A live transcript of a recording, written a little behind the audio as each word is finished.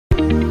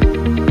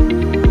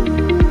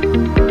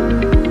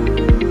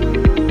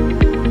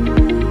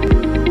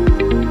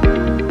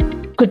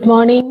Good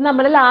morning.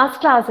 നമ്മൾ last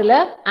ക്ലാസ്സിൽ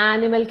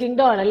animal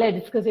kingdom ആണല്ലേ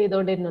ഡിസ്കസ്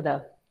ചെയ്തുകൊണ്ടിരുന്നത്.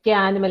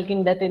 ആനിമൽ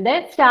കിങ്ഡത്തിന്റെ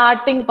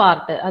സ്റ്റാർട്ടിംഗ്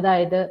പാർട്ട്,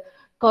 അതായത്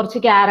കുറച്ച്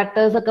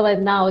ക്യാരക്ടേഴ്സ് ഒക്കെ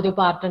വരുന്ന ആ ഒരു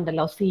പാർട്ട്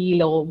ഉണ്ടല്ലോ,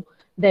 coelom,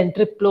 then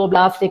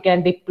triploblastic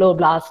and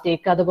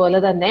diploblastic,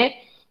 അതുപോലെ തന്നെ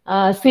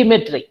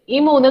സിമെട്രി. ഈ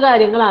 3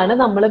 കാര്യങ്ങളാണ്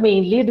നമ്മൾ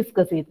മെയിൻലി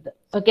ഡിസ്കസ് ചെയ്തത്.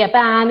 ഓക്കെ,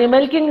 അപ്പൊ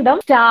ആനിമൽ കിങ്ഡം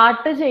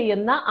സ്റ്റാർട്ട്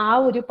ചെയ്യുന്ന ആ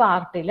ഒരു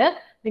പാർട്ടില്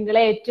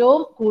നിങ്ങളെ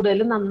ഏറ്റവും കൂടുതൽ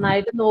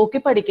നന്നായിട്ട്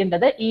നോക്കി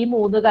പഠിക്കേണ്ടത് ഈ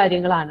 3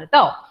 കാര്യങ്ങളാണ്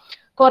കേട്ടോ.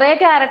 കുറെ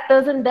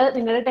ക്യാരക്ടേഴ്സ് ഉണ്ട്,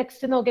 നിങ്ങളുടെ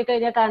ടെക്സ്റ്റ്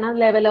നോക്കിക്കഴിഞ്ഞാൽ കാണാം.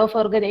 ലെവൽ ഓഫ്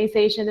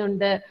ഓർഗനൈസേഷൻ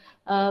ഉണ്ട്,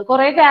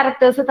 കുറെ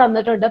ക്യാരക്ടേഴ്സ്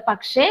തന്നിട്ടുണ്ട്.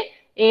 പക്ഷെ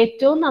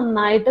ഏറ്റവും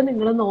നന്നായിട്ട്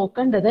നിങ്ങൾ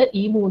നോക്കേണ്ടത്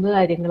ഈ 3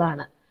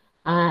 കാര്യങ്ങളാണ്: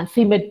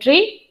 symmetry,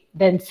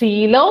 then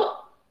സീലോ,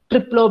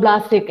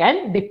 triploblastic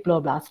and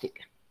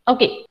diploblastic.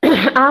 Okay,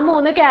 ആ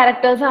 3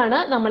 ക്യാരക്ടേഴ്സ് ആണ്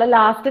നമ്മൾ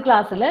ലാസ്റ്റ്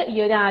ക്ലാസ്സിൽ ഈ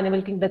ഒരു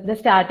ആനിമൽ കിങ്ഡത്തിന്റെ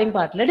സ്റ്റാർട്ടിംഗ്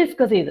പാർട്ടിൽ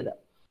ഡിസ്കസ് ചെയ്തത്.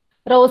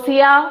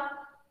 Rosia,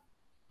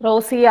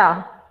 Rosia,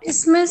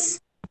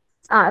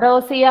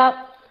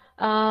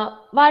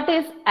 what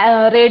is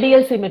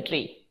radial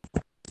symmetry?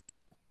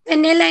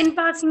 When a line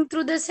passing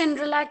through the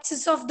central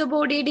axis of the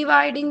body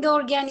dividing the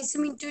organism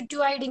into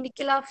 2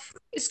 identical halves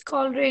is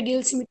called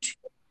radial symmetry.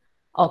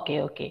 Okay.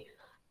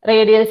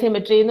 Radial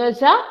symmetry എന്ന്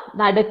വെച്ചാൽ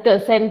നടുക്ക്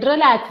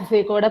central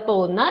ആക്സിസിൽ കൂടെ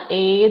പോകുന്ന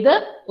ഏത്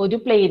ഒരു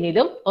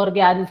പ്ലെയിനിലും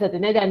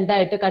ഓർഗാനിസത്തിനെ 2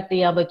 ആയിട്ട് കട്ട്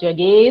ചെയ്യാൻ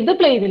പറ്റുമെങ്കിൽ, ഏത്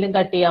പ്ലെയിനിലും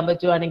കട്ട് ചെയ്യാൻ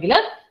പറ്റുവാണെങ്കിൽ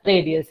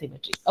radial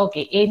symmetry.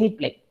 Okay, any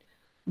plain.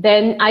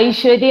 Then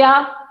Aishwarya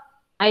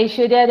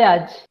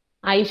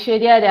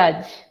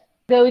Raj,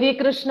 Gauri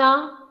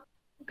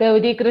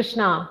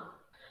Krishna,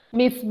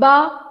 Misba,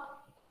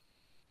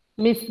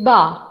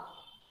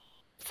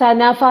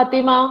 Sana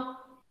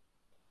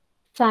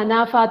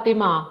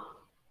Fathima,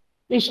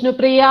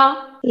 Vishnupriya.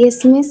 Yes,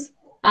 miss.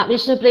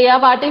 Vishnupriya,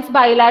 what is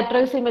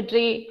bilateral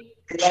symmetry?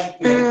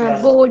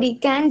 Body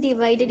can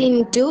divide it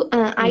into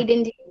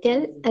identical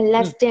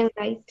left and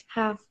right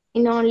half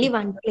in only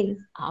one plane.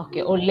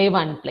 Okay, only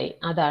one plane.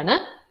 Adana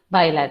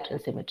bilateral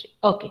symmetry.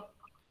 Okay.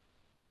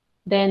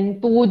 Then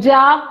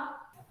Pooja,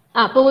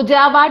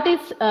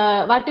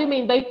 what do you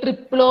mean by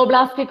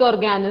triploblastic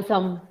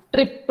organism?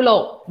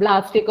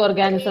 Triploblastic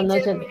organism.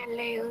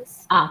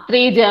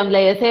 3 germ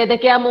layers.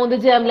 ഏതൊക്കെയാ 3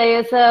 germ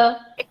layers?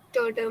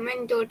 Ectoderm,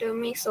 endoderm,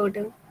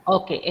 mesoderm.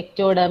 Okay,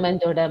 ectoderm,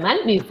 endoderm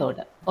and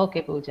mesoderm.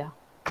 Okay, Pooja.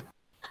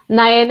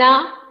 Nayana.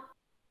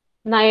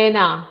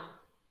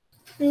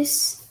 Yes.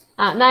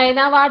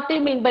 Nayana, what do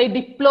you mean by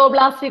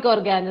diploblastic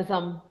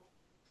organism?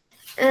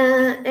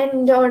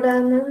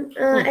 Endoderm,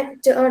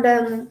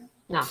 ectoderm.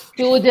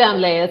 2 germ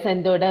layers,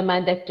 endoderm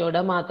and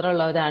ectoderm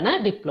മാത്രമുള്ളവരാണ്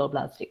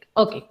diploblastic.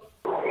 Okay.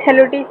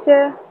 Hello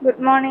teacher,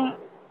 good morning.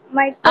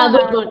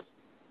 Good morning.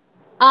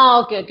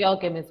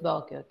 Okay, Miss Ba.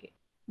 Okay.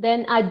 Then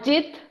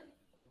Ajit,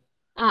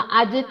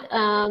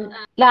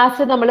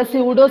 last നമ്മൾ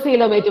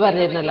സ്യൂഡോസീലോമേറ്റ്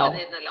പറഞ്ഞിരുന്നല്ലോ,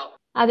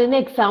 അതിന്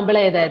example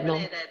ഏതായിരുന്നു?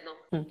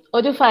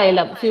 ഒരു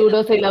phylum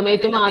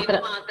സ്യൂഡോസീലോമേറ്റ്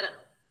മാത്രം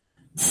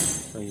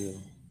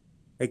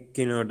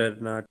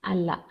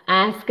അല്ല,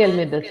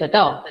 ആസ്കെൽമിഡസ്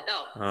കേട്ടോ.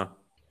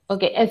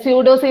 Okay,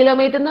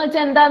 സ്യൂഡോസീലോമേറ്റ് എന്ന്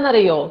വെച്ചാൽ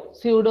എന്താണെന്നറിയോ?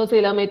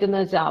 സ്യൂഡോസീലോമേറ്റ് എന്ന്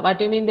വെച്ചാ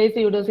വാട്ട് യു മീൻ ബൈ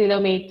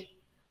സ്യൂഡോസീലോമേറ്റ്?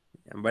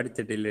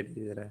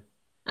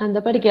 എന്താ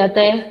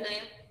പഠിക്കാത്തെ?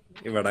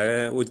 ഇവിടെ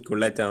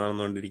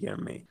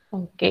നടന്നുകൊണ്ടിരിക്കുകയാണേ.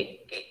 ഓക്കെ,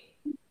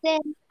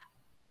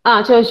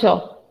 ചോദിച്ചോ.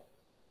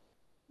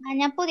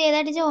 ഞാൻ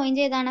പുതിയതായിട്ട് ജോയിൻ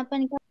ചെയ്താണ്, അപ്പൊ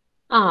എനിക്ക്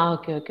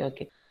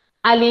okay.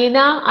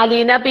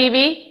 Aleena P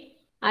V.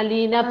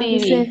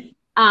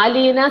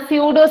 Aleena,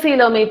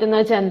 സ്യൂഡോസീലോമേറ്റ് എന്ന്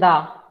വെച്ചാൽ എന്താ?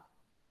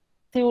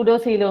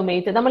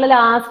 സ്യൂഡോസീലോമേറ്റ് നമ്മൾ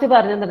ലാസ്റ്റ്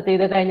പറഞ്ഞു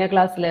നിർത്തിയത് കഴിഞ്ഞ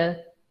ക്ലാസ്സില്,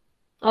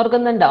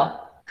 ഓർക്കുന്നുണ്ടോ?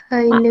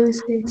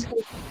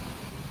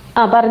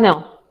 പറഞ്ഞോ.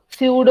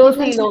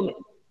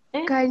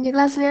 സ്യൂഡോസീലോമേറ്റ് കഴിഞ്ഞ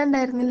ക്ലാസ്സിൽ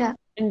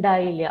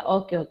ഉണ്ടായില്ല.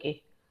 Okay.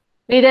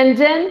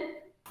 Niranjan.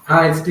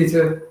 Yes,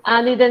 teacher.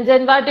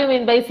 Niranjan, what do you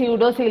mean by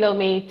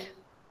pseudocoelomate?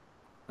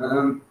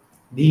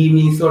 The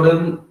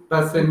mesoderm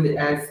present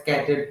as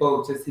scattered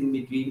pouches in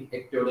between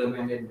ectoderm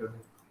and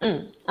endoderm.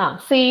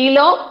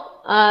 Coelo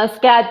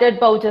scattered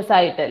pouches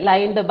ആയിട്ട്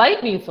lined by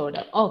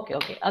mesoderm.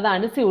 Okay.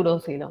 അതാണ്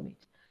pseudocoelomate.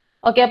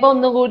 ഓക്കെ, അപ്പൊ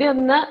ഒന്നുകൂടി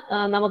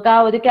നമുക്ക് ആ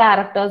ഒരു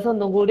ക്യാരക്ടേഴ്സ്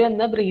ഒന്നുകൂടി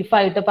brief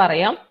ആയിട്ട്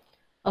പറയാം.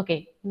 ഓക്കെ,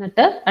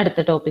 എന്നിട്ട് അടുത്ത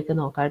ടോപ്പിക്ക്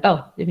നോക്കാം കേട്ടോ.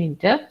 ഒരു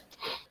മിനിറ്റ്.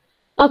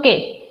 ഓക്കെ,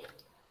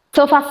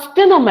 സോ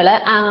ഫസ്റ്റ്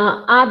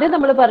ആദ്യം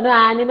നമ്മൾ പറഞ്ഞു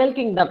ആനിമൽ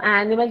കിങ്ഡം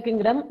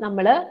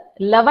നമ്മൾ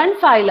 11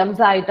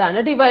 ഫൈലംസ് ആയിട്ടാണ്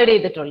ഡിവൈഡ്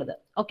ചെയ്തിട്ടുള്ളത്.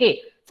 Okay,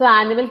 so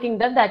animal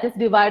kingdom that is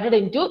divided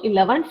into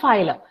 11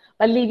 phylum.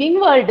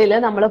 Living വേൾഡിൽ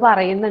നമ്മൾ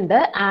പറയുന്നുണ്ട്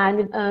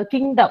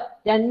കിങ്ഡം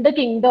 2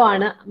 കിങ്ഡം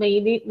ആണ്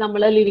മെയിൻലി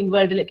നമ്മൾ ലിവിങ്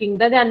വേൾഡിൽ.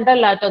 കിങ്ഡം 2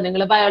 അല്ല കേട്ടോ,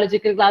 നിങ്ങൾ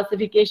ബയോളജിക്കൽ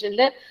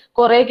ക്ലാസിഫിക്കേഷനിൽ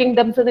കുറെ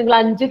കിങ്ഡംസ്, നിങ്ങൾ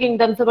 5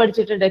 കിങ്ഡംസ്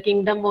പഠിച്ചിട്ടുണ്ട്.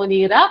 Kingdom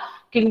മോനീറ,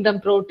 kingdom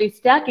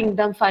protista,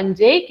 kingdom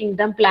fungi,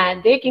 kingdom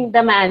Plantae,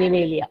 kingdom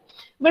Animalia.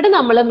 ഇവിടെ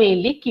നമ്മൾ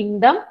മെയിൻലി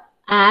കിങ്ഡം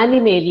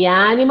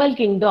ആനിമൽ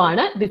കിങ്ഡം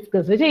ആണ്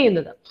ഡിസ്കസ്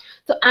ചെയ്യുന്നത്.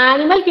 സോ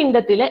ആനിമൽ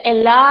കിങ്ഡത്തിലെ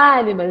എല്ലാ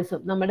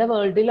ആനിമൽസും, നമ്മുടെ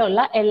വേൾഡിലുള്ള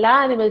എല്ലാ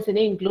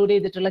ആനിമൽസിനെയും ഇൻക്ലൂഡ്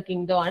ചെയ്തിട്ടുള്ള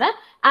കിങ്ഡം ആണ്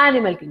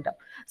animal kingdom.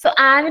 So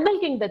animal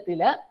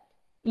കിങ്ഡത്തില്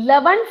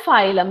 11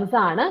 phylums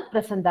ആണ്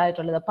പ്രസന്റ്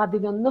ആയിട്ടുള്ളത്.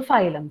 11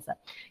 ഫൈലംസ്.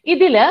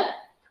 ഇതില്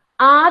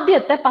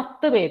ആദ്യത്തെ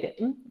 10 പേര്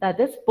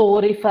that is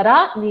Porifera,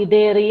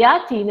 cnidaria,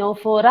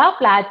 Ctenophora,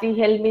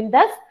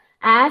 Platyhelminthes,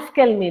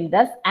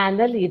 ആസ്കെൽമിന്തസ്,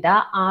 ആനലിഡ,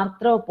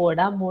 ആർത്രോപോഡ,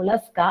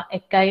 mollusca,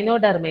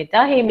 Echinodermata,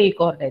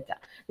 ഹെമികോർഡേറ്റ.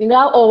 നിങ്ങൾ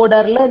ആ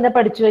ഓർഡറിൽ തന്നെ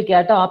പഠിച്ചു വെക്കുക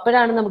കേട്ടോ.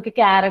 അപ്പോഴാണ് നമുക്ക്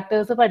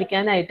ക്യാരക്ടേഴ്സ്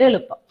പഠിക്കാനായിട്ട്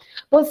എളുപ്പം.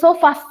 സോ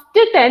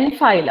ഫസ്റ്റ് 10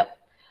 ഫൈലം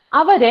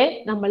അവരെ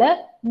നമ്മള്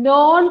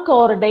നോൺ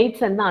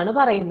കോർഡേറ്റ്സ് എന്നാണ്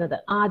പറയുന്നത്.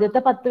 ആദ്യത്തെ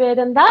 10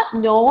 പേരെന്താ?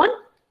 Non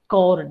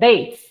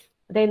chordates.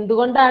 അത്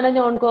എന്തുകൊണ്ടാണ്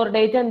നോൺ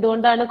കോർഡേറ്റ്,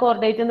 എന്തുകൊണ്ടാണ്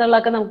കോർഡേറ്റ്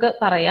എന്നുള്ളതൊക്കെ നമുക്ക്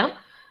പറയാം.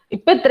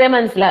 ഇപ്പൊ ഇത്രയും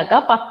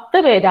മനസ്സിലാക്കാം.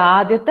 10 പേര്,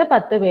 ആദ്യത്തെ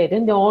 10 പേര്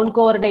നോൺ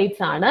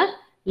കോർഡേറ്റ്സ് ആണ്.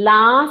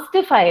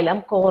 ലാസ്റ്റ് ഫൈലം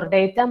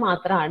കോർഡേറ്റ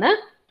മാത്രമാണ്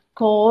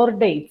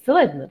കോർഡേറ്റ്സ്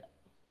വരുന്നത്.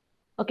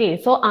 ഓക്കെ,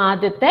 സോ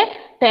ആദ്യത്തെ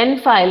 10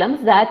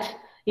 phylums that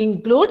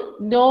include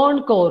non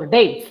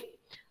chordates.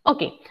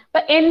 Okay, അപ്പൊ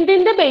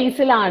എന്തിന്റെ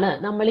ബേസിലാണ്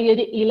നമ്മൾ ഈ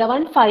ഒരു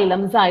 11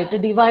 ഫൈലംസ് ആയിട്ട്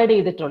ഡിവൈഡ്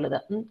ചെയ്തിട്ടുള്ളത്?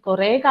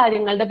 കുറെ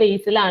കാര്യങ്ങളുടെ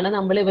ബേസിലാണ്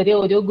നമ്മൾ ഇവരെ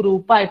ഓരോ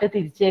ഗ്രൂപ്പായിട്ട്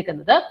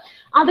തിരിച്ചേക്കുന്നത്.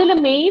 അതിൽ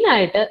മെയിൻ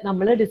ആയിട്ട്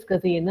നമ്മൾ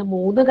ഡിസ്കസ് ചെയ്യുന്ന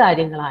 3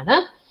 കാര്യങ്ങളാണ്.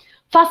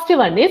 First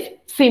one is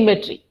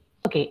symmetry.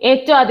 Okay,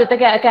 ഏറ്റവും ആദ്യത്തെ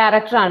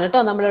ക്യാരക്ടർ ആണ് കേട്ടോ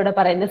നമ്മളിവിടെ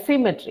പറയുന്നത്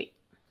symmetry.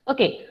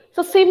 Okay,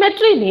 so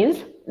symmetry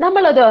means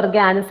നമ്മൾ ഒരു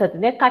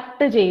ഓർഗാനിസത്തിനെ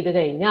കട്ട് ചെയ്ത്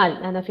കഴിഞ്ഞാൽ,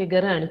 ഞാൻ ആ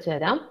ഫിഗർ കാണിച്ചു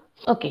തരാം.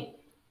 ഓക്കെ,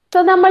 സോ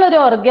നമ്മൾ ഒരു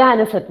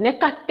ഓർഗാനിസത്തിനെ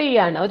കട്ട്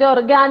ചെയ്യാണ്. ഒരു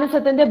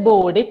ഓർഗാനിസത്തിന്റെ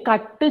ബോഡി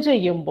കട്ട്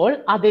ചെയ്യുമ്പോൾ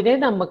അതിനെ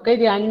നമുക്ക്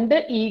 2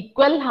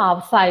 ഈക്വൽ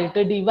ഹാഫ്സ്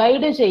ആയിട്ട്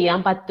ഡിവൈഡ് ചെയ്യാൻ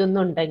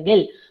പറ്റുന്നുണ്ടെങ്കിൽ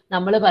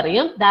നമ്മൾ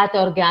പറയും ദാറ്റ്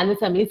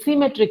ഓർഗാനിസം ഈസ്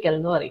സിമെട്രിക്കൽ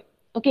എന്ന് പറയും.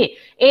 ഓക്കെ,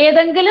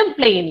 ഏതെങ്കിലും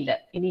പ്ലെയിനിൽ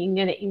ഇനി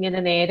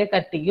ഇങ്ങനെ നേരെ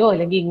കട്ട് ചെയ്യോ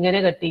അല്ലെങ്കിൽ ഇങ്ങനെ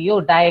കട്ട് ചെയ്യോ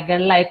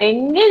ഡയഗണലായിട്ട്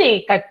എങ്ങനെ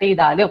കട്ട്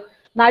ചെയ്താലും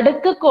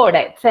നടുക്ക്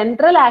കൂടെ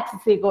സെൻട്രൽ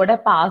ആക്സിസിൽ കൂടെ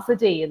പാസ്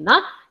ചെയ്യുന്ന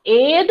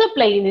ഏത്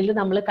പ്ലെയിനിൽ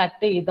നമ്മൾ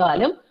കട്ട്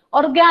ചെയ്താലും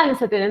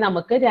ഓർഗാനിസത്തിനെ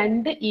നമുക്ക്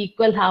 2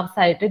 ഈക്വൽ ഹാഫ്സ്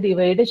ആയിട്ട്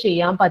ഡിവൈഡ്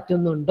ചെയ്യാൻ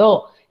പറ്റുന്നുണ്ടോ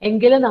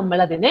എങ്കിൽ നമ്മൾ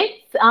അതിനെ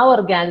ആ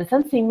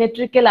ഓർഗാനിസം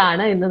സിമെട്രിക്കൽ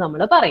ആണ് എന്ന്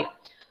നമ്മൾ പറയും.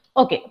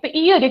 ഓക്കെ, അപ്പൊ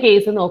ഈ ഒരു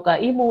കേസ് നോക്കുക,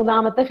 ഈ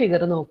 3ാമത്തെ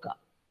ഫിഗർ നോക്കുക.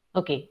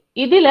 ഓക്കെ,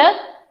 ഇതില്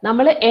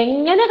നമ്മൾ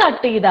എങ്ങനെ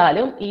കട്ട്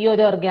ചെയ്താലും ഈ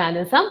ഒരു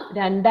ഓർഗാനിസം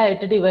 2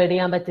 ആയിട്ട് ഡിവൈഡ്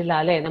ചെയ്യാൻ പറ്റില്ല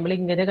അല്ലെ? നമ്മൾ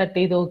ഇങ്ങനെ കട്ട്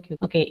ചെയ്ത് നോക്കി.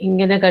 ഓക്കെ,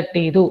 ഇങ്ങനെ കട്ട്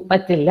ചെയ്തു,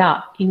 പറ്റില്ല.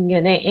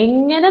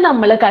 എങ്ങനെ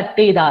നമ്മൾ കട്ട്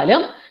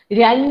ചെയ്താലും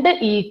 2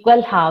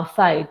 ഈക്വൽ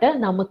ഹാഫ്സ് ആയിട്ട്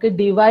നമുക്ക്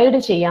ഡിവൈഡ്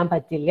ചെയ്യാൻ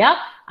പറ്റില്ല.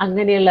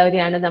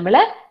 അങ്ങനെയുള്ളവരെയാണ് നമ്മൾ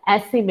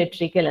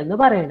അസിമെട്രിക്കൽ എന്ന്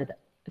പറയുന്നത്.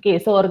 Okay,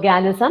 so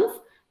organisms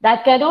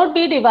that cannot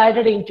be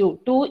divided into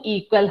 2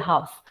 equal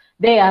halves,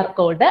 they are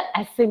called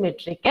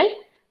asymmetrical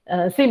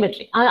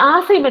symmetry. ആ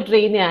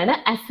സിമെട്രീനെയാണ്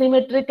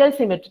അസിമെട്രിക്കൽ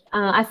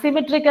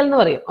എന്ന്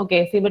പറയും. ഓക്കെ,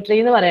 സിമെട്രി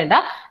എന്ന് പറയണ്ട,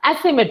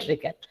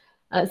 അസിമെട്രിക്കൽ.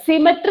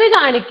 സിമെട്രി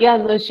കാണിക്കുക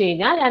എന്ന് വെച്ച്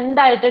കഴിഞ്ഞാൽ 2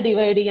 ആയിട്ട്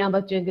ഡിവൈഡ് ചെയ്യാൻ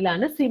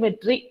പറ്റുമെങ്കിലാണ്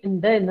സിമെട്രി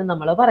ഉണ്ട് എന്ന്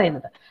നമ്മൾ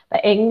പറയുന്നത്.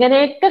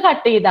 എങ്ങനെയൊക്കെ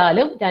കട്ട്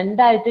ചെയ്താലും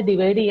 2 ആയിട്ട്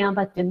ഡിവൈഡ് ചെയ്യാൻ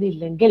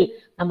പറ്റുന്നില്ലെങ്കിൽ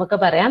നമുക്ക്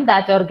പറയാം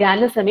ദാറ്റ്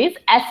ഓർഗാനിസം ഈസ്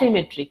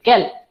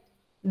അസിമെട്രിക്കൽ.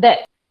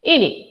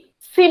 ഇനി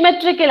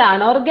സിമെട്രിക്കൽ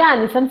ആണ്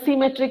ഓർഗാനിസം,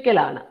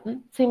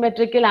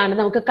 സിമെട്രിക്കൽ ആണ്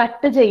നമുക്ക്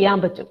കട്ട് ചെയ്യാൻ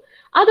പറ്റും.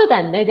 അത്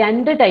തന്നെ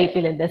 2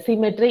 ടൈപ്പിലുണ്ട്.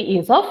 Symmetry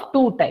is of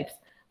 2 types.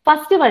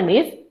 First one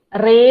is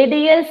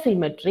radial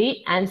symmetry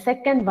and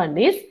second one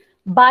is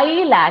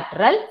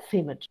bilateral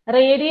symmetry.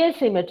 Radial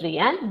symmetry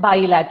and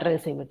bilateral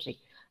symmetry.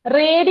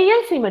 Radial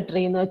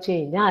symmetry എന്ന് വെച്ച്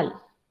കഴിഞ്ഞാൽ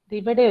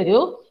ഇവിടെ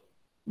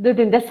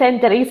ഇതിന്റെ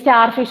സെന്റർ, ഈ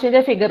സ്റ്റാർ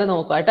ഫിഷിന്റെ ഫിഗർ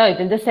നോക്കുക കേട്ടോ.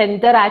 ഇതിന്റെ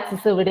സെന്റർ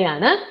ആക്സിസ്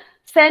ഇവിടെയാണ്.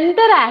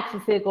 സെന്റർ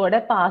ആക്സിസിൽ കൂടെ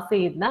പാസ്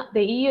ചെയ്യുന്ന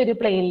ഈ ഒരു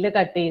പ്ലെയിനിൽ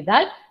കട്ട്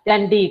ചെയ്താൽ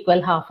 2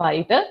 ഈക്വൽ ഹാഫ്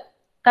ആയിട്ട്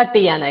കട്ട്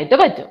ചെയ്യാനായിട്ട്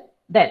പറ്റും.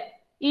 ദെൻ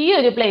ഈ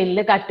ഒരു പ്ലെയിനിൽ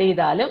കട്ട്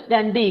ചെയ്താലും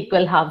 2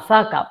 ഈക്വൽ ഹാഫ്സ്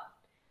ആക്കാം.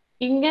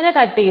 ഇങ്ങനെ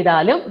കട്ട്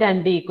ചെയ്താലും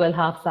 2 ഈക്വൽ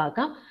ഹാഫ്സ്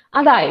ആക്കാം.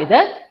 അതായത്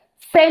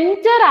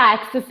സെന്റർ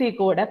ആക്സിസിൽ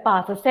കൂടെ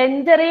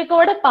സെന്ററിൽ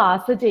കൂടെ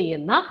പാസ്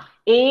ചെയ്യുന്ന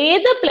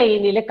ഏത്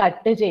പ്ലെയിനിൽ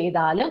കട്ട്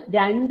ചെയ്താലും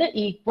 2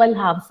 ഈക്വൽ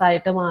ഹാഫ്സ്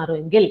ആയിട്ട്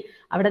മാറുമെങ്കിൽ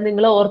അവിടെ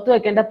നിങ്ങൾ ഓർത്തു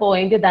വെക്കേണ്ട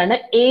പോയിന്റ് ഇതാണ്,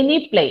 any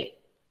plain.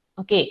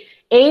 Okay,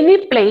 any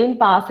plain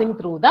passing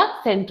through the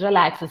central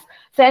axis.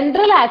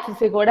 Central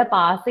ആക്സിസിൽ കൂടെ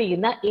പാസ്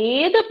ചെയ്യുന്ന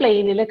ഏത്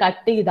പ്ലെയിനിൽ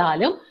കട്ട്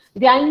ചെയ്താലും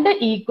 2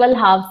 ഈക്വൽ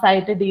ഹാഫ്സ്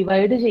ആയിട്ട്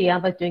ഡിവൈഡ്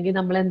ചെയ്യാൻ പറ്റുമെങ്കിൽ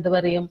നമ്മൾ എന്ത്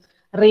പറയും?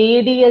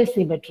 റേഡിയൽ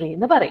സിമെട്രി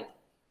എന്ന് പറയും.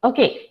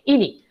 ഓക്കെ,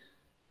 ഇനി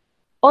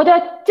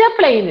ഒരൊറ്റ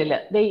പ്ലെയിനിൽ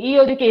ഈ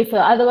ഒരു കേസ്,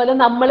 അതുപോലെ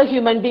നമ്മൾ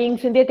ഹ്യൂമൻ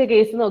ബീയിങ്സിന്റെ ഒക്കെ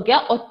കേസ്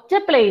നോക്കിയാൽ ഒറ്റ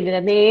പ്ലെയിനിൽ,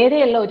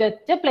 നേരെയുള്ള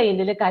ഒരൊറ്റ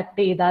പ്ലെയിനിൽ കട്ട്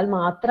ചെയ്താൽ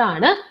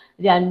മാത്രമാണ്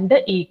 2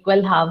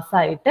 ഈക്വൽ ഹാഫ്സ്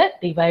ആയിട്ട്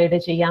ഡിവൈഡ്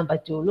ചെയ്യാൻ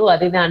പറ്റുള്ളൂ.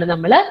 അതിനാണ്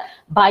നമ്മൾ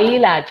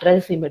ബൈലാറ്ററൽ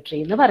സിമെട്രി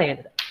എന്ന്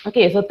പറയുന്നത്.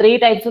 Okay, so 3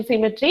 types of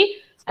symmetry,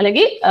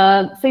 അല്ലെങ്കിൽ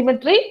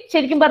സിമെട്രി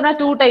ശരിക്കും പറഞ്ഞാൽ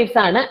 2 ടൈപ്സ്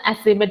ആണ്.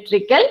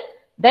 Asymmetrical,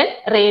 then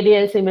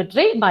radial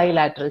symmetry,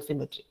 bilateral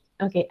symmetry.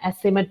 Okay,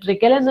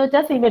 asymmetrical എന്ന്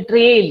വെച്ചാൽ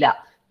സിമെട്രിയേ ഇല്ല.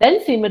 Then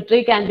symmetry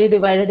can be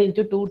divided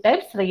into 2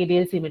 types,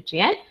 radial symmetry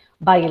and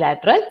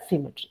bilateral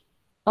symmetry.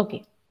 Okay.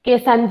 Okay,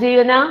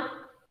 Sanjeevana?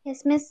 Yes,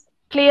 miss.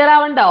 Clear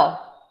ആവണ്ടോ?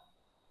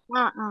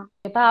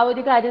 അപ്പൊ ആ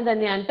ഒരു കാര്യം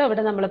തന്നെയാണ് കേട്ടോ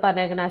ഇവിടെ നമ്മൾ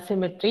പറഞ്ഞേക്കുന്ന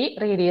asymmetry,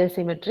 radial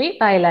symmetry,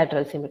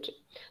 bilateral symmetry.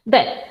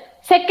 Then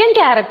second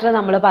character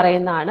നമ്മൾ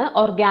പറയുന്നതാണ്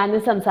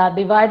organisms are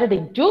divided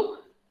into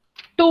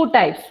 2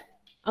 types.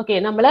 Okay,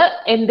 നമ്മൾ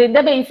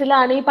എന്തിന്റെ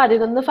ബേസിലാണ് ഈ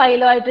 11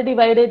 ഫൈലുമായിട്ട്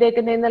ഡിവൈഡ്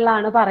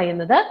ചെയ്തേക്കുന്നതെന്നുള്ളതാണ്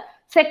പറയുന്നത്.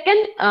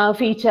 സെക്കൻഡ്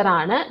ഫീച്ചർ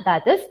ആണ്,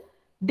 that is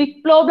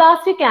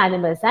diploblastic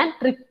animals and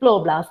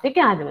triploblastic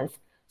animals.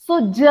 So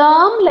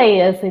germ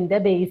ലെയേഴ്സിന്റെ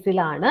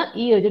ബേസിലാണ്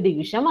ഈ ഒരു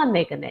ഡിവിഷൻ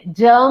വന്നേക്കുന്നത്.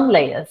 ജേം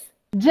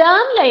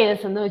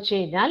ലെയേഴ്സ് എന്ന് വെച്ച്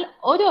കഴിഞ്ഞാൽ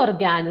ഒരു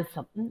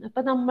ഓർഗാനിസം,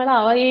 അപ്പൊ നമ്മൾ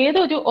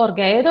ഏതൊരു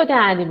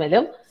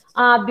ആനിമലും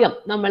ആദ്യം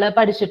നമ്മൾ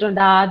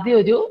പഠിച്ചിട്ടുണ്ട്, ആദ്യം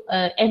ഒരു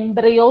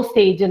എംബ്രിയോ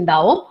സ്റ്റേജ്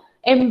ഉണ്ടാവും.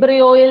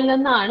 എംബ്രിയോയിൽ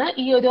നിന്നാണ്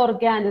ഈ ഒരു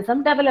ഓർഗാനിസം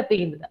ഡെവലപ്പ്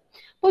ചെയ്യുന്നത്.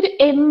 ഒരു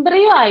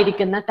എംബ്രിയോ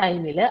ആയിരിക്കുന്ന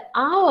ടൈമിൽ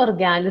ആ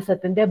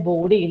ഓർഗാനിസത്തിന്റെ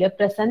ബോഡിയിൽ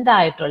പ്രസന്റ്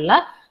ആയിട്ടുള്ള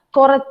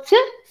കുറച്ച്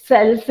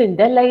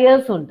സെൽസിന്റെ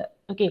ലെയേഴ്സ് ഉണ്ട്.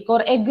 Okay,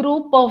 A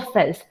group of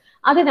cells,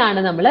 അതിനാണ്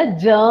നമ്മൾ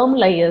ജേം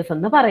ലെയേഴ്സ്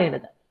എന്ന്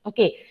പറയുന്നത്.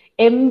 ഓക്കെ,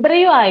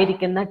 എംബ്രിയോ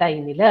ആയിരിക്കുന്ന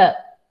ടൈമില്,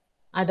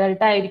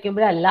 അഡൾട്ട്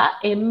ആയിരിക്കുമ്പോഴല്ല,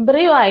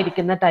 എംബ്രിയോ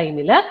ആയിരിക്കുന്ന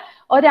ടൈമില്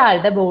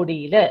ഒരാളുടെ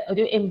ബോഡിയിൽ,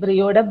 ഒരു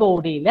എംബ്രിയോയുടെ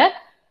ബോഡിയിൽ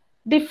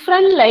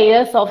different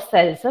layers of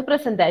cells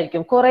present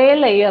ആയിരിക്കും.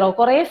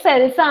 കുറെ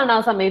സെൽസ് ആണ് ആ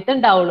സമയത്ത്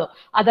ഉണ്ടാവുള്ളൂ.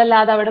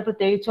 അതല്ലാതെ അവിടെ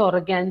പ്രത്യേകിച്ച്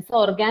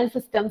ഓർഗാൻ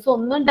സിസ്റ്റംസ്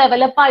ഒന്നും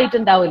ഡെവലപ്പ്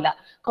ആയിട്ടുണ്ടാവില്ല.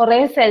 കുറെ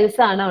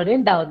സെൽസ് ആണ് അവിടെ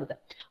ഉണ്ടാവുന്നത്.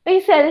 അപ്പൊ ഈ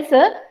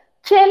സെൽസ്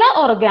ചില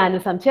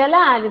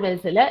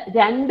ആനിമൽസിൽ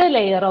 2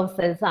 ലെയർ ഓഫ്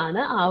സെൽസ്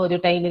ആണ് ആ ഒരു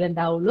ടൈമിൽ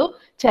ഉണ്ടാവുള്ളൂ.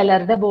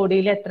 ചിലരുടെ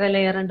ബോഡിയിൽ എത്ര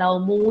ലെയർ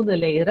ഉണ്ടാവും? 3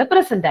 ലെയർ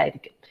പ്രസന്റ്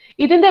ആയിരിക്കും.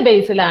 ഇതിന്റെ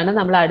ബേസിലാണ്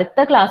നമ്മൾ അടുത്ത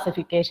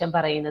ക്ലാസിഫിക്കേഷൻ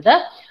പറയുന്നത്.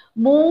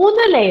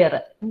 3 ലെയർ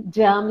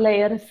ജേം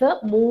ലെയേഴ്സ്,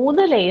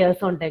 3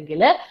 ലെയേഴ്സ്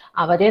ഉണ്ടെങ്കിൽ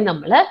അവരെ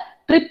നമ്മൾ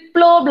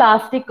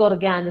ട്രിപ്ലോബ്ലാസ്റ്റിക്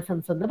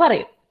ഓർഗാനിസംസ് എന്ന്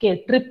പറയും.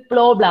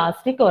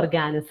 ട്രിപ്ലോബ്ലാസ്റ്റിക്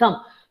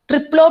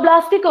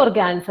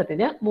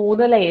ഓർഗാനിസത്തിന്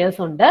 3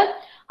 ലെയേഴ്സ് ഉണ്ട്.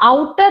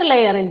 ഔട്ടർ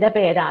ലെയറിന്റെ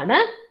പേരാണ്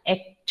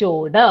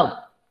എക്ടോഡം.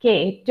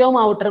 ഏറ്റവും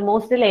outer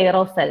most layer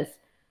of cells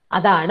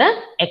അതാണ്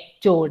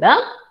എക്ടോഡം.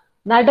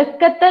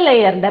 നടുക്കത്തെ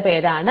ലെയറിന്റെ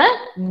പേരാണ്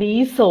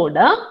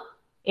മീസോഡം.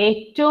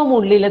 ഏറ്റവും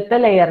ഉള്ളിലത്തെ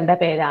ലെയറിന്റെ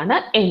പേരാണ്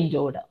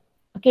endoderm.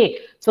 Okay,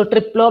 so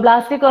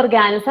triploblastic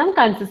organism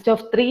consists of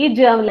 3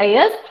 germ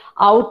layers: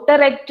 outer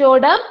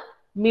ectoderm,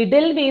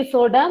 middle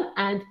mesoderm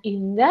and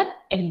inner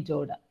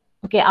endoderm.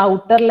 Okay,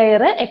 outer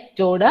layer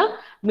ectoderm,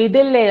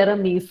 middle layer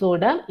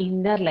mesoderm,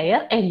 inner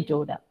layer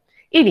endoderm.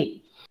 ഇനി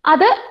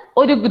അത്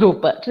ഒരു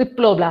group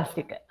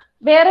triploblastic.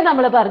 വേറെ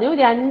നമ്മൾ പറഞ്ഞു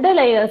 2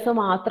 ലെയേഴ്സ്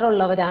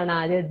മാത്രമുള്ളവരാണ്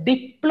ആര്?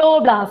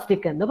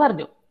 ഡിപ്ലോബ്ലാസ്റ്റിക് എന്ന്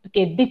പറഞ്ഞു.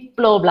 ഓക്കെ,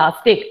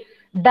 ഡിപ്ലോബ്ലാസ്റ്റിക്,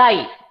 ഡൈ,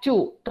 2,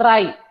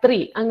 ട്രൈ, 3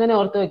 അങ്ങനെ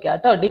ഓർത്ത് വെക്കുക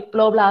കേട്ടോ.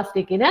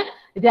 ഡിപ്ലോബ്ലാസ്റ്റിക്കിന്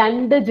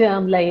 2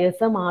 ജേം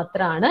ലെയേഴ്സ്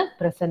മാത്രമാണ്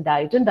പ്രസന്റ്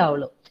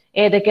ആയിട്ടുണ്ടാവുള്ളൂ.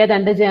 ഏതൊക്കെയാ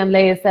 2 germ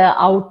layers?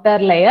 Outer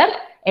layer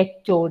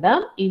ectoderm,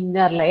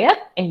 inner layer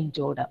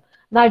endoderm.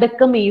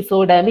 നടുക്ക്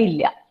മീസോഡം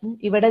ഇല്ല.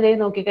 ഇവിടെ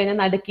നോക്കിക്കഴിഞ്ഞാൽ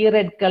നടുക്ക്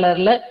റെഡ്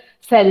കളറിൽ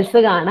സെൽസ്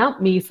കാണാം,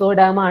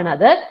 മീസോഡം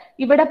ആണത്.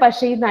 ഇവിടെ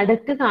പക്ഷെ ഈ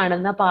നടുക്ക്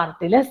കാണുന്ന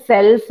പാർട്ടില്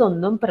സെൽസ്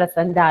ഒന്നും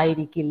പ്രസന്റ്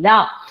ആയിരിക്കില്ല.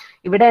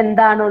 ഇവിടെ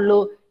എന്താണുള്ളൂ?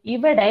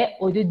 ഇവിടെ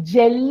ഒരു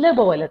ജെല്ല്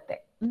പോലത്തെ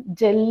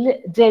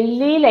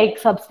ജെല്ലി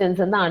ലൈക്ക്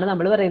സബ്സ്റ്റൻസ് എന്നാണ്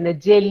നമ്മൾ പറയുന്നത്.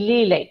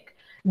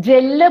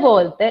 ജെല്ല്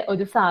പോലത്തെ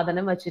ഒരു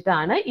സാധനം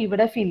വെച്ചിട്ടാണ്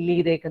ഇവിടെ ഫില്ല്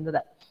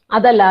ചെയ്തേക്കുന്നത്.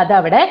 അതല്ലാതെ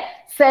അവിടെ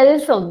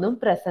സെൽസ് ഒന്നും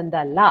പ്രസന്റ്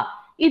അല്ല.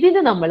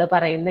 ഇതിന് നമ്മൾ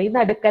പറയുന്ന ഈ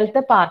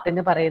നടുക്കലത്തെ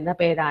പാർട്ടിന് പറയുന്ന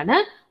പേരാണ്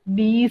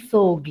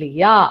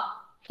മീസോഗ്ലിയ.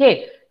 ഓക്കെ,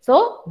 സോ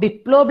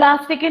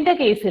ഡിപ്ലോബ്ലാസ്റ്റിക്കിന്റെ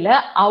കേസിൽ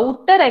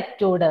ഔട്ടർ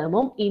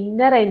എക്ടോഡേമും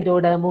ഇന്നർ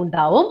എൻഡോഡേമും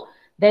ഉണ്ടാവും.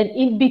 Then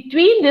in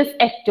between this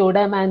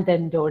ectoderm and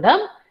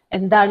endoderm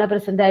എന്താണ്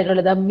പ്രസന്റ്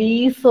ആയിട്ടുള്ളത്?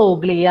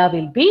 Mesoglea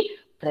will be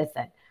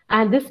present.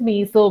 And this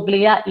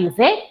mesoglea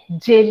is A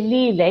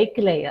jelly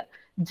like layer.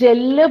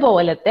 Gel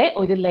പോലത്തെ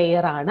ഒരു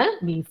ലെയർ ആണ്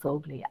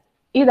മീസോഗ്ലിയ.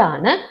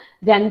 ഇതാണ്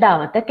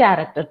രണ്ടാമത്തെ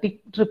character,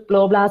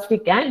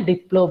 triploblastic and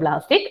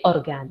diploblastic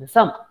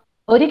organism.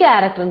 ഒരു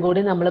ക്യാരക്ടറും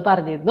കൂടി നമ്മൾ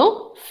പറഞ്ഞിരുന്നു,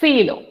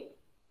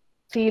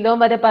 സീലോം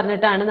വരെ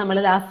പറഞ്ഞിട്ടാണ് നമ്മൾ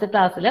ലാസ്റ്റ്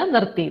ക്ലാസ്സിൽ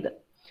നിർത്തിയത്.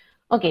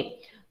 ഓക്കെ,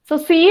 സോ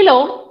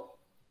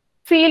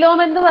സീലോം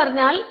എന്ന്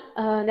പറഞ്ഞാൽ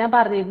ഞാൻ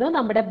പറഞ്ഞിരുന്നു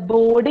നമ്മുടെ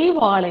ബോഡി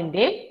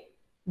വാളിന്റെയും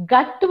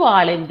ഗട്ട്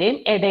വാളിന്റെയും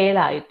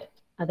ഇടയിലായിട്ട്,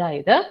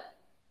 അതായത്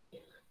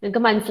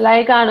നിങ്ങൾക്ക്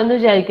മനസ്സിലായി കാണുമെന്ന്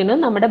വിചാരിക്കുന്നു.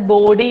 നമ്മുടെ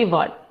ബോഡി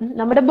വാൾ,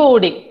 നമ്മുടെ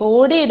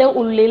ബോഡിയുടെ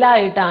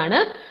ഉള്ളിലായിട്ടാണ്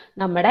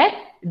നമ്മുടെ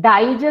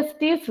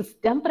ഡൈജസ്റ്റീവ്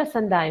സിസ്റ്റം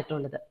പ്രസന്റ്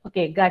ആയിട്ടുള്ളത്.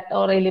 Okay, gut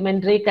or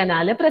elementary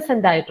canal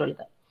present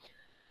ആയിട്ടുള്ളത്.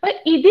 അപ്പൊ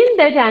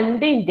ഇതിന്റെ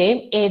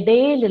രണ്ടിന്റെയും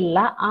ഇടയിലുള്ള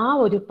ആ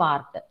ഒരു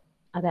പാർട്ട്,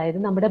 അതായത്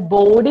നമ്മുടെ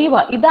ബോഡി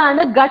വാൾ,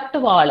 ഇതാണ് ഗട്ട്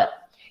വാള്,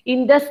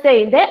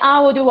 ഇൻഡസ്റ്റൈന്റെ ആ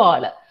ഒരു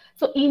വാള്.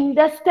 സോ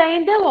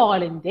ഇൻഡസ്റ്റൈന്റെ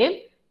വാളിന്റെയും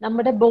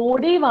നമ്മുടെ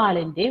ബോഡി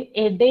വാളിന്റെയും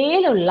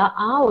ഇടയിലുള്ള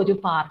ആ ഒരു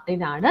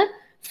പാർട്ടിനാണ്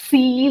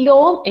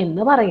സീലോം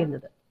എന്ന്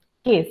പറയുന്നത്.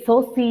 Okay, so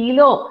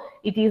coelom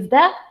it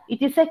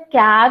is a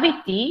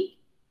cavity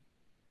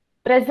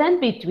present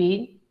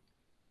between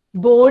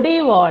body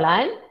wall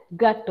and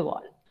gut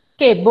wall.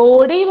 Okay,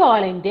 body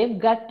വാളിന്റെയും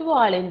gut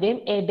വാളിന്റെയും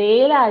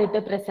ഇടയിലായിട്ട്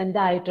present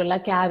ആയിട്ടുള്ള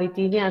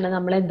ക്യാവിറ്റിനെയാണ്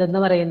നമ്മൾ എന്തെന്ന്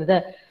പറയുന്നത്?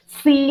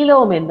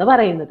 സീലോം എന്ന്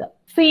പറയുന്നത്.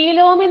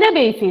 സീലോമിനെ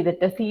ബേസ്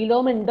ചെയ്തിട്ട്,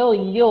 സീലോം ഉണ്ടോ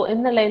ഇല്ലയോ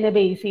എന്നുള്ളതിനെ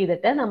ബേസ്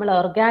ചെയ്തിട്ട് നമ്മൾ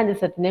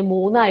ഓർഗാനിസത്തിനെ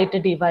 3ആയിട്ട്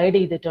ഡിവൈഡ്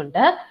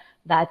ചെയ്തിട്ടുണ്ട്.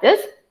 That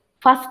is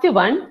first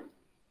one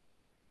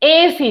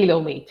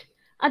coelomate,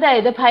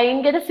 അതായത്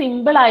ഭയങ്കര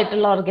സിമ്പിൾ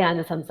ആയിട്ടുള്ള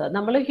ഓർഗാനിസംസ്.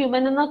 നമ്മൾ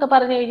ഹ്യൂമൻ എന്നൊക്കെ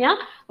പറഞ്ഞു കഴിഞ്ഞാൽ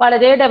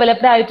വളരെ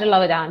ഡെവലപ്ഡ്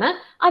ആയിട്ടുള്ളവരാണ്.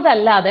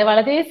 അതല്ലാതെ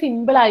വളരെ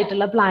സിമ്പിൾ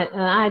ആയിട്ടുള്ള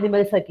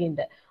ആനിമൽസ് ഒക്കെ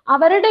ഉണ്ട്.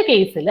 അവരുടെ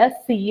കേസിൽ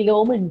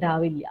സീലോം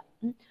ഉണ്ടാവില്ല.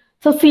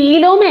 സോ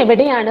സീലോം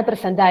എവിടെയാണ്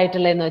പ്രസന്റ്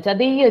ആയിട്ടുള്ളതെന്ന് വെച്ചാൽ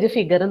അത് ഈ ഒരു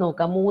ഫിഗർ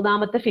നോക്കാം,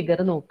 3ാമത്തെ ഫിഗർ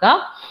നോക്കാം.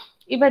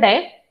 ഇവിടെ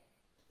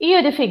ഈ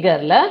ഒരു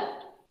ഫിഗറിൽ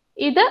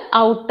ഇത്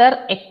ഔട്ടർ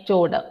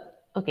എക്ടോഡം.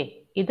 ഓക്കെ,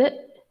 ഇത്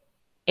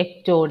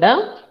എക്ടോഡം.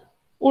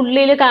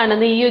 ഉള്ളിൽ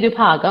കാണുന്ന ഈ ഒരു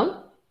ഭാഗം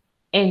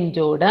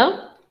എൻഡോഡം.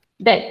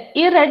 ദെൻ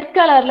ഈ റെഡ്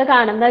കളറിൽ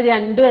കാണുന്ന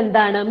രണ്ടും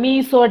എന്താണ്?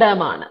 മീസോഡം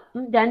ആണ്.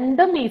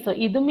 രണ്ടും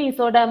ഇതും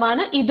മീസോഡം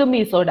ആണ്, ഇതും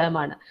മീസോഡം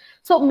ആണ്.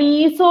 സോ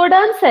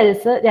മീസോഡം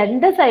സെൽസ്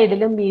രണ്ട്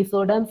സൈഡിലും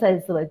മീസോഡം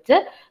സെൽസ് വെച്ച്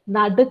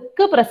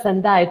നടുക്ക്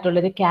പ്രസന്റ് ആയിട്ടുള്ള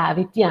ഒരു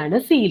ക്യാവിറ്റി ആണ്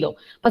സീലോം.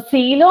 അപ്പൊ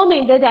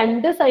സീലോമിന്റെ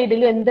രണ്ട്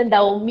സൈഡിലും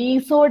എന്തുണ്ടാവും?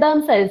 മീസോഡം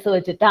സെൽസ്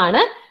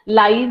വെച്ചിട്ടാണ്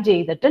ലൈൻ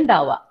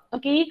ചെയ്തിട്ടുണ്ടാവുക.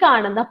 ഓക്കെ, ഈ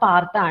കാണുന്ന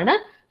പാർട്ടാണ്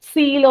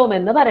സീലോം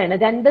എന്ന്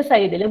പറയുന്നത്. രണ്ട്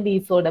സൈഡിലും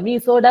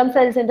മീസോഡം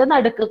സെൽസിന്റെ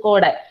നടുക്ക്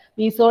കൂടെ,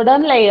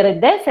 മീസോഡം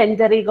ലെയറിന്റെ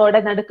സെന്ററി കൂടെ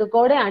നടുക്ക്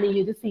കൂടെയാണ് ഈ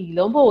ഒരു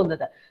സീലോം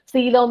പോകുന്നത്.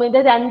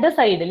 സീലോമിന്റെ രണ്ട്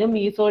സൈഡിലും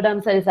മീസോഡം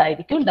സെൽസ്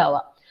ആയിരിക്കും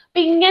ഉണ്ടാവുക. അപ്പൊ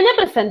ഇങ്ങനെ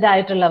പ്രസന്റ്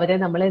ആയിട്ടുള്ളവരെ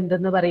നമ്മൾ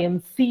എന്തെന്ന് പറയും?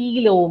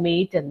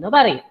 സീലോമേറ്റ് എന്ന്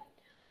പറയും.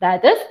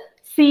 That is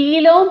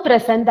coelom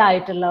present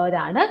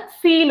ആയിട്ടുള്ളവരാണ്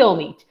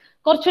coelomate.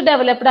 കുറച്ച്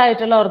ഡെവലപ്ഡ്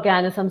ആയിട്ടുള്ള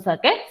ഓർഗാനിസംസ്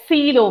ഒക്കെ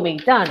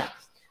സീലോമേറ്റ് ആണ്.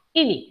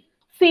 ഇനി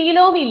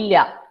സീലോം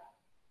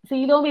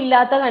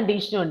ഇല്ലാത്ത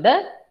കണ്ടീഷൻ ഉണ്ട്.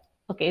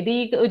 ഓക്കെ, ഇത് ഈ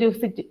ഒരു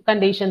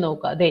കണ്ടീഷൻ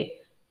നോക്കുക. അതെ,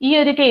 ഈ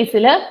ഒരു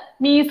കേസില്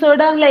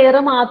മീസോഡം ലെയർ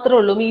മാത്രമേ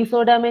ഉള്ളൂ.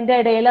 മീസോഡമിന്റെ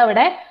ഇടയിൽ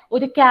അവിടെ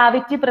ഒരു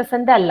ക്യാവിറ്റി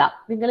പ്രസന്റ് അല്ല.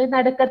 നിങ്ങൾ ഈ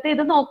നടുക്കത്തെ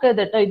ഇത്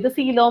നോക്കരുത് കേട്ടോ, ഇത്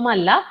സീലോം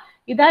അല്ല.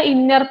 ഇതാ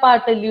ഇന്നർ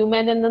പാർട്ട്,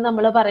 ല്യൂമൻ എന്ന്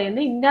നമ്മൾ പറയുന്ന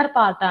ഇന്നർ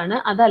പാർട്ടാണ്.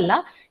 അതല്ല,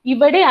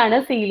 ഇവിടെയാണ്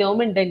സീലോം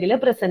ഉണ്ടെങ്കിൽ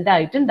പ്രസന്റ്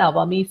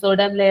ആയിട്ടുണ്ടാവുക,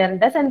 മീസോഡം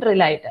ലെയറിന്റെ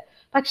സെൻട്രലായിട്ട്.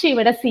 പക്ഷെ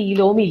ഇവിടെ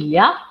സീലോം ഇല്ല.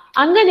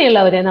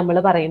 അങ്ങനെയുള്ളവരെ നമ്മൾ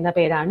പറയുന്ന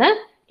പേരാണ്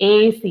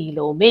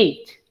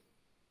എസീലോമേറ്റ്.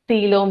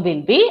 Coelom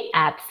will be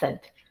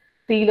absent.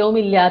 Coelom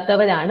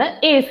ഇല്ലാത്തവരാണ്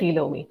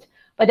എസീലോമേറ്റ്.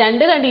 അപ്പൊ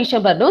രണ്ട് കണ്ടീഷൻ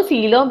പറഞ്ഞു.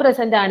 സീലോം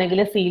പ്രസന്റ് ആണെങ്കിൽ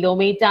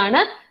സീലോമേറ്റ് ആണ്,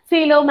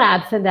 സീലോം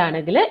ആബ്സെന്റ്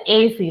ആണെങ്കിൽ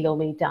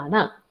എസീലോമേറ്റ്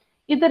ആണ്.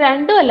 ഇത്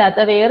രണ്ടും അല്ലാത്ത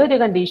വേറൊരു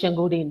കണ്ടീഷൻ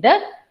കൂടി ഉണ്ട്,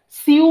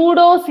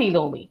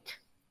 സ്യൂഡോസീലോമേറ്റ്.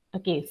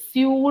 ഓക്കെ,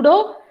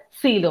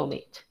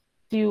 സ്യൂഡോസീലോമേറ്റ്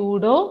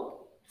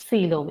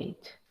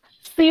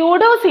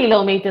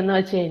എന്ന്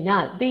വെച്ച്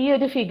കഴിഞ്ഞാൽ ഈ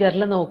ഒരു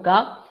ഫിഗറിൽ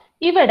നോക്കാം.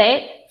 ഇവിടെ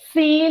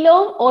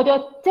സീലോം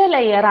ഒരൊറ്റ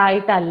ലെയർ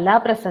ആയിട്ടല്ല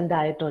പ്രസന്റ്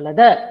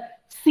ആയിട്ടുള്ളത്.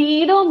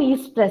 Coelom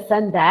is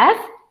present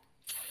as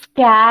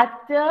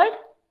scattered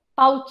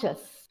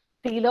pouches.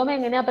 Coelom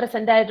എങ്ങനെയാ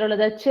പ്രസന്റ്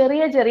ആയിട്ടുള്ളത്?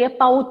 ചെറിയ ചെറിയ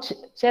പൗച്ച്,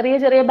 ചെറിയ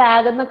ചെറിയ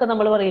ബാഗ് എന്നൊക്കെ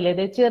നമ്മൾ പറയില്ലേ,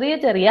 ഇത് ചെറിയ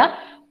ചെറിയ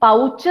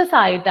പൗച്ചസ്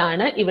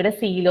ആയിട്ടാണ് ഇവിടെ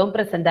സീലോം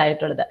പ്രസന്റ്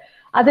ആയിട്ടുള്ളത്.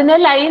 അതിനെ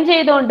ലൈൻ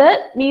ചെയ്തുകൊണ്ട്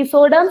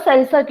മീസോഡം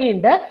സെൽസ് ഒക്കെ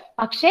ഉണ്ട്.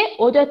 പക്ഷെ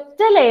ഒരൊറ്റ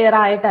ലെയർ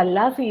ആയിട്ടല്ല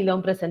സീലോം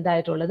പ്രസന്റ്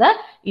ആയിട്ടുള്ളത്.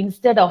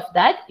 Instead of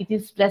that it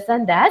is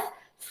present as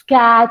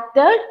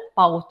scattered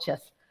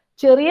pouches.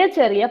 ചെറിയ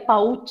ചെറിയ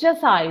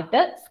പൗച്ചസ് ആയിട്ട്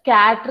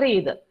സ്കാറ്റർ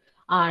ചെയ്ത്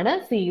ആണ്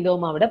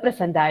സീലോം അവിടെ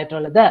പ്രസന്റ്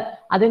ആയിട്ടുള്ളത്.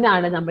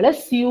 അതിനാണ് നമ്മൾ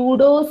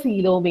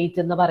സ്യൂഡോസീലോമേറ്റ്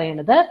എന്ന്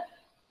പറയുന്നത്.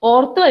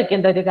 ഓർത്തു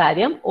വെക്കേണ്ട ഒരു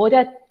കാര്യം,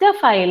 ഒരൊറ്റ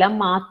ഫൈലം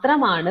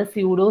മാത്രമാണ്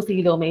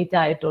സ്യൂഡോസീലോമേറ്റ്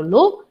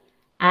ആയിട്ടുള്ളൂ,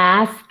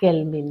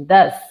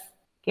 ആസ്കെൽമിന്തസ്.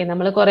 ഓക്കെ,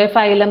 നമ്മൾ കുറെ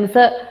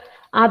ഫൈലംസ്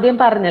ആദ്യം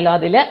പറഞ്ഞല്ലോ,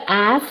 അതില്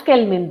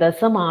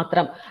ആസ്കെൽമിന്തസ്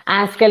മാത്രം.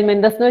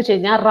 ആസ്കെൽമിന്തസ് എന്ന് വെച്ച്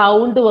കഴിഞ്ഞാൽ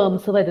റൗണ്ട്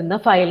വേംസ് വരുന്ന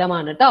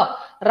ഫൈലമാണ് കേട്ടോ.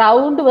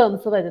 റൗണ്ട്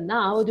വേംസ് വരുന്ന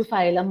ആ ഒരു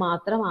ഫൈലം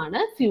മാത്രമാണ്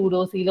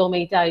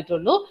സ്യൂഡോസീലോമേറ്റ്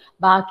ആയിട്ടുള്ളൂ.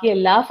 ബാക്കി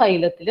എല്ലാ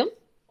ഫൈലത്തിലും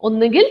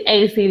ഒന്നുകിൽ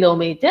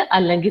എസീലോമേറ്റ്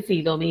അല്ലെങ്കിൽ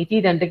സീലോമേറ്റ്, ഈ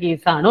രണ്ട്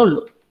കേസാണ്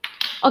ഉള്ളൂ.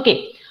 ഓക്കെ,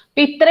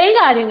 അപ്പൊ ഇത്രയും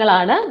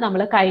കാര്യങ്ങളാണ്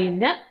നമ്മൾ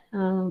കഴിഞ്ഞ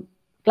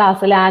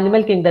ക്ലാസ്സിൽ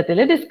ആനിമൽ കിങ്ഡത്തിൽ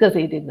ഡിസ്കസ്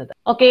ചെയ്തിരുന്നത്.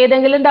 ഓക്കെ,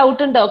 ഏതെങ്കിലും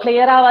ഡൗട്ട് ഉണ്ടോ?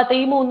 ക്ലിയർ ആവാത്ത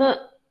ഈ 3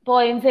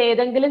 പോയിന്റ്സ്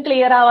ഏതെങ്കിലും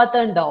ക്ലിയർ ആവാത്ത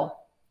ഉണ്ടോ?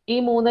 ഈ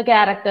 3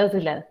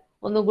 ക്യാരക്ടേഴ്സിൽ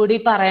ഒന്നുകൂടി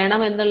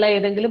പറയണം എന്നുള്ള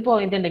ഏതെങ്കിലും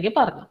പോയിന്റ് ഉണ്ടെങ്കിൽ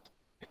പറഞ്ഞു.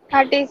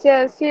 ടീച്ചർ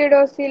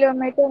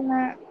സ്യൂഡോസീലോമേറ്റ്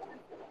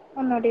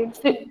ഒന്നുകൂടി.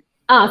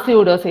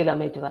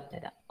 സ്യൂഡോസീലോമേറ്റ്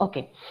പറഞ്ഞുതരാം.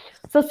 ഓക്കെ,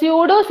 സോ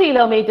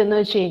സ്യൂഡോസീലോമേറ്റ് എന്ന്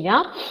വെച്ച്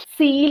കഴിഞ്ഞാൽ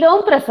സീലോം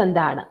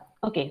പ്രസന്റ് ആണ്.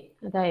 ഓക്കെ,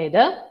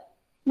 അതായത്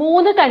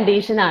 3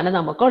 കണ്ടീഷൻ ആണ്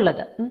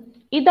നമുക്കുള്ളത്.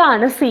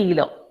 ഇതാണ്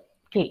സീലോ.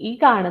 ഓക്കെ, ഈ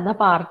കാണുന്ന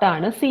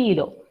പാർട്ടാണ്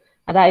സീലോ.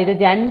 അതായത്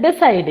രണ്ട്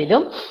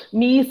സൈഡിലും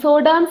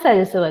മീസോഡം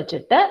സെൽസ്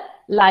വെച്ചിട്ട്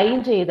ലൈൻ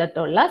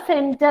ചെയ്തിട്ടുള്ള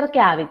സെന്റർ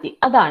ക്യാവിറ്റി,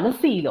 അതാണ്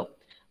സീലോ.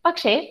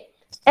 പക്ഷേ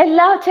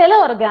ചില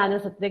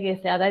ഓർഗാനിസത്തിന്റെ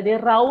കേസിൽ, അതായത്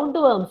റൗണ്ട്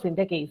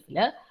വേംസിന്റെ കേസിൽ,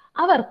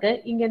 അവർക്ക്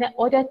ഇങ്ങനെ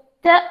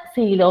ഒരൊറ്റ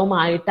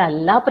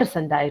സീലോമായിട്ടല്ല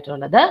പ്രസന്റ്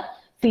ആയിട്ടുള്ളത്.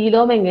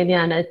 സീലോം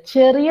എങ്ങനെയാണ്?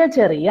 ചെറിയ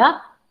ചെറിയ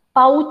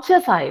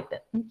പൗച്ചസ് ആയിട്ട്,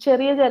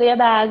 ചെറിയ ചെറിയ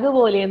ബാഗ്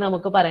പോലെ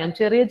നമുക്ക് പറയാം,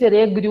 ചെറിയ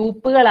ചെറിയ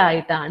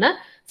ഗ്രൂപ്പുകളായിട്ടാണ്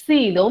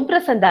സീലോം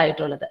പ്രസന്റ്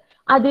ആയിട്ടുള്ളത്.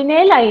 അതിനെ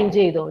ലൈൻ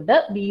ചെയ്തുകൊണ്ട്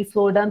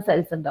മീസോഡം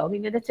സെൽസ് ഉണ്ടാവും.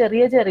 ഇങ്ങനെ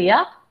ചെറിയ ചെറിയ,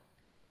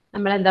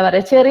 നമ്മൾ എന്താ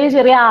പറയാ, ചെറിയ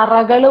ചെറിയ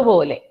അറകൾ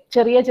പോലെ,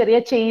 ചെറിയ ചെറിയ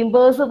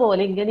ചേംബേഴ്സ്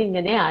പോലെ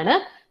ഇങ്ങനെയാണ്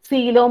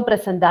സീലോം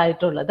പ്രസന്റ്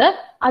ആയിട്ടുള്ളത്.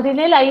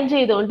 അതിനെ ലൈൻ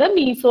ചെയ്തുകൊണ്ട്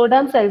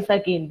മീസോഡം സെൽസ്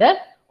ഒക്കെ ഉണ്ട്.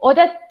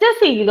 ഒരൊറ്റ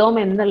സീലോം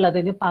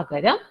എന്നുള്ളതിന്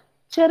പകരം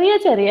ചെറിയ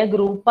ചെറിയ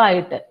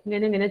ഗ്രൂപ്പായിട്ട്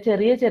ഇങ്ങനെ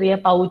ചെറിയ ചെറിയ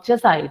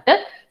പൗച്ചസ് ആയിട്ട്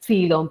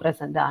സീലോം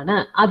പ്രസന്റ് ആണ്.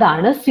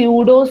 അതാണ്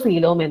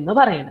സ്യൂഡോസീലോം എന്ന്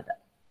പറയുന്നത്.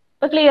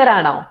 ഇപ്പൊ ക്ലിയർ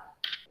ആണോ?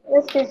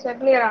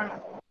 ക്ലിയർ ആണ്.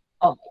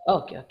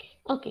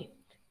 ഓക്കെ.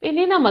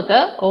 ഇനി നമുക്ക്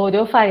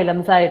ഓരോ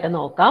ഫൈലംസ് ആയിട്ട്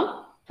നോക്കാം.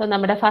 സോ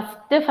നമ്മുടെ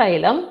first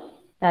phylum,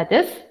 that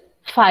is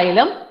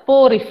phylum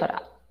Porifera.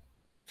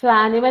 So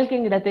animal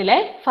കിങ്ഡത്തിലെ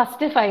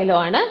first phylum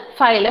ആണ്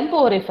ഫൈലം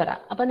പോറിഫെറ.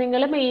 അപ്പൊ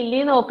നിങ്ങൾ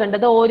മെയിൻലി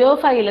നോക്കേണ്ടത് ഓരോ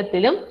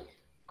ഫൈലത്തിലും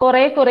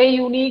കുറെ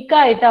യുണീക്ക്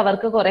ആയിട്ട്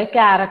അവർക്ക് കുറെ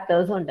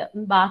ക്യാരക്ടേഴ്സ് ഉണ്ട്.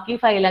 ബാക്കി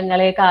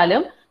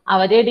ഫൈലങ്ങളെക്കാളും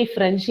അവരെ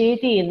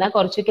ഡിഫറൻഷിയേറ്റ് ചെയ്യുന്ന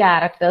കുറച്ച്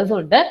ക്യാരക്ടേഴ്സ്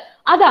ഉണ്ട്.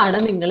 അതാണ്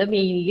നിങ്ങൾ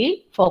മെയിൻലി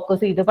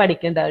ഫോക്കസ് ചെയ്ത്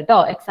പഠിക്കേണ്ടത് കേട്ടോ.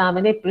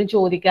 എക്സാമിന് എപ്പോഴും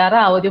ചോദിക്കാറ്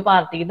ആ ഒരു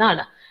പാർട്ടിയിൽ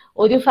നിന്നാണ്,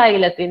 ഒരു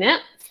ഫൈലത്തിന്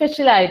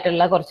സ്പെഷ്യൽ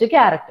ആയിട്ടുള്ള കുറച്ച്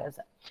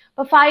ക്യാരക്ടേഴ്സ്.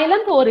 അപ്പൊ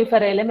ഫൈലം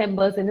പോറിഫെറയിലെ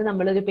മെമ്പേഴ്സിന്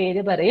നമ്മളൊരു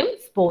പേര് പറയും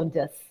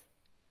സ്പോഞ്ചസ്.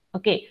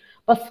 ഓക്കെ,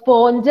 അപ്പൊ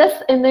സ്പോഞ്ചസ്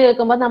എന്ന്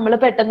കേൾക്കുമ്പോൾ നമ്മൾ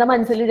പെട്ടെന്ന്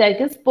മനസ്സിൽ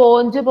വിചാരിക്കും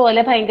സ്പോഞ്ച്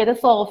പോലെ ഭയങ്കര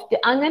സോഫ്റ്റ്.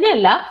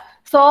 അങ്ങനെയല്ല,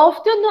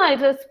 സോഫ്റ്റ് ഒന്നും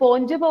ആയിട്ട്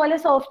സ്പോഞ്ച് പോലെ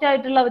സോഫ്റ്റ്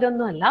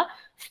ആയിട്ടുള്ളവരൊന്നും അല്ല.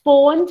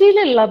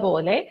 സ്പോഞ്ചിലുള്ള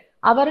പോലെ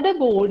അവരുടെ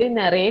ബോഡി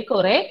നിറയെ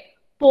കുറെ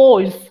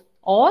Paul's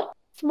or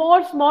small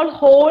small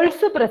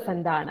holes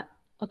present ആണ്.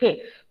 ഓക്കെ,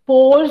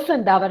 പോൾസ്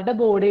ഉണ്ട് അവരുടെ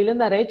ബോഡിയിൽ,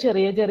 നിറയെ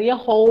ചെറിയ ചെറിയ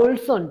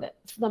ഹോൾസ് ഉണ്ട്.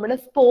 നമ്മുടെ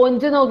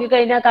സ്പോഞ്ച്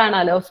നോക്കിക്കഴിഞ്ഞാൽ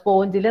കാണാലോ,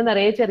 സ്പോഞ്ചിൽ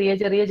നിറയെ ചെറിയ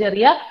ചെറിയ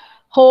ചെറിയ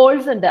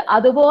ഹോൾസ് ഉണ്ട്.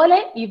 അതുപോലെ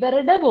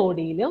ഇവരുടെ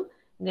ബോഡിയിലും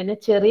ഇങ്ങനെ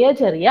ചെറിയ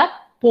ചെറിയ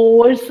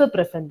പോൾസ്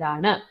പ്രസന്റ്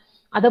ആണ്.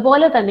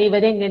 അതുപോലെ തന്നെ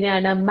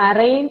ഇവരെങ്ങനെയാണ്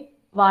മറൈൻ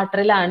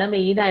വാട്ടറിലാണ്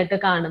മെയിൻ ആയിട്ട്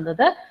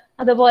കാണുന്നത്.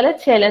 അതുപോലെ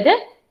ചിലര്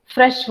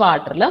ഫ്രഷ്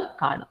വാട്ടറിലും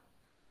കാണും.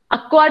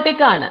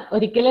 അക്വാട്ടിക് ആണ്,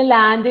 ഒരിക്കലും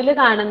ലാൻഡിൽ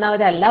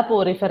കാണുന്നവരല്ല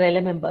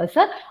പോറിഫെറയിലെ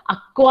മെമ്പേഴ്സ്.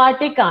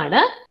 അക്വാട്ടിക് ആണ്,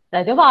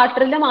 അതായത്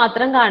വാട്ടറിൽ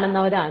മാത്രം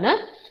കാണുന്നവരാണ്.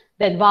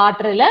 ദെൻ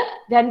വാട്ടറിൽ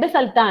രണ്ട്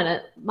സ്ഥലത്താണ്,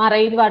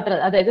 മറൈൻ വാട്ടർ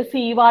അതായത്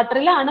സീ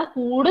വാട്ടറിലാണ്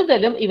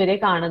കൂടുതലും ഇവരെ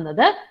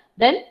കാണുന്നത്.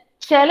 ദെൻ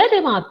ചിലര്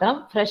മാത്രം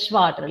ഫ്രഷ്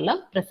വാട്ടറിലും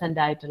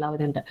പ്രസന്റ്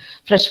ആയിട്ടുള്ളവരുണ്ട്.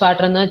 ഫ്രഷ്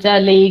വാട്ടർ എന്ന് വെച്ചാൽ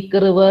ലേക്ക്,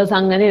 റിവേഴ്സ്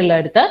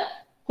അങ്ങനെയുള്ളടുത്ത്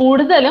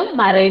കൂടുതലും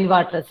മറൈൻ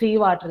വാട്ടർ സീ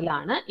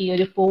വാട്ടറിലാണ് ഈ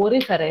ഒരു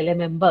പോറിഫെറയിലെ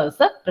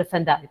മെമ്പേഴ്സ്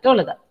പ്രസന്റ്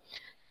ആയിട്ടുള്ളത്.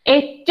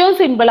 ഏറ്റവും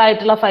സിമ്പിൾ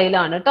ആയിട്ടുള്ള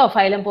ഫൈലാണ് കേട്ടോ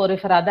ഫൈലം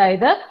പോറിഫെറ.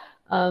 അതായത്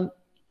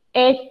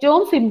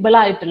ഏറ്റവും സിമ്പിൾ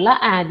ആയിട്ടുള്ള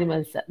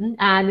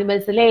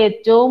ആനിമൽസിലെ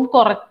ഏറ്റവും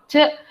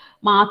കുറച്ച്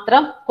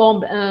മാത്രം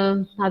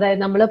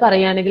അതായത് നമ്മൾ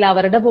പറയുകയാണെങ്കിൽ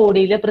അവരുടെ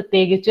ബോഡിയിൽ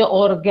പ്രത്യേകിച്ച്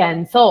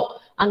ഓർഗാൻസോ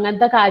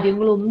അങ്ങനത്തെ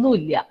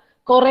കാര്യങ്ങളൊന്നുമില്ല.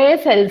 കുറെ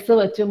സെൽസ്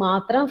വെച്ച്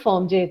മാത്രം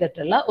ഫോം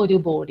ചെയ്തിട്ടുള്ള ഒരു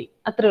ബോഡി,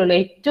 അത്രേ ഉള്ളൂ.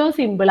 ഏറ്റവും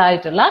സിമ്പിൾ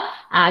ആയിട്ടുള്ള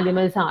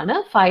ആനിമൽസ് ആണ്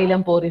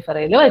ഫൈലം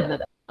പോറിഫെറയിൽ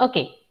വരുന്നത്.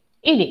 ഓക്കെ,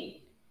 ഇനി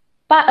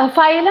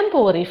ഫൈലം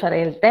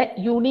പോറിഫെറയിലത്തെ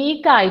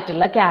യുണീക്ക്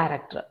ആയിട്ടുള്ള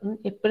ക്യാരക്ടർ.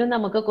 എപ്പോഴും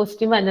നമുക്ക്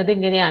ക്വസ്റ്റ്യൻ വന്നത്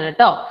ഇങ്ങനെയാണ്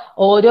കേട്ടോ,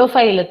 ഓരോ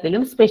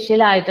ഫൈലത്തിലും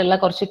സ്പെഷ്യൽ ആയിട്ടുള്ള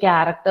കുറച്ച്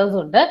ക്യാരക്ടേഴ്സ്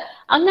ഉണ്ട്.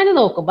 അങ്ങനെ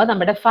നോക്കുമ്പോൾ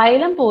നമ്മുടെ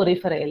ഫൈലം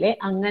പോറിഫെറയിലെ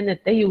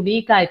അങ്ങനത്തെ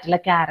യുണീക്ക് ആയിട്ടുള്ള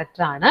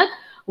ക്യാരക്ടർ ആണ്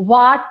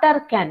water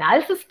canal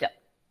system.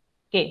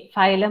 Okay,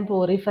 phylum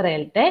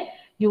പോറിഫെറയിലത്തെ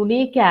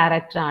unique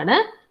character ആണ്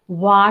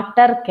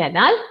വാട്ടർ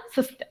കനാൽ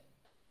സിസ്റ്റം.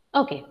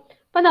 ഓക്കെ,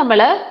 അപ്പൊ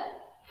നമ്മള്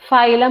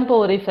ഫൈലം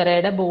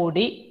പോറിഫെറയുടെ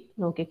ബോഡി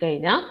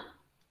നോക്കിക്കഴിഞ്ഞാൽ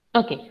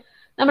ഓക്കെ,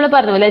 നമ്മൾ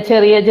പറഞ്ഞ പോലെ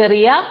ചെറിയ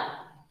ചെറിയ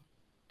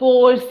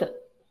പോൾസ്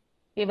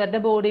ഇവരുടെ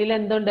ബോഡിയിൽ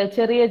എന്തുണ്ട്,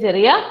 ചെറിയ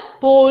ചെറിയ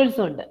പോൾസ്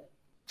ഉണ്ട്.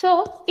 സോ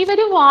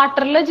ഇവര്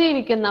വാട്ടറിൽ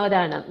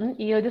ജീവിക്കുന്നവരാണ്.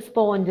 ഈ ഒരു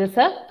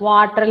സ്പോഞ്ചസ്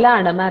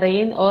വാട്ടറിലാണ്,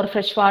 മറൈൻ ഓർ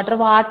ഫ്രഷ്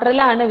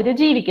വാട്ടറിലാണ് ഇവര്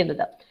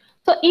ജീവിക്കുന്നത്.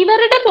 സോ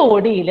ഇവരുടെ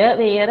ബോഡിയിൽ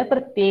വേറെ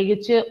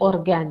പ്രത്യേകിച്ച്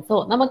ഓർഗാൻസോ,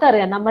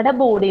 നമുക്കറിയാം നമ്മുടെ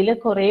ബോഡിയിൽ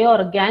കുറെ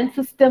ഓർഗാൻ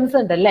സിസ്റ്റംസ്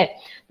ഉണ്ട് അല്ലേ.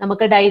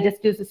 നമുക്ക്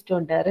ഡൈജസ്റ്റീവ് സിസ്റ്റം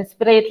ഉണ്ട്,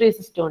 റെസ്പിറേറ്ററി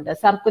സിസ്റ്റം ഉണ്ട്,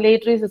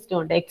 സർക്കുലേറ്ററി സിസ്റ്റം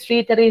ഉണ്ട്,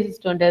 എക്സ്ക്രീറ്ററി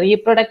സിസ്റ്റം ഉണ്ട്,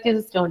 റീപ്രൊഡക്റ്റീവ്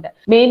സിസ്റ്റം ഉണ്ട്.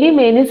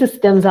 Many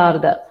systems are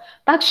there.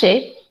 പക്ഷേ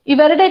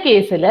ഇവരുടെ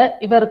കേസിൽ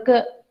ഇവർക്ക്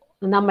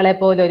നമ്മളെ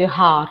പോലെ ഒരു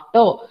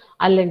ഹാർട്ടോ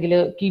അല്ലെങ്കിൽ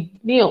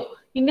കിഡ്നിയോ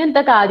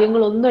ഇങ്ങനത്തെ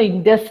കാര്യങ്ങളൊന്നും,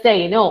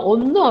 ഇൻഡസ്റ്റൈനോ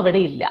ഒന്നും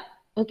അവിടെ ഇല്ല.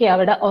 ഓക്കെ,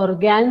 അവിടെ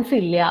ഓർഗാൻസ്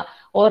ഇല്ല,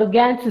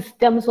 ഓർഗാൻ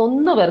സിസ്റ്റംസ്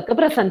ഒന്നും ഇവർക്ക്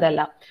പ്രസന്റ്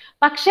അല്ല.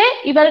 പക്ഷെ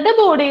ഇവരുടെ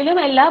ബോഡിയിലും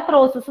എല്ലാ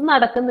പ്രോസസ്സും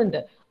നടക്കുന്നുണ്ട്.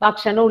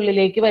 ഭക്ഷണം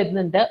ഉള്ളിലേക്ക്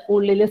വരുന്നുണ്ട്,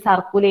 ഉള്ളിൽ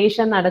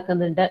സർക്കുലേഷൻ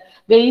നടക്കുന്നുണ്ട്,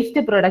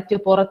 വേസ്റ്റ് പ്രൊഡക്റ്റ്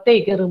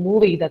പുറത്തേക്ക്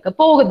റിമൂവ് ചെയ്തൊക്കെ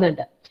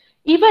പോകുന്നുണ്ട്.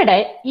 ഇവിടെ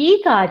ഈ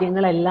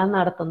കാര്യങ്ങളെല്ലാം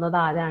നടത്തുന്നത്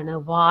ആരാണ്?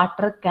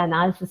 വാട്ടർ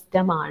കനാൽ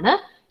സിസ്റ്റം ആണ്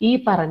ഈ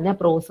പറഞ്ഞ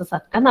പ്രോസസ്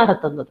ഒക്കെ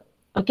നടത്തുന്നത്.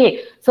 Okay,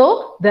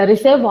 so there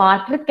is a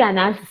water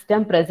canal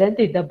system present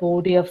in the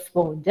body of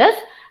sponges,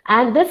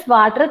 and this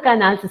water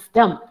canal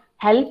system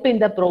help in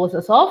the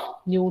process of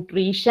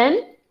nutrition,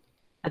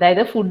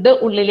 അതായത് ഫുഡ്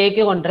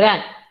ഉള്ളിലേക്ക് കൊണ്ടുവരാൻ,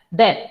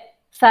 then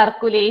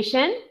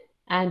circulation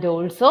and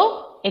also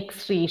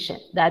excretion,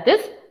 that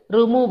is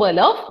removal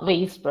of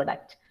waste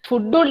product.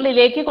 Food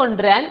ഉള്ളിലേക്ക്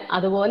കൊണ്ടുവരാൻ,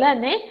 അതുപോലെ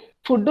തന്നെ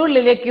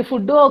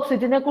food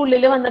ഓക്സിജനൊക്കെ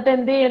ഉള്ളിൽ വന്നിട്ട്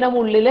എന്ത് ചെയ്യണം,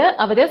 ഉള്ളില്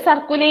അവര്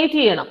സർക്കുലേറ്റ്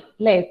ചെയ്യണം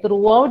അല്ലെ, through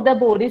out the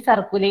body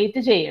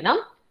circulate ചെയ്യണം.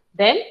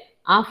 ദെൻ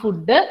ആ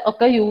ഫുഡ്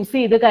ഒക്കെ യൂസ്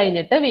ചെയ്ത്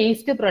കഴിഞ്ഞിട്ട്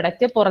വേസ്റ്റ്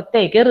പ്രൊഡക്റ്റ്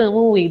പുറത്തേക്ക്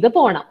റിമൂവ് ചെയ്ത്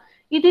പോകണം.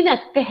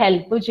 ഇതിനൊക്കെ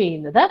ഹെൽപ്പ്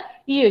ചെയ്യുന്നത്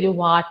ഈ ഒരു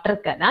വാട്ടർ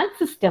കനാൽ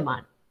സിസ്റ്റം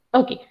ആണ്.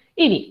 ഓക്കെ,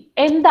 ഇനി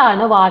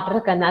എന്താണ് വാട്ടർ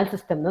കനാൽ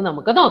സിസ്റ്റം എന്ന്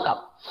നമുക്ക് നോക്കാം.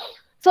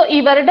 സോ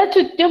ഇവരുടെ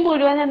ചുറ്റും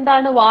മുഴുവൻ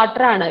എന്താണ്?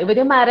 വാട്ടർ ആണ്.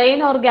 ഇവര്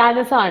മറൈൻ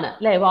ഓർഗാനിസം ആണ്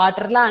അല്ലെ,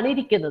 വാട്ടറിലാണ്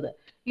ഇരിക്കുന്നത്.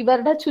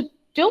 ഇവരുടെ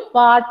ചുറ്റും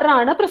വാട്ടർ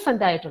ആണ്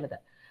പ്രസന്റ് ആയിട്ടുള്ളത്.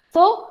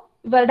 സോ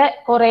ഇവരുടെ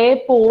കുറെ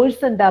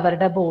പോൾസ് ഉണ്ട്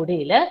അവരുടെ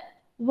ബോഡിയിൽ.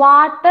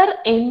 Water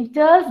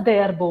enters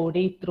there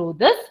body through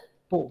this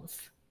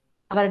pores.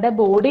 അവരുടെ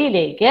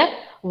ബോഡിയിലേക്ക്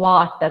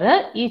വാട്ടർ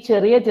ഈ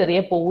ചെറിയ ചെറിയ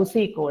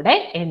പോഴ്സിൽ കൂടെ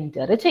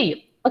എൻറ്റർ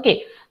ചെയ്യും. ഓക്കെ,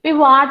 ഈ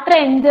വാട്ടർ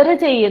എൻറ്റർ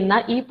ചെയ്യുന്ന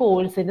ഈ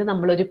പോഴ്സിന്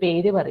നമ്മളൊരു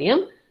പേര്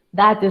പറയും,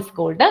 that is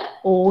called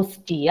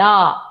ostia.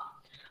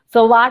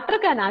 So water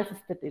canal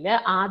സിസ്റ്റത്തിൽ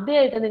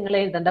ആദ്യമായിട്ട് നിങ്ങൾ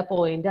എഴുതേണ്ട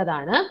പോയിന്റ്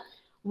അതാണ്,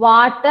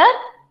 water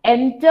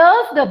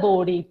enters the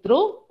body through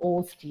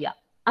ostia.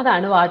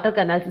 അതാണ് വാട്ടർ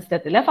കനാൽ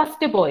സിസ്റ്റത്തിലെ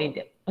first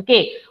point. Okay,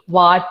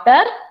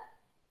 water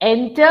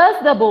enters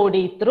the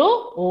body through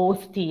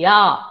ostia.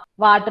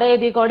 Water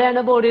ഏതി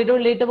കൂടെയാണ് ബോഡിയുടെ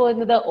ഉള്ളിലേക്ക്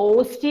പോകുന്നത്?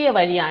 ഓസ്റ്റിയ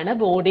വഴിയാണ്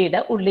ബോഡിയുടെ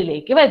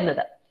ഉള്ളിലേക്ക്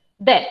വരുന്നത്.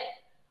 ദെൻ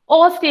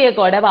ഓസ്റ്റിയ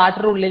കൂടെ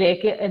വാട്ടർ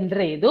ഉള്ളിലേക്ക് എൻ്റർ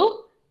ചെയ്തു.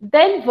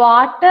 Then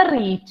water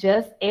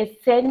reaches A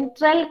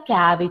central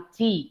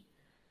cavity.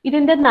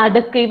 ഇതിന്റെ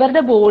നടുക്ക്,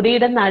 ഇവരുടെ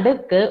ബോഡിയുടെ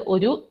നടുക്ക്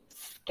ഒരു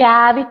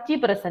ക്യാവിറ്റി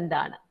പ്രസന്റ്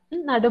ആണ്,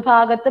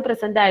 നടുഭാഗത്ത്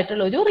പ്രസന്റ്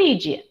ആയിട്ടുള്ള ഒരു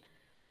റീജിയൻ.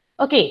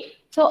 ഓക്കെ,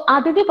 സോ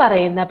അതിന്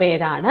പറയുന്ന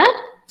പേരാണ്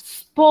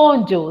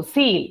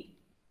സ്പോഞ്ചോസീൽ.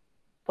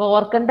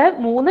 ഓർക്കേണ്ട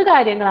 3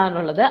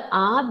 കാര്യങ്ങളാണുള്ളത്.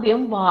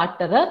 ആദ്യം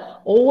വാട്ടർ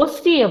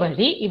ഓസ്റ്റിയ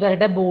വഴി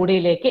ഇവരുടെ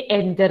ബോഡിയിലേക്ക്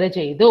എൻ്റർ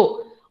ചെയ്തു.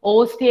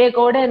 ഓസ്റ്റിയ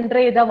കൂടെ എൻ്റർ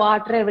ചെയ്ത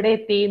വാട്ടർ എവിടെ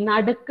എത്തി?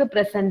 നടുക്ക്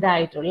പ്രസന്റ്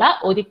ആയിട്ടുള്ള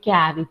ഒരു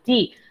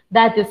cavity,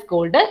 that is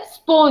called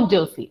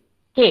spongocoel.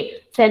 Okay,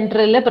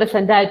 സെൻട്രലിൽ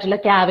present ആയിട്ടുള്ള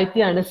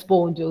ക്യാവിറ്റി ആണ്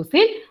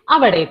സ്പോഞ്ചോസീൽ.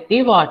 അവിടെ എത്തി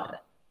വാട്ടർ.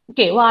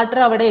 ഓക്കെ, വാട്ടർ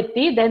അവിടെ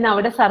എത്തി. ദെൻ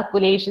അവിടെ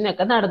സർക്കുലേഷൻ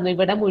ഒക്കെ നടന്നു,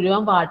 ഇവിടെ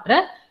മുഴുവൻ വാട്ടർ.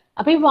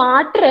 അപ്പൊ ഈ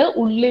വാട്ടർ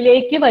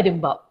ഉള്ളിലേക്ക്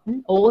വരുമ്പോ,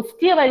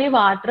 ഓസ്റ്റിയ വഴി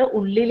വാട്ടർ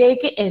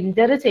ഉള്ളിലേക്ക്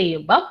എൻ്റർ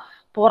ചെയ്യുമ്പോൾ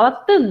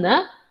പുറത്തുനിന്ന്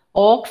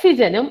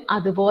ഓക്സിജനും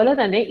അതുപോലെ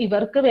തന്നെ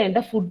ഇവർക്ക് വേണ്ട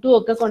ഫുഡും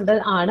ഒക്കെ കൊണ്ട്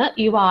ആണ്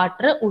ഈ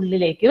വാട്ടർ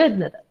ഉള്ളിലേക്ക്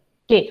വരുന്നത്.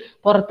 ഓക്കെ,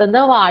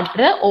 പുറത്തുനിന്ന്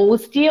വാട്ടർ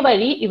ഓസ്റ്റിയ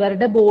വഴി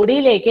ഇവരുടെ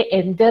ബോഡിയിലേക്ക്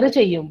എൻ്റർ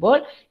ചെയ്യുമ്പോൾ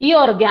ഈ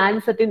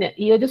ഓർഗാനിസത്തിന്,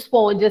 ഈ ഒരു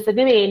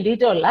സ്പോഞ്ചസിന്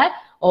വേണ്ടിയിട്ടുള്ള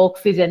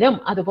ഓക്സിജനും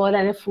അതുപോലെ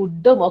തന്നെ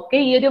ഫുഡും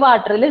ഒക്കെ ഈ ഒരു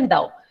വാട്ടറിൽ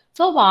ഉണ്ടാവും.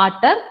 So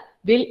water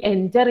will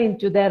enter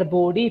into their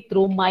body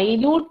through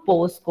minute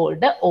pores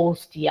called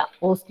ostia.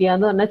 Ostia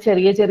എന്ന് പറഞ്ഞാൽ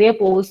ചെറിയ ചെറിയ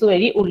പോഴ്സ്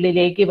വഴി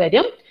ഉള്ളിലേക്ക്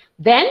വരും.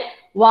 Then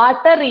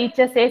water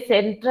reaches a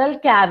central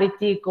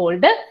cavity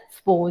called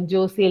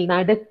spongiosele.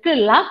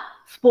 നടുക്കുള്ള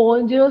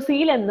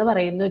സ്പോഞ്ചോസീൽ എന്ന്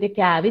പറയുന്ന ഒരു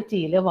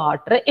ക്യാവിറ്റിയിൽ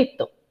വാട്ടർ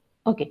എത്തും.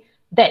 ഓക്കെ,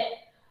 ദെൻ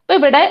ഇപ്പൊ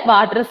ഇവിടെ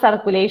വാട്ടർ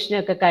സർക്കുലേഷൻ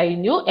ഒക്കെ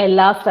കഴിഞ്ഞു,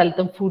 എല്ലാ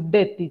സ്ഥലത്തും ഫുഡ്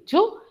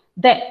എത്തിച്ചു.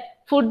 ദെൻ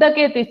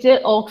ഫുഡൊക്കെ എത്തിച്ച്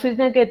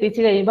ഓക്സിജൻ ഒക്കെ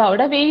എത്തിച്ചു കഴിയുമ്പോൾ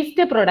അവിടെ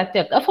വേസ്റ്റ്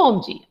പ്രൊഡക്റ്റ് ഒക്കെ ഫോം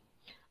ചെയ്യും.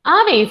 ആ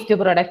വേസ്റ്റ്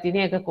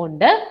പ്രൊഡക്റ്റിനെയൊക്കെ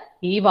കൊണ്ട്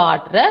ഈ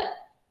വാട്ടർ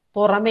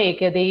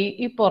പുറമേക്ക്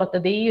ഈ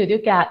പുറത്തത്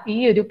ഈ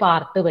ഒരു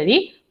പാർട്ട് വഴി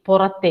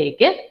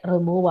പുറത്തേക്ക്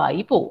റിമൂവ്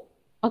ആയി പോകും.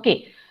 ഓക്കെ,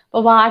 അപ്പൊ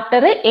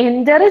വാട്ടർ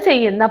എൻ്റർ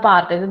ചെയ്യുന്ന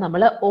പാർട്ടിന്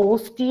നമ്മൾ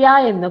ഓസ്റ്റിയ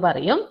എന്ന്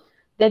പറയും.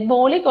 ദെൻ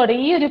മോളിക്കൂടെ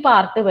ഈ ഒരു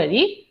പാർട്ട്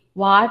വഴി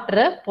വാട്ടർ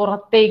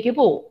പുറത്തേക്ക്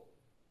പോകും.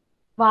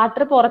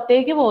 വാട്ടർ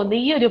പുറത്തേക്ക് പോകുന്ന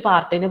ഈ ഒരു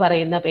പാർട്ടിന്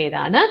പറയുന്ന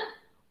പേരാണ്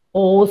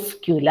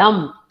ഓസ്ക്യുലം.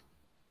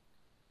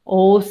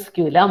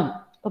 ഓസ്ക്യുലം.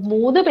 അപ്പൊ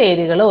 3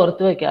 പേരുകൾ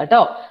ഓർത്തു വെക്കുക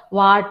കേട്ടോ.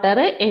 വാട്ടർ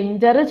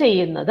എൻ്റർ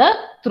ചെയ്യുന്നത്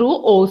ത്രൂ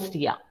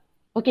ഓസ്റ്റിയ.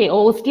 ഓക്കെ,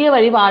 ഓസ്റ്റിയ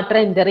വഴി വാട്ടർ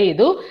എൻ്റർ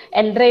ചെയ്തു.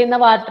 എൻ്റർ ചെയ്യുന്ന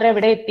വാട്ടർ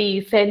എവിടെ എത്തി?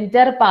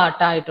 സെന്റർ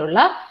പാർട്ടായിട്ടുള്ള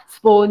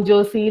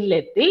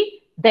സ്പോഞ്ചോസീലിലെത്തി.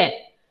 ദെൻ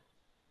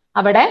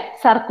അവിടെ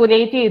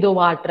സർക്കുലേറ്റ് ചെയ്തു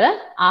water.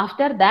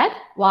 After that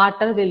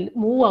water will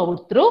move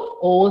out through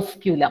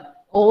ഓസ്ക്യുലം.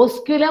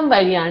 ഓസ്ക്യുലം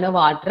വഴിയാണ്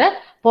വാട്ടർ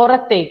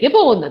പുറത്തേക്ക്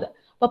പോകുന്നത്.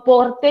 അപ്പൊ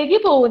പുറത്തേക്ക്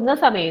പോകുന്ന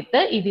സമയത്ത്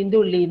ഇതിന്റെ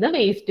ഉള്ളിൽ നിന്ന്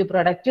വേസ്റ്റ്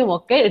പ്രൊഡക്റ്റും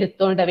ഒക്കെ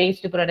എടുത്തോണ്ട്,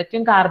 വേസ്റ്റ്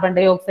പ്രൊഡക്റ്റും കാർബൺ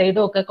ഡൈ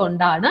ഓക്സൈഡും ഒക്കെ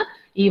കൊണ്ടാണ്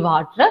ഈ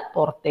വാട്ടർ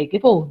പുറത്തേക്ക്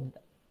പോകുന്നത്.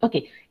 ഓക്കെ,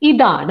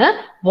 ഇതാണ്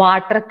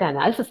വാട്ടർ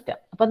കനാൽ സിസ്റ്റം.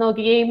 അപ്പൊ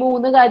നോക്കിയേ, ഈ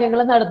 3 കാര്യങ്ങൾ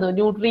നടന്നു.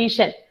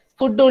 ന്യൂട്രീഷൻ,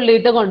 ഫുഡ്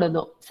ഉള്ളിട്ട്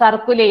കൊണ്ടുവന്നു.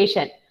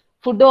 സർക്കുലേഷൻ,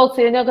 ഫുഡ്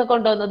ഓക്സിജൻ ഒക്കെ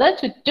കൊണ്ടുവന്നത്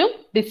ചുറ്റും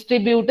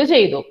ഡിസ്ട്രിബ്യൂട്ട്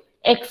ചെയ്തു.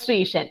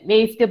 എക്സ്ട്രീഷൻ,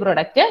 വേസ്റ്റ്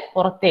പ്രൊഡക്റ്റ്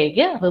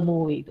പുറത്തേക്ക്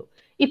റിമൂവ് ചെയ്തു.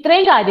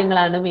 ഇത്രയും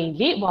കാര്യങ്ങളാണ്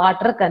മെയിൻലി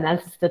വാട്ടർ കനാൽ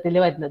സിസ്റ്റത്തിൽ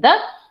വരുന്നത്.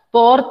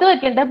 ഓർത്ത്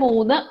വെക്കേണ്ട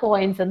 3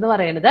 പോയിന്റ്സ് എന്ന്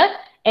പറയുന്നത്,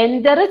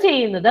 എൻ്റർ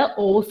ചെയ്യുന്നത്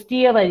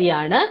ഓസ്റ്റിയ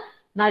വഴിയാണ്,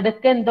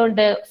 നടുക്ക്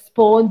എന്തുണ്ട്?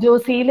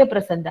 സ്പോഞ്ചോസീല്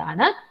പ്രസന്റ്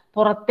ആണ്.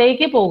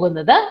 പുറത്തേക്ക്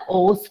പോകുന്നത്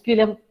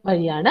ഓസ്ക്യുലം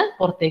വഴിയാണ്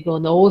പുറത്തേക്ക്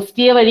പോകുന്നത്.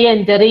 ഓസ്റ്റിയ വഴി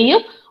എൻ്റർ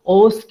ചെയ്യും,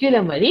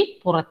 ഓസ്ക്യുലം വഴി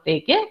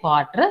പുറത്തേക്ക്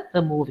വാട്ടർ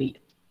റിമൂവ്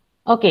ചെയ്യും.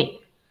 ഓക്കെ,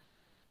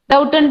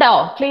 ഡൗട്ട് ഉണ്ടോ?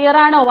 ക്ലിയർ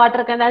ആണോ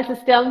വാട്ടർ കനാൽ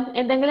സിസ്റ്റം?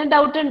 എന്തെങ്കിലും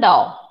ഡൗട്ട് ഉണ്ടോ?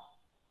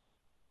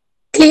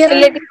 ക്ലിയർ.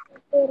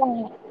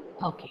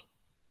 ഓക്കെ,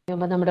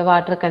 നമ്മുടെ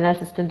വാട്ടർ കനാൽ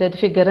സിസ്റ്റത്തിന്റെ ഒരു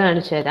ഫിഗർ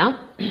കാണിച്ചു തരാം.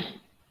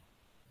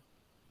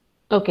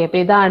 ഓക്കെ, അപ്പൊ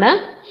ഇതാണ്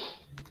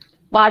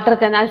വാട്ടർ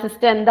കനാൽ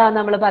സിസ്റ്റം. എന്താ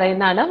നമ്മൾ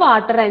പറയുന്നതാണ്?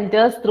 Water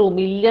enters through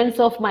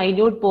millions of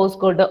minute pores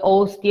called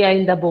ostia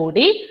in the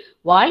body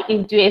wall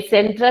into A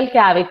central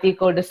cavity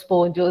called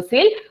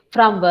spongocoel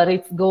from where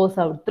it goes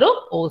out through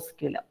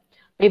ഓസ്ക്യുലം.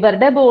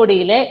 ഇവരുടെ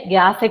ബോഡിയിലെ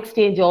ഗ്യാസ്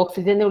എക്സ്ചേഞ്ച്,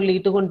 ഓക്സിജൻ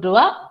ഉള്ളിട്ട്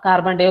കൊണ്ടുപോവുക,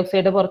 carbon dye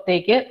oxide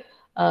പുറത്തേക്ക്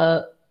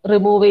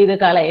remove ചെയ്ത്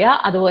കളയുക,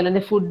 അതുപോലെ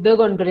തന്നെ food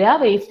കൊണ്ടുവരിക,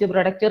 waste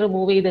product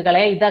remove ചെയ്ത്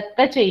കളയുക,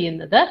 ഇതൊക്കെ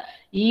ചെയ്യുന്നത്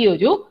ഈ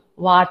ഒരു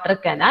വാട്ടർ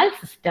കനാൽ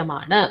സിസ്റ്റം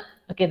ആണ്.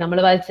 ഓക്കെ, നമ്മൾ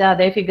വരച്ച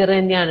അതേ ഫിഗർ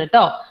തന്നെയാണ്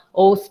കേട്ടോ.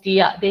 ഓസ്റ്റിയ,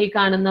 ഇതേ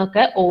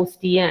കാണുന്നൊക്കെ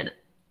ഓസ്റ്റിയ ആണ്.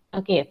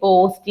 ഓക്കെ, അപ്പൊ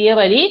ഓസ്റ്റിയ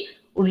വഴി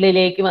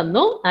ഉള്ളിലേക്ക്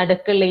വന്നു,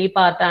 നടുക്കുള്ള ഈ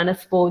പാർട്ടാണ്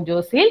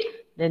സ്പോഞ്ചോസീൽ.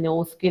 ദെൻ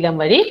ഓസ്ക്യുലം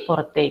വഴി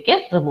പുറത്തേക്ക്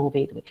റിമൂവ്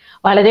ചെയ്തു.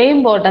 വളരെ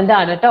ഇമ്പോർട്ടന്റ്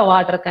ആണ് കേട്ടോ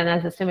വാട്ടർ കനാൽ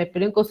സിസ്റ്റം.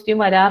 എപ്പോഴും ക്വസ്റ്റ്യൻ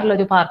വരാറുള്ള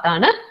ഒരു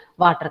പാർട്ടാണ്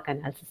water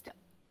canal system.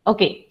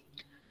 Okay,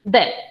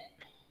 then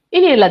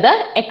ഇനിയുള്ളത്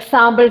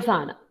എക്സാമ്പിൾസ്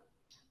ആണ്.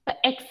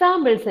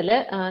 എക്സാമ്പിൾസിൽ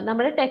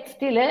നമ്മുടെ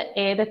ടെക്സ്റ്റിൽ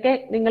ഏതൊക്കെ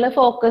നിങ്ങൾ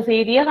ഫോക്കസ്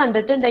ഏരിയ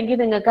കണ്ടിട്ടുണ്ടെങ്കിൽ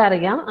നിങ്ങൾക്ക്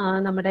അറിയാം.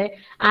 നമ്മുടെ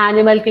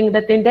ആനിമൽ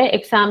കിങ്ഡത്തിന്റെ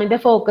എക്സാമിന്റെ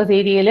ഫോക്കസ്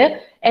ഏരിയയിൽ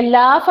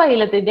എല്ലാ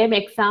ഫൈലത്തിന്റെയും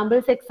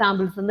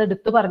എക്സാമ്പിൾസ് എന്ന്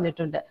എടുത്തു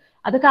പറഞ്ഞിട്ടുണ്ട്.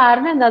 അത്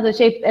കാരണം എന്താന്ന്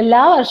വെച്ചാൽ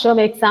എല്ലാ വർഷവും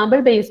എക്സാമ്പിൾ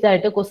ബേസ്ഡ്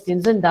ആയിട്ട്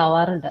ക്വസ്റ്റ്യൻസ്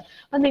ഉണ്ടാവാറുണ്ട്.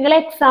 അപ്പൊ നിങ്ങൾ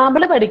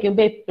എക്സാമ്പിൾ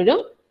പഠിക്കുമ്പോൾ എപ്പോഴും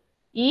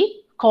ഈ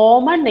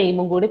കോമൺ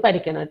നെയിമും കൂടി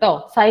പഠിക്കണം കേട്ടോ.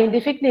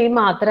 സയന്റിഫിക് നെയിം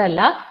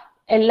മാത്രമല്ല,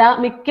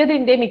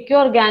 മിക്ക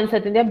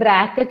ഓർഗാനിസത്തിന്റെ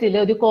ബ്രാക്കറ്റിൽ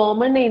ഒരു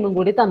കോമൺ നെയിമും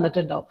കൂടി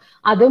തന്നിട്ടുണ്ടാവും.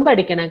 അതും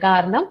പഠിക്കണം.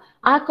 കാരണം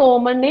ആ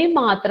കോമൺ നെയിം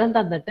മാത്രം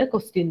തന്നിട്ട്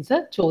ക്വസ്റ്റ്യൻസ്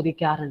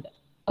ചോദിക്കാറുണ്ട്.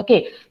 ഓക്കെ,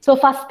 സോ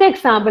ഫസ്റ്റ്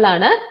എക്സാമ്പിൾ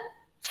ആണ്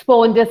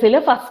സ്പോഞ്ചസിൽ.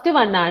 ഫസ്റ്റ്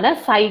വൺ ആണ്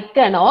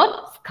Sycon or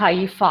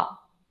സ്കൈഫ.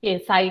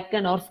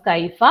 Sycon or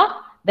സ്കൈഫ.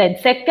 Then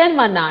second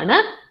one ആണ്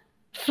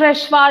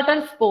ഫ്രഷ് വാട്ടർ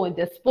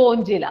സ്പോഞ്ചസ്,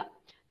 സ്പോഞ്ചില.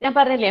 ഞാൻ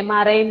പറഞ്ഞില്ലേ,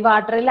 മറൈൻ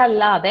വാട്ടറിൽ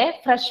അല്ലാതെ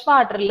ഫ്രഷ്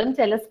വാട്ടറിലും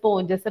ചില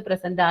സ്പോഞ്ചസ്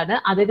പ്രസന്റ് ആണ്.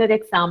 അതിനൊരു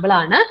എക്സാമ്പിൾ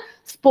ആണ്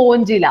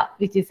സ്പോഞ്ചില,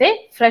 which is A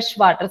fresh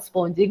water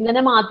sponge.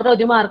 ഇങ്ങനെ മാത്രം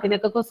ഒരു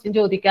മാർക്കിനൊക്കെ ക്വസ്റ്റ്യൻ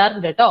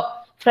ചോദിക്കാറുണ്ട് കേട്ടോ.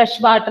 ഫ്രഷ്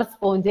വാട്ടർ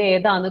സ്പോഞ്ച്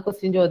ഏതാന്ന്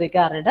ക്വസ്റ്റ്യൻ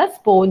ചോദിക്കാറുണ്ട്.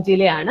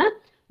 സ്പോഞ്ചിലയാണ്.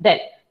 Then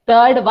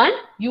third one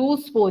U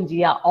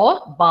Spongia or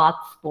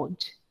Baat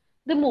sponge.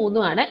 ഇത്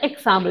മൂന്നുമാണ്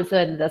എക്സാമ്പിൾസ്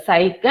വരുന്നത്.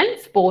 Sycon,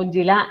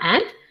 സ്പോഞ്ചില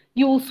and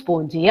you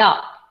Spongia.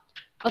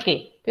 Okay,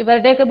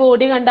 ഇവരുടെയൊക്കെ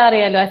ബോഡി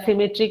കണ്ടറിയാലോ,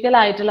 അസിമെട്രിക്കൽ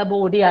ആയിട്ടുള്ള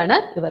ബോഡിയാണ്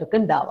ഇവർക്ക്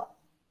ഉണ്ടാവുക.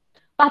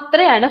 അപ്പൊ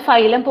അത്രയാണ്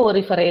ഫൈലം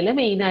പോറിഫറയിൽ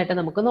മെയിൻ ആയിട്ട്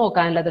നമുക്ക്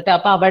നോക്കാനുള്ളത് കേട്ടോ.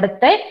 അപ്പൊ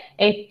അവിടുത്തെ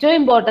ഏറ്റവും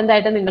ഇമ്പോർട്ടന്റ്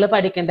ആയിട്ട് നിങ്ങൾ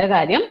പഠിക്കേണ്ട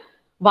കാര്യം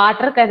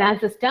വാട്ടർ കനാൽ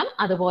സിസ്റ്റം,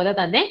 അതുപോലെ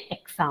തന്നെ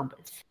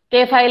എക്സാമ്പിൾസ്.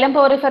 ഓക്കെ, ഫൈലം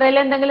പോറിഫറയിൽ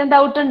എന്തെങ്കിലും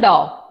ഡൗട്ട് ഉണ്ടോ?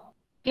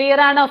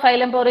 ക്ലിയർ ആണോ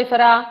ഫൈലം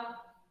പോറിഫറ?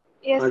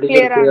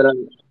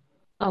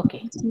 ഓക്കെ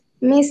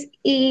മിസ്,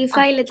 ഈ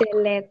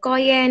ഫൈലത്തിലല്ലേ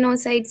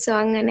കൊയാനോസൈറ്റ്സോ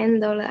അങ്ങനെ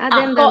എന്തോ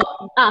അതെന്താ?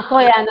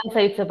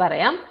 കൊയാനോസൈറ്റ്സ്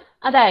പറയാം.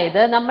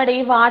 അതായത് നമ്മുടെ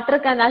ഈ വാട്ടർ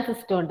കനാൽ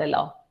സിസ്റ്റം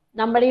ഉണ്ടല്ലോ,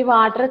 നമ്മുടെ ഈ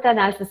വാട്ടർ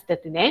കനാൽ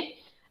സിസ്റ്റത്തിനെ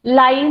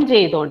ലൈൻ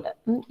ചെയ്തുകൊണ്ട്,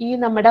 ഈ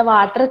നമ്മുടെ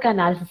വാട്ടർ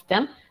കനാൽ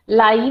സിസ്റ്റം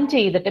ലൈൻ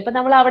ചെയ്തിട്ട്, ഇപ്പൊ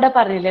നമ്മൾ അവിടെ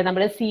പറഞ്ഞില്ലേ,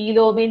 നമ്മുടെ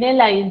സീലോമിനെ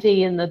ലൈൻ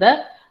ചെയ്യുന്നത്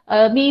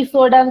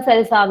മീസോഡം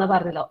സെൽസ് ആണെന്ന്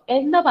പറഞ്ഞല്ലോ.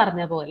 എന്ന്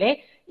പറഞ്ഞ പോലെ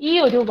ഈ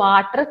ഒരു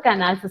വാട്ടർ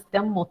കനാൽ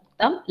സിസ്റ്റം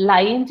മൊത്തം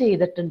ലൈൻ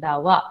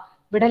ചെയ്തിട്ടുണ്ടാവുക.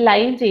 ഇവിടെ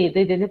ലൈൻ ചെയ്ത്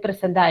ഇതിന്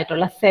പ്രസന്റ്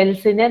ആയിട്ടുള്ള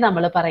സെൽസിനെ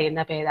നമ്മൾ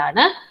പറയുന്ന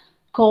പേരാണ്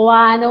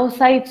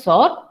കോവാനോസൈറ്റ്സ്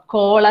or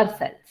collar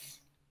cells.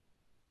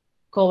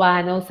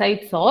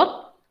 കോവാനോസൈറ്റ്സ് or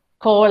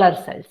collar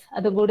cells.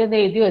 അതും കൂടി ഒന്ന്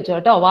എഴുതി വെച്ചോ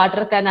കേട്ടോ.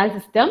 Water canal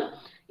system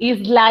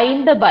is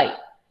lined by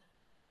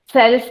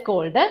cells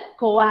called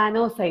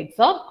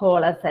കോവാനോസൈറ്റ്സ് or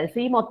collar cells.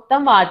 ഈ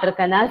മൊത്തം വാട്ടർ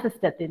കനാൽ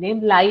സിസ്റ്റത്തിനെയും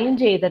ലൈൻ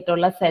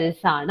ചെയ്തിട്ടുള്ള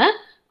സെൽസ് ആണ്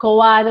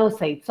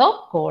കോവാനോസൈറ്റ്സ് ഓർ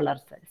കോളർ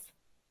സെൽസ്.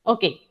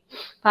 ഓക്കെ,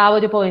 ആ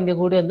ഒരു പോയിന്റ്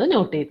കൂടി ഒന്ന്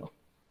നോട്ട് ചെയ്തു.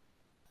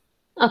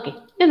 ഓക്കെ,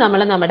 ഇനി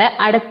നമ്മൾ നമ്മുടെ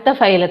അടുത്ത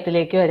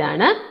ഫൈലത്തിലേക്ക്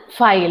വരാണ്.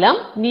 Phylum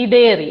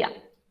cnidaria.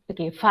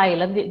 ഓക്കെ,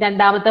 ഫൈലം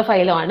രണ്ടാമത്തെ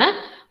ഫൈലമാണ്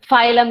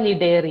ഫൈലം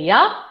നിഡേറിയ.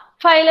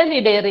 ഫൈലം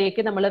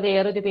നിഡേറിയക്ക് നമ്മൾ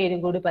വേറൊരു പേരും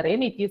കൂടി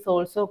പറയും. It is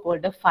also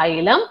called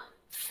phylum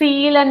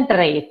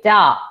coelenterate.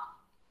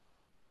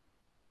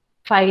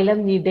 Phylum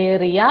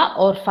cnidaria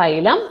or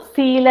phylum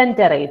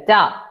coelenterate.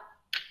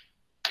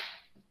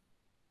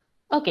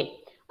 Okay,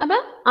 അപ്പൊ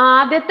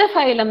ആദ്യത്തെ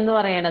ഫൈലം എന്ന്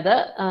പറയുന്നത്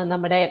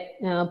നമ്മുടെ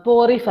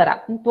പോറിഫെറ.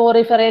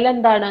 പോറിഫെറയിൽ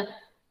എന്താണ്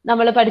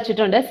നമ്മൾ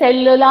പഠിച്ചിട്ടുണ്ട്,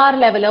 സെല്ലുലാർ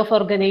ലെവൽ ഓഫ്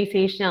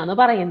ഓർഗനൈസേഷൻ ആണ്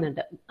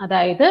പറയുന്നുണ്ട്.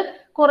 അതായത്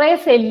കുറെ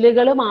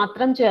സെല്ലുകൾ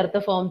മാത്രം ചേർത്ത്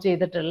ഫോം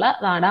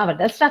ചെയ്തിട്ടുള്ളതാണ്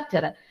അവരുടെ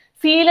സ്ട്രക്ചർ.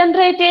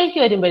 സീലൻട്രേറ്റയിലേക്ക്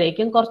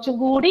വരുമ്പോഴേക്കും കുറച്ചും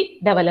കൂടി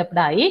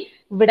ഡെവലപ്ഡ് ആയി.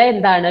 ഇവിടെ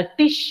എന്താണ്,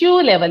 ടിഷ്യൂ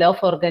ലെവൽ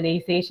ഓഫ്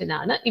ഓർഗനൈസേഷൻ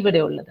ആണ്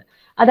ഇവിടെ ഉള്ളത്.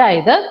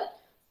 അതായത്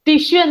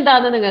ടിഷ്യൂ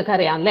എന്താണെന്ന് നിങ്ങൾക്ക്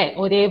അറിയാം അല്ലെ,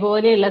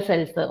 ഒരേപോലെയുള്ള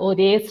സെൽസ്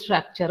ഒരേ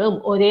സ്ട്രക്ചറും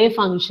ഒരേ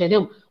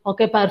ഫങ്ഷനും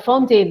ഒക്കെ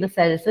പെർഫോം ചെയ്യുന്ന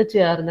സെൽസ്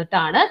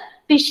ചേർന്നിട്ടാണ്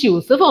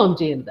ടിഷ്യൂസ് ഫോം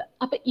ചെയ്യുന്നത്.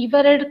 അപ്പൊ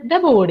ഇവരുടെ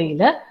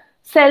ബോഡിയിൽ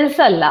സെൽസ്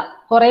അല്ല,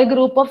 കുറെ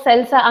ഗ്രൂപ്പ് ഓഫ്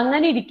സെൽസ്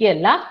അങ്ങനെ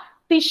ഇരിക്കുകയല്ല,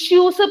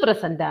 ടിഷ്യൂസ്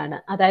പ്രസന്റ് ആണ്.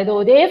 അതായത്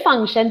ഒരേ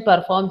ഫങ്ഷൻ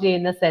പെർഫോം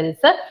ചെയ്യുന്ന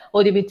സെൽസ്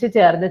ഒരുമിച്ച്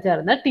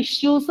ചേർന്ന്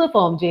ടിഷ്യൂസ്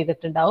ഫോം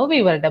ചെയ്തിട്ടുണ്ടാവും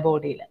ഇവരുടെ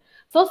ബോഡിയിൽ.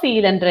 So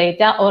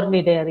coelenterate or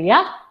cnidaria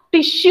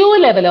tissue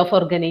level of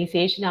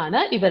organisation ആണ്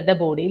ഇവരുടെ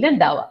ബോഡിയിൽ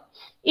ഉണ്ടാവുക.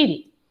 ഇനി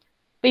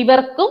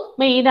ഇവർക്കും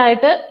മെയിൻ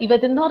ആയിട്ട്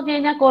ഇവരെന്ന് പറഞ്ഞു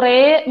കഴിഞ്ഞാൽ കുറെ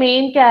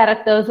മെയിൻ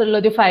ക്യാരക്ടേഴ്സ് ഉള്ള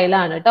ഒരു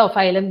ഫൈലാണ് കേട്ടോ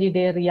ഫൈലം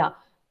നിഡേറിയ.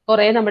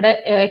 കുറെ നമ്മുടെ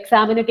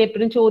എക്സാമിനൊക്കെ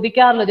എപ്പോഴും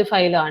ചോദിക്കാറുള്ള ഒരു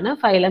ഫൈലാണ്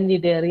phylum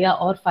cnidaria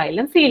or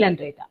phylum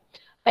coelenterate.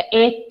 അപ്പൊ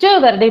ഏറ്റവും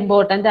ഇവരുടെ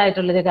ഇമ്പോർട്ടന്റ്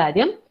ആയിട്ടുള്ളൊരു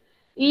കാര്യം,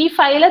 ഈ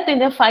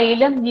ഫൈലത്തിന്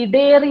ഫൈലം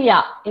നിഡേറിയ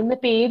എന്ന്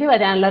പേര്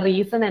വരാനുള്ള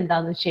റീസൺ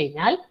എന്താന്ന് വെച്ച്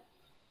കഴിഞ്ഞാൽ,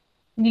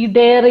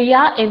 നിഡേറിയ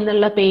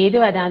എന്നുള്ള പേര്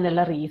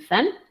വരാനുള്ള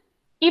റീസൺ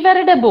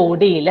ഇവരുടെ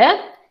ബോഡിയിൽ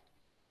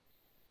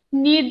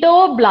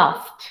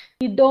നിഡോബ്ലാസ്റ്റ്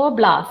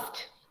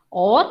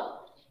ഓർ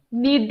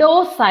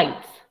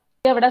നിഡോസൈറ്റ്സ്,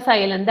 ഇവിടെ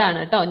സൈലന്റ് ആണ്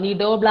കേട്ടോ,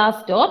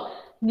 നിഡോബ്ലാസ്റ്റ് ഓർ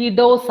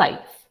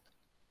നിഡോസൈറ്റ്സ്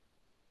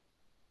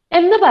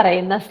എന്ന്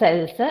പറയുന്ന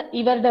സെൽസ്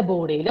ഇവരുടെ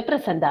ബോഡിയിൽ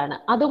പ്രസന്റ് ആണ്.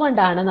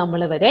 അതുകൊണ്ടാണ് നമ്മൾ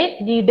ഇവരെ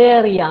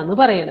നിഡേറിയ എന്ന്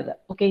പറയുന്നത്.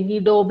 ഓക്കെ,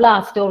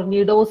 നിഡോബ്ലാസ്റ്റ് ഓർ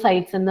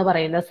നിഡോസൈറ്റ്സ് എന്ന്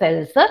പറയുന്ന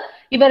സെൽസ്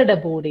ഇവരുടെ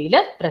ബോഡിയിൽ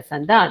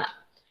പ്രസന്റ് ആണ്.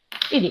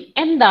 ഇനി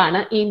എന്താണ്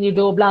ഈ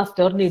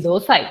നിഡോബ്ലാസ്റ്റ് ഓർ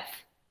നിഡോസൈറ്റ്സ്?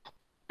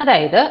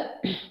 അതായത്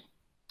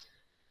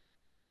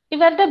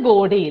ഇവരുടെ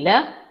ബോഡിയില്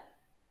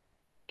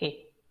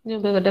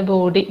ഇവരുടെ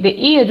ബോഡി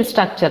ഈ ഒരു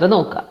സ്ട്രക്ചർ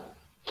നോക്കുക,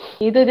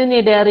 ഇതൊരു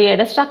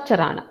നിഡേറിയയുടെ സ്ട്രക്ചർ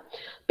ആണ്.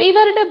 അപ്പൊ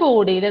ഇവരുടെ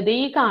ബോഡിയിൽ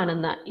ഈ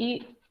കാണുന്ന ഈ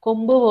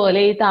കൊമ്പ്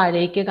പോലെ ഈ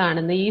താഴേക്ക്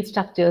കാണുന്ന ഈ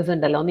സ്ട്രക്ചേഴ്സ്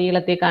ഉണ്ടല്ലോ,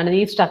 നീളത്തിൽ കാണുന്ന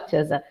ഈ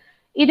സ്ട്രക്ചേഴ്സ്,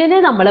 ഇതിനെ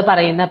നമ്മൾ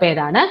പറയുന്ന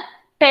പേരാണ്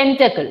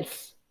ടെന്റക്കിൾസ്.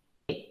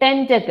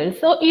 ടെന്റക്കിൾസ്.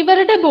 സോ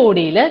ഇവരുടെ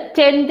ബോഡിയിൽ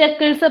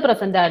ടെന്റക്കിൾസ്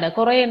പ്രസന്റ് ആണ്.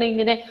 കുറെ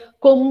ഇങ്ങനെ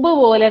കൊമ്പ്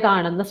പോലെ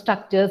കാണുന്ന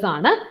സ്ട്രക്ചേഴ്സ്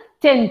ആണ്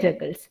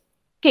tentacles.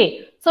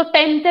 Okay, so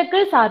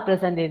tentacles are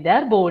present in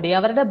their body.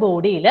 അവരുടെ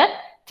ബോഡിയിൽ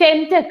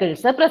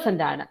tentacles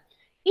present ആണ്.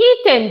 ഈ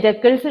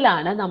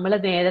tentaclesലാണ് നമ്മൾ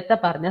നേരത്തെ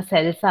പറഞ്ഞ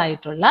സെൽസ്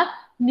ആയിട്ടുള്ള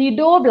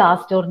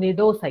നിഡോബ്ലാസ്റ്റ് ഓർ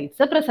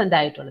നിഡോസൈറ്റ്സ് പ്രസന്റ്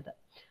ആയിട്ടുള്ളത്.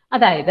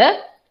 അതായത്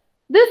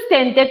this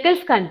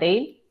tentacles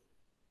contain,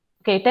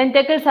 okay,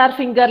 tentacles are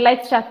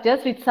finger-like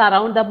structures which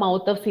surround the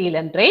mouth of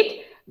coelenterates.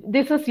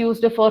 This is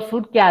used for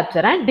food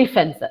capture and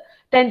defense.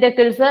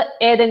 Tentacles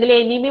ഏതെങ്കിലും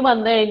എനിമി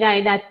വന്നു കഴിഞ്ഞാൽ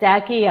അതിനെ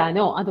അറ്റാക്ക്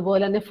ചെയ്യാനോ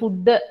അതുപോലെ തന്നെ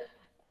ഫുഡ്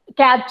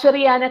ക്യാപ്ചർ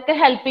ചെയ്യാനൊക്കെ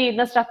ഹെൽപ്പ്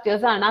ചെയ്യുന്ന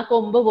സ്ട്രക്ചേഴ്സ് ആണ് ആ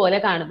കൊമ്പ് പോലെ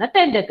കാണുന്ന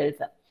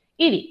ടെന്റക്കിൾസ്.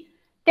 ഇനി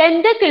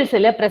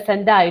ടെന്റക്കിൾസിൽ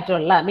പ്രസന്റ്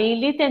ആയിട്ടുള്ള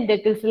മെയിൻലി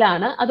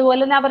ടെന്റക്കിൾസിലാണ്,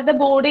 അതുപോലെ തന്നെ അവരുടെ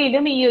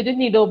ബോഡിയിലും ഈ ഒരു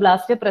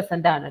നിഡോബ്ലാസ്റ്റ്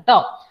പ്രസന്റ് ആണ് കേട്ടോ.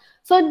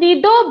 So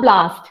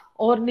cnidoblast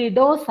or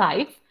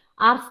cnidocytes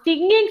R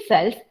stinging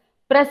cells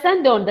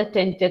present on the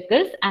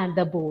tentacles and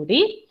the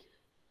body.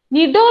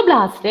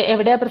 Cnidoblast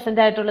എവിടെയാ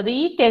പ്രസന്റ് ആയിട്ടുള്ളത്?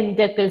 ഈ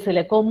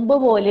ടെന്റക്കിൾസില്, കൊമ്പ്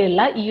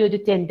പോലെയുള്ള ഈ ഒരു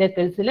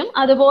ടെന്റക്കിൾസിലും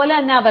അതുപോലെ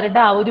തന്നെ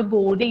അവരുടെ ആ ഒരു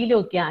ബോഡിയിലും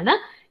ഒക്കെയാണ്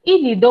ഈ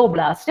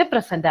നിഡോബ്ലാസ്റ്റ്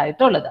പ്രസന്റ്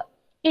ആയിട്ടുള്ളത്.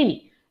 ഇനി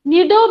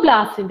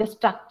നിഡോബ്ലാസ്റ്റിന്റെ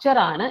സ്ട്രക്ചർ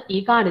ആണ് ഈ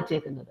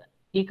കാണിച്ചേക്കുന്നത്.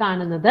 ഈ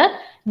കാണുന്നത്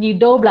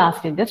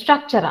നിഡോബ്ലാസ്റ്റിന്റെ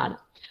സ്ട്രക്ചർ ആണ്.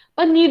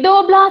 അപ്പൊ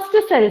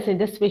നിഡോബ്ലാസ്റ്റ്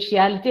സെൽസിന്റെ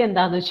സ്പെഷ്യാലിറ്റി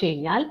എന്താന്ന് വെച്ച്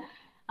കഴിഞ്ഞാൽ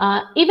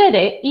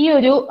ഇവരെ ഈ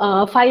ഒരു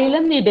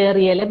ഫൈലം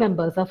നിഡേറിയയിലെ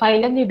മെമ്പേഴ്സ്,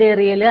 ഫൈലം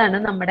നിഡേറിയയില് ആണ്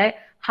നമ്മുടെ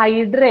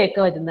ഹൈഡ്രയൊക്കെ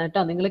വരുന്നത്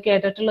കേട്ടോ. നിങ്ങൾ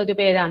കേട്ടിട്ടുള്ള ഒരു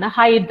പേരാണ്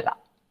ഹൈഡ്ര.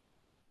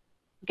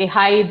 ഓക്കെ,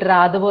 ഹൈഡ്ര,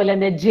 അതുപോലെ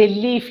തന്നെ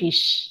ജെല്ലി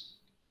ഫിഷ്,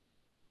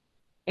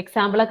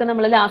 എക്സാമ്പിൾ ഒക്കെ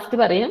നമ്മൾ ലാസ്റ്റ്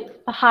പറയും.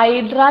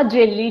 ഹൈഡ്ര,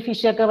 ജെല്ലി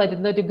ഫിഷ് ഒക്കെ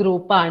വരുന്ന ഒരു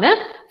ഗ്രൂപ്പാണ്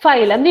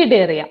ഫൈലം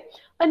നിഡേറിയ.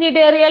 അപ്പൊ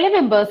നിഡേറിയയിലെ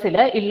മെമ്പേഴ്സിൽ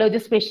ഉള്ള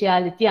ഒരു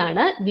സ്പെഷ്യാലിറ്റി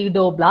ആണ്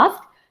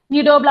നിഡോബ്ലാസ്റ്റ്.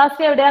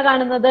 നിഡോബ്ലാസ്റ്റ് എവിടെയാ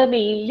കാണുന്നത്?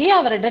 മെയിൻലി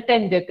അവരുടെ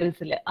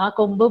ടെന്റക്കിൾസിൽ, ആ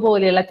കൊമ്പ്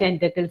പോലെയുള്ള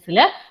ടെന്റക്കിൾസിൽ,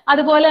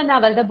 അതുപോലെ തന്നെ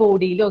അവരുടെ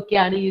ബോഡിയിലും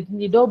ഒക്കെയാണ് ഈ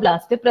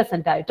നിഡോബ്ലാസ്റ്റ്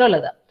പ്രസന്റ്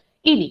ആയിട്ടുള്ളത്.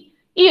 ഇനി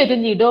ഈ ഒരു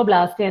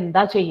നിഡോബ്ലാസ്റ്റ്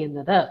എന്താ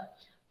ചെയ്യുന്നത്?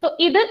 സോ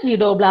ഇത്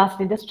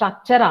നിഡോബ്ലാസ്റ്റിന്റെ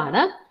സ്ട്രക്ചർ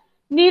ആണ്.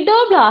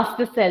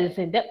 നിഡോബ്ലാസ്റ്റ്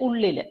സെൽസിന്റെ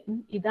ഉള്ളില്,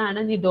 ഇതാണ്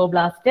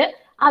നിഡോബ്ലാസ്റ്റ്,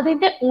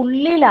 അതിന്റെ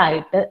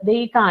ഉള്ളിലായിട്ട്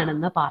ഈ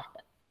കാണുന്ന പാർട്ട്,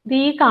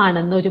 ഈ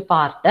കാണുന്ന ഒരു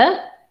പാർട്ട്,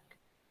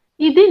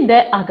 ഇതിന്റെ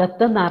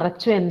അകത്ത്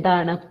നിറച്ചു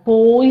എന്താണ്?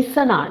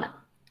 പോയിസൺ ആണ്.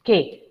 ഓക്കെ,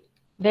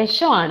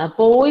 വിഷമാണ്,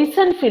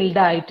 പോയിസൺ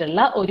ഫിൽഡ് ആയിട്ടുള്ള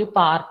ഒരു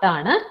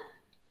പാർട്ടാണ്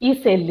ഈ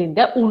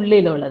സെല്ലിന്റെ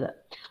ഉള്ളിലുള്ളത്.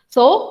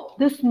 So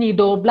this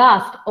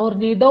cnidoblast or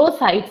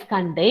cnidocytes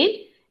contain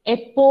A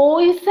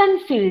Poisson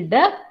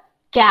filled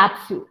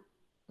capsule.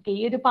 Okay,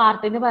 ഈ ഒരു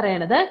പാർട്ടിന്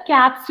പറയണത്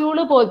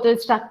ക്യാപ്സ്യൂള് പോലത്തെ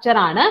സ്ട്രക്ചർ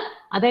ആണ്.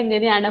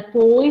 അതെങ്ങനെയാണ്?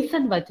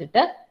 പോയിസൺ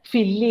വെച്ചിട്ട്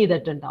ഫില്ല്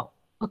ചെയ്തിട്ടുണ്ടാവും.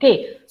 Okay,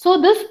 so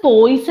this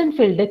Poisson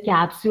filled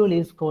capsule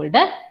is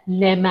called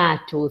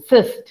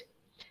നെമാറ്റോസിസ്റ്റ്.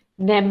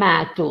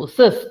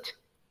 നെമാറ്റോസിസ്റ്റ്.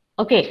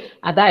 Okay,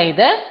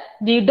 അതായത്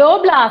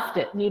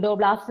നിഡോബ്ലാസ്റ്റ്,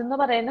 നിഡോബ്ലാസ്റ്റ് എന്ന്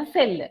പറയുന്ന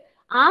സെല്ല്,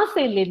 ആ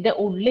സെല്ലിന്റെ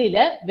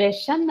ഉള്ളില്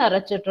വിഷം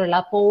നിറച്ചിട്ടുള്ള,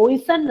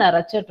 പോയിസൺ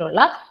നിറച്ചിട്ടുള്ള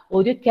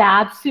ഒരു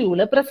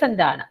ക്യാപ്സ്യൂള്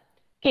പ്രസന്റ് ആണ്.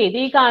 ഓക്കെ, ഇത്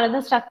ഈ കാണുന്ന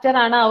സ്ട്രക്ചർ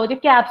ആണ് ആ ഒരു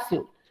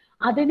ക്യാപ്സ്യൂൾ.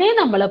 അതിനെ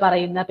നമ്മൾ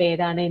പറയുന്ന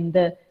പേരാണ്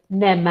എന്ത്?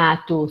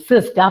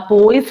 നെമാറ്റോസിസ്റ്റ്. ആ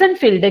പോയിസൺ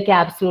ഫിൽഡ്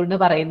ക്യാപ്സ്യൂൾ എന്ന്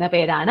പറയുന്ന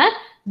പേരാണ്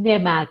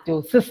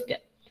നെമാറ്റോസിസ്റ്റ്.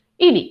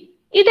 ഇനി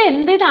ഇത്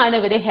എന്തിനാണ്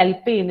ഇവരെ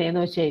ഹെൽപ്പ്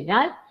ചെയ്യുന്നതെന്ന് വെച്ച്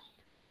കഴിഞ്ഞാൽ,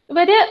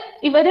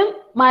 ഇവരും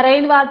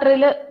മറൈൻ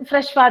വാട്ടറിൽ,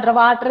 ഫ്രഷ്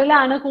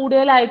വാട്ടറിലാണ്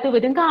കൂടുതലായിട്ട്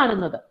ഇവരും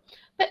കാണുന്നത്.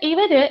 അപ്പൊ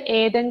ഇവര്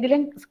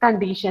ഏതെങ്കിലും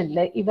കണ്ടീഷനിൽ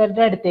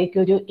ഇവരുടെ അടുത്തേക്ക്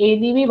ഒരു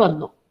എനിമി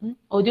വന്നു,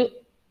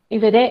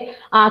 ഇവരെ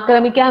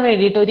ആക്രമിക്കാൻ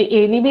വേണ്ടിയിട്ട് ഒരു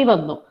എനിമി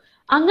വന്നു.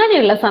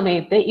 അങ്ങനെയുള്ള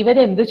സമയത്ത്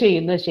ഇവരെന്ത്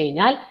ചെയ്യുന്നു വെച്ച്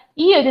കഴിഞ്ഞാൽ,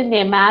 ഈ ഒരു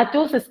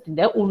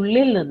നെമാറ്റോസിസ്റ്റിന്റെ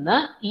ഉള്ളിൽ നിന്ന്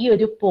ഈ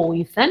ഒരു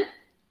പോയിസൺ,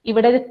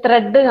 ഇവിടെ ഒരു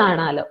ത്രെഡ്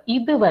കാണാലോ,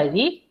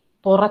 ഇതുവഴി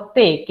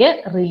പുറത്തേക്ക്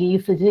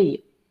റിലീസ്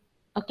ചെയ്യും.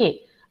 ഓക്കെ,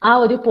 ആ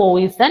ഒരു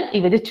പോയിസൺ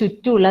ഇവര്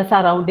ചുറ്റുമുള്ള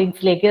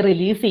സറൗണ്ടിങ്സിലേക്ക്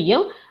റിലീസ്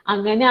ചെയ്യും.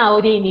 അങ്ങനെ ആ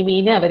ഒരു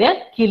എനിമീനെ അവര്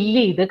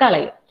കില്ല് ചെയ്ത്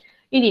കളയും.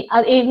 ഇനി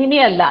എനിമി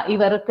അല്ല,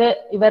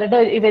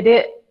 ഇവര്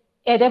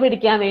ഇര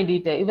പിടിക്കാൻ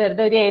വേണ്ടിയിട്ട്,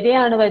 ഇവരുടെ ഒരു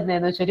ഇരയാണ്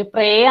വരുന്നതെന്ന് വെച്ചാൽ ഒരു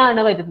പ്രേ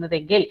ആണ്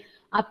വരുന്നതെങ്കിൽ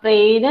ആ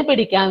പ്രേനെ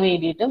പിടിക്കാൻ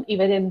വേണ്ടിയിട്ടും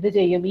ഇവരെന്ത്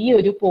ചെയ്യും? ഈ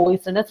ഒരു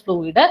പോയിസണസ്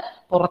ഫ്ലൂയിഡ്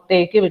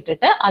പുറത്തേക്ക്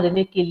വിട്ടിട്ട്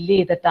അതിനെ കില്ല്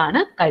ചെയ്തിട്ടാണ്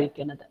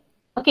കഴിക്കുന്നത്.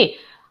 ഓക്കെ,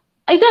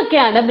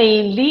 ഇതൊക്കെയാണ്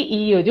മെയിൻലി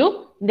ഈ ഒരു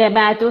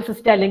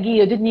നെമാറ്റോസിസ്റ്റ് അല്ലെങ്കിൽ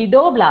ഈ ഒരു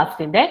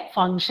നിഡോബ്ലാസ്റ്റിന്റെ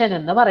ഫംഗ്ഷൻ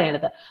എന്ന്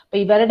പറയുന്നത്. അപ്പൊ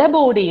ഇവരുടെ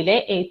ബോഡിയിലെ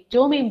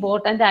ഏറ്റവും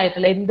ഇമ്പോർട്ടന്റ്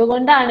ആയിട്ടുള്ള,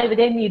 എന്തുകൊണ്ടാണ്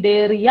ഇവരെ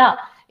നിഡേറിയ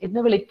എന്ന്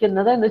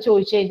വിളിക്കുന്നത് എന്ന്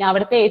ചോദിച്ചു കഴിഞ്ഞാൽ,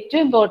 അവിടുത്തെ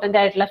ഏറ്റവും ഇമ്പോർട്ടന്റ്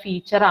ആയിട്ടുള്ള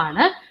ഫീച്ചർ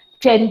ആണ്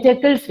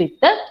ടെന്റക്കിൾസ്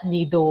വിത്ത്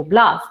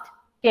നിഡോബ്ലാസ്റ്റ്.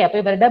 ഓക്കെ, അപ്പൊ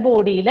ഇവരുടെ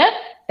ബോഡിയിൽ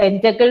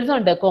ടെന്റക്കിൾസ്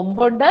ഉണ്ട്,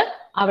 കൊമ്പുണ്ട്.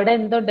 അവിടെ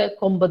എന്തുണ്ട്?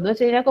 കൊമ്പെന്ന്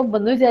വെച്ച് കഴിഞ്ഞാൽ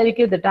കൊമ്പെന്ന്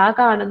വിചാരിക്കരുത്, ആ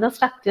കാണുന്ന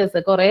സ്ട്രക്ചേഴ്സ്,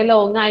 കുറെ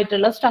ലോങ്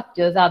ആയിട്ടുള്ള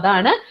സ്ട്രക്ചേഴ്സ്,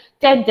 അതാണ്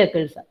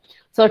ടെന്റക്കിൾസ്.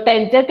 സോ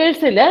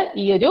ടെന്റക്കിൾസിൽ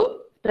ഈ ഒരു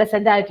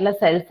പ്രസന്റ് ആയിട്ടുള്ള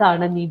സെൽസ്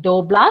ആണ്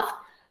നിഡോബ്ലാസ്റ്റ്.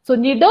 സോ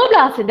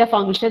നിഡോബ്ലാസ്റ്റിന്റെ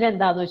ഫംഗ്ഷൻ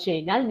എന്താന്ന് വെച്ച്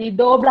കഴിഞ്ഞാൽ,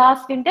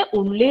 നിഡോബ്ലാസ്റ്റിന്റെ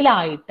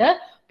ഉള്ളിലായിട്ട്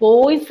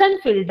പോയിസൺ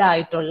ഫിൽഡ്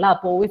ആയിട്ടുള്ള,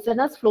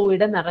 പോയിസണസ്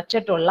ഫ്ലൂയിഡ്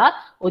നിറച്ചിട്ടുള്ള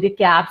ഒരു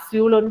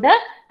ക്യാപ്സ്യൂൾ ഉണ്ട്.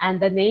 And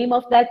the name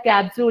of that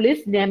capsule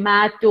is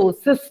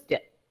നെമാറ്റോസിസ്റ്റ്.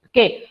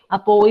 Okay, ആ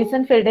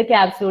പോയിസൺ ഫിൽഡ്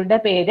ക്യാപ്സ്യൂളിന്റെ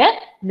പേര്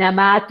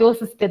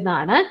നെമാറ്റോസിസ്റ്റ്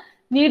എന്നാണ്.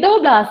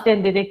 നിഡോബ്ലാസ്റ്റ്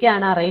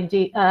എന്തിനൊക്കെയാണ്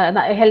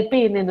ഹെൽപ്പ്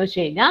ചെയ്യുന്നതെന്ന്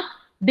വെച്ച് കഴിഞ്ഞാൽ,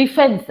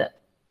 ഡിഫെൻസ്.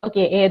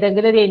 ഓക്കെ,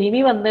 ഏതെങ്കിലും ഒരു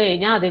എനിമി വന്നു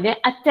കഴിഞ്ഞാൽ അതിനെ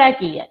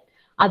അറ്റാക്ക് ചെയ്യാൻ,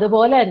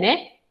 അതുപോലെ തന്നെ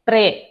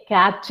പ്രേ,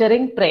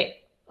 ക്യാപ്ചറിങ് പ്രേ.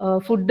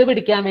 ഫുഡ്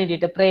പിടിക്കാൻ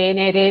വേണ്ടിയിട്ട്,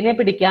 ഇരേനെ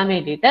പിടിക്കാൻ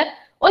വേണ്ടിയിട്ട്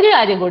ഒരു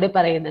കാര്യം കൂടി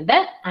പറയുന്നുണ്ട്,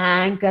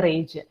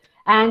 ആങ്കറേജ്.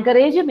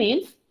 ആങ്കറേജ്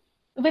മീൻസ്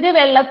ഇവര്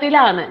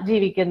വെള്ളത്തിലാണ്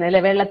ജീവിക്കുന്നത്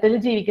അല്ലെ, വെള്ളത്തിൽ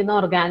ജീവിക്കുന്ന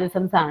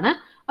ഓർഗാനിസംസ് ആണ്.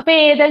 അപ്പൊ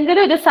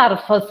ഏതെങ്കിലും ഒരു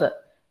സർഫസ്,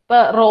 ഇപ്പൊ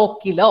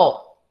റോക്കിലോ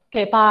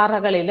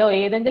പാറകളിലോ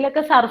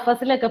ഏതെങ്കിലുമൊക്കെ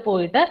സർഫസിലൊക്കെ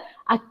പോയിട്ട്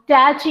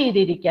അറ്റാച്ച്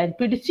ചെയ്തിരിക്കാൻ,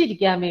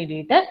 പിടിച്ചിരിക്കാൻ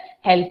വേണ്ടിയിട്ട്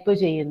ഹെൽപ്പ്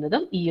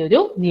ചെയ്യുന്നതും ഈ ഒരു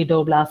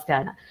നിഡോബ്ലാസ്റ്റ്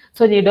ആണ്.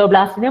 സോ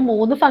നിഡോബ്ലാസ്റ്റിന്റെ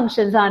 3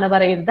 ഫങ്ഷൻസ് ആണ്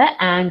പറയുന്നത്: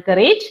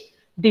 anchorage,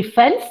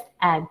 defence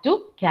and to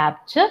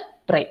capture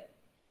pray.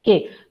 Okay,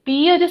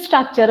 ഈ ഒരു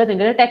സ്ട്രക്ചർ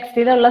നിങ്ങളുടെ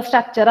ടെക്സ്റ്റിലുള്ള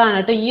സ്ട്രക്ചർ ആണ്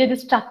കേട്ടോ. ഈ ഒരു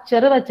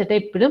സ്ട്രക്ചർ വെച്ചിട്ട്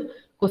എപ്പോഴും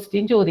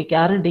ക്വസ്റ്റ്യൻ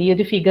ചോദിക്കാറുണ്ട്. ഈ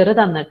ഒരു ഫിഗർ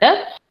തന്നിട്ട്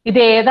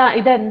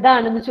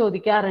ഇതെന്താണെന്ന്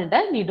ചോദിക്കാറുണ്ട്.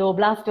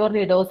 നിഡോബ്ലാസ്റ്റ് ഓർ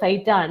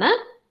നിഡോസൈറ്റ് ആണ്.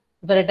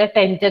 ഇവരുടെ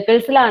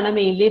ടെന്റക്കിൾസിലാണ്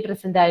മെയിൻലി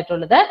പ്രസന്റ്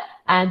ആയിട്ടുള്ളത്.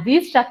 And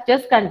these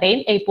structures contain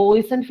A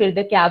Poisson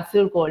filled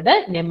capsule called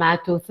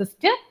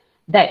നെമാറ്റോസിസ്റ്റ്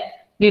dye.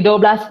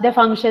 നിഡോബ്ലാസ്റ്റിന്റെ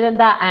function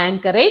എന്താ?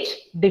 Anchorage,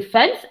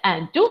 defence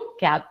and to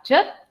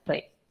capture pray.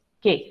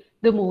 Okay,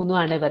 ഇത്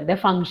 3 ഇവരുടെ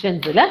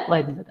ഫംഗ്ഷൻസിൽ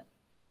വരുന്നത്.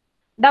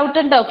 ഡൗട്ട്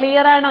ഉണ്ടോ?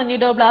 ക്ലിയർ ആണോ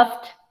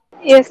നിഡോബ്ലാസ്റ്റ്?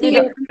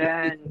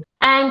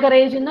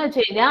 ആങ്കറേജ് എന്ന്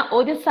വെച്ച് കഴിഞ്ഞാൽ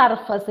ഒരു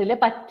സർഫസിൽ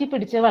പറ്റി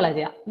പിടിച്ച്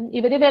വളരുക.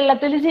 ഇവര്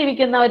വെള്ളത്തിൽ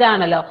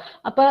ജീവിക്കുന്നവരാണല്ലോ.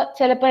 അപ്പൊ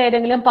ചിലപ്പോ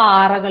ഏതെങ്കിലും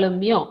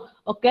പാറകളുമോ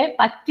ഒക്കെ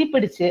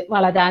പറ്റിപ്പിടിച്ച്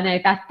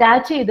വളരാനായിട്ട്,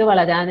 അറ്റാച്ച് ചെയ്ത്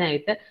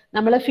വളരാനായിട്ട്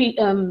നമ്മൾ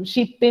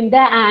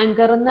ഷിപ്പിന്റെ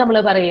ആങ്കർ എന്ന് നമ്മൾ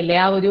പറയില്ലേ,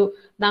 ആ ഒരു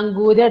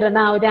നങ്കൂരിടുന്ന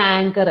ആ ഒരു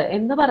ആങ്കർ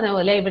എന്ന് പറഞ്ഞ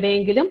പോലെ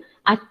എവിടെയെങ്കിലും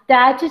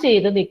അറ്റാച്ച്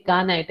ചെയ്ത്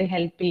നിൽക്കാനായിട്ട്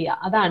ഹെൽപ്പ് ചെയ്യുക.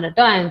 അതാണ്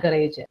കേട്ടോ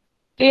ആങ്കറേജ്.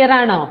 ക്ലിയർ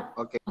ആണോ?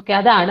 ഓക്കെ,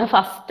 അതാണ്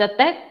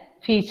ഫസ്റ്റത്തെ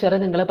ഫീച്ചർ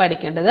നിങ്ങൾ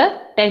പഠിക്കേണ്ടത്.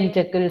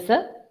 Tentacles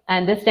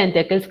and the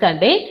tentacles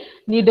contain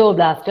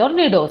nidoblast or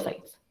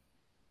nidocytes.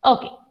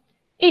 Okay,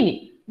 ഇനി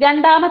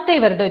രണ്ടാമത്തെ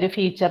ഇവരുടെ ഒരു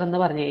ഫീച്ചർ എന്ന്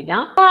പറഞ്ഞു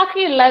കഴിഞ്ഞാൽ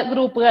ബാക്കിയുള്ള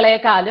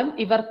ഗ്രൂപ്പുകളെക്കാളും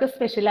ഇവർക്ക്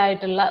സ്പെഷ്യൽ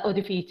ആയിട്ടുള്ള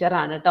ഒരു ഫീച്ചർ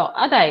ആണ് കേട്ടോ.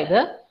 അതായത്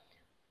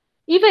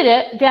ഇവര്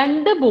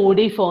 2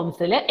 ബോഡി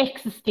ഫോംസിൽ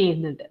എക്സിസ്റ്റ്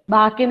ചെയ്യുന്നുണ്ട്.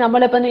 ബാക്കി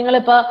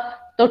നിങ്ങളിപ്പോ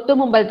തൊട്ടു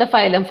മുമ്പത്തെ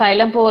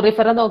ഫൈലം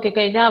പോറിഫറ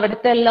നോക്കിക്കഴിഞ്ഞാൽ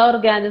അവിടുത്തെ എല്ലാ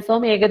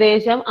ഓർഗാനിസവും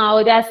ഏകദേശം ആ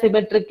ഒരു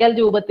അസിമെട്രിക്കൽ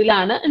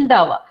രൂപത്തിലാണ്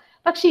ഉണ്ടാവുക.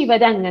 പക്ഷെ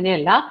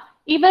ഇവരങ്ങനെയല്ല.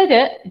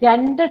 ഇവര്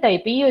 2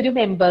 ടൈപ്പ്, ഈ ഒരു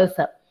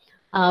members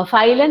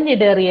phylum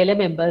നിഡേറിയയിലെ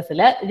മെമ്പേഴ്സിൽ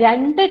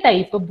 2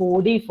 type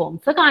body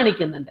forms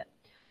കാണിക്കുന്നുണ്ട്.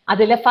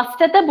 അതിലെ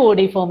ഫസ്റ്റത്തെ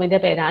ബോഡി ഫോമിന്റെ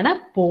പേരാണ്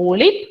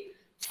polyp,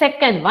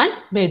 second one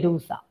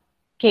Medusa.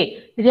 Okay,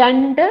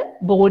 2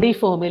 body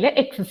ഫോമിൽ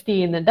എക്സിസ്റ്റ്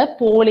ചെയ്യുന്നുണ്ട്,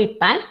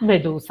 പോളിപ്പ് ആൻഡ്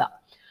മെഡൂസ.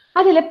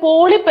 അതിലെ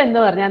പോളിപ്പ് എന്ന്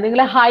പറഞ്ഞാൽ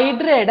നിങ്ങൾ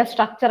ഹൈഡ്രയുടെ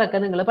സ്ട്രക്ചർ ഒക്കെ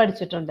നിങ്ങൾ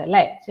പഠിച്ചിട്ടുണ്ട്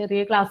അല്ലെ?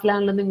 ചെറിയ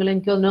ക്ലാസ്സിലാണല്ലോ നിങ്ങൾ,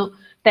 എനിക്കൊന്ന്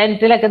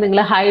 10th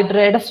നിങ്ങൾ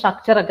ഹൈഡ്രയുടെ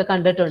സ്ട്രക്ചർ ഒക്കെ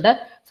കണ്ടിട്ടുണ്ട്.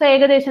 സോ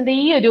ഏകദേശം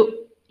ഈ ഒരു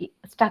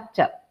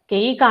സ്ട്രക്ചർ,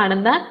 ഈ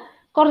കാണുന്ന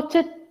കുറച്ച്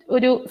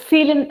ഒരു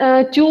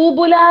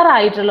ട്യൂബുലാർ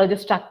ആയിട്ടുള്ള ഒരു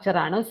സ്ട്രക്ചർ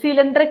ആണ്,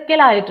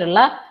 സിലിണ്ടറിക്കൽ ആയിട്ടുള്ള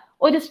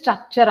ഒരു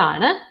സ്ട്രക്ചർ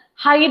ആണ്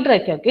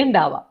ഹൈഡ്രയ്ക്കൊക്കെ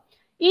ഉണ്ടാവുക.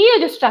 ഈ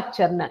ഒരു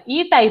സ്ട്രക്ചറിന്, ഈ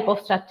ടൈപ്പ്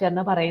ഓഫ്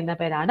സ്ട്രക്ചറിന് പറയുന്ന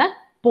പേരാണ്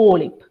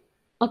പോളിപ്പ്.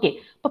 ഓക്കെ,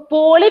 അപ്പൊ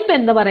പോളിപ്പ്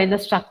എന്ന് പറയുന്ന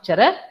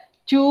സ്ട്രക്ചർ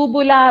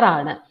ട്യൂബുലാർ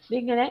ആണ്.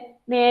 ഇങ്ങനെ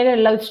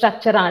നേരെയുള്ള ഒരു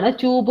സ്ട്രക്ചർ ആണ്,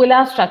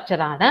 ട്യൂബുലാർ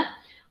സ്ട്രക്ചർ ആണ്.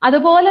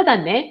 അതുപോലെ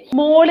തന്നെ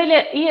മോളില്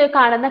ഈ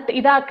കാണുന്ന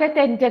ഇതൊക്കെ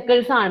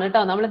ടെന്റക്കിൾസ് ആണ്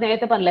കേട്ടോ. നമ്മൾ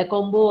നേരത്തെ പറഞ്ഞില്ലേ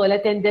കൊമ്പ് പോലെ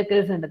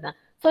ടെന്റക്കിൾസ് ഉണ്ടെന്ന്.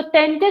 സോ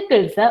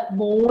ടെന്റക്കിൾസ്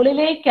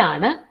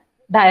മോളിലേക്കാണ്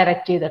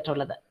ഡയറക്റ്റ്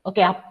ചെയ്തിട്ടുള്ളത്.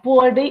 ഓക്കെ,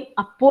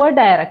 അപ്വേർഡ്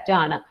ഡയറക്റ്റ്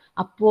ആണ്.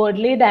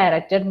 അപ്വേർഡ്ലി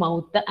ഡയറക്റ്റഡ്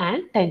മൗത്ത്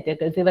ആൻഡ്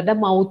ടെന്റക്കിൾസ്. ഇവരുടെ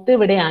മൗത്ത്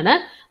ഇവിടെയാണ്.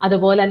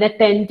 അതുപോലെ തന്നെ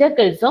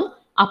ടെന്റക്കിൾസും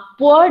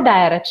അപ്വേർഡ്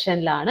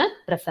ഡയറക്ഷനിലാണ്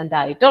പ്രസന്റ്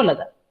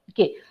ആയിട്ടുള്ളത്.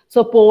 ഓക്കെ, സോ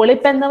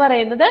പോളിപ്പ് എന്ന്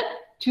പറയുന്നത്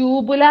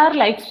ട്യൂബുലാർ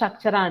ലൈക്ക്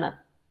സ്ട്രക്ചർ ആണ്,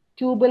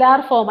 ട്യൂബുലാർ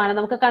ഫോം ആണ്.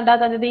 നമുക്ക് കണ്ടാൽ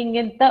തന്നെ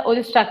ഇങ്ങനത്തെ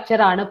ഒരു സ്ട്രക്ചർ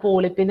ആണ്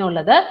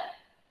പോളിപ്പിനുള്ളത്.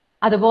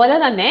 അതുപോലെ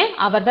തന്നെ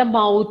അവരുടെ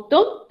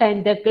മൗത്തും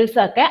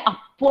ടെന്റക്കിൾസും ഒക്കെ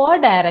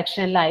അപ്വേർഡ്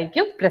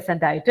ഡയറക്ഷനിലായിരിക്കും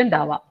പ്രസന്റ്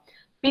ആയിട്ടുണ്ടാവുക.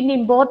 പിന്നെ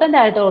ഇമ്പോർട്ടന്റ്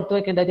ആയിട്ട് ഓർത്തു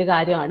വെക്കേണ്ട ഒരു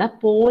കാര്യമാണ്,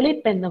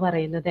 പോളിപ്പ് എന്ന്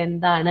പറയുന്നത്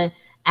എന്താണ്?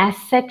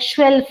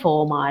 അസെക്ഷുവൽ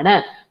ഫോം ആണ്.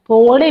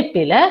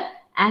 പോളിപ്പില്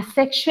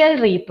അസെക്ഷുവൽ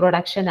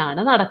റീപ്രൊഡക്ഷൻ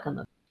ആണ്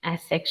നടക്കുന്നത്.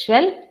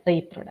 Asexual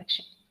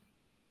reproduction.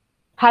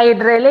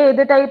 ഹൈഡ്രയിൽ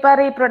ഏത് ടൈപ്പാണ്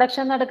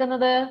റീപ്രൊഡക്ഷൻ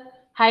നടക്കുന്നത്?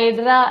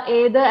 ഹൈഡ്ര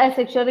ഏത്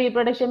അസെക്ഷുവൽ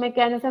റീപ്രൊഡക്ഷൻ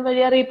മെക്കാനിസം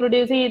വഴിയാ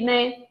റീപ്രൊഡ്യൂസ്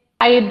ചെയ്യുന്നേ?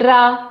 Hydra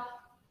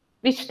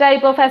which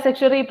type of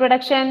asexual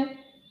reproduction?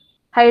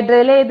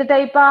 ഹൈഡ്രയിൽ ഏത്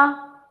ടൈപ്പാ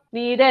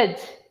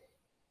Neeraj?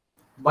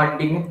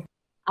 Budding.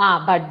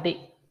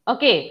 Budding.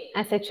 Okay,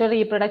 asexual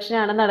reproduction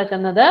ആണ്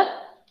നടക്കുന്നത്.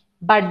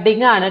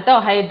 ബഡ്ഡിങ് ആണ് കേട്ടോ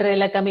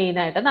ഹൈഡ്രയിലൊക്കെ മെയിൻ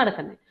ആയിട്ട്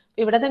നടക്കുന്നത്.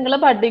 ഇവിടെ നിങ്ങൾ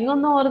ബഡ്ഡിങ്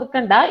ഒന്നും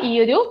ഓർക്കണ്ട. ഈ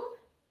ഒരു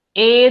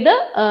ഏത്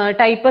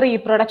ടൈപ്പ്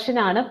റീപ്രൊഡക്ഷൻ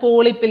ആണ്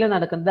പോളിപ്പിൽ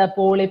നടക്കുന്നത്?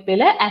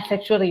 പോളിപ്പില്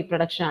അസെക്ഷുവൽ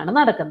റീപ്രൊഡക്ഷൻ ആണ്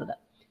നടക്കുന്നത്.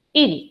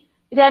 ഇനി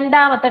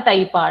രണ്ടാമത്തെ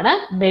ടൈപ്പാണ്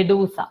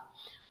മെഡൂസ.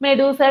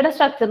 മെഡൂസയുടെ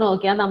സ്ട്രക്ചർ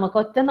നോക്കിയാൽ നമുക്ക്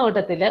ഒറ്റ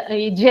നോട്ടത്തില്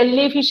ഈ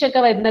ജെല്ലി ഫിഷ്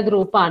ഒക്കെ വരുന്ന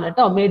ഗ്രൂപ്പാണ്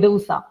കേട്ടോ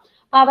മെഡൂസ.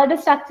 അവരുടെ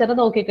സ്ട്രക്ചർ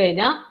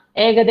നോക്കിക്കഴിഞ്ഞാൽ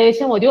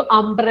ഏകദേശം ഒരു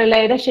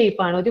അംബ്രലയുടെ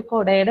ഷേപ്പാണ്, ഒരു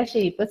കൊടയുടെ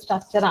ഷേപ്പ്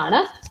സ്ട്രക്ചർ ആണ്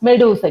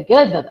മെഡൂസയ്ക്ക്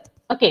വരുന്നത്.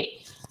 ഓക്കെ,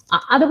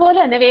 അതുപോലെ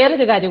തന്നെ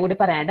വേറൊരു കാര്യം കൂടി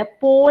പറയാനുണ്ട്.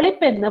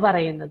 പോളിപ്പ് എന്ന്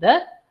പറയുന്നത്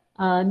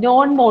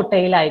നോൺ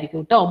മോട്ടൈൽ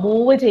ആയിരിക്കും കേട്ടോ,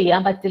 മൂവ്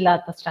ചെയ്യാൻ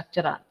പറ്റില്ലാത്ത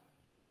സ്ട്രക്ചറാണ്.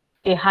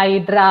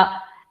 ഹൈഡ്ര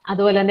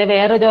അതുപോലെ തന്നെ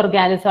വേറൊരു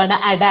ഓർഗാനിസമാണ്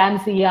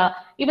അഡാംസിയ.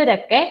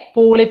 ഇവരൊക്കെ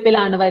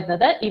പോളിപ്പിലാണ്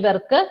വരുന്നത്.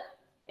 ഇവർക്ക്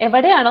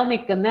എവിടെയാണോ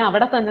നിൽക്കുന്നത്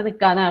അവിടെ തന്നെ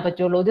നിൽക്കാനേ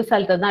പറ്റുള്ളൂ. ഒരു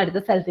സ്ഥലത്ത് നിന്ന് അടുത്ത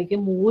സ്ഥലത്തേക്ക്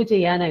മൂവ്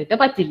ചെയ്യാനായിട്ട്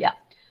പറ്റില്ല.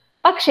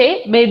 പക്ഷേ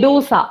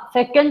മെഡൂസ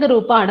സെക്കൻഡ്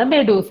ഗ്രൂപ്പാണ്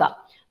മെഡൂസ.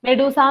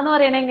 മെഡൂസ എന്ന്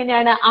പറയുന്നത്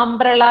എങ്ങനെയാണ്?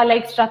 അംബ്രല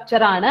ലൈക്ക്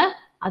സ്ട്രക്ചർ ആണ്.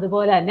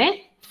 അതുപോലെ തന്നെ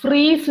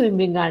ഫ്രീ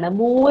സ്വിമ്മിങ് ആണ്,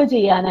 മൂവ്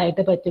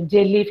ചെയ്യാനായിട്ട് പറ്റും.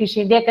 ജെല്ലി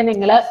ഫിഷിന്റെ ഒക്കെ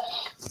നിങ്ങൾ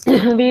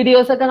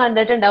വീഡിയോസ് ഒക്കെ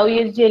കണ്ടിട്ടുണ്ടാവും. ഈ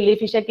ജെല്ലി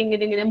ഫിഷ് ഒക്കെ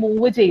ഇങ്ങനെ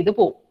മൂവ് ചെയ്ത്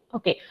പോകും.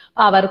 ഓക്കെ,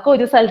 അപ്പൊ അവർക്ക്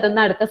ഒരു സ്ഥലത്ത്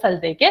നിന്ന് അടുത്ത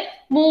സ്ഥലത്തേക്ക്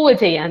മൂവ്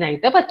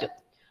ചെയ്യാനായിട്ട് പറ്റും.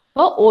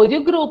 അപ്പൊ ഒരു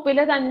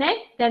ഗ്രൂപ്പില് തന്നെ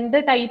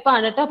 2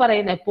 ടൈപ്പാണ് കേട്ടോ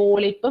പറയുന്നത്,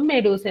 പോളിപ്പും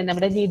മെഡൂസയും.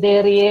 നമ്മുടെ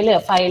നിഡേറിയയില്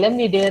ഫൈലം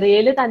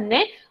നിഡേറിയയില്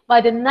തന്നെ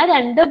വരുന്ന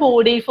 2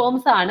 ബോഡി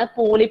ഫോംസ് ആണ്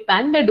പോളിപ്പ്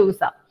ആൻഡ്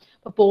മെഡൂസ.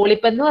 അപ്പൊ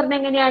പോളിപ്പ് എന്ന് പറഞ്ഞാൽ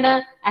എങ്ങനെയാണ്?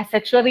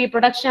 അസെക്ഷുവൽ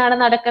റീപ്രൊഡക്ഷൻ ആണ്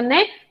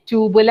നടക്കുന്നത്,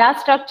 ട്യൂബുലാർ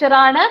സ്ട്രക്ചർ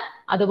ആണ്,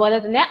 അതുപോലെ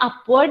തന്നെ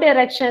അപ്വേർഡ്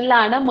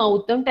ഡയറക്ഷനിലാണ്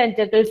മൗത്തും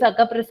ടെന്റക്കിൾസും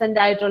ഒക്കെ പ്രസന്റ്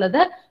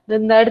ആയിട്ടുള്ളത്.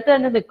 നിന്നെടുത്ത്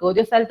തന്നെ നിൽക്കും,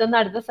 ഒരു സ്ഥലത്ത് നിന്ന്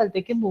അടുത്ത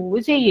സ്ഥലത്തേക്ക് മൂവ്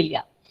ചെയ്യില്ല.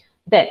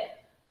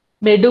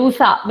 മെഡൂസ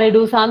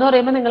എന്ന്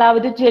പറയുമ്പോൾ നിങ്ങൾ ആ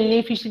ഒരു ജെല്ലി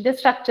ഫിഷിന്റെ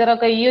സ്ട്രക്ചർ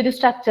ഒക്കെ, ഈ ഒരു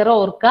സ്ട്രക്ചർ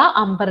ഓർക്കുക.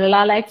 അംബ്രല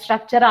ലൈക്ക്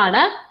സ്ട്രക്ചർ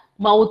ആണ്.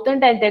 മൗത്തും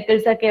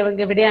ടെന്റക്കിൾസ് ഒക്കെ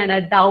എവിടെയാണ്?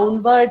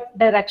 ഡൗൺവേർഡ്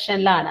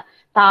ഡയറക്ഷനിലാണ്,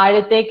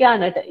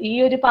 താഴത്തേക്കാണ്. ഈ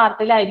ഒരു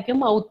പാർട്ടിലായിരിക്കും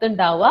മൗത്ത്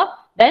ഉണ്ടാവുക.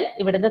 ദെൻ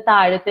ഇവിടുന്ന്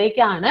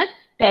താഴത്തേക്കാണ്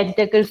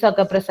ടെന്റക്കിൾസ്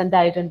ഒക്കെ പ്രസന്റ്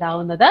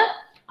ആയിട്ടുണ്ടാവുന്നത്.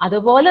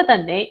 അതുപോലെ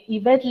തന്നെ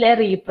ഇവരിലെ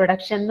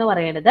റീപ്രൊഡക്ഷൻ എന്ന്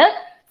പറയുന്നത്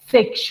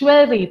സെക്ഷുവൽ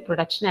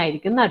റീപ്രൊഡക്ഷൻ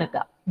ആയിരിക്കും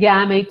നടക്കുക.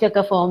 ഗ്യാമേറ്റ്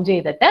ഒക്കെ ഫോം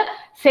ചെയ്തിട്ട്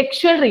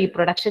സെക്ഷുവൽ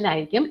റീപ്രൊഡക്ഷൻ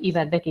ആയിരിക്കും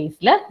ഇവരുടെ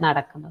കേസിൽ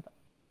നടക്കുന്നത്.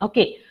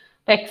 Okay,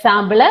 for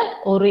example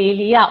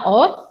ഒറേലിയ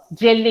or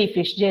jelly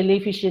fish. Jelly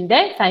ഫിഷിന്റെ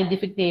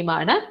scientific name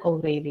ആണ്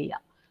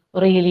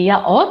ഒറേലിയ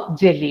or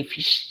jelly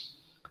fish.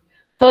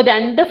 So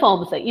 2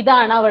 forms.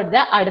 ഇതാണ്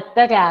അവരുടെ അടുത്ത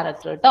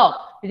ക്യാരക്ടർ കേട്ടോ.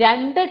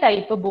 2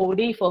 ടൈപ്പ്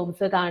ബോഡി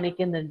ഫോംസ്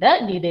കാണിക്കുന്നുണ്ട്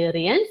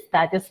cnidarians,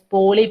 that is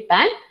polyp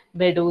and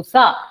Medusa.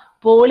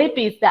 Polyp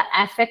is the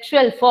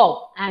asexual form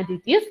and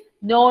it is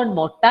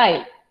non-motile.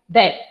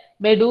 Then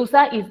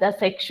Medusa is the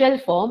sexual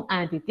form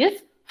and it is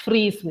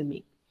free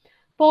swimming.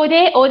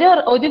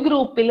 ഒരു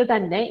ഗ്രൂപ്പിൽ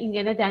തന്നെ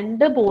ഇങ്ങനെ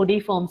 2 body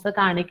forms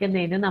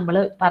കാണിക്കുന്നതിന് നമ്മൾ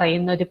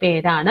പറയുന്ന ഒരു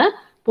പേരാണ്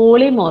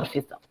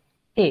polymorphism.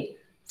 Okay,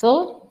 so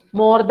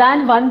more than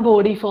 1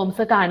 body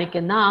forms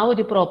കാണിക്കുന്ന ആ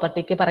ഒരു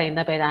പ്രോപ്പർട്ടിക്ക്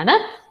പറയുന്ന പേരാണ്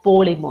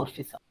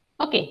polymorphism.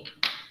 Okay,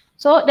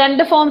 so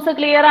 2 forms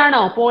clear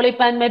ആണോ?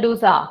 Polyp and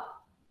Medusa.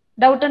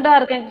 ഡൗട്ട് ഉണ്ടോ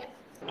ആർക്കെങ്കിലും?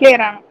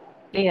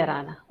 ക്ലിയർ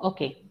ആണ്.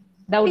 ഓക്കെ,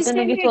 ഡൗട്ട്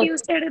ഉണ്ടെങ്കിൽ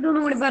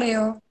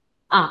പറയോ?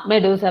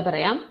 മെഡൂസ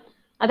പറയാം.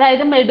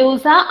 അതായത്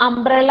മെഡൂസ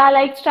അംബ്രല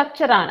ലൈക്ക്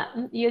സ്ട്രക്ചർ ആണ്.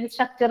 ഈ ഒരു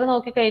സ്ട്രക്ചർ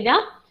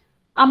നോക്കിക്കഴിഞ്ഞാൽ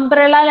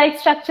അംബ്രല ലൈക്ക്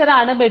സ്ട്രക്ചർ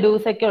ആണ്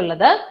മെഡൂസയ്ക്ക്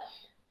ഉള്ളത്.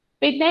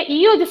 പിന്നെ ഈ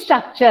ഒരു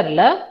സ്ട്രക്ചറിൽ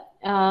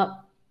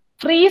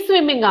ഫ്രീ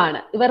സ്വിമ്മിങ് ആണ്.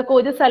 ഇവർക്ക്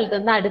ഒരു സ്ഥലത്ത്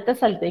നിന്ന് അടുത്ത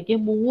സ്ഥലത്തേക്ക്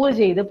മൂവ്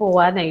ചെയ്ത്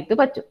പോകാനായിട്ട്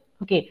പറ്റും.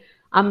 ഓക്കെ,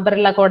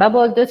 അംബ്രല കൊട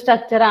പോലത്തെ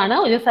സ്ട്രക്ചർ ആണ്,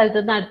 ഒരു സ്ഥലത്ത്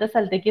നിന്ന് അടുത്ത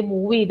സ്ഥലത്തേക്ക്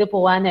മൂവ് ചെയ്ത്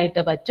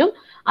പോകാനായിട്ട് പറ്റും.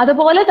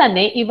 അതുപോലെ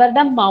തന്നെ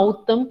ഇവരുടെ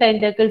മൗത്തും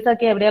ടെന്റക്കിൾസ്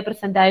ഒക്കെ എവിടെയാ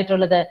പ്രസന്റ്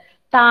ആയിട്ടുള്ളത്?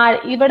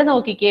 ഇവിടെ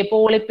നോക്കിക്കേ,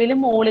 പോളിപ്പിലും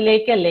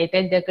മുകളിലേക്കല്ലേ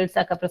ടെന്റക്കിൾസ്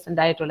ഒക്കെ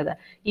പ്രസന്റ് ആയിട്ടുള്ളത്.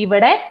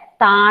 ഇവിടെ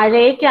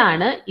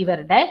താഴേക്കാണ്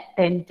ഇവരുടെ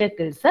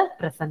ടെന്റക്കിൾസ്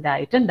പ്രസന്റ്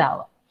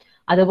ആയിട്ടുണ്ടാവുക.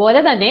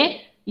 അതുപോലെ തന്നെ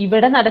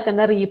ഇവിടെ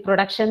നടക്കുന്ന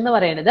റീപ്രൊഡക്ഷൻ എന്ന്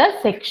പറയുന്നത്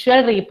സെക്ഷുവൽ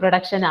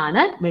റീപ്രൊഡക്ഷൻ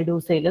ആണ്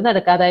മെഡൂസയിൽ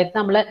നടക്കുക. അതായത്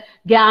നമ്മൾ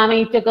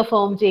ഗ്യാമേറ്റ് ഒക്കെ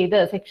ഫോം ചെയ്ത്,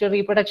 സെക്ഷുവൽ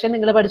റീപ്രൊഡക്ഷൻ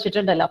നിങ്ങൾ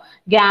പഠിച്ചിട്ടുണ്ടല്ലോ,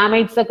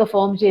 ഗ്യാമേറ്റ്സ് ഒക്കെ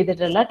ഫോം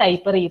ചെയ്തിട്ടുള്ള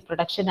ടൈപ്പ്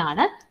റീപ്രൊഡക്ഷൻ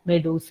ആണ്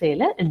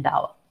മെഡൂസയിൽ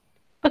ഉണ്ടാവുക.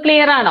 ഇപ്പൊ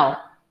ക്ലിയർ ആണോ?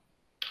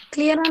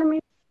 ക്ലിയർ ആണ്.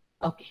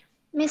 Okay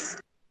miss,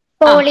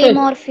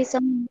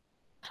 polymorphism.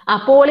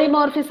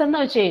 പോളിമോർഫിസം എന്ന്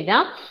വെച്ച്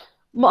കഴിഞ്ഞാൽ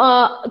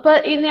ഇപ്പൊ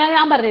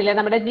ഞാൻ പറഞ്ഞില്ലേ,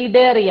 നമ്മുടെ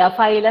cnidaria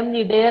phylum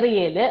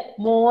നിഡേറിയയില്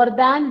more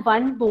than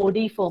 1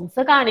 body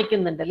forms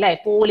കാണിക്കുന്നുണ്ട് അല്ലെ.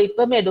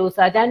 പോളിപ്പ് മെഡൂസ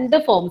 2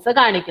 ഫോംസ്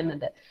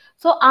കാണിക്കുന്നുണ്ട്.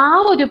 സോ ആ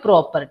ഒരു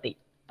property,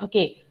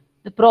 okay,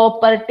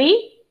 property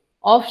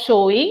of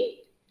showing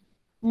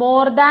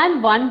more than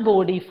 1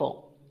 body form,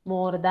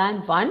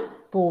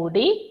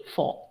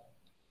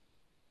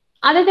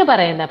 അതിന്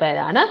പറയുന്ന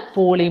പേരാണ്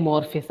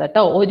പോളിമോർഫിസം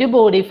കേട്ടോ. ഒരു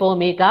ബോഡി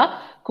ഫോമേക്കാൾ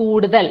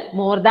കൂടുതൽ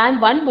മോർ ദാൻ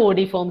 1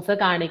 ബോഡി ഫോംസ്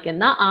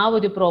കാണിക്കുന്ന ആ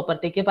ഒരു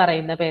പ്രോപ്പർട്ടിക്ക്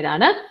പറയുന്ന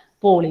പേരാണ്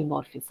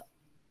പോളിമോർഫിസം.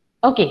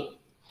 ഓക്കെ,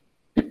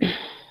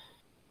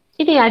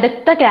 ഇനി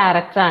അടുത്ത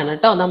ക്യാരക്ടർ ആണ്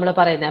കേട്ടോ നമ്മൾ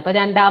പറയുന്നത്. അപ്പൊ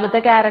 2ാമത്തെ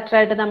ക്യാരക്ടർ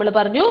ആയിട്ട് നമ്മൾ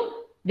പറഞ്ഞു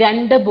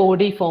 2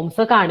 ബോഡി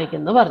ഫോംസ്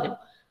കാണിക്കുന്നു പറഞ്ഞു.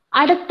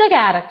 അടുത്ത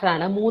ക്യാരക്ടർ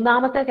ആണ്,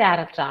 3ാമത്തെ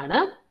ക്യാരക്ടർ ആണ്.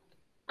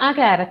 ആ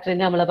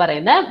ക്യാരക്ടറിന് നമ്മൾ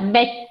പറയുന്നത്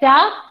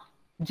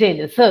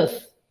മെറ്റാജെനിസിസ്.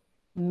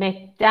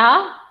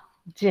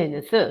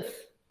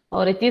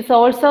 or it is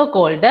also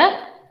called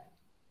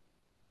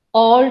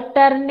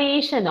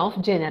alternation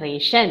of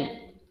generation.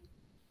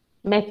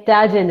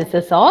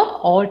 Metagenesis or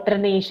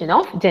alternation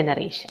of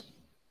generation.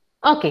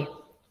 Okay,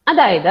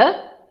 അതായത്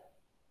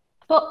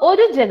ഇപ്പൊ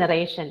ഒരു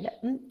ജനറേഷനിൽ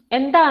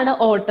എന്താണ്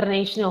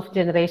ഓൾട്ടർനേഷൻ ഓഫ്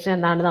ജനറേഷൻ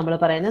എന്നാണ് നമ്മൾ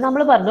പറയുന്നത്.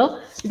 നമ്മൾ പറഞ്ഞു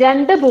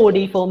 2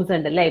 ബോഡി ഫോംസ്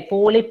ഉണ്ട് അല്ലെ,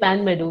 polyp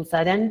and Medusa,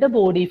 2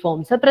 body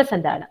forms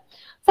present ആണ്.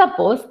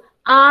 സപ്പോസ്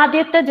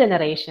ആദ്യത്തെ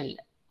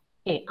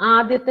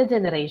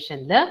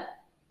ജനറേഷനിൽ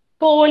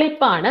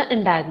പോളിപ്പാണ്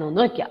ഉണ്ടായിരുന്നു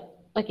എന്ന് വെക്കാം.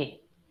 Okay,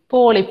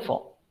 polyp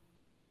form,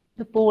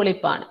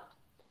 പോളിപ്പാണ്.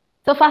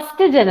 So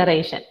first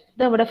generation,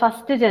 ഇത് നമ്മുടെ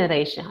ഫസ്റ്റ്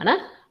ജനറേഷൻ ആണ്,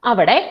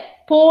 അവിടെ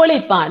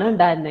പോളിപ്പാണ്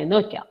ഉണ്ടായിരുന്നതെന്ന്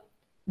വെക്കാം.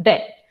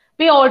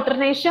 ഇപ്പൊ ഈ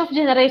ഓൾട്ടർനേഷൻ ഓഫ്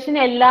ജനറേഷൻ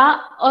എല്ലാ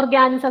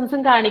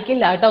ഓർഗാനിസംസും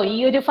കാണിക്കില്ല കേട്ടോ. ഈ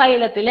ഒരു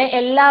ഫൈലത്തിലെ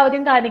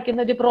എല്ലാവരും കാണിക്കുന്ന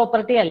ഒരു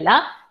പ്രോപ്പർട്ടി അല്ല.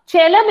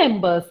 ചില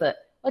മെമ്പേഴ്സ്,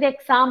 ഒരു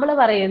എക്സാമ്പിൾ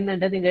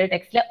പറയുന്നുണ്ട് നിങ്ങളുടെ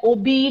ടെക്സ്റ്റിലെ,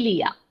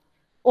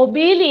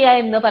 ഒബീലിയ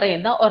എന്ന്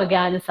പറയുന്ന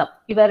ഓർഗാനിസം,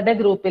 ഇവരുടെ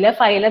ഗ്രൂപ്പിലെ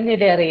ഫൈലം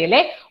നിഡേറിയയിലെ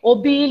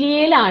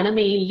ഒബീലിയയിലാണ്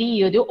മെയിൻലി ഈ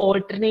ഒരു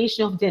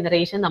ഓൾട്ടർനേഷൻ ഓഫ്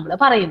ജനറേഷൻ നമ്മൾ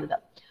പറയുന്നത്.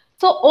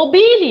 സോ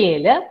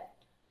ഒബീലിയയില്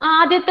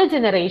ആദ്യത്തെ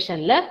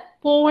ജനറേഷനിൽ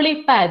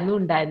പോളിപ്പായിരുന്നു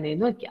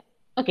ഉണ്ടായിരുന്നതെന്ന് വെക്കാം.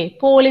 ഓക്കെ,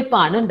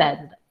 പോളിപ്പാണ്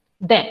ഉണ്ടായിരുന്നത്.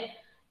 ദെൻ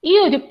ഈ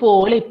ഒരു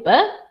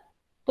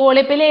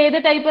പോളിപ്പിൽ ഏത്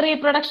ടൈപ്പ്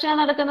റീപ്രൊഡക്ഷൻ ആണ്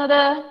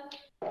നടക്കുന്നത്?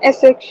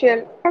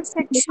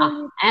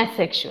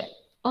 Asexual.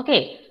 Okay,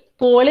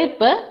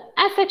 polyp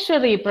asexual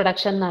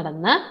reproduction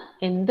നടന്ന്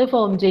എന്ത്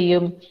ഫോം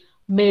ചെയ്യും?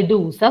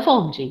 മെഡൂസ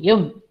ഫോം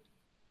ചെയ്യും.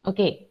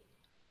 ഓക്കെ,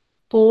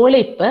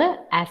 പോളിപ്പ്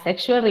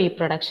അസെക്ഷുവൽ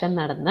റീപ്രൊഡക്ഷൻ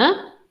നടന്ന്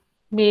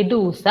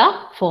മെഡൂസ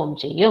ഫോം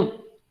ചെയ്യും.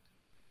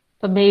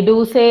 ഇപ്പൊ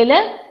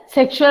മെഡൂസയില്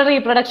സെക്ഷുവൽ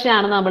റീപ്രൊഡക്ഷൻ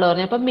ആണ് നമ്മൾ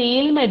പറഞ്ഞത്. അപ്പൊ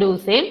മെയിൽ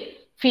മെഡൂസയും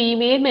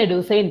ഫീമെയിൽ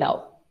മെഡൂസയും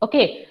ഉണ്ടാവും.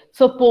 Okay,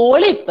 so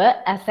polyp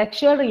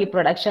asexual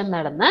reproduction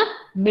നടന്ന്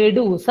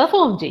മെഡൂസ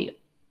ഫോം ചെയ്യും.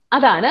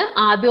 അതാണ്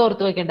ആദ്യം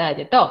ഓർത്തു വെക്കേണ്ട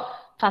കാര്യം കേട്ടോ.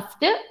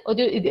 ഫസ്റ്റ്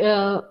ഒരു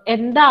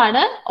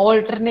എന്താണ്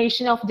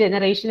ഓൾട്ടർനേഷൻ ഓഫ്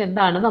ജനറേഷൻ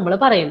എന്താണ് നമ്മൾ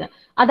പറയുന്നത്.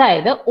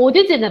 അതായത്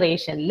ഒരു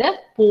ജനറേഷനിൽ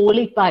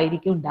പോളിപ്പ്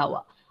ആയിരിക്കും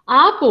ഉണ്ടാവുക.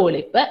 ആ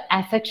പോളിപ്പ്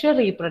അസെക്ഷുവൽ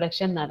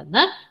റീപ്രൊഡക്ഷൻ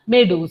നടന്ന്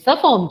മെഡൂസ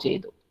ഫോം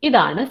ചെയ്തു.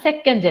 ഇതാണ്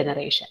second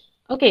generation.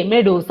 Okay,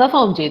 Medusa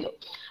form ചെയ്തു.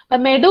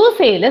 അപ്പൊ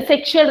മെഡൂസയില്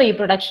സെക്ഷുവൽ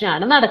റീപ്രൊഡക്ഷൻ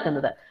ആണ്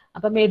നടക്കുന്നത്.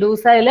 അപ്പൊ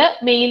മെഡൂസയില്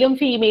മെയിലും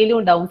ഫീമെയിലും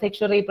ഉണ്ടാവും.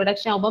 സെക്ഷുവൽ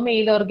റീപ്രൊഡക്ഷൻ ആകുമ്പോൾ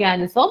മെയിൽ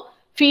ഓർഗാനിസവും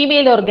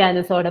ഫീമെയിൽ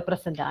ഓർഗാനിസവും അവിടെ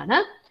പ്രസന്റ് ആണ്.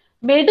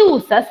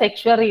 മെഡൂസ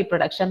സെക്ഷുവൽ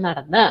റീപ്രൊഡക്ഷൻ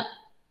നടന്ന്,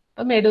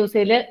 ഇപ്പൊ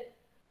മെഡൂസയില്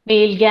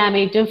മെയിൽ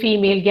ഗ്യാമേറ്റും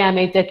ഫീമെയിൽ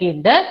ഗ്യാമേറ്റ് ഒക്കെ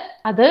ഉണ്ട്.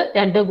 അത്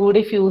രണ്ടും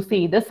കൂടി ഫ്യൂസ്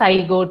ചെയ്ത്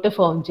സൈഗോട്ട്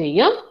ഫോം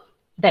ചെയ്യും.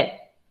 ദെൻ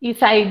ഈ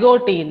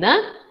സൈഗോട്ടിന്ന്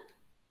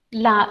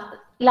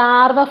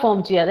ലാർവ ഫോം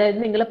ചെയ്യുക.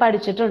 അതായത് നിങ്ങൾ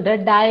പഠിച്ചിട്ടുണ്ട്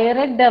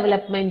ഡയറക്റ്റ്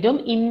ഡെവലപ്മെന്റും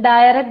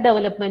ഇൻഡയറക്റ്റ്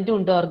ഡെവലപ്മെന്റും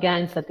ഉണ്ട്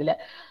ഓർഗാനിസത്തില്.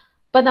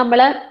 ഇപ്പൊ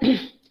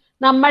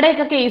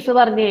നമ്മുടെയൊക്കെ കേസ്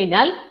പറഞ്ഞു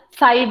കഴിഞ്ഞാൽ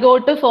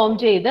സൈഗോട്ട് ഫോം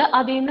ചെയ്ത്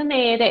അതിൽ നിന്ന്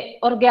നേരെ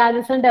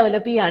ഓർഗാനിസം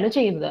ഡെവലപ്പ് ചെയ്യാണ്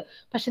ചെയ്യുന്നത്.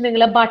 പക്ഷെ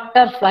നിങ്ങൾ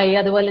ബട്ടർഫ്ലൈ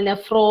അതുപോലെ തന്നെ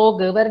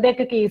ഫ്രോഗ്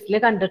ഇവരുടെയൊക്കെ കേസിൽ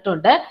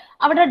കണ്ടിട്ടുണ്ട്,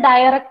 അവിടെ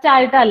ഡയറക്റ്റ്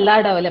ആയിട്ടല്ല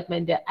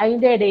ഡെവലപ്മെന്റ്,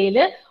 അതിന്റെ ഇടയിൽ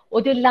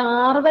ഒരു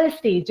ലാർവൽ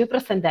സ്റ്റേജ്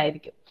പ്രസന്റ്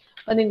ആയിരിക്കും.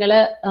 അപ്പൊ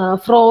നിങ്ങള്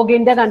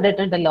ഫ്രോഗിന്റെ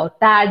കണ്ടിട്ടുണ്ടല്ലോ,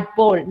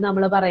 ടാഡ്പോൾ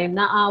നമ്മൾ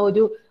പറയുന്ന ആ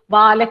ഒരു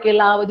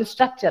വാലൊക്കെയുള്ള ആ ഒരു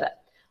സ്ട്രക്ചർ.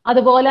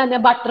 അതുപോലെ തന്നെ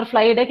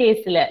ബട്ടർഫ്ലൈയുടെ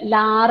കേസില്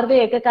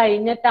ലാർവയൊക്കെ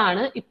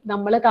കഴിഞ്ഞിട്ടാണ്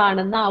നമ്മൾ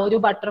കാണുന്ന ആ ഒരു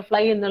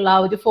ബട്ടർഫ്ലൈ എന്നുള്ള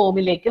ആ ഒരു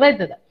ഫോമിലേക്ക്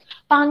വരുന്നത്.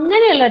 അപ്പൊ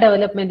അങ്ങനെയുള്ള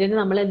ഡെവലപ്മെന്റിന്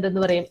നമ്മൾ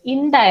എന്തെന്ന് പറയും?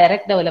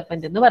 ഇൻഡയറക്റ്റ്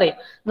ഡെവലപ്മെന്റ് എന്ന് പറയും.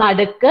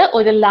 നടുക്ക്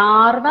ഒരു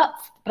ലാർവ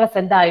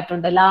പ്രസന്റ്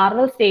ആയിട്ടുണ്ട്,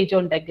 ലാർവൽ സ്റ്റേജ്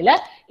ഉണ്ടെങ്കിൽ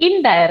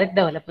ഇൻഡയറക്റ്റ്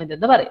ഡെവലപ്മെന്റ്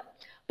എന്ന് പറയും.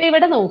 അപ്പൊ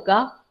ഇവിടെ നോക്കുക,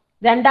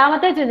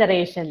 രണ്ടാമത്തെ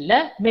ജനറേഷനിൽ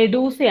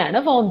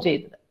മെഡൂസയാണ് ഫോം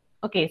ചെയ്തത്.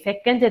 ഓക്കെ,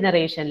 സെക്കൻഡ്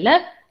ജനറേഷനിൽ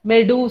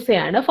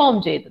മെഡൂസയാണ് ഫോം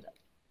ചെയ്തത്.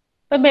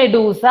 ഇപ്പൊ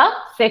മെഡൂസ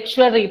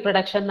സെക്ഷുവൽ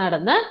റീപ്രൊഡക്ഷൻ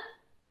നടന്ന്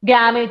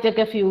ഗാമേറ്റ്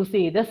ഒക്കെ ഫ്യൂസ്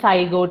ചെയ്ത്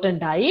സൈഗോട്ട്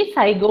ഉണ്ടായി.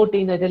 സൈഗോട്ടിൽ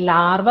നിന്ന് ഒരു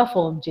ലാർവ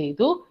ഫോം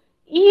ചെയ്തു.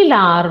 ഈ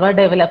ലാർവ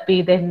ഡെവലപ്പ്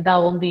ചെയ്ത്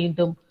എന്താവും?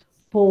 വീണ്ടും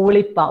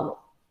പോളിപ്പാവും.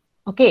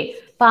 ഓക്കെ,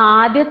 അപ്പൊ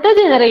ആദ്യത്തെ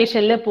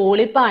ജനറേഷനിൽ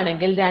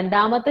പോളിപ്പാണെങ്കിൽ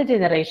രണ്ടാമത്തെ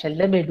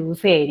ജനറേഷനിൽ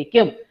മെഡൂസ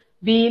ആയിരിക്കും.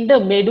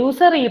 വീണ്ടും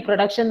മെഡൂസ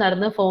റീപ്രൊഡക്ഷൻ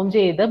നടന്ന് ഫോം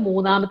ചെയ്ത്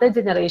മൂന്നാമത്തെ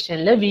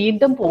ജനറേഷനിൽ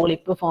വീണ്ടും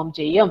പോളിപ്പ് ഫോം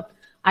ചെയ്യും.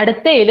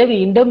 അടുത്തയില്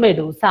വീണ്ടും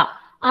മെഡൂസ.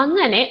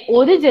 അങ്ങനെ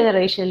ഒരു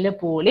ജനറേഷനിൽ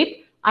പോളിപ്പ്,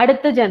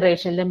 അടുത്ത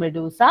ജനറേഷനിൽ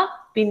മെഡൂസ,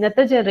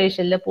 പിന്നത്തെ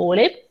ജനറേഷനിൽ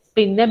പോളിപ്പ്,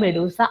 പിന്നെ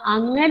മെഡൂസ,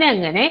 അങ്ങനെ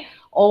അങ്ങനെ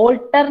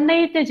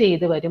ഓൾട്ടർനേറ്റ്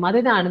ചെയ്ത് വരും.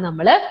 അതിനാണ്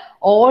നമ്മൾ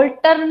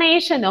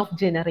ഓൾട്ടർനേഷൻ ഓഫ്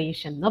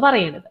ജനറേഷൻ എന്ന്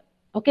പറയുന്നത്.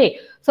 Okay,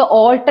 so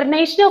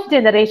alternation of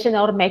generation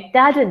or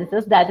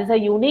metagenesis, that is A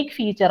unique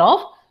feature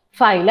of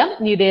phylum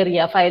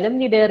cnidaria. Phylum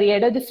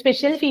നിഡേറിയയുടെ ഒരു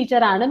സ്പെഷ്യൽ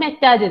ഫീച്ചർ ആണ്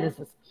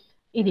മെറ്റാജെനസിസ്.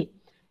 ഇനി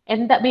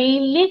എന്താ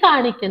മെയിൻലി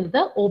കാണിക്കുന്നത്?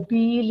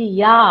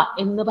 ഒബീലിയ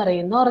എന്ന്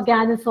പറയുന്ന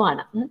ഓർഗാനിസം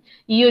ആണ്.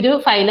 ഈ ഒരു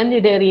ഫൈലം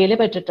നിഡേറിയയിൽ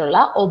പെട്ടിട്ടുള്ള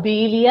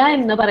ഒബീലിയ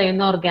എന്ന്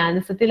പറയുന്ന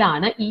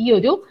ഓർഗാനിസത്തിലാണ് ഈ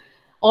ഒരു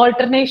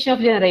ഓൾട്ടർനേഷൻ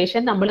ഓഫ്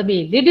ജനറേഷൻ നമ്മൾ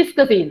മെയിൻലി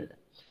ഡിസ്കസ് ചെയ്യുന്നത്.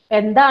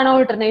 എന്താണ്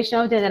ഓൾട്ടർനേഷൻ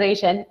ഓഫ്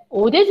ജനറേഷൻ?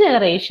 ഒരു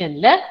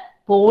ജനറേഷനിൽ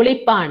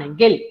പോളിപ്പ്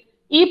ആണെങ്കിൽ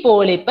ഈ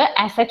പോളിപ്പ്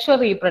അസെക്ഷുവൽ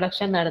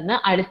റീപ്രൊഡക്ഷൻ നടന്ന്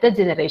അടുത്ത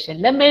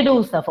ജനറേഷനിൽ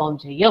മെഡൂസ ഫോം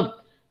ചെയ്യും.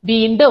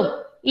 വീണ്ടും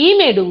ഈ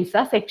മെഡൂസ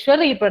സെക്ഷുവൽ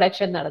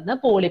റീപ്രൊഡക്ഷൻ നടന്ന്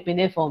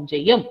പോളിപ്പിനെ ഫോം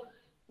ചെയ്യും.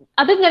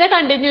 അതിങ്ങനെ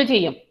കണ്ടിന്യൂ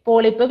ചെയ്യും.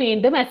 പോളിപ്പ്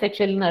വീണ്ടും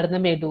അസെക്ഷുവൽ നടന്ന്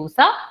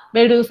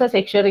മെഡൂസ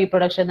സെക്ഷുവൽ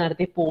റീപ്രൊഡക്ഷൻ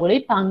നടത്തി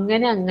പോളിപ്പ്,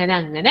 അങ്ങനെ അങ്ങനെ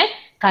അങ്ങനെ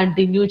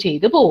കണ്ടിന്യൂ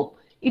ചെയ്തു പോകും.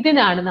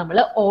 ഇതിനാണ് നമ്മൾ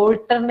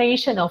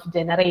ഓൾട്ടർനേഷൻ ഓഫ്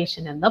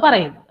ജനറേഷൻ എന്ന്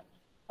പറയുന്നത്.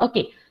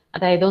 ഓക്കെ,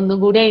 അതായത് ഒന്നും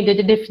കൂടി അതിന്റെ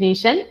ഒരു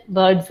ഡെഫിനേഷൻ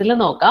വേർഡ്സിൽ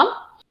നോക്കാം.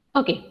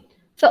 Okay,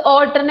 so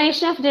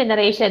alternation of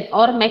generation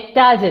or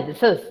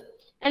metagenesis.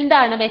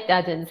 എന്താണ്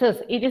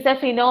metagenesis? It is A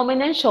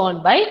phenomenon Sean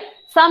by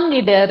some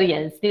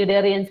cnidarians.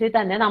 നിഡേറിയൻസിൽ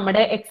തന്നെ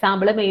നമ്മുടെ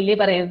എക്സാമ്പിൾ മെയിൻലി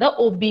പറയുന്നത്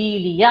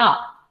ഒബീലിയ,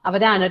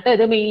 അവരാണ് കേട്ടോ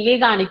ഇത് മെയിൻലി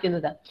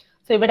കാണിക്കുന്നത്.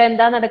 സോ ഇവിടെ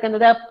എന്താ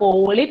നടക്കുന്നത്?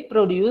 Polyp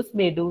produce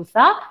Medusa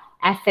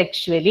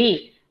asexually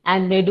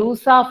and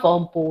Medusa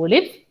form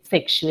polyp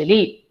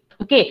sexually.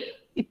 Okay,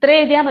 ഇത്ര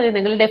എഴുതിയാൽ മതി.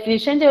 നിങ്ങൾ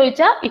ഡെഫിനിഷൻ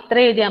ചോദിച്ചാൽ ഇത്ര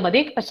എഴുതിയാൽ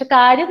മതി. പക്ഷെ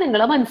കാര്യം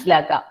നിങ്ങൾ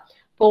മനസ്സിലാക്കാം.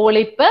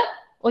 പോളിപ്പ്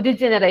ഒരു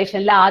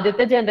ജനറേഷനിൽ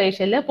ആദ്യത്തെ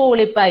ജനറേഷനിൽ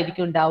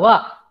പോളിപ്പായിരിക്കും ഉണ്ടാവുക.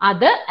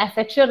 അത്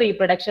അസെക്ഷൽ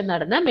റീപ്രൊഡക്ഷൻ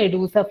നടന്ന്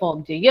മെഡൂസ ഫോം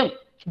ചെയ്യും.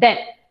 ദെൻ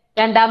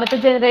രണ്ടാമത്തെ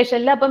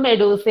ജനറേഷനിൽ അപ്പൊ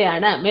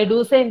മെഡൂസയാണ്.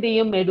 മെഡൂസ എന്ത്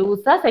ചെയ്യും?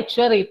 മെഡൂസ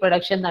സെക്ഷൽ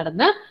റീപ്രൊഡക്ഷൻ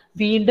നടന്ന്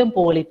വീണ്ടും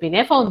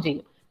പോളിപ്പിനെ ഫോം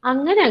ചെയ്യും.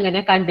 അങ്ങനെ അങ്ങനെ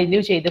കണ്ടിന്യൂ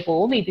ചെയ്ത്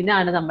പോവും.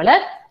 ഇതിനാണ് നമ്മൾ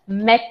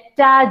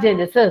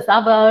മെറ്റാജെനസിസ്. ആ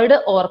വേർഡ്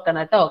ഓർക്കണം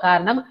കേട്ടോ,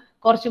 കാരണം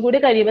കുറച്ചും കൂടി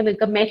കഴിയുമ്പോൾ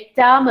നിങ്ങൾക്ക്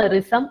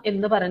മെറ്റാമെറിസം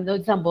എന്ന് പറയുന്ന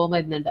ഒരു സംഭവം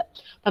വരുന്നുണ്ട്.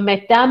 അപ്പൊ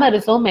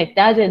മെറ്റാമെറിസവും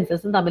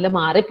മെറ്റാജെൻസിസും തമ്മിൽ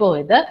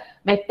മാറിപ്പോയത്.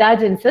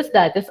 മെറ്റാജെൻസിസ്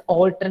that is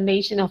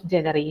alternation of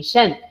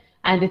generation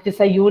and it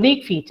is A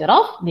unique feature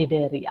of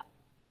cnidaria.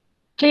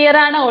 Clear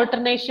ആണ്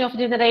alternation of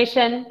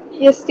generation?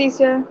 Yes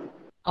teacher.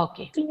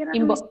 Okay,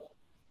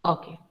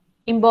 okay,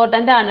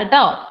 important ആണ്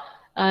കേട്ടോ.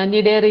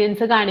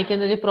 നിഡേറിയൻസ്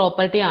കാണിക്കുന്ന ഒരു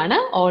പ്രോപ്പർട്ടി ആണ്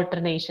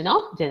ഓൾട്ടർനേഷൻ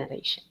ഓഫ്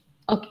ജനറേഷൻ.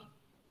 ഓക്കെ,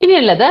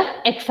 ഇനിയുള്ളത്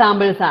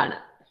എക്സാമ്പിൾസ് ആണ്.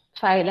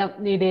 Phylum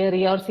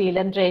cnidaria or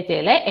coelom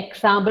ട്രേറ്റയിലെ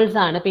examples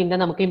ആണ് പിന്നെ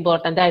നമുക്ക്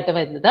ഇമ്പോർട്ടന്റ് ആയിട്ട്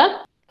വരുന്നത്.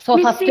 സോ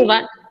ഫസ്റ്റ്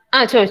വൺ,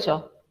 ചോദിച്ചോ.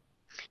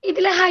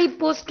 ഇതിലെ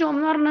ഹൈപ്പോസ്റ്റോം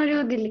എന്ന് പറഞ്ഞൊരു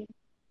ഇതില്ലേ?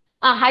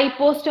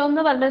 ഹൈപ്പോസ്റ്റോം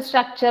എന്ന് പറഞ്ഞ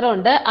സ്ട്രക്ചർ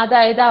ഉണ്ട്.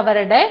 അതായത്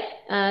അവരുടെ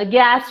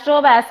ഗ്യാസ്ട്രോ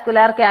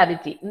വാസ്കുലാർ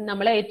ക്യാവിറ്റി.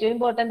 നമ്മൾ ഏറ്റവും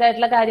ഇമ്പോർട്ടന്റ്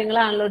ആയിട്ടുള്ള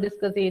കാര്യങ്ങളാണല്ലോ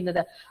ഡിസ്കസ്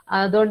ചെയ്യുന്നത്.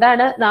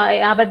 അതുകൊണ്ടാണ്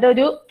അവരുടെ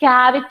ഒരു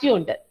ക്യാവിറ്റി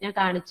ഉണ്ട്. ഞാൻ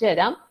കാണിച്ചു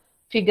തരാം,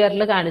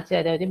 ഫിഗറിൽ കാണിച്ചു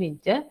തരാം, ഒരു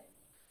മിനിറ്റ്.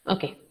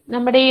 ഓക്കെ,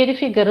 നമ്മുടെ ഈ ഒരു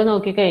ഫിഗർ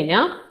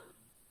നോക്കിക്കഴിഞ്ഞാൽ,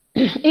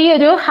 ഈ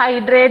ഒരു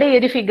ഹൈഡ്രയുടെ ഈ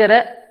ഒരു ഫിഗർ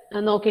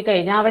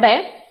നോക്കിക്കഴിഞ്ഞാൽ അവിടെ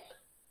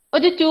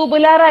ഒരു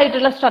ട്യൂബുലാർ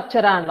ആയിട്ടുള്ള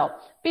സ്ട്രക്ചർ ആണല്ലോ.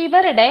 അപ്പൊ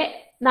ഇവരുടെ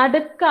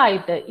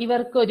നടുക്കായിട്ട്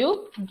ഇവർക്കൊരു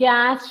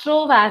ഗ്യാസ്ട്രോ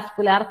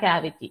വാസ്കുലാർ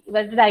ക്യാവിറ്റി,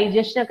 ഇവരുടെ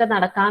ഡൈജഷൻ ഒക്കെ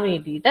നടക്കാൻ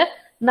വേണ്ടിയിട്ട്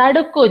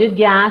നടുക്കൊരു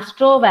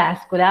ഗ്യാസ്ട്രോ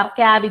വാസ്കുലാർ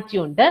ക്യാവിറ്റി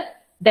ഉണ്ട്.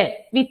 ദെൻ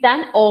വിത്ത് ആൻ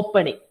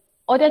ഓപ്പണിങ്,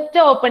 ഒരൊറ്റ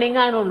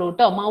ഓപ്പണിംഗ് ആണുള്ളൂ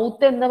കേട്ടോ.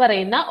 മൗത്ത് എന്ന്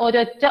പറയുന്ന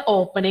ഒരൊറ്റ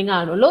ഓപ്പണിംഗ്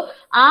ആണുള്ളൂ.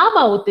 ആ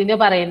മൗത്തിന്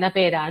പറയുന്ന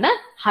പേരാണ്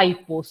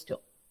ഹൈപ്പോസ്റ്റോ.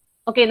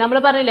 ഓക്കെ, നമ്മൾ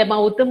പറഞ്ഞില്ലേ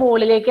മൗത്ത്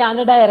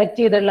മുകളിലേക്കാണ്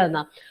ഡയറക്റ്റ്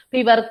ചെയ്തിട്ടുള്ളതെന്ന്. അപ്പൊ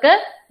ഇവർക്ക്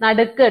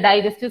നടുക്ക്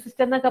ഡൈജസ്റ്റീവ്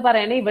സിസ്റ്റം എന്നൊക്കെ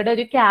പറയണേ ഇവിടെ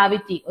ഒരു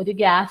ക്യാവിറ്റി, ഒരു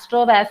ഗ്യാസ്ട്രോ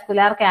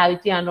വാസ്കുലാർ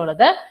ക്യാവിറ്റി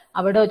ആണുള്ളത്.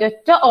 അവിടെ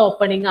ഒരൊറ്റ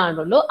ഓപ്പണിംഗ്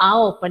ആണുള്ളൂ. ആ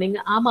ഓപ്പണിംഗ്,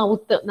 ആ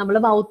മൗത്ത്, നമ്മൾ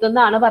മൗത്ത്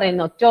എന്നാണ്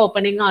പറയുന്നത്, ഒറ്റ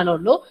ഓപ്പണിംഗ്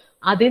ആണുള്ളൂ.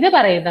 അതിന്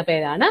പറയുന്ന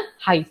പേരാണ്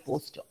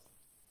ഹൈപ്പോസ്റ്റോ.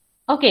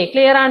 ഓക്കെ,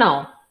 ക്ലിയർ ആണോ?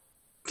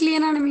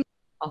 ക്ലിയർ ആണ്.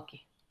 Okay,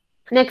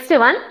 next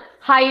one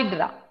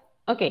hydra.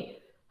 Okay,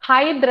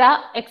 hydra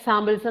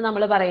examples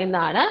നമ്മൾ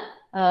പറയുന്നതാണ്.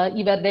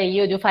 ഇവരുടെ ഈ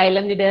ഒരു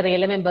ഫൈലം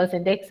നിഡേറിയയിലെ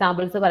മെമ്പേഴ്സിന്റെ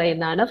എക്സാമ്പിൾസ്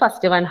പറയുന്നതാണ്.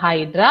 First one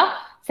hydra,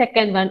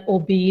 second one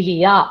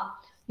Obelia.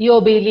 ഈ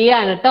ഒബീലിയ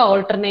ആണ് കേട്ടോ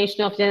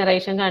ഓൾട്ടർനേഷൻ ഓഫ്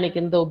ജനറേഷൻ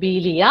കാണിക്കുന്നത്,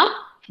 Obelia.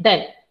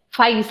 Then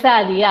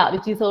Physalia,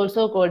 which is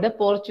also called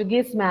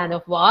Portuguese man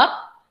of war.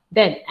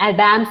 Then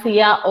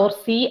അഡാംസിയ or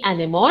see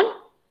anemone,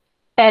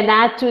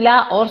 പെനാറ്റുല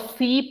or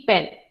see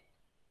pen,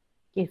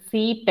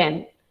 see pen.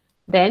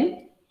 Then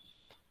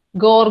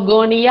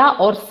Gorgonia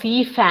or see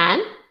fan,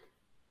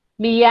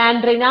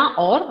 മിയാൻഡ്രിന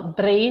or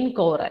brain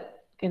coral.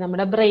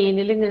 നമ്മുടെ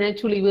ബ്രെയിനിൽ ഇങ്ങനെ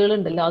ചുളിവുകൾ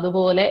ഉണ്ടല്ലോ,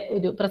 അതുപോലെ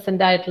ഒരു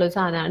present ആയിട്ടുള്ള ഒരു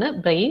സാധനമാണ്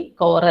ബ്രെയിൻ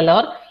കോറൽ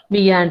ഓർ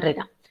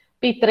മിയാൻഡ്രിന.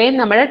 അപ്പൊ ഇത്രയും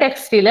നമ്മുടെ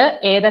ടെക്സ്റ്റിൽ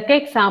ഏതൊക്കെ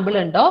എക്സാമ്പിൾ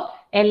ഉണ്ടോ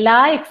എല്ലാ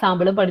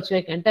എക്സാമ്പിളും പഠിച്ചു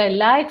വെക്കണം.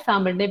 എല്ലാ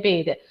എക്സാമ്പിളിന്റെ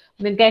പേര്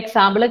നിങ്ങൾക്ക്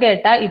എക്സാമ്പിൾ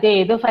കേട്ടാൽ ഇത്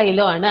ഏത്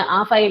ഫൈലോ ആണ്, ആ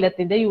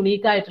ഫൈലത്തിന്റെ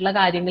യുണീക്ക് ആയിട്ടുള്ള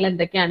കാര്യങ്ങൾ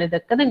എന്തൊക്കെയാണ്,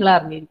 ഇതൊക്കെ നിങ്ങൾ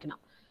അറിഞ്ഞിരിക്കണം.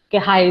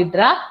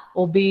 Hydra,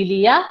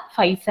 Obelia,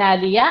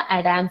 Physalia,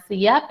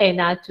 അഡാംസിയ,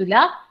 പെനാറ്റുല,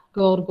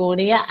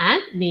 Gorgonia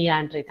and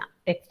മിയാൻഡ്രിന.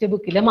 Text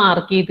ബുക്കിൽ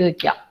മാർക്ക് ചെയ്ത്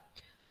വെക്കാം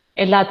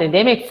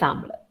എല്ലാത്തിന്റെയും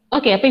എക്സാമ്പിൾ.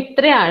 ഓക്കെ, അപ്പൊ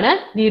ഇത്രയാണ്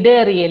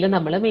നിഡേറിയയിൽ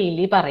നമ്മൾ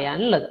മെയിൻലി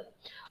പറയാനുള്ളത്.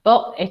 അപ്പോൾ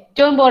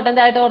ഏറ്റവും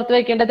ഇമ്പോർട്ടന്റ് ആയിട്ട് ഓർത്ത്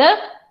വെക്കേണ്ടത്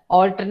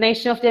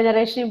ഓൾട്ടർനേഷൻ ഓഫ്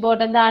ജനറേഷൻ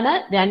ഇമ്പോർട്ടന്റ് ആണ്.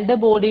 രണ്ട്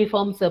ബോഡി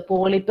ഫോംസ്,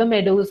 പോളിപ്പ്,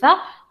 മെഡൂസ.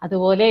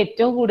 അതുപോലെ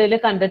ഏറ്റവും കൂടുതൽ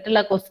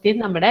കണ്ടിട്ടുള്ള ക്വസ്റ്റ്യൻ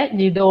നമ്മുടെ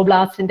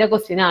നിഡോബ്ലാസ്റ്റിന്റെ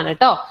ക്വസ്റ്റ്യൻ ആണ്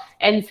കേട്ടോ.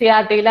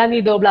 NCERT-യിലെ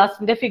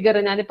നിഡോബ്ലാസ്റ്റിന്റെ ഫിഗർ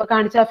ഞാനിപ്പോ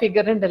കാണിച്ച ആ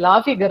ഫിഗർ ഉണ്ടല്ലോ,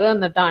 ആ ഫിഗർ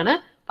വന്നിട്ടാണ്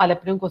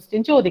പലപ്പോഴും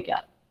ക്വസ്റ്റ്യൻ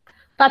ചോദിക്കാറ്.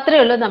 അപ്പൊ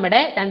അത്രയേ ഉള്ളൂ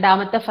നമ്മുടെ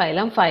രണ്ടാമത്തെ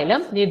ഫൈലം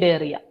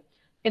നിഡേറിയ.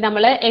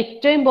 നമ്മൾ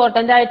ഏറ്റവും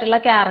ഇമ്പോർട്ടന്റ് ആയിട്ടുള്ള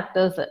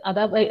ക്യാരക്ടേഴ്സ്, അത്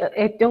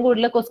ഏറ്റവും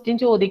കൂടുതൽ ക്വസ്റ്റ്യൻ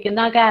ചോദിക്കുന്ന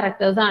ആ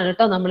ക്യാരക്ടേഴ്സ് ആണ്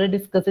കേട്ടോ നമ്മൾ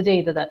ഡിസ്കസ്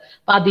ചെയ്തത്.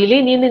 അപ്പൊ അതിൽ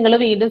ഇനി നിങ്ങൾ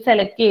വീണ്ടും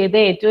സെലക്ട് ചെയ്ത്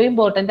ഏറ്റവും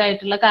ഇമ്പോർട്ടന്റ്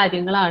ആയിട്ടുള്ള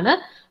കാര്യങ്ങളാണ്.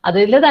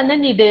 അതിൽ തന്നെ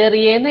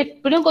നിഡേറിയെന്ന്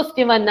എപ്പോഴും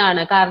ക്വസ്റ്റ്യൻ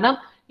വന്നാണ്. കാരണം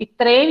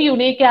ഇത്രയും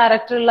യൂണീക്ക്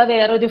ക്യാരക്ടർ ഉള്ള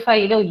വേറൊരു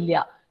ഫൈലും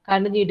ഇല്ല.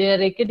 കാരണം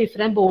നിഡേറിയക്ക്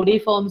ഡിഫറെന്റ് ബോഡി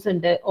ഫോംസ്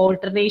ഉണ്ട്,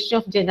 ഓൾട്ടർനേഷൻ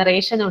ഓഫ്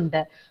ജനറേഷൻ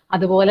ഉണ്ട്,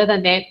 അതുപോലെ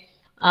തന്നെ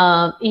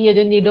ഈ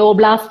ഒരു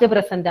നിഡോബ്ലാസ്റ്റ്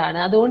പ്രസന്റ് ആണ്.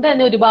 അതുകൊണ്ട്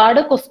തന്നെ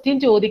ഒരുപാട് ക്വസ്റ്റ്യൻ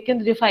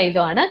ചോദിക്കുന്ന ഒരു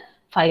ഫൈലുമാണ്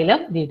ഫൈലം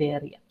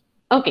നിഡേറിയ.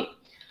 ഓക്കെ,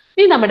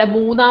 ഇനി നമ്മുടെ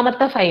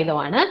മൂന്നാമത്തെ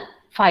ഫൈലമാണ്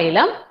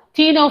ഫൈലം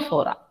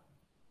ടീനോഫോറ.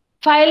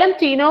 ഫൈലം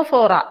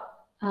ടീനോഫോറ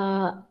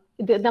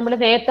ഇത് നമ്മൾ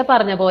നേരത്തെ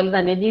പറഞ്ഞ പോലെ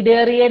തന്നെ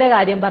നിഡേറിയയുടെ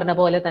കാര്യം പറഞ്ഞ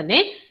പോലെ തന്നെ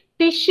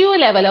ടിഷ്യൂ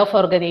ലെവൽ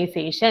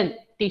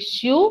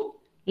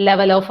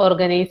ഓഫ്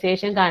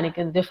ഓർഗനൈസേഷൻ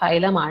കാണിക്കുന്ന ഒരു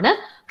ഫൈലമാണ്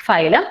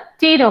ഫൈലം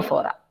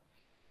ടീനോഫോറ.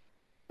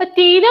 അപ്പൊ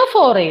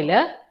ടീനോഫോറയില്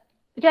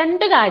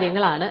രണ്ട്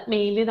കാര്യങ്ങളാണ്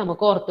മെയിൻലി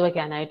നമുക്ക് ഓർത്തു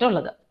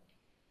വെക്കാനായിട്ടുള്ളത്.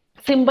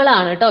 സിമ്പിൾ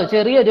ആണ് കേട്ടോ,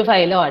 ചെറിയൊരു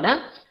ഫൈലോ ആണ്.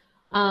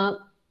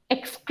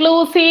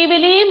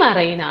 എക്സ്ക്ലൂസീവ്ലി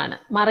മറൈൻ ആണ്.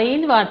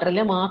 മറൈൻ വാട്ടറിൽ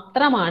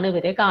മാത്രമാണ്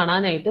ഇവരെ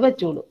കാണാനായിട്ട്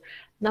പറ്റുള്ളൂ.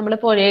 നമ്മൾ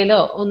പുഴയിലോ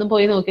ഒന്നും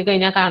പോയി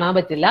നോക്കിക്കഴിഞ്ഞാൽ കാണാൻ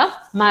പറ്റില്ല.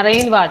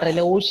 മറൈൻ വാട്ടറിൽ,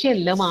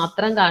 ഓഷ്യനിൽ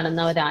മാത്രം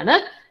കാണുന്നവരാണ്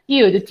ഈ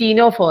ഒരു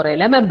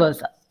ടീനോഫോറയിലെ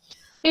മെമ്പേഴ്സ്.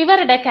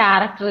 ഇവരുടെ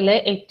ക്യാരക്ടറിൽ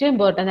ഏറ്റവും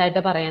ഇമ്പോർട്ടൻ്റ്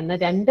ആയിട്ട് പറയുന്ന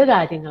രണ്ട്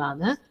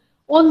കാര്യങ്ങളാണ്.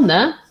 ഒന്ന്,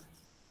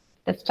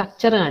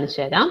 സ്ട്രക്ചർ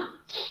കാണിച്ചു തരാം.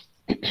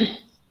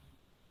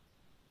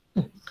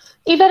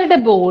 ഇവരുടെ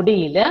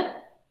ബോഡിയിൽ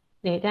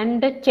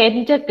രണ്ട്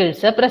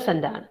ടെന്റക്കിൾസ്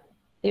പ്രസന്റ് ആണ്.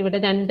 ഇവിടെ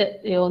രണ്ട്,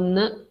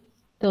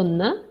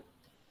 ഒന്ന്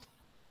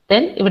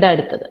ദെൻ ഇവിടെ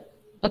അടുത്തത്.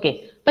 ഓക്കെ,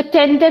 അപ്പൊ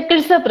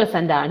ടെന്റക്കിൾസ്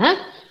പ്രസന്റ് ആണ്.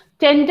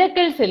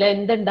 ടെന്റക്കിൾസിൽ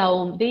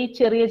എന്തുണ്ടാവും? ഈ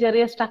ചെറിയ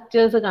ചെറിയ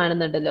സ്ട്രക്ചേഴ്സ്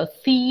കാണുന്നുണ്ടല്ലോ,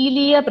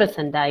 സീലിയ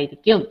പ്രസന്റ്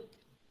ആയിരിക്കും.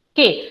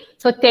 ഓക്കെ,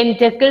 സോ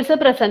ടെന്റക്കിൾസ്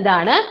പ്രസന്റ്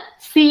ആണ്.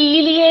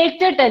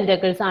 സീലിയേറ്റഡ്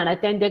ടെന്റക്കിൾസ് ആണ്.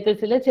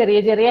 ടെന്റക്കിൾസിൽ ചെറിയ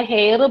ചെറിയ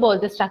ഹെയർ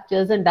പോലത്തെ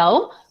സ്ട്രക്ചേഴ്സ്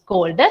ഉണ്ടാവും,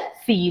 കോൾഡ്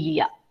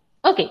സീലിയ.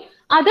 ഓക്കെ,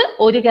 അത്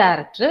ഒരു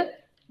ക്യാരക്ടർ.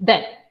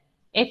 ദെൻ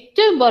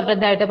ഏറ്റവും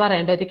ഇമ്പോർട്ടൻ്റ് ആയിട്ട്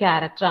പറയേണ്ട ഒരു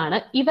ക്യാരക്ടർ ആണ്,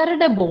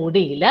 ഇവരുടെ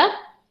ബോഡിയിൽ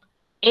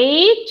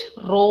 8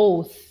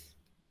 rows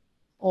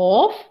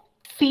of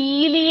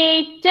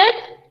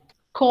ciliated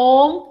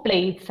com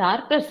plates are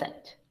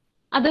present.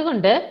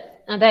 അതുകൊണ്ട്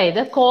അതായത്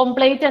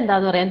കോംപ്ലേറ്റ്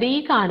എന്താന്ന് പറയുന്നത്, ഈ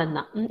കാണുന്ന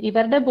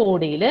ഇവരുടെ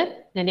ബോഡിയിൽ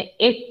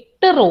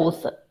 8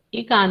 റോസ്,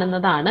 ഈ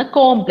കാണുന്നതാണ്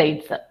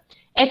കോംപ്ലേറ്റ്സ്.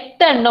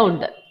 8 എണ്ണം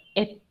ഉണ്ട്.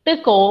 8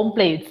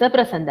 കോംപ്ലേറ്റ്സ്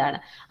പ്രസന്റ് ആണ്.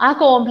 ആ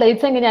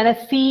കോംപ്ലേറ്റ്സ് എങ്ങനെയാണ്?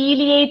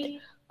 സീലിയേറ്റ്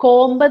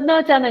കോമ്പ് എന്ന്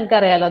വെച്ചാൽ നിങ്ങൾക്ക്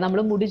അറിയാലോ, നമ്മൾ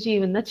മുടി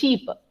ചീവുന്ന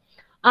ചീപ്പ്.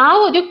 ആ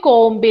ഒരു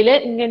കോമ്പില്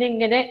ഇങ്ങനെ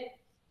ഇങ്ങനെ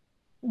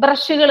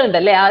ബ്രഷുകൾ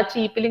ഉണ്ടല്ലേ, ആ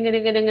ചീപ്പിൽ ഇങ്ങനെ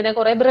ഇങ്ങനെ ഇങ്ങനെ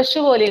കുറെ ബ്രഷ്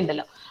പോലെ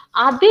ഉണ്ടല്ലോ,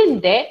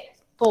 അതിന്റെ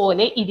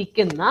പോലെ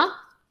ഇരിക്കുന്ന,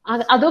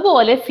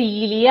 അതുപോലെ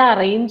സീലിയ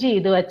അറേഞ്ച്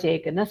ചെയ്ത്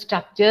വച്ചേക്കുന്ന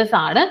സ്ട്രക്ചേഴ്സ്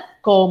ആണ്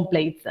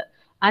കോംപ്ലേറ്റ്സ്.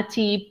 ആ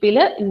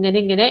ചീപ്പില് ഇങ്ങനെ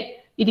ഇങ്ങനെ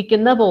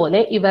ഇരിക്കുന്ന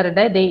പോലെ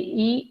ഇവരുടെ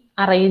ഈ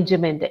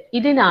അറേഞ്ച്മെന്റ്,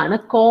 ഇതിനാണ്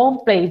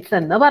കോംപ്ലേറ്റ്സ്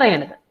എന്ന്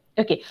പറയുന്നത്.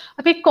 ഓക്കെ,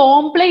 അപ്പൊ ഈ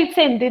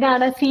കോംപ്ലേറ്റ്സ്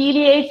എന്തിനാണ്?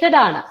 സീലിയേറ്റഡ്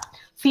ആണ്.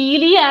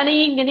 സീലിയാണ് ഈ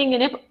ഇങ്ങനെ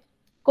ഇങ്ങനെ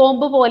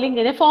കോമ്പ് പോലെ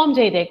ഇങ്ങനെ ഫോം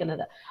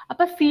ചെയ്തേക്കുന്നത്.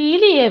 അപ്പൊ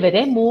സീലിയ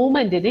വരെ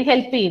മൂവ്മെന്റിന്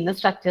ഹെൽപ്പ് ചെയ്യുന്ന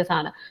സ്ട്രക്ചേഴ്സ്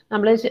ആണ്.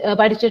 നമ്മൾ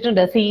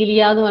പഠിച്ചിട്ടുണ്ട്,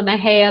 സീലിയ എന്ന് പറഞ്ഞാൽ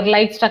ഹെയർ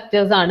ലൈക്ക്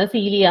സ്ട്രക്ചേഴ്സ് ആണ്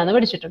സീലിയ എന്ന്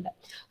പഠിച്ചിട്ടുണ്ട്.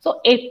 സോ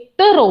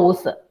 8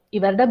 റോസ്,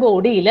 ഇവരുടെ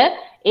ബോഡിയിൽ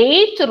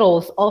 8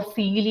 rose of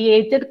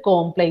ciliated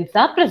comb plates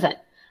R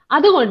present.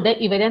 അതുകൊണ്ട്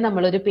ഇവരെ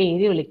നമ്മളൊരു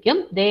പേര് വിളിക്കും,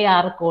 they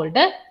are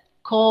called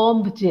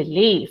comb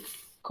jellies.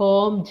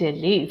 Comb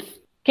jellies.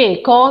 Okay,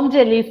 comb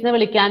jellies എന്ന്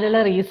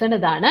വിളിക്കാനുള്ള റീസൺ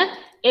ഇതാണ്.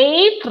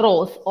 8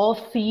 rows of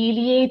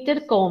ciliated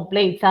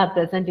complates are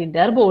present in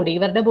their body.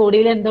 ഇവരുടെ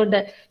ബോഡിയിൽ എന്തുണ്ട്?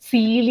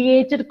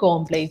 സീലിയേറ്റഡ്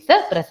കോംപ്ലേറ്റ്സ്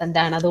പ്രസന്റ്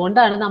ആണ്.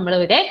 അതുകൊണ്ടാണ് നമ്മൾ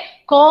ഇവരെ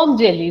കോംബ്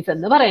ജെല്ലീസ്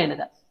എന്ന്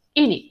പറയുന്നത്.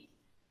 ഇനി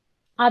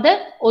അത്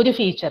ഒരു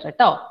ഫീച്ചർ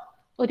കേട്ടോ,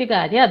 ഒരു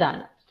കാര്യം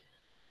അതാണ്.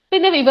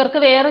 പിന്നെ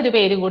ഇവർക്ക് വേറൊരു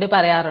പേരും കൂടി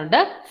പറയാറുണ്ട്,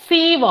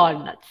 see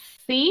walnuts.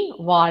 See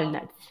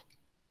walnuts.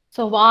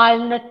 So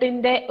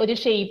വാൾനട്ടിന്റെ ഒരു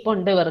ഷേപ്പ്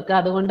ഉണ്ട് ഇവർക്ക്,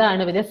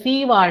 അതുകൊണ്ടാണ് ഇവര് സീ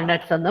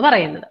വാൾനട്ട്സ് എന്ന്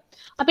പറയുന്നത്.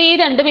 അപ്പൊ ഈ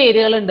രണ്ട്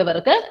പേരുകൾ ഉണ്ട്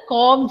ഇവർക്ക്,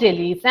 comb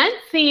jellies and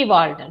see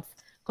walnuts.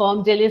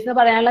 Comb jellies എന്ന്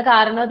പറയാനുള്ള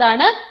കാരണം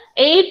ഇതാണ്,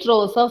 8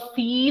 rows of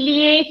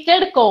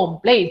ciliated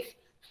comb plates,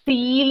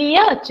 cilia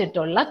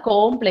വെച്ചിട്ടുള്ള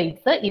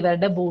കോംപ്ലേറ്റ്സ്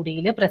ഇവരുടെ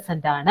ബോഡിയിൽ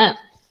പ്രസന്റ് ആണ്.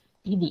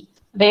 ഇനി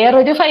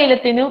വേറൊരു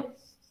ഫൈലത്തിനും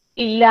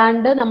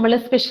ഇല്ലാണ്ട് നമ്മൾ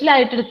സ്പെഷ്യൽ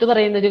ആയിട്ട് എടുത്തു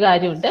പറയുന്ന ഒരു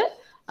കാര്യമുണ്ട്.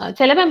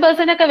 ചില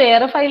മെമ്പേഴ്സിനൊക്കെ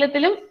വേറെ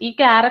ഫൈലത്തിലും ഈ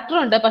ക്യാരക്ടർ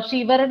ഉണ്ട്, പക്ഷെ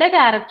ഇവരുടെ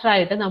ക്യാരക്ടർ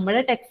ആയിട്ട്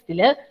നമ്മുടെ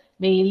ടെക്സ്റ്റില്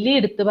മെയിൻലി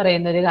എടുത്തു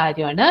പറയുന്ന ഒരു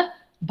കാര്യമാണ്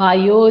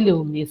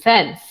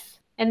ബയോലൂമിനിസെൻസ്.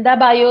 എന്താ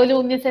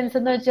ബയോലൂമിനിസെൻസ്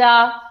എന്ന് വെച്ചാ?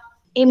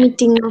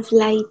 Emitting of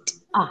light.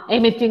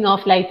 Emitting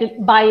of light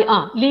by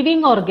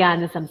living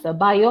organisms.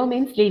 Bio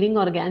means living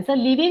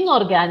organisms. Living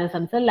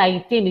organisms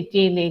light emit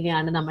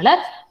ചെയ്യുന്നതിനെയാണ് നമ്മൾ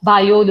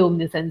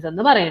ബയോലൂമിനിസെൻസ്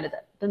എന്ന് പറയുന്നത്.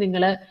 ഇപ്പൊ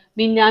നിങ്ങൾ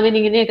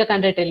മിന്നാമിനിങ്ങിനെയൊക്കെ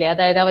കണ്ടിട്ടില്ലേ,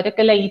 അതായത്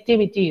അവരൊക്കെ ലൈറ്റ്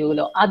എമിറ്റ്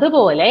ചെയ്യുമല്ലോ,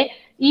 അതുപോലെ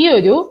ഈ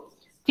ഒരു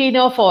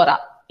ടീനോഫോറ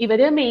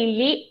ഇവര്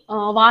മെയിൻലി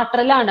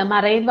വാട്ടറിലാണ്,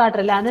 മറൈൻ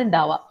വാട്ടറിലാണ്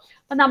ഉണ്ടാവുക.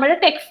 അപ്പൊ നമ്മുടെ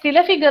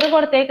ടെക്സ്റ്റിലെ ഫിഗർ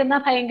കൊടുത്തേക്കുന്ന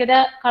ഭയങ്കര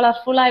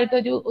കളർഫുൾ ആയിട്ട്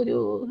ഒരു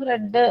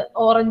റെഡ്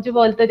ഓറഞ്ച്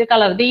പോലത്തെ ഒരു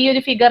കളർ, ഈ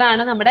ഒരു ഫിഗർ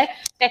ആണ് നമ്മുടെ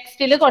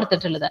ടെക്സ്റ്റിൽ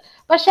കൊടുത്തിട്ടുള്ളത്.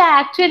 പക്ഷെ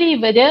ആക്ച്വലി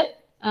ഇവര്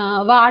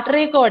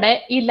വാട്ടറിൽ കൂടെ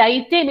ഈ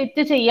ലൈറ്റ്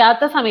എമിറ്റ്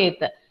ചെയ്യാത്ത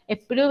സമയത്ത്,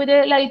 എപ്പോഴും ഇവര്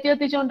ലൈറ്റ്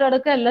കത്തിച്ചുകൊണ്ട്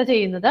നടക്കുകയല്ല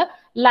ചെയ്യുന്നത്,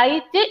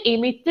 ലൈറ്റ്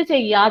എമിറ്റ്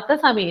ചെയ്യാത്ത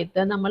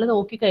സമയത്ത് നമ്മൾ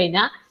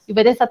നോക്കിക്കഴിഞ്ഞാൽ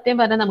ഇവരെ സത്യം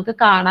പറഞ്ഞാൽ നമുക്ക്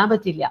കാണാൻ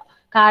പറ്റില്ല.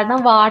 കാരണം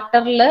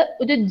വാട്ടറിൽ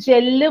ഒരു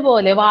ജെല്ല്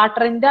പോലെ,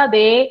 വാട്ടറിന്റെ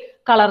അതേ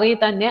കളറിൽ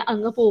തന്നെ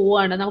അങ്ങ്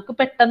പോവുകയാണ്. നമുക്ക്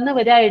പെട്ടെന്ന്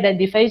ഇവരെ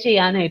ഐഡന്റിഫൈ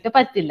ചെയ്യാനായിട്ട്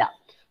പറ്റില്ല.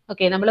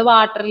 ഓക്കെ, നമ്മൾ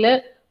വാട്ടറിൽ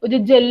ഒരു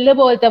ജെല്ല്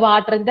പോലത്തെ,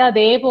 വാട്ടറിന്റെ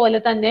അതേപോലെ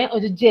തന്നെ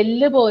ഒരു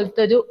ജെല്ല്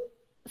പോലത്തെ ഒരു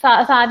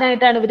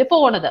സാധനമായിട്ടാണ് ഇവര്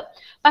പോണത്.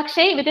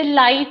 പക്ഷെ ഇവര്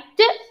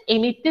ലൈറ്റ്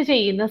എമിറ്റ്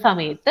ചെയ്യുന്ന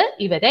സമയത്ത്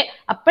ഇവരെ,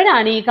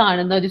 അപ്പോഴാണ് ഈ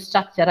കാണുന്ന ഒരു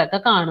സ്ട്രക്ചർ ഒക്കെ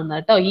കാണുന്നത്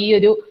കേട്ടോ. ഈ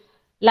ഒരു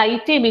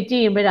ലൈറ്റ് എമിറ്റ്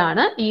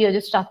ചെയ്യുമ്പോഴാണ് ഈ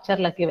ഒരു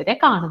സ്ട്രക്ചറിലൊക്കെ ഇവരെ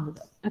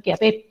കാണുന്നത്. ഓക്കെ,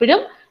 അപ്പൊ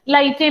എപ്പോഴും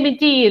ലൈറ്റ്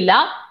എമിറ്റ് ചെയ്യില്ല.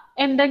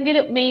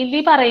 എന്തെങ്കിലും മെയിൻലി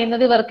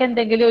പറയുന്നത് ഇവർക്ക്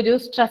എന്തെങ്കിലും ഒരു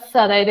സ്ട്രെസ്,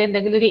 അതായത്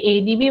എന്തെങ്കിലും ഒരു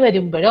എനിമി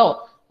വരുമ്പോഴോ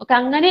ഒക്കെ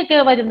അങ്ങനെയൊക്കെ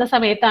വരുന്ന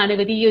സമയത്താണ്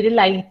ഇവർ ഈ ഒരു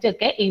ലൈറ്റ്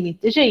ഒക്കെ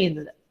എമിറ്റ്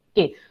ചെയ്യുന്നത്.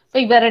 ഓക്കെ, അപ്പൊ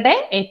ഇവരുടെ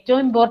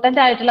ഏറ്റവും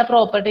ഇമ്പോർട്ടന്റ് ആയിട്ടുള്ള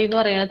പ്രോപ്പർട്ടി എന്ന്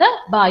പറയുന്നത്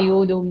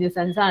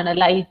ബയോലൂമിനിസെൻസ് ആണ്,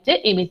 ലൈറ്റ്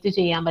എമിറ്റ്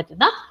ചെയ്യാൻ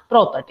പറ്റുന്ന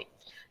പ്രോപ്പർട്ടി.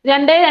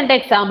 രണ്ട്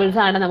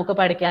എക്സാമ്പിൾസ് ആണ് നമുക്ക്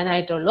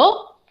പഠിക്കാനായിട്ടുള്ളൂ.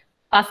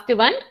 First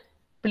one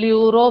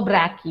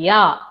പ്ലൂറോബ്രാക്കിയ,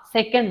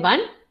 second one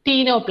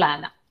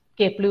ടീനോപ്ലാന.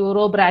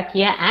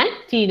 പ്ലൂറോബ്രാക്കിയ and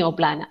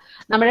ടീനോപ്ലാന.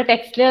 നമ്മുടെ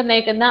ടെക്സ്റ്റിൽ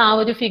തന്നേക്കുന്ന ആ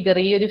ഒരു ഫിഗർ,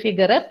 ഈ ഒരു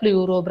ഫിഗർ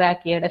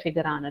പ്ലൂറോബ്രാക്കിയയുടെ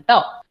ഫിഗർ ആണ് കേട്ടോ.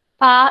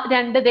 ആ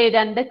രണ്ട്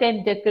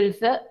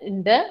ടെന്റക്കിൾസ്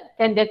ഉണ്ട്.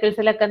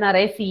 ടെന്റക്കിൾസിലൊക്കെ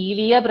നിറയെ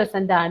സീലിയ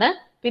പ്രസന്റ് ആണ്.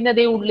 പിന്നെ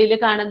അതേ ഉള്ളിൽ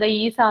കാണുന്ന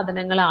ഈ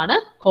സാധനങ്ങളാണ്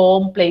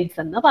കോംപ്ലേറ്റ്സ്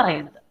എന്ന്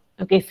പറയുന്നത്.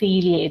 Okay,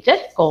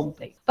 ciliated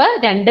കോംപ്ലേറ്റ്. അപ്പൊ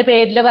രണ്ട്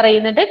പേരിൽ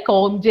പറയുന്നുണ്ട്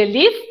com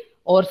jellies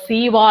or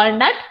see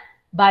walnut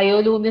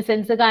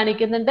ബയോലൂമിസെൻസ്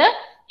കാണിക്കുന്നുണ്ട്.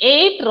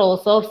 8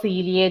 rows of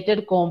ciliated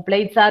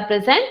complates are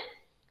present.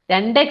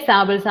 രണ്ട്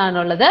എക്സാമ്പിൾസ്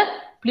ആണുള്ളത്,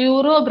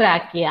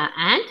 പ്ലൂറോബ്രാക്കിയ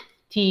ആൻഡ്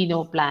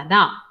ടീനോപ്ലാന.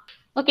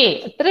 ഓക്കെ,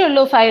 ഇത്രയേ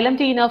ഉള്ളൂ. ഫൈലം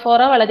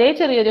ടീനോഫോറ വളരെ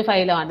ചെറിയൊരു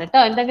ഫൈലം ആണ്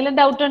കേട്ടോ. എന്തെങ്കിലും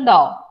ഡൗട്ട് ഉണ്ടോ?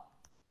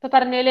 ഇപ്പൊ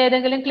പറഞ്ഞതിൽ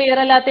ഏതെങ്കിലും ക്ലിയർ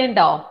അല്ലാത്ത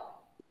ഉണ്ടോ?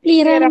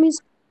 ക്ലിയർ ആണ്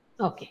മിസ്.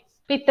 ഓക്കെ,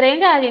 അപ്പൊ ഇത്രയും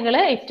കാര്യങ്ങൾ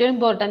ഏറ്റവും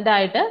ഇമ്പോർട്ടന്റ്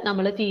ആയിട്ട്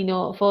നമ്മൾ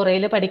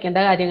ടീനോഫോറയിൽ പഠിക്കേണ്ട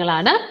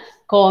കാര്യങ്ങളാണ്.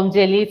 Com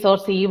jellies or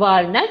see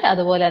walnut,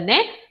 അതുപോലെ തന്നെ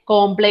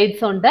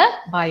കോംപ്ലേറ്റ്സ് ഉണ്ട്,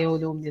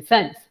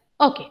 ബയോലൂമിനിസെൻസ്.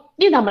 ഓക്കെ,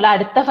 ഇനി നമ്മൾ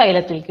അടുത്ത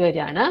ഫൈലത്തിലേക്ക്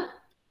വരികയാണ്.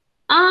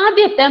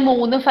 ആദ്യത്തെ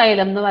 3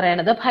 ഫൈലം എന്ന്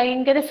പറയുന്നത്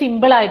ഭയങ്കര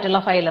സിമ്പിൾ ആയിട്ടുള്ള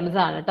ഫൈലംസ്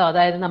ആണ് കേട്ടോ.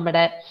 അതായത്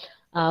നമ്മുടെ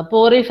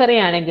പോറിഫെറി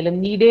ആണെങ്കിലും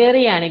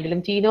നീഡേറി ആണെങ്കിലും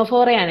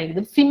ടീനോഫോറ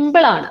ആണെങ്കിലും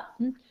സിമ്പിൾ ആണ്.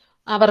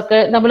 അവർക്ക്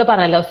നമ്മൾ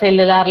പറഞ്ഞല്ലോ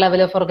സെല്ലുലാർ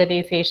ലെവൽ ഓഫ്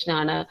ഓർഗനൈസേഷൻ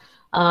ആണ്.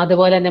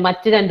 അതുപോലെ തന്നെ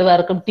മറ്റു 2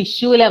 പേർക്കും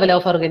ടിഷ്യൂ ലെവൽ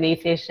ഓഫ്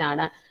ഓർഗനൈസേഷൻ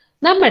ആണ്.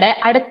 നമ്മുടെ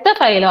അടുത്ത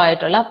ഫൈലം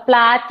ആയിട്ടുള്ള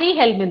പ്ലാറ്റി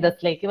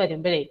ഹെൽമിന്തസിലേക്ക്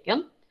വരുമ്പോഴേക്കും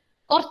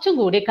കുറച്ചും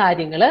കൂടി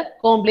കാര്യങ്ങൾ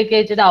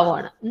കോംപ്ലിക്കേറ്റഡ്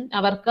ആവുകയാണ്.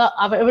 അവർക്ക്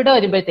ഇവിടെ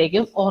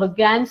വരുമ്പോഴത്തേക്കും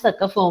ഓർഗാൻസ്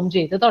ഒക്കെ ഫോം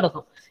ചെയ്ത്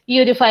തുടങ്ങും. ഈ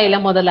ഒരു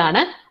ഫൈലം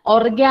മുതലാണ്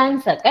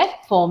ഓർഗാൻസ് ഒക്കെ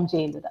ഫോം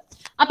ചെയ്യുന്നത്.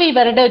 അപ്പൊ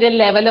ഇവരുടെ ഒരു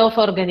ലെവൽ ഓഫ്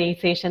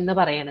ഓർഗനൈസേഷൻ എന്ന്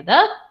പറയുന്നത്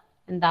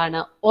എന്താണ്?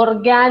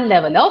 ഓർഗാൻ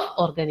ലെവൽ ഓഫ്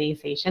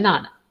ഓർഗനൈസേഷൻ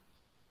ആണ്.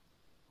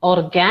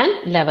 Organ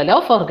level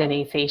of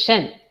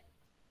organisation.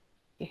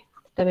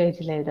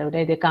 പേജിലെവിടെ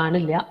ഇത്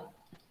കാണില്ല.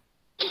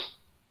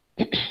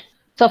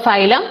 So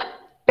phylum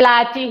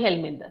platy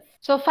helminthes.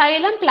 So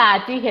phylum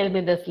platy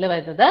ഹെൽമിന്തസിൽ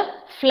വരുന്നത്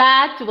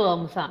ഫ്ലാറ്റ്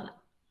വേംസ് ആണ്.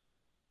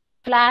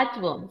 ഫ്ലാറ്റ്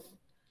വേംസ്,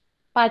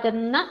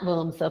 പരന്ന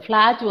വേംസ്,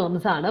 ഫ്ലാറ്റ്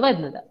വേംസ് ആണ്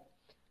വരുന്നത്.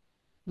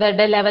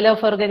 ഇവരുടെ level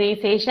of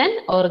organisation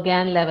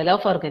organ level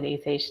of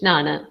organisation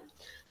ആണ്.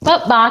 അപ്പൊ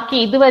ബാക്കി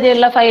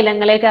ഇതുവരെയുള്ള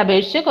ഫൈലങ്ങളെയൊക്കെ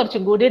അപേക്ഷിച്ച്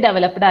കുറച്ചും കൂടി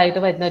ഡെവലപ്ഡ് ആയിട്ട്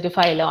വരുന്ന ഒരു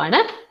ഫൈലമാണ്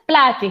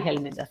പ്ലാറ്റി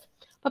ഹെൽമിന്തസ്.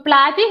 അപ്പൊ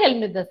പ്ലാറ്റി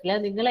ഹെൽമിന്തസിൽ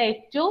നിങ്ങൾ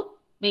ഏറ്റവും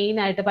മെയിൻ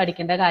ആയിട്ട്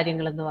പഠിക്കേണ്ട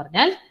കാര്യങ്ങൾ എന്ന്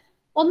പറഞ്ഞാൽ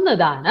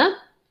ഒന്നിതാണ്,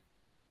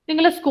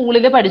 നിങ്ങൾ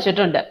സ്കൂളിൽ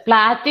പഠിച്ചിട്ടുണ്ട്.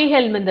 പ്ലാറ്റി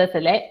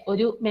ഹെൽമിന്തസിലെ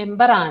ഒരു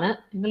മെമ്പർ ആണ്,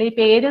 നിങ്ങൾ ഈ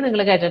പേര്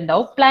നിങ്ങൾ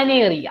കേട്ടിട്ടുണ്ടാവും,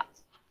 പ്ലാനേറിയ.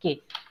 Okay,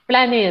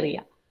 planaria.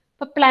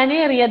 അപ്പൊ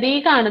പ്ലാനേറിയ ഈ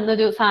കാണുന്ന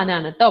ഒരു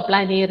സാധനമാണ് കേട്ടോ.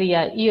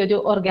 പ്ലാനേറിയ ഈ ഒരു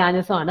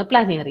ഓർഗാനിസം ആണ്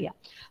പ്ലാനേറിയ.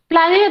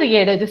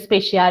 പ്ലാനേറിയയുടെ ഒരു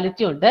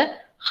സ്പെഷ്യാലിറ്റി ഉണ്ട്,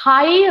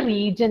 ഹൈ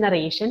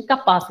റീജനറേഷൻ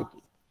കപ്പാസിറ്റി.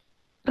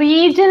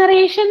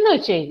 റീജനറേഷൻ എന്ന്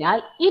വെച്ച് കഴിഞ്ഞാൽ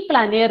ഈ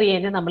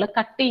പ്ലാനേറിയനെ നമ്മൾ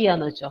കട്ട്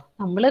ചെയ്യാന്ന് വെച്ചോ,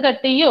 നമ്മൾ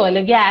കട്ട് ചെയ്യോ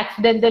അല്ലെങ്കിൽ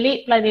ആക്സിഡന്റലി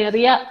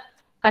പ്ലാനേറിയ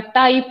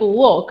കട്ടായി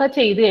പോവോ ഒക്കെ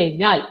ചെയ്തു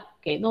കഴിഞ്ഞാൽ,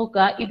 ഓക്കെ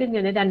നോക്കുക,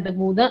 ഇതിങ്ങനെ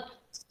 2-3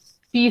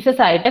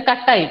 പീസസ് ആയിട്ട്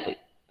കട്ടായി പോയി.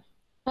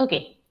 ഓക്കെ,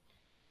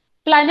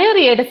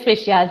 പ്ലാനേറിയയുടെ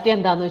സ്പെഷ്യാലിറ്റി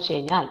എന്താന്ന് വെച്ച്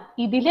കഴിഞ്ഞാൽ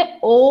ഇതില്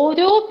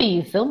ഓരോ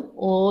പീസും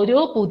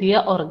ഓരോ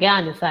പുതിയ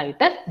ഓർഗാനിസം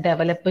ആയിട്ട്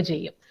ഡെവലപ്പ്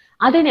ചെയ്യും.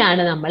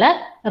 അതിനെയാണ് നമ്മൾ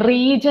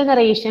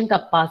റീജനറേഷൻ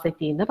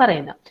കപ്പാസിറ്റി എന്ന്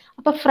പറയുന്നത്.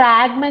 അപ്പൊ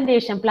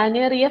ഫ്രാഗ്മെന്റേഷൻ,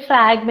 പ്ലാനേറിയ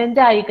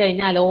ഫ്രാഗ്മെന്റ് ആയി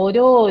കഴിഞ്ഞാൽ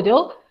ഓരോ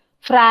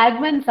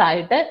ഫ്രാഗ്മെന്റ്സ്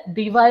ആയിട്ട്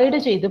ഡിവൈഡ്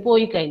ചെയ്ത്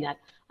പോയി കഴിഞ്ഞാൽ,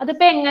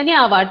 അതിപ്പോ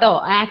എങ്ങനെയാവാട്ടോ,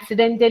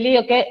 ആക്സിഡന്റലി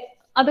ഒക്കെ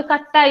അത്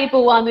കട്ടായി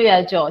പോവാന്ന്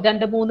വിചാരിച്ചോ,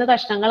 2-3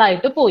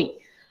 കഷ്ണങ്ങളായിട്ട് പോയി.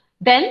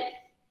 Then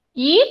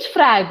each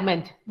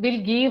fragment will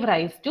give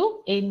raise to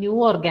A new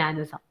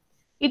organism.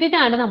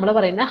 ഇതിനാണ് നമ്മൾ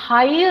പറയുന്ന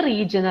ഹൈ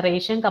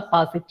റീജനറേഷൻ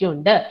കപ്പാസിറ്റി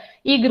ഉണ്ട്.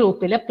 ഈ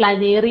ഗ്രൂപ്പില്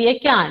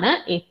പ്ലാനേറിയക്കാണ്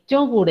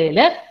ഏറ്റവും കൂടുതൽ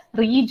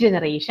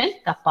റീജനറേഷൻ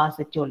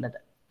കപ്പാസിറ്റി ഉള്ളത്.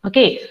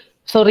 ഓക്കെ,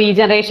 സോ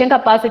റീജനറേഷൻ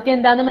കപ്പാസിറ്റി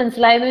എന്താണെന്ന്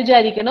മനസ്സിലായെന്ന്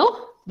വിചാരിക്കണു.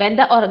 When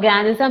the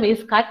organism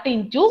is cut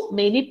in to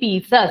many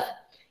pieces,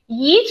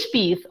 each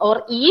piece or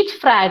each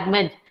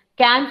fragment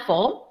can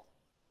form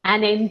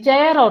an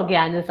entire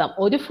organism.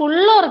 ഒരു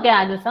ഫുൾ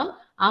ഓർഗാനിസം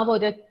ആ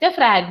ഒരൊറ്റ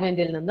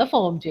ഫ്രാഗ്മെന്റിൽ നിന്ന്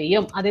ഫോം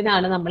ചെയ്യും.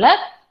 അതിനാണ് നമ്മൾ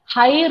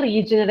ഹൈ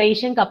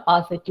റീജനറേഷൻ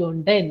കപ്പാസിറ്റി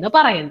ഉണ്ട് എന്ന്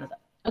പറയുന്നത്.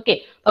 ഓക്കെ,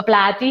 അപ്പൊ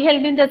പ്ലാറ്റി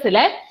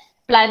ഹെൽമിന്തസിലെ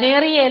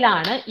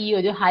പ്ലാനേറിയയിലാണ് ഈ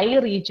ഒരു ഹൈ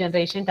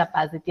റീജനറേഷൻ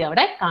കപ്പാസിറ്റി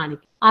അവിടെ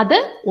കാണിക്കും. അത്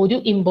ഒരു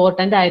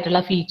ഇമ്പോർട്ടന്റ്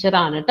ആയിട്ടുള്ള ഫീച്ചർ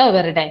ആണ് കേട്ടോ.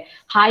 ഇവരുടെ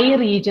ഹൈ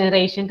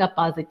റീജനറേഷൻ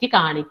കപ്പാസിറ്റി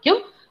കാണിക്കും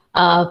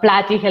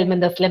പ്ലാറ്റി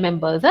ഹെൽമിന്തസിലെ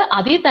മെമ്പേഴ്സ്.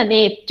 അതിൽ തന്നെ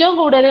ഏറ്റവും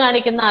കൂടുതൽ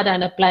കാണിക്കുന്ന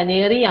ആരാണ്?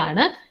 പ്ലാനേറിയ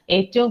ആണ്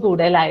ഏറ്റവും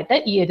കൂടുതലായിട്ട്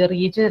ഈ ഒരു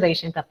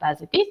റീജനറേഷൻ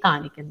കപ്പാസിറ്റി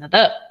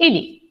കാണിക്കുന്നത്.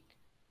 ഇനി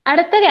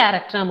അടുത്ത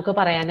ക്യാരക്ടർ നമുക്ക്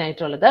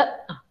പറയാനായിട്ടുള്ളത്,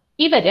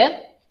 ഇവര്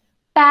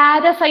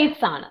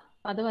പാരസൈറ്റ്സ് ആണ്.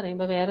 അത്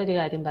പറയുമ്പോൾ വേറൊരു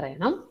കാര്യം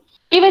പറയണം,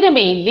 ഇവര്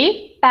മെയിൻലി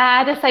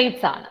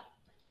പാരസൈറ്റ്സ് ആണ്.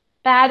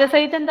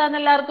 പാരസൈറ്റ് എന്താന്ന്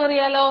എല്ലാവർക്കും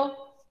അറിയാലോ.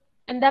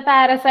 എന്താ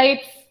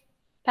പാരസൈറ്റ്സ്?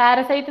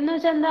 പാരസൈറ്റ് എന്ന്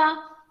വെച്ചാൽ എന്താ?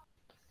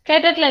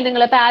 കേട്ടിട്ടില്ലേ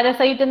നിങ്ങൾ?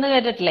 പാരസൈറ്റ് എന്ന്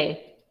കേട്ടിട്ടില്ലേ?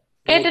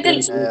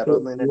 കേട്ടിട്ടില്ല?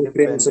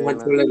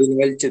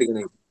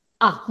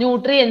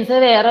 ന്യൂട്രിയൻസ്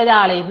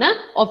വേറൊരാളിൽ നിന്ന്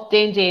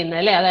ഒബ്റ്റെയിൻ ചെയ്യുന്നത്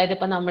അല്ലെ. അതായത്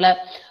ഇപ്പൊ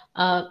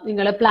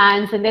നിങ്ങൾ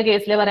പ്ലാന്റ്സിന്റെ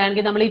കേസിൽ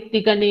പറയുകയാണെങ്കിൽ നമ്മൾ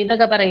ഇത്തിക്കണ്ണി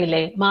എന്നൊക്കെ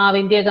പറയില്ലേ,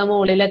 മാവിന്റെ ഒക്കെ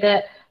മുകളിലൊക്കെ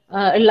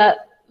ഉള്ള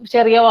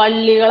ചെറിയ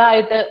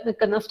വള്ളികളായിട്ട്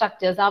നിൽക്കുന്ന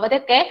സ്ട്രക്ചേഴ്സ്,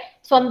 അവരൊക്കെ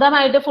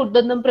സ്വന്തമായിട്ട്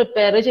ഫുഡൊന്നും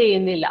പ്രിപ്പയർ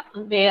ചെയ്യുന്നില്ല.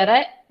 വേറെ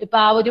ഇപ്പൊ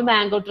ആ ഒരു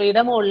മാംഗോ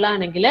ട്രീയുടെ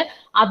മുകളിലാണെങ്കിൽ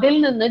അതിൽ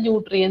നിന്ന്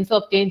ന്യൂട്രിയൻസ്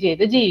ഒബ്റ്റെയിൻ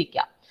ചെയ്ത്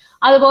ജീവിക്കാം.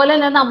 അതുപോലെ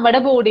തന്നെ നമ്മുടെ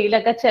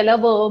ബോഡിയിലൊക്കെ ചില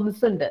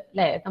വേംസ് ഉണ്ട്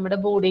അല്ലെ, നമ്മുടെ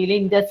ബോഡിയിൽ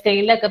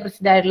ഇൻഡസ്റ്റൈനിലൊക്കെ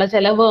പ്രസന്റ് ആയിട്ടുള്ള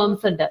ചില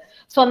വേംസ് ഉണ്ട്.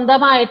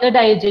 സ്വന്തമായിട്ട്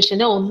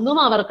ഡൈജഷന് ഒന്നും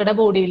അവർക്കുടെ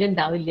ബോഡിയിൽ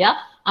ഉണ്ടാവില്ല.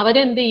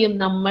 അവരെന്ത് ചെയ്യും,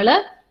 നമ്മള്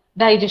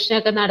ഡൈജഷൻ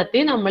ഒക്കെ നടത്തി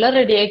നമ്മൾ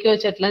റെഡിയാക്കി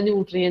വെച്ചിട്ടുള്ള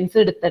ന്യൂട്രിയൻസ്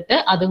എടുത്തിട്ട്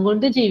അതും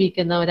കൊണ്ട്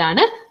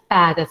ജീവിക്കുന്നവരാണ്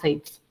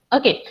പാരസൈറ്റ്സ്.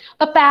 ഓക്കെ,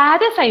 അപ്പൊ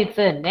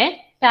പാരസൈറ്റ്സ് തന്നെ,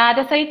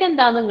 പാരസൈറ്റ്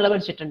എന്താന്ന് നിങ്ങൾ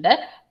പഠിച്ചിട്ടുണ്ട്.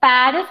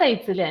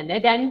 പാരസൈറ്റ്സിൽ തന്നെ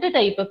 2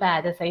 ടൈപ്പ്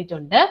പാരസൈറ്റ്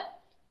ഉണ്ട്,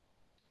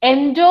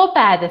 endo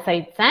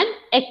parasites and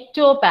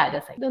ecto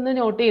parasite. ഇതൊന്ന്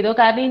നോട്ട് ചെയ്തോ,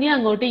 കാരണം ഇനി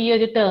അങ്ങോട്ട് ഈ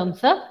ഒരു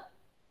ടേംസ്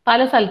പല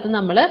സ്ഥലത്തും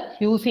നമ്മൾ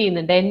യൂസ്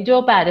ചെയ്യുന്നുണ്ട്, endo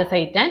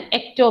parasite and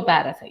ecto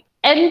parasite.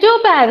 Endo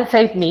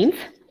parasite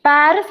means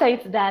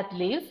parasites that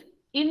leaves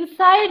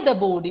inside the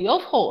body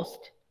of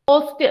host.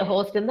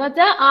 Host എന്ന്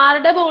വെച്ചാൽ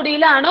ആരുടെ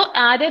ബോഡിയിലാണോ,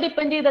 ആരെ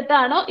ഡിപ്പെൻഡ്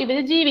ചെയ്തിട്ടാണോ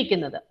ഇവര്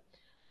ജീവിക്കുന്നത്,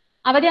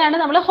 അവരെയാണ്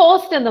നമ്മൾ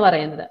ഹോസ്റ്റ് എന്ന്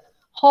പറയുന്നത്.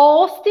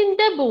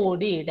 ഹോസ്റ്റിന്റെ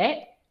ബോഡിയുടെ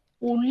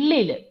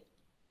ഉള്ളില്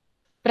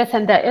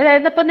പ്രസന്റ്,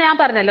 അതായത് ഇപ്പൊ ഞാൻ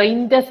പറഞ്ഞല്ലോ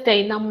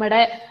ഇൻഡസ്റ്റൈൻ, നമ്മുടെ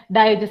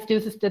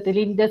ഡൈജസ്റ്റീവ് സിസ്റ്റത്തിൽ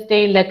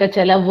ഇൻഡസ്റ്റൈനിലൊക്കെ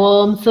ചില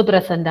വേംസ്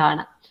പ്രസന്റ്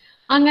ആണ്.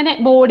 അങ്ങനെ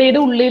ബോഡിയുടെ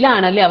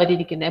ഉള്ളിലാണല്ലേ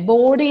അവരിയ്ക്കുന്നത്.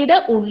 ബോഡിയുടെ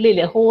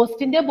ഉള്ളില്,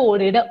 ഹോസ്റ്റിന്റെ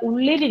ബോഡിയുടെ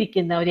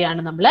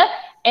ഉള്ളിലിരിക്കുന്നവരെയാണ് നമ്മൾ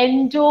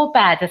എൻഡോ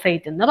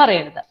പാരസൈറ്റ് എന്ന്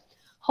പറയുന്നത്.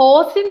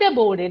 ഹോസ്റ്റിന്റെ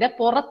ബോഡിയുടെ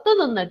പുറത്ത്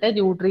നിന്നിട്ട്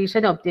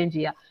ന്യൂട്രീഷൻ ഒബ്റ്റെയിൻ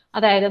ചെയ്യുക.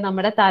 അതായത്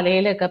നമ്മുടെ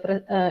തലയിലൊക്കെ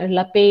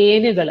ഉള്ള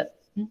പേനുകള്,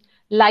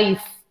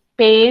 ലൈസ്,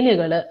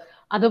 പേനുകള്,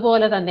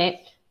 അതുപോലെ തന്നെ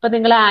ഇപ്പൊ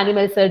നിങ്ങൾ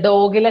ആനിമൽസ്,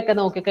 ഡോഗിലൊക്കെ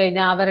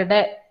നോക്കിക്കഴിഞ്ഞാൽ അവരുടെ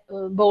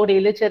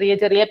ബോഡിയിൽ ചെറിയ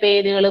ചെറിയ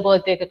പേനുകൾ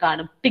പോലത്തെയൊക്കെ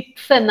കാണും.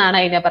 ടിക്സ് എന്നാണ്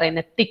അതിനെ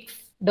പറയുന്നത്, ടിക്സ്.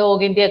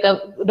 ഡോഗിന്റെ ഒക്കെ,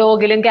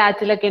 ഡോഗിലും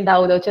കാറ്റിലൊക്കെ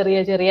ഉണ്ടാവുമല്ലോ ചെറിയ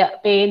ചെറിയ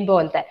പെയിൻ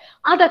പോലത്തെ.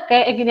 അതൊക്കെ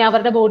എങ്ങനെയാ,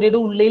 അവരുടെ ബോഡിയുടെ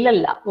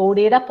ഉള്ളിലല്ല,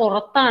 ബോഡിയുടെ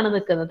പുറത്താണ്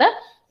നിൽക്കുന്നത്.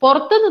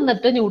 പുറത്ത്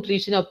നിന്നിട്ട്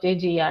ന്യൂട്രീഷൻ ഒബ്റ്റെയിൻ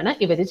ചെയ്യാണ്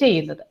ഇവര്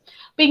ചെയ്യുന്നത്.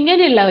 അപ്പൊ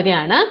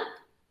ഇങ്ങനെയുള്ളവരെയാണ്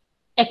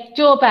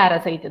എക്ടോ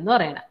പാരസൈറ്റ് എന്ന്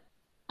പറയുന്നത്.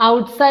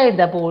 Outside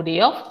the body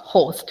of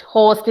host,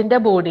 ഹോസ്റ്റിന്റെ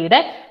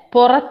ബോഡിയുടെ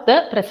പുറത്ത്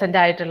പ്രസന്റ്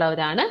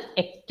ആയിട്ടുള്ളവരാണ്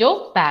എക്ടോ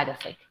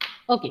പാരസൈറ്റ്.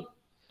 ഓക്കെ,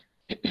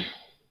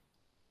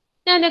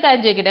 ഞാൻ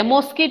കാര്യം ചോദിക്കട്ടെ,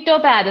 മോസ്കിറ്റോ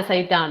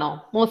പാരസൈറ്റ് ആണോ?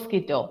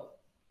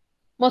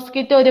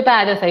 മോസ്കിറ്റോ ഒരു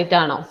പാരസൈറ്റ്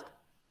ആണോ?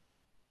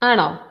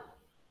 ആണോ?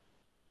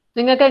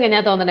 നിങ്ങൾക്ക്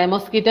എങ്ങനെയാ തോന്നണേ,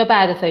 മോസ്കിറ്റോ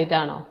പാരസൈറ്റ്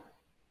ആണോ?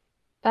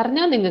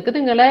 പറഞ്ഞോ,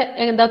 നിങ്ങളെ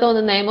എന്താ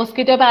തോന്നുന്നേ?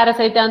 മോസ്കിറ്റോ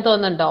പാരസൈറ്റ് ആണെന്ന്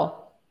തോന്നുന്നുണ്ടോ?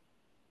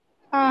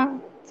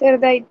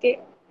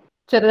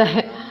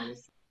 ചെറുതായി.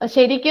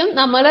 ശരിക്കും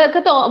നമ്മൾക്ക്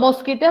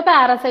മോസ്കിറ്റോ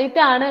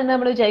പാരസൈറ്റ് ആണ് എന്ന്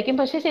നമ്മൾ വിചാരിക്കും,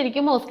 പക്ഷെ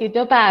ശരിക്കും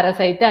മോസ്കിറ്റോ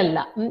പാരസൈറ്റ് അല്ല.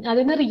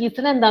 അതിന്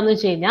റീസൺ എന്താന്ന്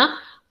വെച്ച് കഴിഞ്ഞാൽ,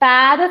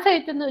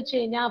 പാരസൈറ്റ് എന്ന് വെച്ച്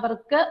കഴിഞ്ഞാൽ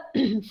അവർക്ക്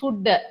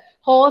ഫുഡ്,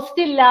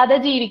 ഹോസ്റ്റ് ഇല്ലാതെ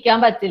ജീവിക്കാൻ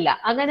പറ്റില്ല.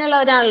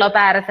 അങ്ങനെയുള്ളവരാണല്ലോ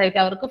പാരസൈറ്റ്.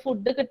 അവർക്ക്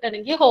ഫുഡ്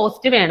കിട്ടണമെങ്കിൽ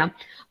ഹോസ്റ്റ് വേണം.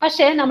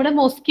 പക്ഷെ നമ്മുടെ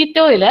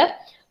മോസ്കിറ്റോയില്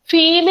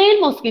ഫീമെയിൽ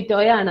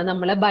മോസ്കിറ്റോയാണ്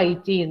നമ്മളെ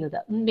ബൈറ്റ് ചെയ്യുന്നത്.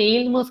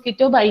 മെയിൽ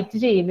മോസ്കിറ്റോ ബൈറ്റ്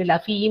ചെയ്യുന്നില്ല,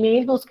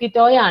 ഫീമെയിൽ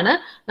മോസ്കിറ്റോയാണ്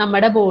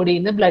നമ്മുടെ ബോഡിയിൽ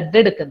നിന്ന് ബ്ലഡ്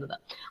എടുക്കുന്നത്.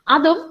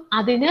 അതും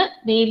അതിന്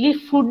മെയിൻലി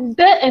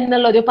ഫുഡ്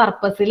എന്നുള്ള ഒരു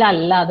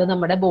പർപ്പസിലല്ല അത്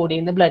നമ്മുടെ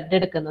ബോഡിയിൽ നിന്ന് ബ്ലഡ്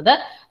എടുക്കുന്നത്.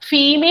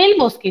 ഫീമെയിൽ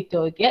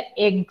മോസ്കിറ്റോയ്ക്ക്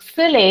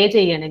എഗ്സ് ലേ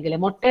ചെയ്യണമെങ്കിൽ,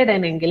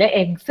 മുട്ടയിടണമെങ്കിൽ,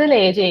 എഗ്സ്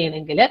ലേ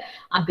ചെയ്യണമെങ്കിൽ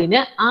അതിന്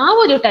ആ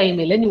ഒരു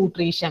ടൈമിൽ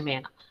ന്യൂട്രീഷൻ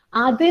വേണം.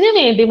 അതിനു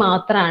വേണ്ടി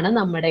മാത്രമാണ്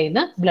നമ്മുടെ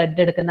ഇന്ന്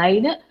ബ്ലഡ് എടുക്കുന്നത്.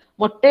 അതിന്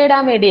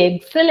മുട്ടയിടാൻ വേണ്ടി,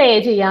 എഗ്സ് ലേ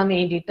ചെയ്യാൻ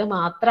വേണ്ടിയിട്ട്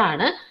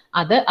മാത്രമാണ്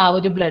അത് ആ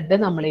ഒരു ബ്ലഡ്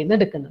നമ്മളിൽ നിന്ന്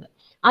എടുക്കുന്നത്.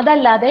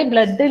 അതല്ലാതെ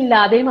ബ്ലഡ്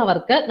ഇല്ലാതെയും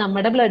അവർക്ക്,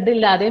 നമ്മുടെ ബ്ലഡ്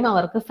ഇല്ലാതെയും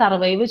അവർക്ക്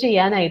സർവൈവ്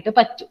ചെയ്യാനായിട്ട്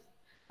പറ്റും.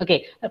 ഓക്കെ,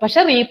 പക്ഷെ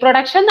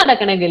റീപ്രൊഡക്ഷൻ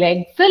നടക്കണമെങ്കിൽ,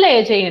 എഗ്സ് ലേ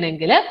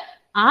ചെയ്യണമെങ്കിൽ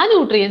ആ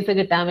ന്യൂട്രിയൻസ്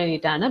കിട്ടാൻ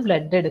വേണ്ടിയിട്ടാണ്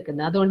ബ്ലഡ്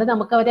എടുക്കുന്നത്. അതുകൊണ്ട്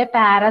നമുക്ക് അവരെ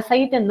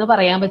പാരസൈറ്റ് എന്ന്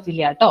പറയാൻ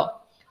പറ്റില്ല കേട്ടോ.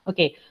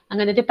 ഓക്കെ,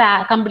 അങ്ങനെ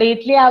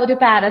കംപ്ലീറ്റ്ലി ആ ഒരു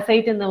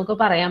പാരസൈറ്റ് എന്ന് നമുക്ക്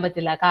പറയാൻ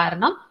പറ്റില്ല.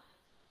 കാരണം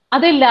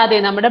അതില്ലാതെ,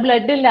 നമ്മുടെ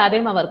ബ്ലഡ്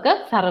ഇല്ലാതെയും അവർക്ക്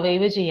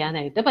സർവൈവ്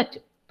ചെയ്യാനായിട്ട്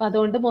പറ്റും. അപ്പൊ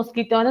അതുകൊണ്ട്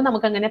മോസ്കിറ്റോനെ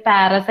നമുക്ക് അങ്ങനെ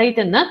പാരസൈറ്റ്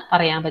എന്ന്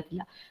പറയാൻ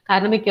പറ്റില്ല.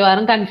 കാരണം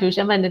മിക്കവാറും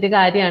കൺഫ്യൂഷൻ വന്നൊരു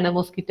കാര്യമാണ്,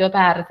 മോസ്കിറ്റോ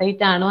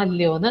പാരസൈറ്റ് ആണോ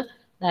അല്ലയോ എന്ന്.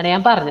 അതാണ്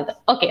ഞാൻ പറഞ്ഞത്.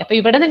 ഓക്കെ, അപ്പൊ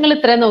ഇവിടെ നിങ്ങൾ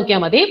ഇത്രയും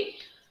നോക്കിയാൽ മതി.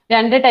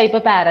 2 type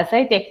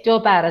parasite, ecto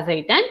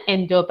parasite and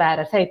endo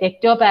parasite.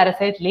 Ecto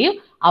parasite leave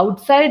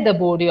outside the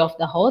body of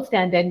the host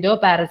and endo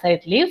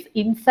parasite leaves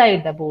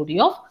inside the body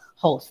of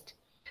host.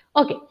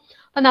 Okay,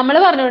 അപ്പൊ നമ്മൾ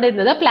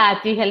പറഞ്ഞുകൊണ്ടിരുന്നത്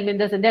പ്ലാറ്റി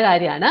ഹെൽമിന്തസിന്റെ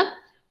കാര്യമാണ്.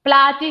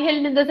 പ്ലാറ്റി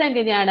ഹെൽമിന്തസ്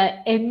എങ്ങനെയാണ്?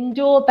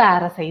 എൻഡോ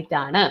പാരസൈറ്റ്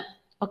ആണ്.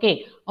 Okay,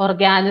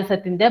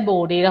 ഓർഗാനിസത്തിന്റെ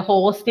ബോഡിയുടെ,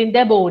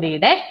 ഹോസ്റ്റിന്റെ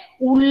ബോഡിയുടെ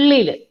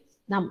ഉള്ളില്,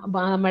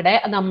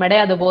 നമ്മുടെ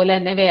അതുപോലെ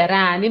തന്നെ വേറെ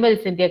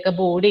ആനിമൽസിന്റെ ഒക്കെ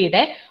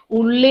ബോഡിയുടെ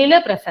ഉള്ളില്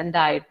പ്രസന്റ്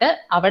ആയിട്ട്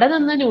അവിടെ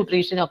നിന്ന്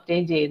ന്യൂട്രീഷൻ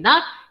ഒബ്റ്റെയിൻ ചെയ്യുന്ന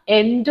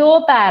എൻഡോ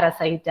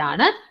പാരസൈറ്റ്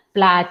ആണ്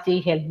platy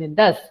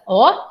helminthes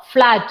or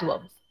flat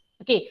വർംസ്.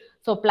 Okay,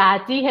 so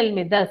platy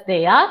helminthes, they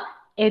are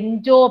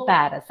endo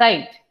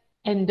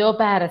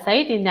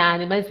parasite in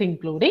animals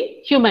including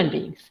human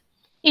beings.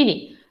 ഇനി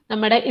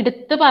നമ്മുടെ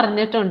എടുത്ത്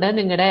പറഞ്ഞിട്ടുണ്ട്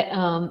നിങ്ങളുടെ,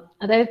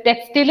 അതായത്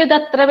ടെക്സ്റ്റിൽ ഇത്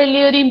അത്ര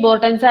വലിയൊരു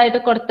ഇമ്പോർട്ടൻസ് ആയിട്ട്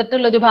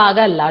കൊടുത്തിട്ടുള്ള ഒരു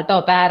ഭാഗമല്ല കേട്ടോ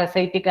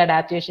പാരസൈറ്റിക്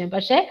അഡാപ്റ്റേഷൻ.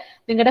 പക്ഷെ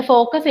നിങ്ങളുടെ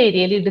ഫോക്കസ്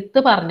ഏരിയയിൽ എടുത്ത്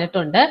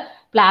പറഞ്ഞിട്ടുണ്ട്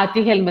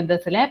പ്ലാറ്റി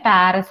ഹെൽമിന്തസിലെ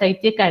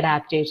പാരസൈറ്റിക്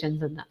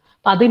അഡാപ്റ്റേഷൻസ് എന്ന്.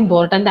 അപ്പൊ അത്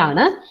ഇമ്പോർട്ടന്റ്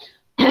ആണ്.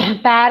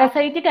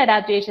 പാരസൈറ്റിക്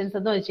അഡാപ്റ്റേഷൻസ്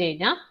എന്ന് വെച്ച്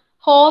കഴിഞ്ഞാൽ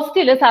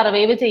ഹോസ്റ്റിൽ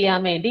സർവൈവ് ചെയ്യാൻ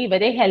വേണ്ടി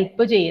ഇവരെ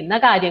ഹെൽപ്പ് ചെയ്യുന്ന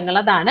കാര്യങ്ങൾ,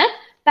 അതാണ്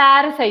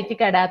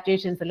പാരസൈറ്റിക്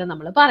അഡാപ്റ്റേഷൻസിൽ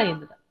നമ്മൾ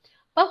പറയുന്നത്.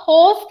 അപ്പൊ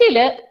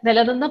ഹോസ്റ്റില്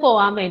നിലനിന്ന്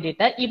പോകാൻ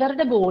വേണ്ടിയിട്ട്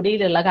ഇവരുടെ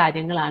ബോഡിയിലുള്ള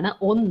കാര്യങ്ങളാണ്.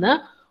 ഒന്ന്,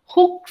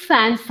 ഹുക്സ്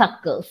ആൻഡ്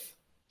സക്കേഴ്സ്.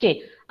 ഓക്കെ,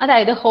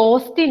 അതായത്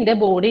ഹോസ്റ്റിന്റെ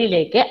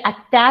ബോഡിയിലേക്ക്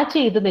അറ്റാച്ച്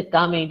ചെയ്ത്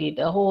നിൽക്കാൻ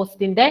വേണ്ടിയിട്ട്,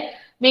 ഹോസ്റ്റിന്റെ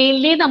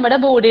മെയിൻലി നമ്മുടെ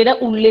ബോഡിയുടെ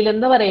ഉള്ളിൽ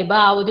എന്ന് പറയുമ്പോൾ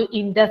ആ ഒരു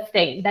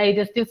ഇൻറ്റസ്റ്റൈൻ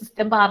ഡൈജസ്റ്റീവ്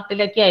സിസ്റ്റം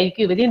പാർട്ടിലൊക്കെ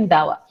ആയിരിക്കും ഇവർ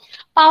ഉണ്ടാവുക.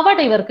 അപ്പൊ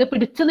അവിടെ ഇവർക്ക്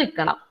പിടിച്ചു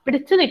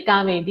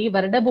നിൽക്കാൻ വേണ്ടി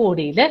ഇവരുടെ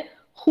ബോഡിയിൽ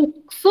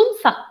ഹുക്സും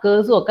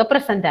സക്കേഴ്സും ഒക്കെ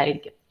പ്രസന്റ്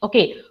ആയിരിക്കും.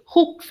 Okay,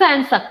 hooks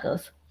and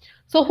suckers.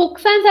 So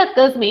hooks and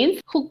suckers means,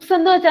 hooks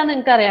എന്ന് വെച്ചാൽ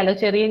നിങ്ങൾക്ക് അറിയാലോ,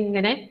 ചെറിയ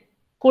ഇങ്ങനെ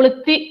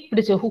കൊളുത്തി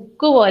പിടിച്ച്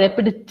ഹുക്ക് പോലെ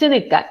പിടിച്ചു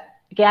നിൽക്കാൻ,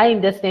 ആ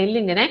ഇൻറ്റസ്റ്റൈനിൽ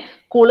ഇങ്ങനെ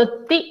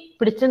കൊളുത്തി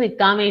പിടിച്ചു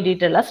നിൽക്കാൻ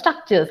വേണ്ടിയിട്ടുള്ള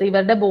സ്ട്രക്ചേഴ്സ്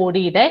ഇവരുടെ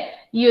ബോഡിയുടെ,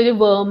 ഈ ഒരു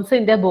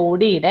വേംസിന്റെ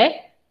ബോഡിയുടെ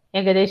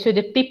ഏകദേശം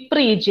ഒരു ടിപ്പ്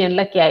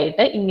റീജിയനിലൊക്കെ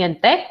ആയിട്ട്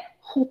ഇങ്ങനത്തെ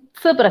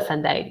ഹുക്സ്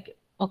പ്രസന്റ് ആയിരിക്കും.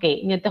 ഓക്കെ,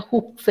 ഇങ്ങനത്തെ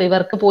ഹുക്സ്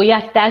ഇവർക്ക് പോയി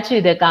അറ്റാച്ച്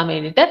ചെയ്തേക്കാൻ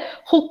വേണ്ടിയിട്ട്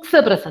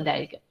ഹുക്സ് പ്രസന്റ്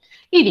ആയിരിക്കും.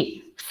 ഇനി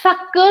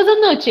സക്കേഴ്സ്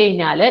എന്ന് വെച്ച്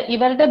കഴിഞ്ഞാല്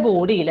ഇവരുടെ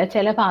ബോഡിയിൽ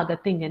ചില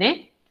ഭാഗത്ത് ഇങ്ങനെ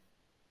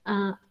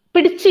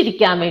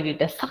പിടിച്ചിരിക്കാൻ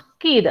വേണ്ടിയിട്ട്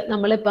സക്ക് ചെയ്ത്,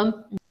 നമ്മളിപ്പം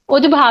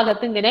ഒരു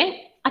ഭാഗത്ത് ഇങ്ങനെ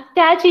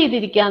അറ്റാച്ച്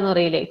ചെയ്തിരിക്കുക എന്ന്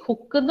പറയില്ലേ,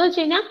 ഹുക്ക് എന്ന് വെച്ച്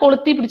കഴിഞ്ഞാൽ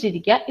കൊളുത്തി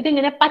പിടിച്ചിരിക്കുക,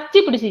 ഇതിങ്ങനെ പറ്റി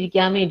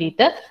പിടിച്ചിരിക്കാൻ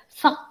വേണ്ടിയിട്ട്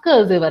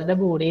സക്കേഴ്സ് ഇവരുടെ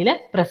ബോഡിയിൽ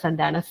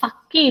പ്രസന്റ് ആണ്.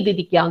 സക്ക്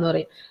ചെയ്തിരിക്കുക എന്ന്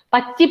പറയും,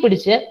 പറ്റി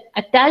പിടിച്ച്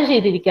അറ്റാച്ച്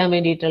ചെയ്തിരിക്കാൻ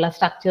വേണ്ടിയിട്ടുള്ള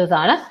സ്ട്രക്ചേഴ്സ്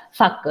ആണ്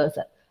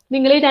സക്കേഴ്സ്.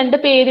 നിങ്ങൾ ഈ രണ്ട്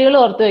പേരുകൾ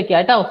ഓർത്ത് വെക്കുക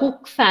കേട്ടോ,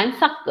 hooks and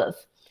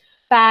suckers.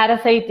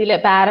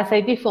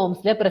 Parasitic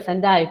ഫോംസിൽ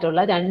present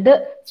ആയിട്ടുള്ള രണ്ട്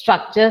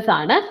സ്ട്രക്ചേഴ്സ്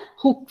ആണ്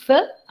ഹുക്സ്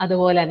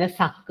അതുപോലെ തന്നെ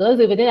സക്കേഴ്സ്.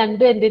 ഇവര്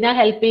രണ്ടും എന്തിനാ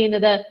ഹെൽപ്പ്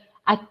ചെയ്യുന്നത്?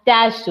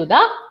 Attach to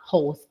the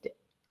host.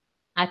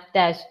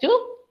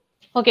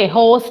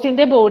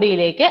 ഹോസ്റ്റിന്റെ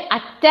ബോഡിയിലേക്ക്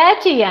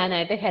attach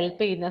ചെയ്യാനായിട്ട്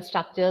ഹെൽപ്പ് ചെയ്യുന്ന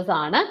സ്ട്രക്ചേഴ്സ്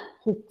ആണ്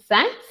ഹുക്സ്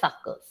ആൻഡ്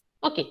സക്കേഴ്സ്.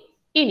 ഓക്കെ,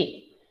 ഇനി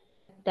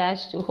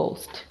അറ്റാച്ച് ടു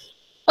ഹോസ്റ്റ്.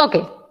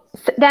 ഓക്കെ,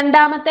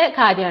 രണ്ടാമത്തെ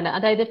കാര്യമാണ്,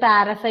 അതായത്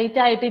പാരസൈറ്റ്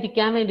ആയിട്ട്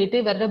ഇരിക്കാൻ വേണ്ടിയിട്ട്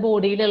ഇവരുടെ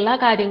ബോഡിയിലുള്ള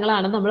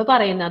കാര്യങ്ങളാണ് നമ്മൾ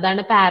പറയുന്നത്,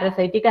 അതാണ്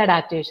പാരസൈറ്റിക്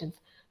അഡാപ്റ്റേഷൻസ്.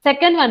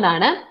 സെക്കൻഡ് വൺ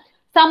ആണ്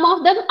some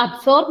of them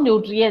absorb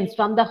nutrients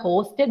from the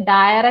host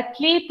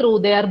directly through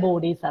there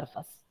body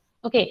surface.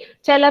 Okay,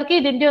 ചിലർക്ക്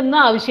ഇതിന്റെ ഒന്നും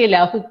ആവശ്യമില്ല.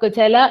 ഹുക്ക്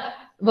ചില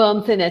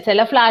വേംസിന്,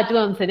 ചില ഫ്ലാറ്റ്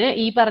വേംസിന്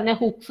ഈ പറഞ്ഞ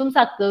ഹുക്സും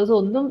സക്കേഴ്സും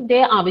ഒന്നും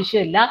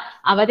ആവശ്യമില്ല.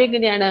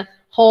 അവരെങ്ങനെയാണ്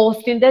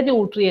ഹോസ്റ്റിന്റെ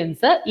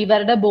ന്യൂട്രിയൻസ്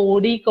ഇവരുടെ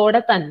ബോഡി കൂടെ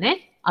തന്നെ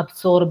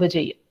അബ്സോർബ്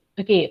ചെയ്യും.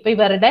 ഓക്കെ, അപ്പൊ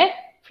ഇവരുടെ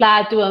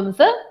ഫ്ലാറ്റ്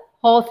വേംസ്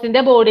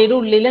ഹോസ്റ്റിന്റെ ബോഡിയുടെ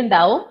ഉള്ളിൽ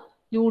ഉണ്ടാവും,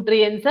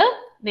 ന്യൂട്രിയൻസ്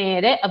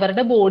നേരെ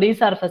അവരുടെ ബോഡി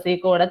സർഫസിൽ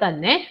കൂടെ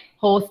തന്നെ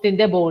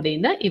ഹോസ്റ്റിന്റെ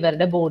ബോഡിയിൽ നിന്ന്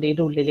ഇവരുടെ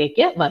ബോഡിയുടെ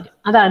ഉള്ളിലേക്ക് വരും.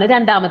 അതാണ്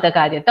രണ്ടാമത്തെ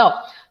കാര്യം കേട്ടോ.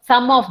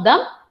 Some of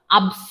them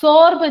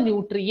absorb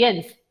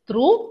nutrients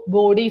through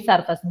body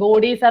surface.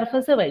 Body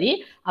surface വഴി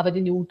അവർ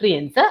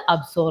ന്യൂട്രിയൻസ്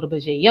അബ്സോർബ്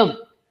ചെയ്യും.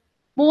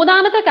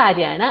 മൂന്നാമത്തെ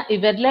കാര്യമാണ്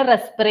ഇവരിലെ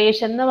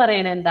റെസ്പിറേഷൻ എന്ന്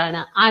പറയുന്നത് എന്താണ്?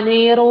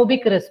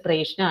 അനേറോബിക്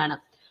റെസ്പിറേഷൻ ആണ്.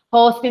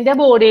 ഹോസ്റ്റിന്റെ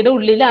ബോഡിയുടെ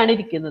ഉള്ളിലാണ്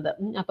ഇരിക്കുന്നത്.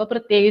 അപ്പൊ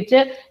പ്രത്യേകിച്ച്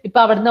ഇപ്പൊ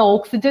അവിടുന്ന്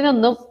ഓക്സിജൻ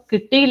ഒന്നും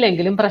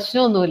കിട്ടിയില്ലെങ്കിലും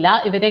പ്രശ്നമൊന്നുമില്ല.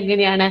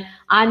 ഇവരെങ്ങനെയാണ്?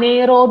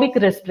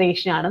 അനേറോബിക്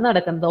റെസ്പിറേഷൻ ആണ്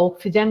നടക്കുന്നത്.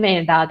 Oxygen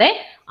വേണ്ടാതെ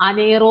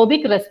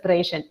anaerobic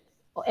respiration.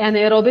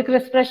 Anaerobic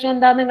respiration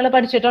എന്താ നിങ്ങൾ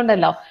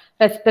പഠിച്ചിട്ടുണ്ടല്ലോ.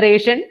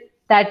 Respiration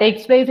that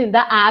takes place in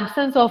the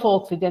absence of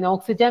oxygen.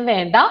 Oxygen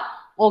വേണ്ട,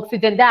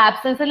 ഓക്സിജന്റെ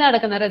ആബ്സെൻസിൽ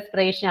നടക്കുന്ന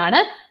റെസ്പിറേഷൻ ആണ്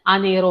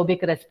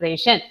അനേറോബിക്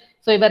റെസ്പിറേഷൻ.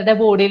 സോ ഇവരുടെ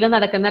ബോഡിയിൽ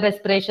നടക്കുന്ന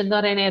റെസ്പിറേഷൻ എന്ന്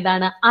പറയുന്നത്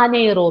ഏതാണ്?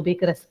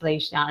 അനേറോബിക്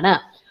റെസ്പിറേഷൻ ആണ്.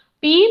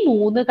 ഈ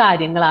മൂന്ന്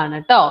കാര്യങ്ങളാണ്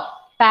കേട്ടോ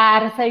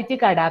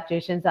പാരസൈറ്റിക്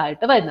അഡാപ്റ്റേഷൻസ്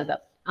ആയിട്ട് വരുന്നത്.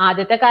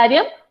 ആദ്യത്തെ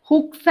കാര്യം,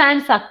 hooks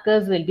and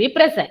suckers will be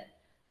present.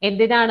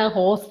 എന്തിനാണ്?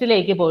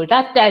 ഹോസ്റ്റിലേക്ക് പോയിട്ട്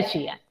അറ്റാച്ച്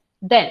ചെയ്യാൻ.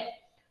 Then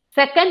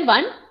second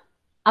one,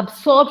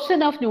 absorption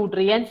of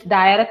nutrients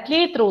directly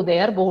through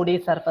there body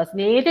surface.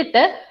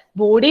 നേരിട്ട്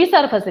ബോഡി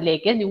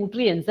സർഫസിലേക്ക്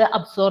ന്യൂട്രിയൻസ്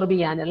അബ്സോർബ്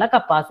ചെയ്യാനുള്ള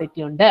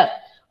കപ്പാസിറ്റി ഉണ്ട്.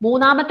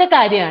 മൂന്നാമത്തെ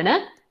കാര്യമാണ്,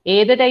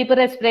 ഏത് ടൈപ്പ്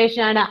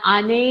റെസ്പിറേഷൻ ആണ്?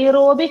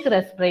 അനേറോബിക്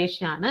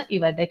റെസ്പിറേഷൻ ആണ്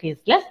ഇവരുടെ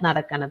കേസിൽ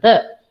നടക്കുന്നത്.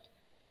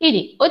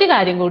 ഇനി ഒരു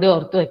കാര്യം കൂടി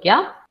ഓർത്തു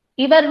വെക്കാം,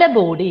 ഇവരുടെ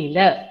ബോഡിയിൽ,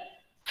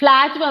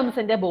 ഫ്ലാറ്റ്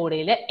വേംസിന്റെ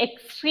ബോഡിയിൽ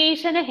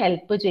എക്സ്ക്രീഷന്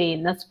ഹെൽപ്പ്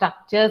ചെയ്യുന്ന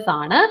സ്ട്രക്ചേഴ്സ്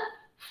ആണ്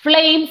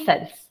ഫ്ലെയിം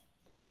സെൽസ്.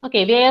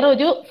 ഓക്കെ,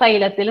 വേറൊരു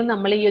ഫൈലത്തിലും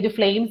നമ്മൾ ഈ ഒരു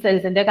ഫ്ലെയിം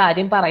സെൽസിന്റെ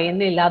കാര്യം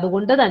പറയുന്നില്ല,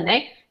 അതുകൊണ്ട് തന്നെ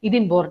ഇത്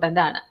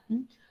ഇമ്പോർട്ടന്റ് ആണ്.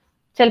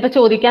 ചിലപ്പോൾ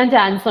ചോദിക്കാൻ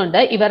ചാൻസ് ഉണ്ട്.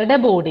 ഇവരുടെ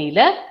ബോഡിയിൽ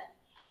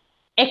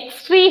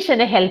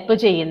എക്സ്ക്രീഷന് ഹെൽപ്പ്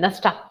ചെയ്യുന്ന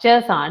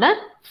സ്ട്രക്ചേഴ്സ് ആണ്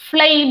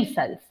ഫ്ലെയിം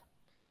സെൽസ്.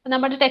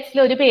 നമ്മുടെ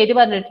ടെക്സ്റ്റിൽ ഒരു പേര്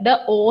പറഞ്ഞിട്ടുണ്ട്,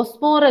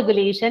 Osmo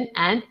regulation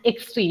and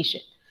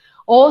excretion.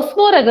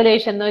 Osmo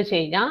regulation എന്ന് വെച്ച്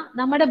കഴിഞ്ഞാൽ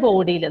നമ്മുടെ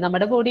ബോഡി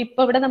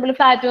ഇപ്പൊ ഇവിടെ നമ്മൾ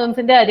ഫ്ലാറ്റ്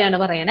വേംസിന്റെ കാര്യമാണ്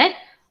പറയണേ.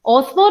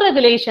 ഓസ്മോ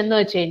റെഗുലേഷൻ എന്ന്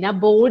വെച്ച് കഴിഞ്ഞാൽ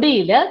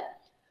ബോഡിയിൽ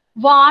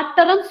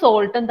വാട്ടറും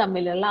സോൾട്ടും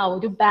തമ്മിലുള്ള ആ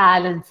ഒരു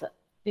ബാലൻസ്.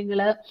 നിങ്ങൾ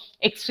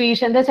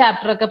എക്സ്ക്രീഷന്റെ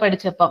ചാപ്റ്റർ ഒക്കെ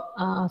പഠിച്ചപ്പം,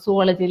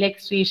 സുവോളജിയിലെ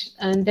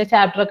എക്സ്ക്രീഷന്റെ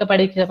ചാപ്റ്റർ ഒക്കെ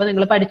പഠിച്ചപ്പോൾ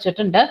നിങ്ങൾ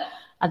പഠിച്ചിട്ടുണ്ട്.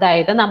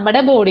 അതായത്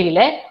നമ്മുടെ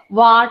ബോഡിയിലെ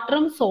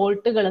വാട്ടറും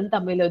സോൾട്ടുകളും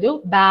തമ്മിലൊരു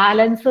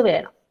ബാലൻസ്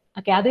വേണം.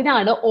 ഓക്കെ,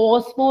 അതിനാണ്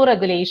ഓസ്മോ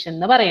റെഗുലേഷൻ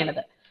എന്ന്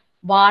പറയുന്നത്.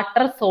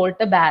 Water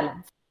salt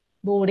balance.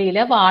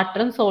 ബോഡിയിലെ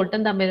വാട്ടറും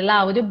സോൾട്ടും തമ്മിലുള്ള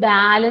ആ ഒരു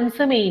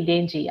ബാലൻസ്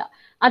മെയിൻറ്റെയിൻ ചെയ്യുക,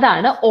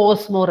 അതാണ്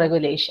ഓസ്മോ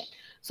റെഗുലേഷൻ.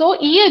 സോ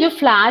ഈ ഒരു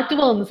ഫ്ലാറ്റ്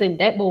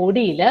വേംസിന്റെ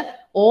ബോഡിയിൽ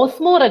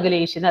ഓസ്മോ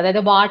റെഗുലേഷൻ, അതായത്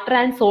വാട്ടർ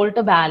ആൻഡ്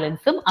സോൾട്ട്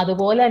ബാലൻസും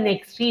അതുപോലെ തന്നെ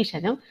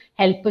എക്സ്ക്രീഷനും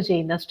ഹെൽപ്പ്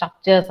ചെയ്യുന്ന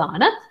സ്ട്രക്ചേഴ്സ്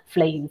ആണ്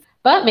ഫ്ലെയിംസ്.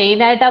 അപ്പൊ മെയിൻ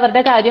ആയിട്ട്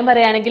അവരുടെ കാര്യം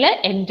പറയുകയാണെങ്കിൽ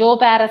എൻഡോ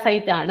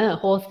പാരസൈറ്റ് ആണ്,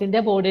 ഹോസ്റ്റിന്റെ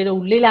ബോഡിയുടെ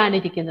ഉള്ളിലാണ്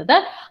ഇരിക്കുന്നത്.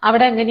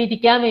 അവിടെ അങ്ങനെ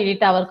ഇരിക്കാൻ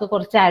വേണ്ടിയിട്ട് അവർക്ക്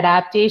കുറച്ച്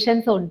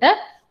അഡാപ്റ്റേഷൻസ് ഉണ്ട്.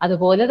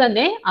 അതുപോലെ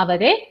തന്നെ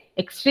അവരെ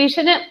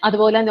എക്സ്ട്രീഷന്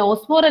അതുപോലെ തന്നെ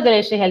ഓസ്മോ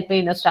റെഗുലേഷൻ ഹെൽപ്പ്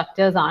ചെയ്യുന്ന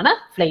സ്ട്രക്ചേഴ്സ് ആണ്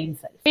ഫ്ലെയിം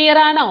സെൽ. ക്ലിയർ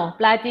ആണോ?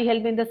 പ്ലാറ്റി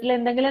ഹെൽമിന്തസിൽ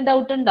എന്തെങ്കിലും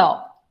ഡൗട്ട് ഉണ്ടോ?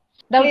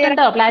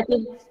 പ്ലാറ്റി?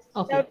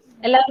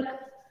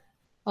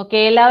 ഓക്കെ,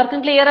 എല്ലാവർക്കും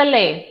ക്ലിയർ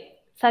അല്ലേ?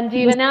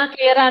 സഞ്ജീവന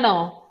ക്ലിയർ ആണോ?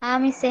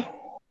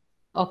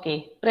 ഓക്കെ,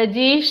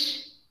 പ്രജീഷ്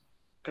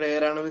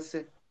ക്ലിയർ ആണ്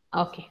മിസ്.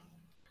 ഓക്കെ,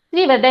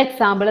 ഇനി ഇവരുടെ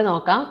എക്സാമ്പിൾ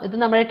നോക്കാം. ഇത്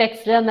നമ്മുടെ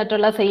ടെക്സ്റ്റിൽ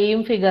തന്നിട്ടുള്ള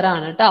സെയിം ഫിഗർ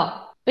ആണ് കേട്ടോ.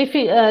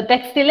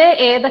 ടെക്സ്റ്റില്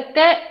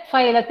ഏതൊക്കെ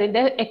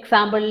ഫൈലത്തിന്റെ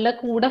എക്സാമ്പിളിൽ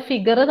കൂടെ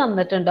ഫിഗർ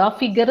തന്നിട്ടുണ്ടോ ആ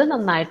ഫിഗർ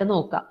നന്നായിട്ട്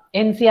നോക്കാം.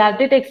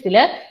 NCERT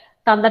ടെക്സ്റ്റില്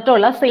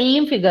തന്നിട്ടുള്ള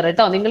സെയിം ഫിഗർ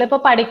കേട്ടോ. നിങ്ങളിപ്പോ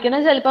പഠിക്കണ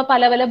ചിലപ്പോ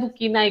പല പല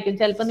ബുക്കിൽ നിന്നായിരിക്കും,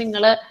 ചിലപ്പോ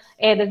നിങ്ങൾ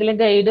ഏതെങ്കിലും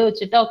ഗൈഡ്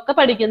വെച്ചിട്ടോ ഒക്കെ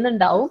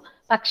പഠിക്കുന്നുണ്ടാവും.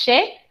 പക്ഷേ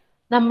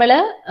നമ്മള്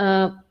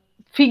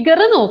ഫിഗർ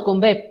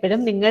നോക്കുമ്പോ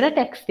എപ്പോഴും നിങ്ങളുടെ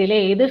ടെക്സ്റ്റിൽ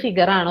ഏത്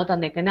ഫിഗർ ആണോ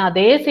തന്നേക്കുന്നത്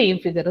അതേ സെയിം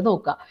ഫിഗർ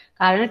നോക്കുക.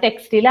 കാരണം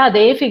ടെക്സ്റ്റിൽ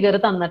അതേ ഫിഗർ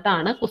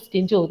തന്നിട്ടാണ്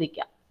ക്വസ്റ്റ്യൻ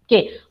ചോദിക്കുക. ഓക്കെ,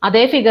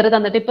 അതേ ഫിഗർ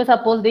തന്നിട്ട് ഇപ്പൊ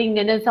സപ്പോസ്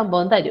ഇങ്ങനെ ഒരു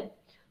സംഭവം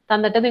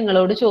തന്നിട്ട്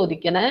നിങ്ങളോട്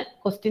ചോദിക്കുന്ന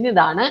ക്വസ്റ്റ്യൻ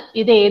ഇതാണ്,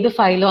 ഇത് ഏത്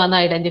ഫയലും ആണെന്ന്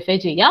ഐഡന്റിഫൈ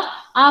ചെയ്യുക.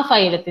 ആ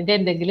ഫയലത്തിന്റെ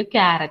എന്തെങ്കിലും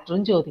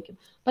ക്യാരക്ടറും ചോദിക്കും.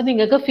 അപ്പൊ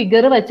നിങ്ങൾക്ക്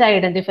ഫിഗർ വെച്ച്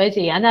ഐഡന്റിഫൈ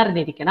ചെയ്യാൻ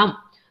അറിഞ്ഞിരിക്കണം.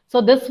 So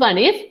this one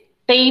is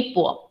tape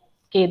വർം.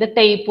 ഇത്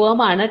ടേപ്പ്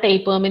വർം ആണ്.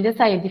 Tape വർമിന്റെ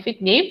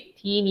scientific name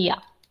Taenia.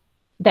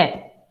 Then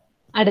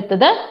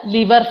അടുത്തത്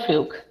liver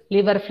fluke.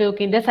 Liver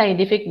ഫ്ലൂക്കിന്റെ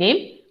scientific name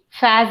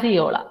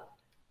Fasciola.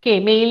 Okay,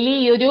 mainly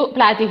ഈ ഒരു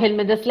പ്ലാറ്റി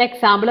ഹെൽമിന്തസിലെ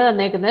എക്സാമ്പിൾ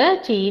തന്നേക്കുന്നത്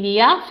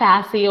ചീനിയ,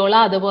 ഫാസിയോള,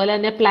 അതുപോലെ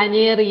തന്നെ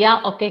പ്ലാനേറിയ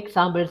ഒക്കെ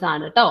എക്സാമ്പിൾസ്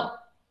ആണ് കേട്ടോ.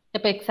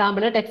 അപ്പൊ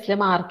എക്സാമ്പിൾ ടെക്സ്റ്റിൽ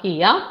മാർക്ക്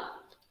ചെയ്യാം.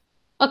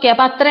 ഓക്കെ,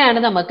 അപ്പൊ അത്രയാണ്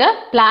നമുക്ക്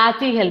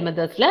പ്ലാറ്റി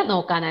ഹെൽമിന്തസിൽ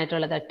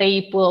നോക്കാനായിട്ടുള്ളത്.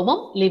 ടേപ്പ് വർമും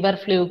ലിവർ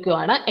ഫ്ലൂക്കും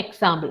ആണ്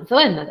എക്സാമ്പിൾസ്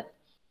വരുന്നത്.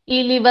 ഈ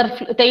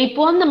ടേപ്പ്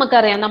വർം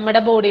നമുക്കറിയാം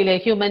നമ്മുടെ ബോഡിയിൽ,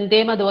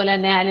 ഹ്യൂമന്റെയും അതുപോലെ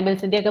തന്നെ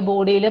ആനിമൽസിന്റെ ഒക്കെ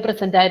ബോഡിയിൽ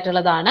പ്രസന്റ്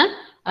ആയിട്ടുള്ളതാണ്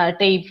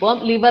ടേപ്പ് വർം.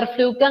 ലിവർ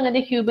ഫ്ലൂക്ക് അങ്ങനെ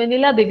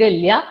ഹ്യൂമനിൽ അധികം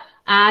ഇല്ല,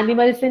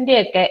 ആനിമൽസിന്റെ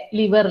ഒക്കെ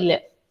ലിവറിൽ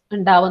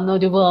ഉണ്ടാവുന്ന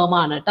ഒരു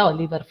വേമാണ് കേട്ടോ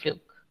ലിവർ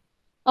ഫ്ലൂക്ക്.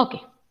 ഓക്കെ,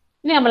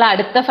 ഇനി നമ്മൾ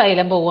അടുത്ത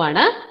ഫൈലം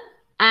പോവുകയാണ്,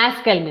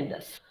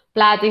 ആസ്കെൽമിന്തസ്.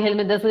 പ്ലാറ്റി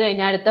ഹെൽമിന്തസ്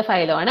കഴിഞ്ഞ അടുത്ത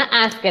ഫൈലമാണ്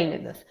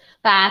ആസ്കെൽമിന്തസ്.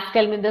 അപ്പൊ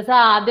ആസ്കെൽമിന്തസ്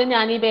ആദ്യം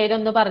ഞാൻ ഈ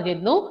പേരൊന്ന്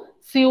പറഞ്ഞിരുന്നു,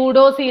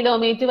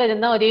 സ്യൂഡോസീലോമേറ്റ്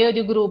വരുന്ന ഒരേ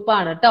ഒരു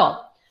ഗ്രൂപ്പാണ് കേട്ടോ.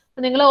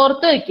 നിങ്ങൾ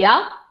ഓർത്ത് വെക്കുക,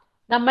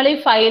 നമ്മൾ ഈ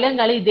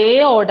ഫൈലങ്ങൾ ഇതേ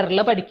ഓർഡറിൽ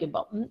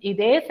പഠിക്കുമ്പോൾ,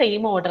 ഇതേ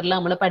സെയിം ഓർഡറിൽ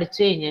നമ്മൾ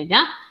പഠിച്ചു കഴിഞ്ഞു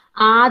കഴിഞ്ഞാൽ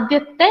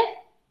ആദ്യത്തെ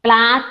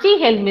പ്ലാറ്റി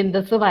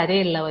ഹെൽമിന്തസ്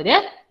വരെയുള്ളവര്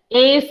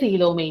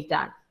സീലോമേറ്റ്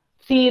ആണ്,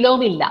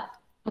 സീലോം ഇല്ല.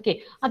 ഓക്കെ,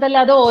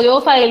 അതല്ലാതെ ഓരോ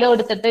ഫയലും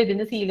എടുത്തിട്ട്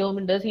ഇതിന് സീലോം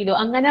ഉണ്ട്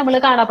അങ്ങനെ നമ്മൾ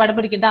കാണാപ്പാഠം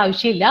പഠിക്കേണ്ട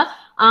ആവശ്യമില്ല.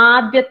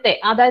 ആദ്യത്തെ,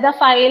 അതായത് ആ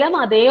ഫൈലം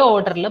അതേ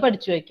ഓർഡറിൽ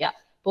പഠിച്ചു വെക്കുക.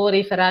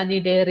 പോറിഫെറ,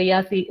 നിഡേറിയ,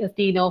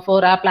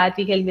 സ്റ്റീനോഫോറ,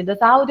 പ്ലാറ്റി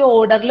ഹെൽമിന്തസ് ആ ഒരു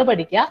ഓർഡറിൽ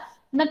പഠിക്കുക.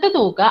 എന്നിട്ട്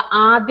നോക്കുക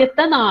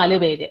ആദ്യത്തെ 4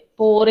 പേര്,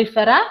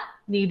 പോറിഫെറ,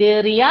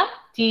 നിഡേറിയ,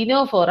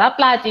 സ്റ്റീനോഫോറ,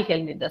 പ്ലാറ്റി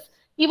ഹെൽമിന്തസ്,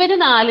 ഇവര്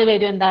 4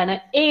 പേരും എന്താണ്?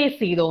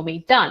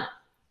 സീലോമേറ്റ് ആണ്.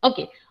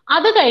 ഓക്കെ,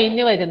 അത്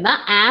കഴിഞ്ഞ് വരുന്ന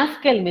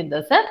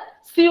ആസ്കെൽമിന്തസ്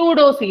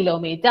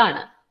സ്യൂഡോസീലോമേറ്റ്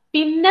ആണ്.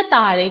 പിന്നെ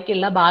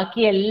താഴേക്കുള്ള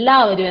ബാക്കി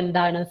എല്ലാവരും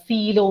എന്താണ്?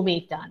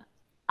 സീലോമേറ്റ് ആണ്.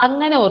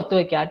 അങ്ങനെ ഓർത്തു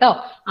വെക്കുക കേട്ടോ.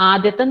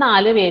 ആദ്യത്തെ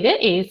 4 പേര്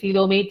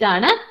സീലോമേറ്റ്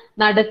ആണ്,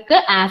 നടുക്ക്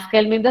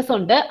ആസ്കെൽമിന്തസ്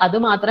ഉണ്ട്, അത്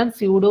മാത്രം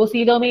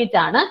സ്യൂഡോസീലോമേറ്റ്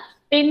ആണ്,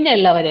 പിന്നെ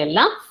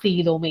ഉള്ളവരെല്ലാം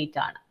സീലോമേറ്റ്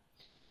ആണ്.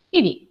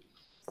 ഇനി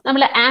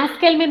നമ്മൾ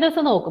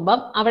ആസ്കെൽമിന്തസ് നോക്കുമ്പോൾ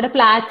അവിടെ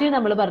പ്ലാറ്റി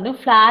നമ്മൾ പറഞ്ഞു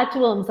ഫ്ലാറ്റ്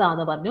വേംസ്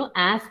ആണെന്ന് പറഞ്ഞു.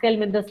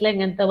 ആസ്കെൽമിന്തസിൽ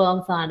എങ്ങനത്തെ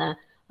വേംസ് ആണ്?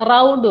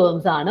 റൗണ്ട്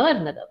വേംസ് ആണ്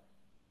വരുന്നത്.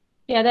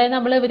 അതായത്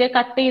നമ്മൾ ഇവരെ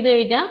കട്ട് ചെയ്ത്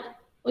കഴിഞ്ഞാൽ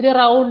ഒരു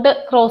റൗണ്ട്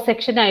ക്രോസ്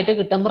സെക്ഷൻ ആയിട്ട്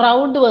കിട്ടും.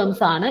 റൗണ്ട്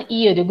വേംസ് ആണ് ഈ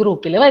ഒരു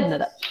ഗ്രൂപ്പിൽ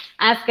വരുന്നത്.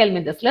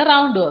 ആസ്കെൽമിന്തസിൽ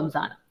റൗണ്ട് വേംസ്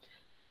ആണ്.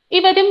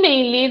 ഇവരും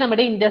മെയിൻലി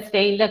നമ്മുടെ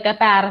ഇൻഡസ്റ്റൈനിലൊക്കെ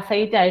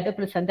പാരസൈറ്റ് ആയിട്ട്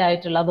പ്രസന്റ്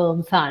ആയിട്ടുള്ള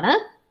വേംസ് ആണ്.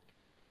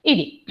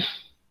 ഇനി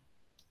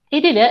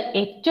ഇതില്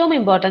ഏറ്റവും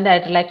ഇമ്പോർട്ടന്റ്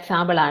ആയിട്ടുള്ള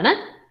എക്സാമ്പിൾ ആണ്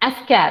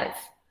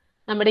അസ്കാരിസ്.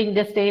 നമ്മുടെ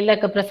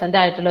ഇൻഡസ്റ്റൈനിലൊക്കെ പ്രസന്റ്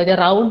ആയിട്ടുള്ള ഒരു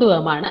റൗണ്ട്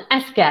വേം ആണ്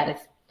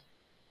അസ്കാരിസ്.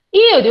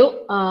 ഈ ഒരു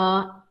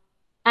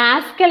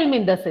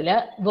ആസ്കെൽമിന്തസില്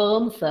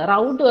വേംസ്,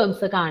 റൗണ്ട്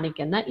വേംസ്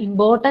കാണിക്കുന്ന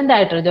ഇമ്പോർട്ടന്റ്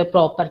ആയിട്ടുള്ള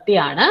പ്രോപ്പർട്ടി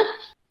ആണ്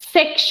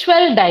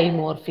sexual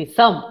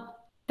dimorphism.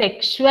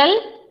 Sexual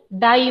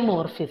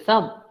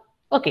dimorphism.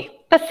 Okay,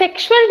 ഇപ്പൊ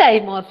സെക്ഷുവൽ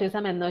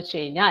ഡൈമോർഫിസം എന്ന് വെച്ച്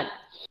കഴിഞ്ഞാൽ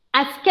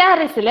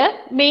അസ്കാരിസില്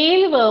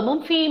മെയിൽ വേമും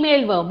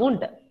ഫീമെയിൽ വേമും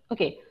ഉണ്ട്.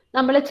 ഓക്കെ,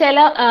 നമ്മൾ ചില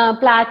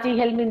പ്ലാറ്റി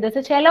ഹെൽമിന്തസ്,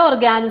 ചില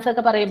ഓർഗാനിസ്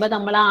ഒക്കെ പറയുമ്പോൾ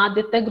നമ്മൾ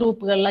ആദ്യത്തെ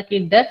ഗ്രൂപ്പുകളിലൊക്കെ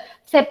ഉണ്ട്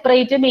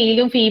സെപ്പറേറ്റ്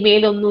മെയിലും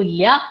ഫീമെയിലും ഒന്നും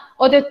ഇല്ല,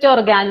 ഒരൊറ്റ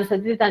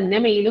ഓർഗാനിസത്തിൽ തന്നെ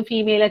മെയിലും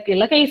ഫീമെയിലും ഒക്കെ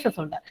ഉള്ള കേസസ്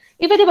ഉണ്ട്.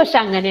 ഇവര് പക്ഷെ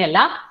അങ്ങനെയല്ല.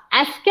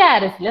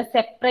 അസ്കാരിസിൽ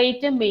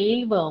separate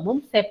mail വേമും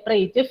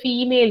separate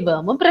female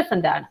വേമും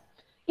present ആണ്.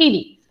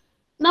 ഇനി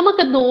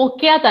നമുക്ക്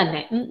നോക്കിയാൽ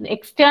തന്നെ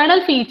എക്സ്റ്റേണൽ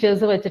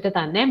ഫീച്ചേഴ്സ് വെച്ചിട്ട്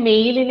തന്നെ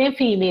മെയിലിനെയും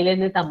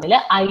ഫീമെയിലിനെയും തമ്മിൽ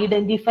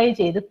ഐഡന്റിഫൈ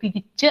ചെയ്ത്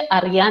തിരിച്ച്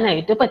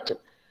അറിയാനായിട്ട് പറ്റും.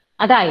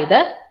 അതായത്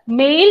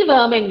മെയിൽ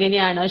വേം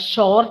എങ്ങനെയാണ്?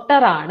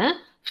 ഷോർട്ടർ ആണ്,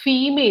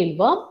 ഫീമെയിൽ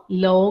വേം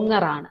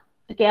ലോങ്ങർ ആണ്.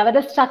 ഓക്കെ,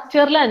 അവരുടെ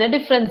സ്ട്രക്ചറിൽ തന്നെ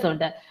ഡിഫറൻസ്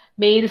ഉണ്ട്.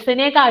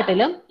 മെയിൽസിനെ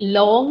കാട്ടിലും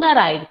ലോങ്ങർ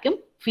ആയിരിക്കും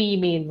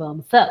ഫീമെയിൽ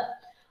വേംസ്.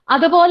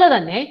 അതുപോലെ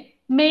തന്നെ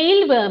മെയിൽ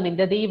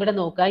വേമിന്റെ ഇവിടെ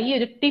നോക്കുക, ഈ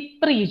ഒരു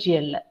ടിപ്പ്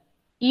റീജിയനിൽ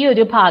ഈ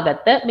ഒരു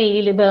ഭാഗത്ത്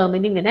മെയിൽ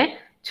വേമിന് ഇങ്ങനെ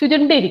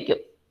ചുരുണ്ടിരിക്കും.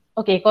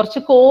 ഓക്കെ, കുറച്ച്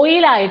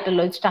കോയിലായിട്ടുള്ള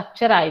ഒരു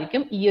സ്ട്രക്ചർ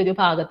ആയിരിക്കും ഈ ഒരു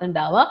ഭാഗത്ത്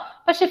ഉണ്ടാവുക.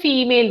 പക്ഷെ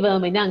ഫീമെയിൽ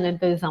വേമിന്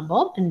അങ്ങനത്തെ ഒരു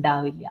സംഭവം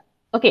ഉണ്ടാവില്ല.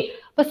 ഓക്കെ,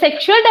 അപ്പൊ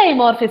sexual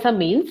dimorphism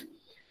means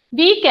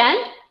we can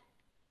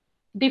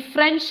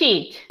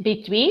differentiate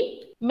between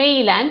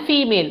male and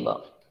female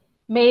വേം.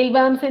 മെയിൽ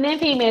വേംസിനെയും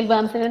ഫീമെയിൽ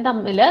വേംസിനെയും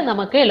തമ്മിൽ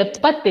നമുക്ക്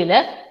എളുപ്പത്തിൽ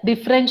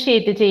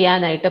ഡിഫറൻഷിയേറ്റ്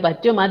ചെയ്യാനായിട്ട്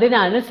പറ്റും.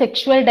 അതിനാണ്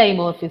സെക്ഷുവൽ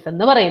ഡൈമോർഫിസം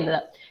എന്ന്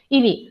പറയുന്നത്.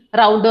 ഇനി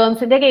റൗണ്ട്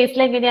വേംസിന്റെ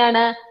കേസിൽ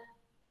എങ്ങനെയാണ്?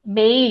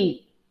 Mail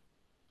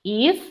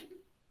is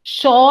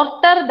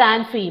shorter than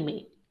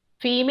female.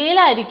 Female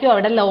ആയിരിക്കും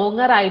അവിടെ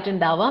ലോങ്ങർ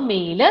ആയിട്ടുണ്ടാവുക,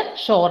 മെയില്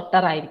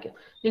ഷോർട്ടർ ആയിരിക്കും.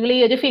 നിങ്ങൾ ഈ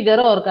ഒരു ഫിഗർ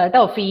ഓർക്കുക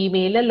കേട്ടോ.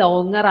 ഫീമെയില്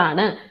ലോങ്ങർ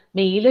ആണ്,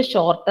 മെയില്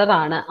ഷോർട്ടർ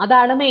ആണ്.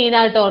 അതാണ് മെയിൻ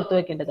ആയിട്ട് ഓർത്ത്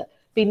വെക്കേണ്ടത്.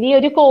 പിന്നെ ഈ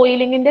ഒരു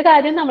കോയിലിങ്ങിന്റെ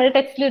കാര്യം നമ്മൾ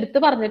ടെക്സ്റ്റിൽ എടുത്ത്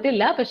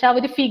പറഞ്ഞിട്ടില്ല, പക്ഷെ ആ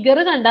ഒരു ഫിഗർ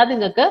കണ്ടാൽ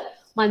നിങ്ങൾക്ക്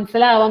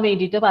മനസ്സിലാവാൻ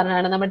വേണ്ടിയിട്ട്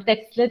പറഞ്ഞതാണ്. നമ്മുടെ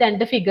ടെക്സ്റ്റിൽ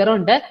 2 ഫിഗർ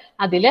ഉണ്ട്.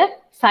 അതില്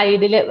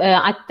സൈഡില്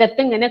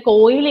അറ്റത്ത് ഇങ്ങനെ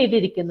കോയിൽ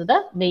ചെയ്തിരിക്കുന്നത്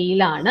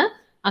മെയിലാണ്,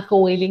 ആ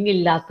കോയിലിംഗ്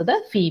ഇല്ലാത്തത്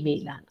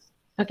ഫീമെയിൽ ആണ്.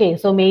 Okay,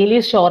 so mail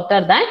is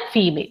shorter than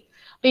female.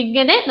 അപ്പൊ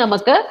ഇങ്ങനെ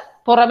നമുക്ക്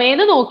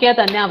പുറമേന്ന് നോക്കിയാൽ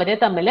തന്നെ അവരെ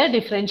തമ്മിൽ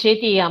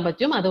ഡിഫറൻഷിയേറ്റ് ചെയ്യാൻ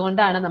പറ്റും.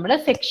 അതുകൊണ്ടാണ് നമ്മൾ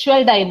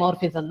സെക്ഷുവൽ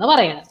ഡൈമോർഫിസം എന്ന്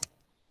പറയുന്നത്.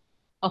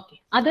 ഓക്കെ,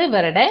 അത്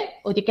ഇവരുടെ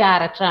ഒരു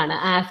ക്യാരക്ടറാണ്.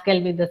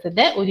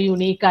 ആസ്കെൽമിന്തസിന്റെ ഒരു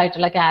യുണീക്ക്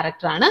ആയിട്ടുള്ള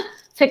ക്യാരക്ടറാണ്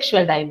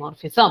സെക്ഷുവൽ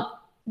ഡൈമോർഫിസം.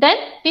 ദെൻ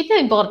പിന്നെ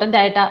ഇമ്പോർട്ടന്റ്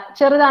ആയിട്ട്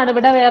ചെറുതാണ്,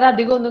 ഇവിടെ വേറെ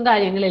അധികം ഒന്നും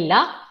കാര്യങ്ങളില്ല.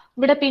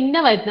 ഇവിടെ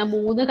പിന്നെ വരുന്ന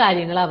 3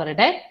 കാര്യങ്ങൾ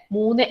അവരുടെ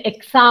 3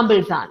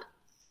 എക്സാമ്പിൾസ് ആണ്.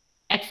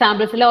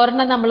 എക്സാമ്പിൾസിൽ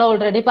ഒരെണ്ണം നമ്മൾ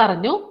ഓൾറെഡി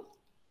പറഞ്ഞു,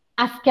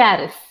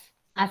 അസ്കാരിസ്.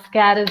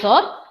 അസ്കാരിസ്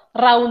ഓർ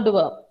റൗണ്ട്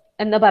വേം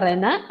എന്ന്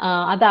പറയുന്ന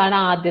അതാണ്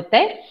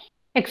ആദ്യത്തെ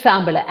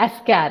എക്സാമ്പിൾ,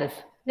 അസ്കാരിസ്.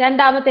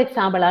 രണ്ടാമത്തെ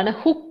എക്സാമ്പിൾ ആണ്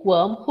ഹുക്ക്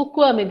വേം. ഹുക്ക്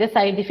വേമിന്റെ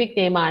സയന്റിഫിക്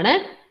നെയിം ആണ്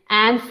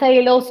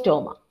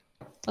ആൻസൈലോസ്റ്റോമ.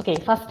 Okay,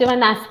 first one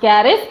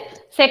Ascaris,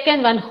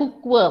 second one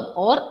hook വേം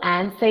ഓർ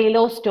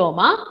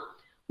ആൻസൈലോസ്റ്റോമ.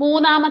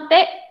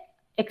 മൂന്നാമത്തെ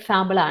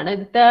എക്സാമ്പിൾ ആണ്,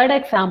 തേർഡ്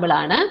എക്സാമ്പിൾ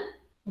ആണ്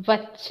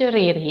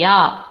വച്ചറേറിയ,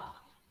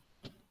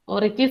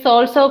 or it is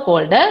also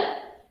called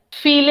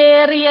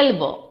filarial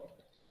worm.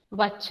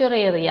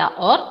 വച്ചറേറിയ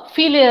or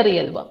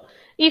ഫിലേറിയൽ വേം.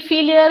 ഈ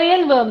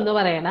ഫിലേറിയൽ വേം എന്ന്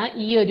പറയുന്ന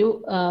ഈ ഒരു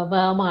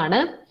വേമാണ്.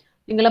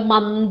 നിങ്ങൾ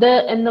മന്ത്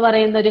എന്ന്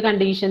പറയുന്ന ഒരു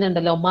കണ്ടീഷൻ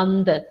ഉണ്ടല്ലോ,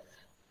 മന്ത്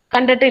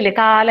കണ്ടിട്ടില്ലേ?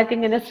 കാലൊക്കെ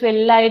ഇങ്ങനെ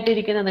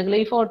സ്വെല്ലായിട്ടിരിക്കുന്ന, നിങ്ങൾ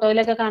ഈ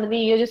ഫോട്ടോയിലൊക്കെ കാണുന്ന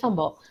ഈ ഒരു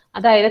സംഭവം,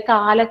 അതായത്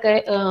കാലൊക്കെ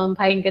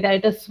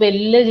ഭയങ്കരമായിട്ട്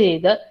സ്വെല്ല്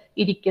ചെയ്ത്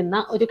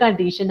ഇരിക്കുന്ന ഒരു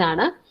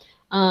കണ്ടീഷനാണ്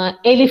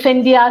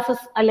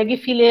എലിഫന്റിയാസിസ് അല്ലെങ്കിൽ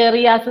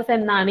ഫിലേറിയാസിസ്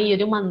എന്നാണ് ഈ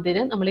ഒരു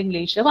മന്തിന് നമ്മൾ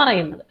ഇംഗ്ലീഷിൽ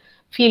പറയുന്നത്.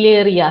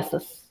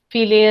 ഫിലേറിയാസിസ്,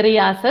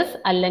 ഫിലേറിയാസിസ്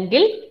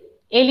അല്ലെങ്കിൽ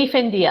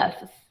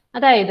എലിഫന്റിയാസിസ്.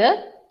 അതായത്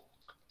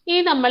ഈ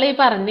നമ്മൾ ഈ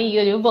പറഞ്ഞ ഈ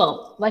ഒരു വേം,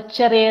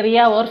 വച്ചറേറിയ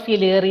ഓർ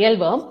ഫിലേറിയൽ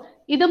വേം,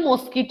 ഇത്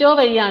മോസ്കിറ്റോ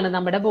വഴിയാണ്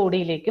നമ്മുടെ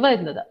ബോഡിയിലേക്ക്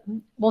വരുന്നത്.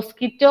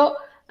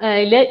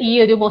 മോസ്കിറ്റോയില് ഈ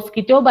ഒരു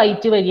മോസ്കിറ്റോ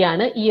ബൈറ്റ്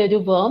വഴിയാണ് ഈ ഒരു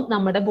വേം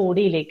നമ്മുടെ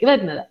ബോഡിയിലേക്ക്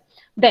വരുന്നത്.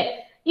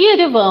 ഈ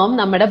ഒരു വേം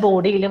നമ്മുടെ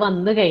ബോഡിയിൽ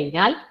വന്നു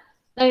കഴിഞ്ഞാൽ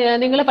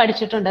നിങ്ങൾ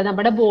പഠിച്ചിട്ടുണ്ട്,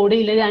 നമ്മുടെ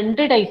ബോഡിയിൽ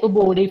 2 ടൈപ്പ്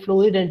ബോഡി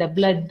ഫ്ലൂയിഡ് ഉണ്ട്,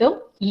 ബ്ലഡും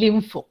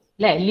ലിംഫും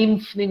അല്ലെ?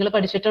 ലിംഫ് നിങ്ങൾ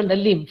പഠിച്ചിട്ടുണ്ട്,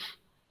 ലിംഫ്.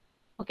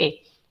 ഓക്കെ,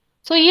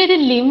 സോ ഈ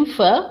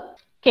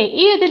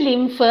ഒരു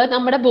ലിംഫ്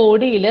നമ്മുടെ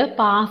ബോഡിയിൽ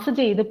പാസ്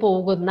ചെയ്ത്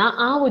പോകുന്ന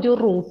ആ ഒരു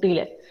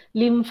റൂട്ടില്,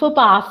 ലിംഫ്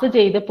പാസ്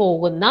ചെയ്ത്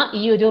പോകുന്ന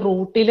ഈ ഒരു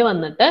റൂട്ടിൽ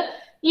വന്നിട്ട്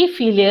ഈ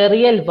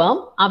ഫിലേറിയൽ വേം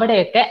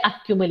അവിടെയൊക്കെ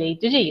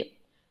അക്യുമുലേറ്റ് ചെയ്യും.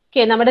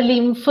 ഓക്കെ, നമ്മുടെ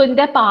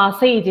ലിംഫിന്റെ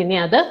പാസേജിനെ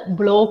അത്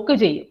ബ്ലോക്ക്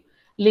ചെയ്യും.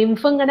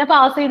 ലിംഫ് ഇങ്ങനെ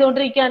പാസ്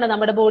ചെയ്തുകൊണ്ടിരിക്കുകയാണ്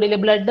നമ്മുടെ ബോഡിയിൽ,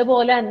 ബ്ലഡ്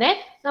പോലെ തന്നെ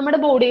നമ്മുടെ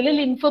ബോഡിയിൽ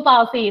ലിംഫ്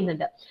പാസ്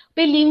ചെയ്യുന്നുണ്ട്.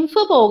 അപ്പൊ ഈ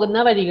ലിംഫ് പോകുന്ന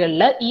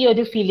വഴികളിൽ ഈ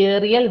ഒരു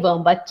ഫിലേറിയൽ വേം,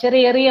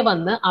 വച്ചറേറിയ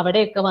വന്ന്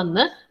അവിടെയൊക്കെ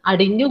വന്ന്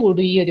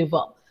അടിഞ്ഞുകൂടും ഈ ഒരു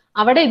വേം.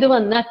 അവിടെ ഇത്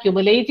വന്ന്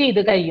അക്യുമുലേറ്റ്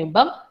ചെയ്ത്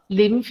കഴിയുമ്പം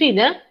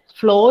ലിംഫിന്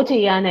ഫ്ലോ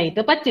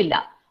ചെയ്യാനായിട്ട് പറ്റില്ല.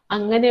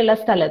 അങ്ങനെയുള്ള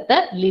സ്ഥലത്ത്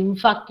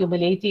ലിംഫ്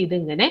അക്യുമുലേറ്റ് ചെയ്ത്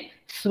ഇങ്ങനെ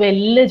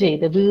സ്വെല്ല്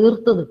ചെയ്ത്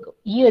വീർത്ത് നിൽക്കും.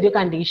 ഈ ഒരു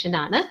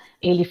കണ്ടീഷനാണ്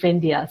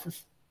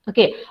എലിഫന്റിയാസിസ്.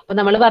 ഓക്കെ, അപ്പൊ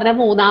നമ്മൾ പറഞ്ഞ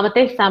മൂന്നാമത്തെ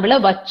എക്സാമ്പിൾ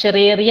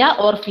വച്ചറേറിയ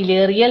ഓർ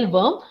ഫിലേറിയൽ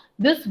വേം.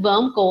 ദിസ്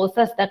വേം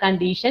causes the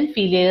condition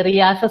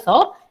ഫിലേറിയാസിസ്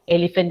or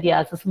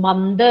elephantiasis.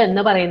 Month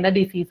എന്ന് പറയുന്ന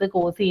ഡിസീസ്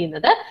കോസ്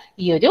ചെയ്യുന്നത്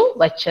ഈ ഒരു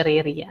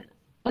വച്ചറേറിയാണ്.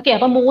 ഓക്കെ,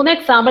 അപ്പൊ 3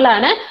 എക്സാമ്പിൾ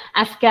ആണ്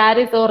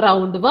അസ്കാരിസ് ഓർ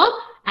റൗണ്ട് വേം,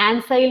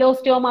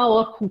 ആൻസൈലോസ്റ്റോമ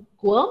ഓർ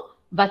ഹുക്ക് വേം,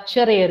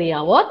 വച്ചറേറിയ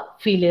ഓർ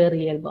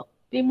ഫിലേറിയൽ വേം.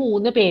 ഈ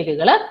 3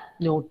 പേരുകൾ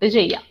നോട്ട്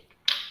ചെയ്യാം.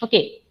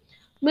 ഓക്കെ,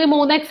 ഈ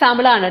 3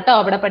 എക്സാമ്പിൾ ആണ് കേട്ടോ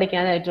അവിടെ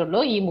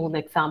പഠിക്കാനായിട്ടുള്ളൂ, ഈ 3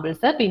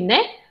 എക്സാമ്പിൾസ്. പിന്നെ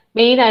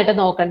മെയിൻ ആയിട്ട്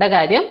നോക്കേണ്ട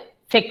കാര്യം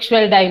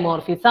സെക്ഷുവൽ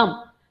ഡൈമോർഫിസം,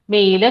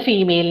 മെയില്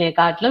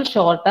ഫീമെയിലിനെക്കാട്ടിലും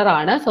ഷോർട്ടർ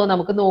ആണ്. സോ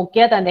നമുക്ക്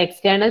നോക്കിയാൽ തന്നെ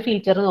എക്സ്റ്റേണൽ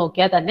ഫീച്ചർ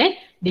നോക്കിയാൽ തന്നെ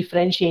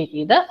ഡിഫറൻഷിയേറ്റ്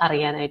ചെയ്ത്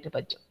അറിയാനായിട്ട്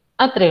പറ്റും.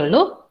 അത്രയേ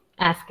ഉള്ളൂ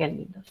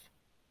ആസ്കെൽമിന്തസ്.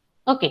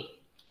 ഓക്കെ,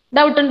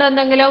 ഡൗട്ട് ഉണ്ടോ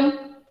എന്തെങ്കിലും?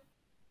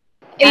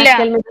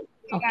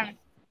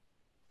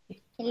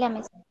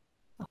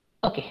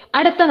 ഓക്കെ,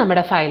 അടുത്ത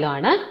നമ്മുടെ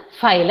ഫൈലമാണ്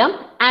ഫൈലം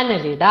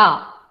അനലിഡ.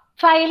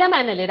 Phylum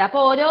annelida. അപ്പൊ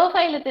ഓരോ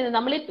ഫൈലത്തിനും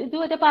നമ്മൾ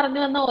ഇതുവരെ പറഞ്ഞു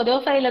വന്ന ഓരോ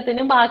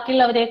ഫൈലത്തിനും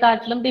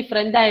ബാക്കിയുള്ളവരെക്കാട്ടിലും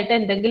ഡിഫറെന്റ് ആയിട്ട്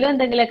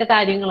എന്തെങ്കിലുമൊക്കെ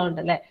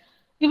കാര്യങ്ങളുണ്ട് അല്ലെ?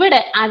 ഇവിടെ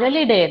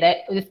അനലിഡയുടെ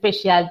ഒരു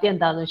സ്പെഷ്യാലിറ്റി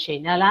എന്താന്ന് വെച്ച്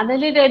കഴിഞ്ഞാൽ,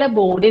 അനലിഡയുടെ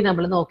ബോഡി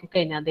നമ്മൾ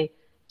നോക്കിക്കഴിഞ്ഞാൽ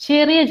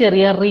ചെറിയ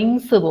ചെറിയ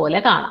റിങ്സ്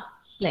പോലെ കാണാം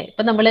അല്ലെ?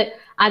 ഇപ്പൊ നമ്മള്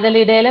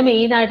അനലിഡയിലെ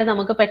മെയിൻ ആയിട്ട്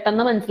നമുക്ക്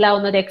പെട്ടെന്ന്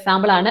മനസ്സിലാവുന്ന ഒരു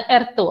എക്സാമ്പിൾ ആണ്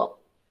എർത്ത് വേം.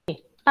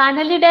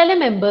 അനലിഡയിലെ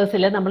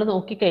മെമ്പേഴ്സിൽ നമ്മൾ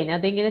നോക്കിക്കഴിഞ്ഞാൽ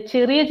അതിങ്ങനെ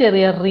ചെറിയ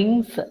ചെറിയ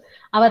റിങ്സ്,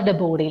 അവരുടെ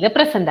ബോഡിയിൽ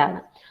പ്രസന്റ് ആണ്.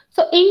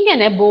 സോ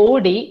ഇങ്ങനെ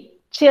ബോഡി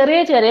ചെറിയ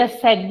ചെറിയ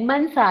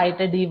സെഗ്മെന്റ്സ്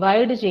ആയിട്ട്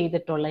ഡിവൈഡ്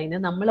ചെയ്തിട്ടുള്ളതിന്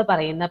നമ്മൾ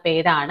പറയുന്ന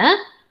പേരാണ്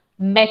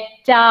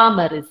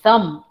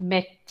മെറ്റാമറിസം.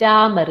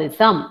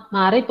 മെറ്റാമറിസം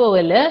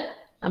മാറിപ്പോവല്.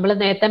 നമ്മൾ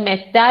നേരത്തെ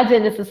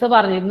മെറ്റാജെനസിസ്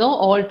പറഞ്ഞിരുന്നു,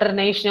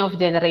 ഓൾട്ടർനേഷൻ ഓഫ്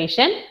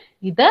ജനറേഷൻ.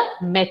 ഇത്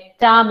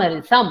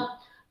metamerism.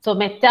 So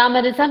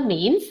metamerism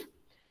means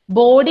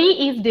body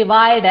is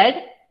divided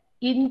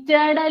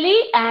internally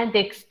and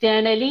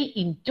externally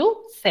into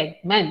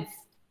segments.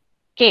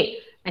 Okay,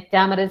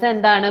 metamerism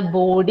എന്താണ്?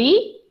 Body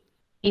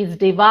is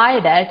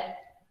divided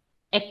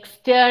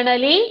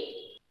externally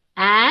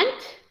and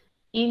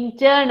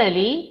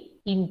internally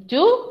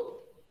into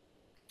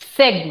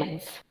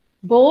segments.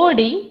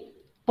 Body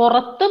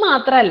പുറത്ത്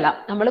മാത്രമല്ല,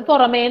 നമ്മൾ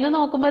പുറമേന്ന്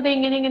നോക്കുമ്പോൾ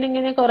ഇങ്ങനെ ഇങ്ങനെ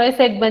ഇങ്ങനെ കുറെ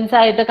സെഗ്മെന്റ്സ്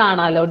ആയിട്ട്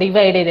കാണാമല്ലോ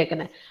ഡിവൈഡ്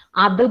ചെയ്തേക്കുന്നത്.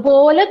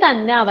 അതുപോലെ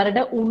തന്നെ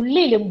അവരുടെ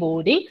ഉള്ളിലും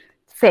ബോഡി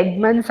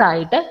സെഗ്മെന്റ്സ്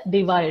ആയിട്ട്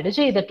ഡിവൈഡ്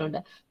ചെയ്തിട്ടുണ്ട്.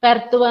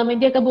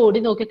 പെർത്തുവേമിന്റെ ഒക്കെ ബോഡി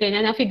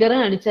നോക്കിക്കഴിഞ്ഞാൽ ഞാൻ ഫിഗർ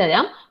കാണിച്ചു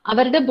തരാം.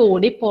 അവരുടെ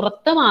ബോഡി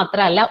പുറത്ത്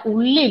മാത്രമല്ല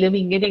ഉള്ളിലും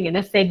ഇങ്ങനെ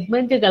ഇങ്ങനെ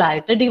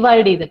സെഗ്മെന്റുകളായിട്ട്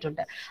ഡിവൈഡ്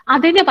ചെയ്തിട്ടുണ്ട്.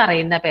 അതിന്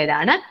പറയുന്ന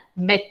പേരാണ്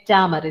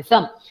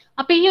മെറ്റാമറിസം.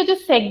 അപ്പൊ ഈ ഒരു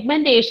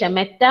സെഗ്മെന്റേഷൻ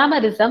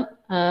മെറ്റാമറിസം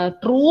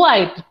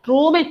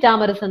ട്രൂ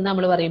മെറ്റാമറിസം എന്ന്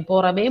നമ്മൾ പറയും.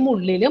 പുറമേയും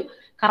ഉള്ളിലും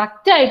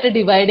കറക്റ്റ് ആയിട്ട്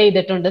ഡിവൈഡ്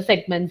ചെയ്തിട്ടുണ്ട്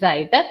സെഗ്മെന്റ്സ്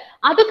ആയിട്ട്.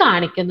 അത്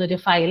കാണിക്കുന്ന ഒരു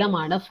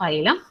ഫൈലമാണ്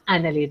phylum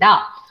annelida.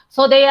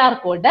 So they are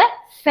called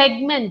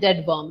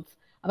segmented worms.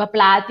 അപ്പൊ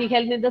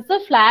പ്ലാറ്റിഹെൽമിന്തസ്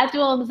ഫ്ലാറ്റ്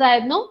വേംസ്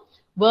ആയിരുന്നു.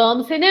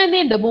 വേംസിന് തന്നെ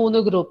ഉണ്ട് 3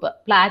 ഗ്രൂപ്പ്.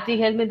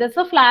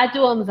 പ്ലാറ്റിഹെൽമിന്തസ് ഫ്ലാറ്റ്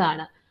വേംസ്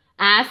ആണ്.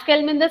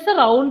 ആസ്കെൽമിന്തസ്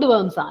റൗണ്ട്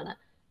വേംസ് ആണ്.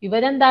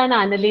 ഇവരെന്താണ്?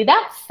 അനലിഡ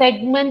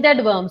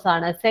സെഗ്മെന്റഡ് വേംസ്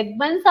ആണ്.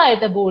 സെഗ്മെന്റ്സ്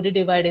ആയിട്ട് ബോഡി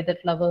ഡിവൈഡ്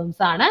ചെയ്തിട്ടുള്ള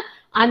വേംസ് ആണ്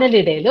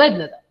അനലിഡയിൽ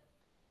വരുന്നത്.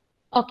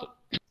 ഓക്കെ,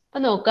 അപ്പൊ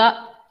നോക്കുക,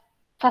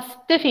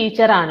 ഫസ്റ്റ്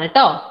ഫീച്ചർ ആണ്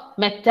കേട്ടോ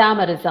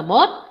മെറ്റാമറിസം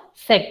ഓർ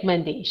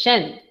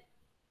സെഗ്മെന്റേഷൻ.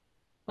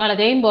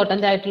 വളരെ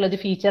ഇമ്പോർട്ടന്റ് ആയിട്ടുള്ള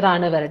ഒരു ഫീച്ചർ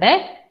ആണ് ഇവരുടെ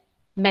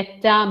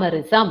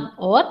metamerism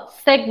or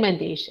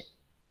segmentation.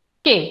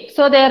 Okay,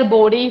 so their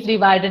body is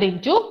divided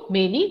into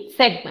many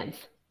segments.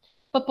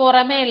 ഇപ്പൊ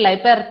പുറമേയുള്ള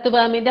ഇപ്പൊ എർത്ത്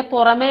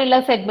പുറമേയുള്ള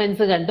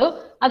സെഗ്മെന്റ്സ് കണ്ടു.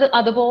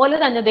 അതുപോലെ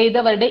തന്നെ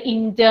ഇതവരുടെ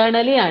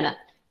ഇന്റേണലി ആണ്.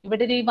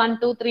 ഇവിടെ ഈ 1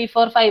 2 3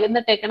 4 5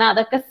 എന്നിട്ടേക്കണ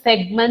അതൊക്കെ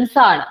സെഗ്മെന്റ്സ്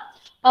ആണ്.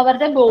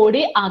 അവരുടെ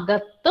ബോഡി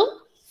അകത്തും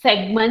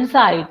സെഗ്മെന്റ്സ്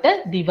ആയിട്ട്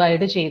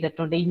ഡിവൈഡ്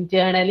ചെയ്തിട്ടുണ്ട്.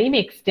 ഇന്റേണലിയും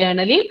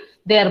എക്സ്റ്റേണലിയും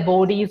their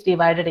body is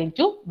divided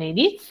into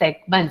many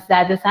segments.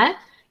 That is an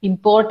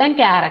important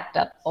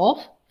character of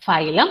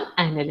phylum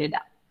Annelida.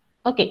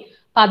 Okay,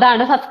 അപ്പൊ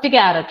അതാണ് ഫസ്റ്റ്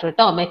ക്യാരക്ടർ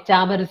കേട്ടോ,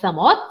 മെറ്റാമറിസം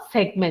ഓർ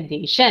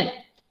സെഗ്മെന്റേഷൻ.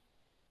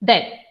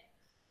 ദെൻ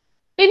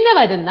പിന്നെ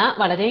വരുന്ന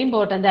വളരെ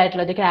ഇമ്പോർട്ടന്റ്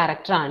ആയിട്ടുള്ള ഒരു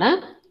ക്യാരക്ടർ ആണ്,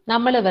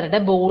 നമ്മൾ ഇവരുടെ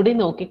ബോഡി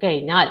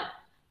നോക്കിക്കഴിഞ്ഞാൽ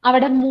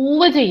അവിടെ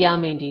മൂവ് ചെയ്യാൻ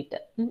വേണ്ടിയിട്ട്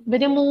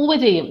ഇവര് മൂവ്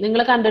ചെയ്യും.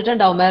 നിങ്ങൾ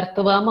കണ്ടിട്ടുണ്ടാവും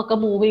എർത്ത് വേം ഒക്കെ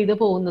മൂവ് ചെയ്ത്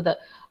പോകുന്നത്.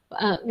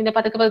 ഇങ്ങനെ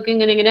പതുക്കെ പതുക്കെ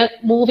ഇങ്ങനെ ഇങ്ങനെ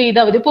മൂവ്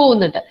ചെയ്ത് അവര്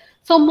പോകുന്നുണ്ട്.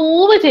 സോ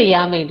മൂവ്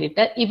ചെയ്യാൻ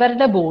വേണ്ടിയിട്ട്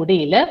ഇവരുടെ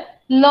ബോഡിയിൽ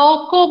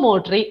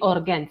ലോക്കോമോട്ടറി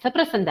ഓർഗാൻസ്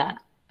പ്രസന്റ് ആണ്.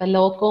 അപ്പൊ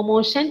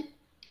ലോക്കോമോഷൻ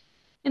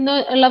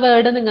എന്നുള്ള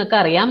വേർഡ് നിങ്ങൾക്ക്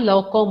അറിയാം.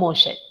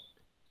 ലോക്കോമോഷൻ.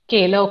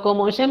 ഓക്കെ,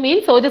 ലോക്കോമോഷൻ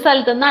മീൻസ് ഒരു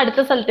സ്ഥലത്ത് നിന്ന് അടുത്ത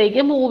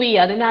സ്ഥലത്തേക്ക് മൂവ്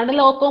ചെയ്യുക. അതിനാണ്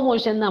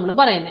ലോക്കോമോഷൻ നമ്മൾ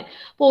പറയുന്നത്.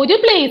 അപ്പൊ ഒരു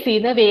പ്ലേസിൽ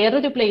നിന്ന്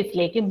വേറൊരു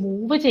പ്ലേസിലേക്ക്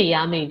മൂവ്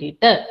ചെയ്യാൻ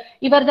വേണ്ടിയിട്ട്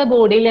ഇവരുടെ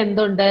ബോഡിയിൽ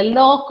എന്തുണ്ട്?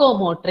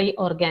 Locomotory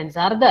organs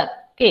are there.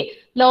 Okay,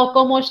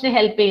 ലോക്കോമോഷന്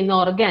help ചെയ്യുന്ന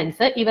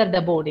ഓർഗാൻസ്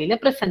ഇവരുടെ ബോഡിയിൽ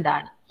പ്രസന്റ്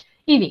ആണ്.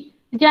 ഇനി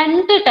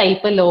 2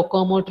 ടൈപ്പ്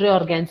ലോക്കോമോട്ടറി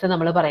ഓർഗാൻസ്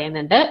നമ്മൾ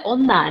പറയുന്നുണ്ട്.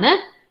 ഒന്നാണ്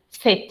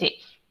സെറ്റെ.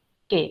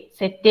 ഓക്കെ,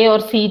 സെറ്റെ ഓർ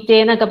സീറ്റെ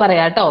എന്നൊക്കെ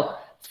പറയാം കേട്ടോ.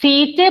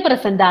 സീറ്റെ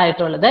പ്രസന്റ്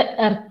ആയിട്ടുള്ളത്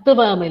എർത്ത്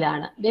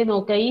വേമിലാണ്. ഇതേ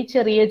നോക്കുക, ഈ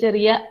ചെറിയ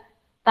ചെറിയ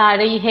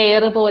താഴെ ഈ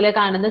ഹെയർ പോലെ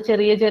കാണുന്ന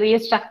ചെറിയ ചെറിയ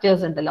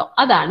സ്ട്രക്ചേഴ്സ് ഉണ്ടല്ലോ,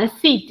 അതാണ്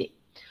സീറ്റെ.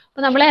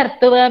 അപ്പൊ നമ്മളെ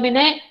എർത്ത്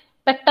വേമിനെ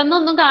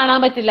പെട്ടെന്നൊന്നും കാണാൻ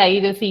പറ്റില്ല. ഈ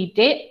ഒരു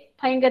സീറ്റെ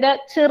ഭയങ്കര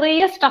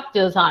ചെറിയ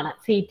സ്ട്രക്ചേഴ്സ് ആണ്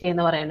സീറ്റെ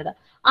എന്ന് പറയുന്നത്.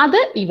 അത്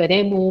ഇവരെ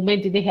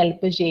മൂവ്മെന്റിന്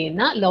ഹെൽപ്പ്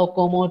ചെയ്യുന്ന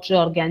ലോക്കോമോട്ടറി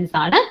ഓർഗാൻസ്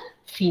ആണ്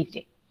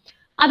സീറ്റെ.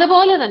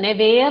 അതുപോലെ തന്നെ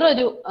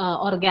വേറൊരു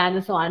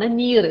ഓർഗാനിസം ആണ്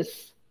നീറിസ്.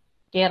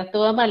 എർത്ത്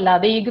വേം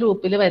അല്ലാതെ ഈ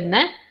ഗ്രൂപ്പിൽ വരുന്ന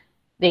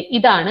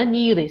ഇതാണ്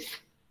നീറിസ്.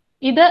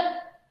 ഇത്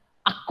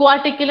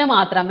അക്വാട്ടിക്കില്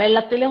മാത്രം,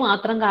 വെള്ളത്തിൽ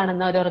മാത്രം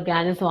കാണുന്ന ഒരു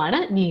ഓർഗാനിസം ആണ്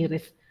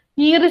നീറിസ്.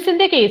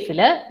 നീറിസിന്റെ കേസിൽ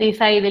ഈ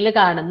സൈഡിൽ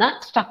കാണുന്ന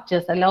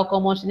സ്ട്രക്ചേഴ്സ്,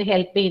 ലോക്കോമോഷന്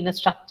ഹെൽപ്പ് ചെയ്യുന്ന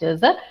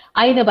സ്ട്രക്ചേഴ്സ്,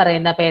 അതിന്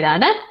പറയുന്ന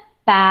പേരാണ്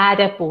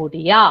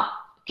പാരപോഡിയ.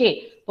 ഓക്കെ,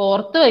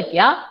 ഓർത്ത്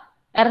വെക്കുക,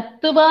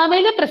 എർത്ത്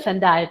വേമില്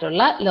പ്രസന്റ്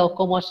ആയിട്ടുള്ള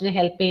ലോക്കോമോഷന്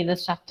ഹെൽപ്പ് ചെയ്യുന്ന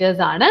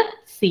സ്ട്രക്ചേഴ്സ് ആണ്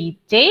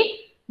സീറ്റെ.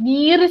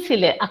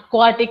 നീറിസില്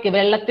അക്വാട്ടിക്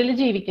വെള്ളത്തിൽ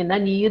ജീവിക്കുന്ന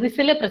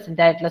നീറിസില്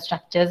പ്രസന്റ് ആയിട്ടുള്ള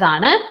സ്ട്രക്ചേഴ്സ്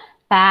ആണ്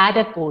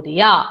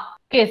പാരപോഡിയ.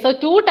 Okay, so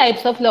 2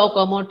 types of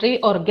locomotory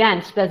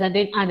organs present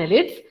in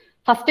annelids.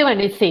 First one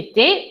is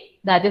setae,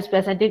 that is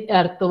present in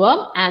earthworm,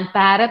 and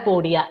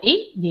parapodia in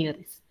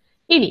nereis.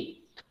 ഇനി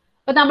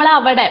ഇപ്പൊ നമ്മൾ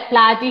അവിടെ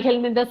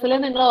പ്ലാറ്റിഹെൽമിന്തസിൽ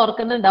നിങ്ങൾ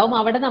ഓർക്കുന്നുണ്ടാവും,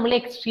 അവിടെ നമ്മൾ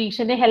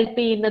എക്സ്ക്രീഷനെ ഹെൽപ്പ്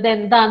ചെയ്യുന്നത്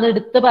എന്താന്ന്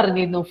എടുത്ത്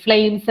പറഞ്ഞിരുന്നു,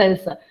 ഫ്ലെയിം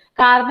സെൽസ്.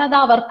 കാരണം അത്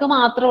അവർക്ക്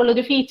മാത്രമുള്ള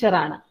ഒരു ഫീച്ചർ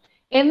ആണ്.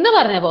 എന്ന്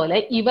പറഞ്ഞ പോലെ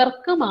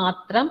ഇവർക്ക്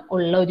മാത്രം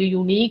ഉള്ള ഒരു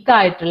യുണീക്ക്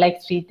ആയിട്ടുള്ള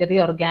എക്സ്ക്രീറ്ററി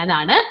ഓർഗാൻ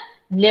ആണ്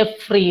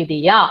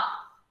നെഫ്രീഡിയ.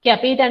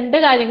 അപ്പൊ ഈ 2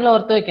 കാര്യങ്ങൾ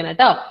ഓർത്ത് വെക്കണം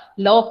കേട്ടോ.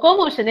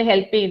 ലോക്കോമോഷന്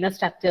ഹെൽപ്പ് ചെയ്യുന്ന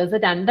സ്ട്രക്ചേഴ്സ്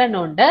 2 എണ്ണം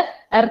ഉണ്ട്.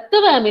 എർത്ത്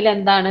വേമിൽ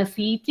എന്താണ്?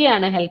 സീറ്റി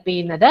ആണ് ഹെൽപ്പ്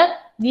ചെയ്യുന്നത്.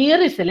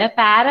 നീറിസില്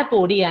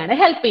പാരപോഡിയാണ്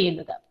ഹെൽപ്പ്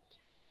ചെയ്യുന്നത്.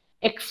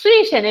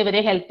 എക്സ്ക്രീഷൻ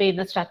ഇവരെ ഹെൽപ്പ്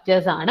ചെയ്യുന്ന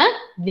സ്ട്രക്ചേഴ്സ് ആണ്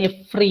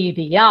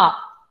nephridia.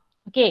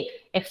 Okay,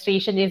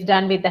 excretion is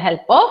done with the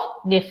help of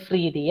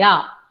nephridia.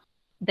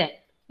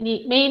 ഇനി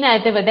മെയിൻ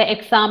ആയിട്ട് ഇവരുടെ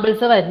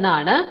എക്സാമ്പിൾസ്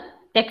വരുന്നതാണ്.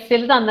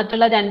 ടെക്സ്റ്റിൽ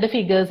തന്നിട്ടുള്ള 2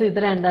 ഫിഗേഴ്സ് ഇത്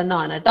 2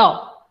 എണ്ണമാണ് കേട്ടോ.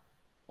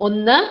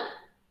 ഒന്ന്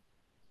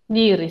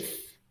നീറിസ്.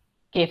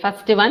 Okay,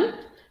 first one.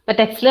 ഇപ്പൊ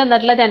ടെക്സ്റ്റിൽ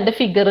തന്നിട്ടുള്ള 2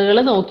 ഫിഗറുകൾ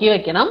നോക്കി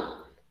വെക്കണം.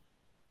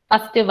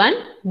 First one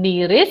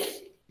നീറിസ്,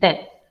 then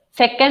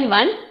second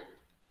one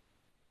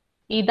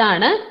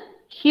ഇതാണ്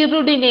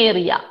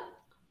ഹിറുഡിനേറിയ.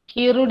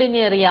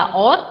 ഹിറുഡിനേറിയ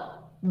or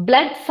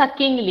blood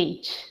sucking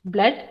leech.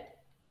 Blood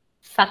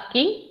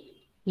sucking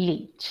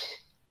leech.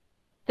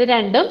 ഇത്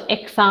രണ്ടും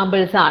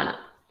എക്സാമ്പിൾസ് ആണ്.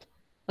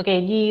 ഓക്കെ,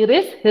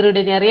 നീറിസ്,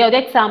 ഹിറുഡിനേറിയ. ഒരു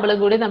എക്സാമ്പിളും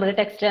കൂടി നമ്മുടെ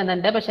ടെക്സ്റ്റ്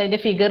തന്നിട്ടുണ്ട്, പക്ഷെ അതിന്റെ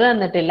ഫിഗർ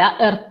തന്നിട്ടില്ല.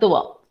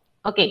 എർത്ത്വർം.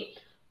 ഓക്കെ,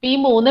 ഈ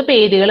 3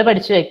 പേരുകൾ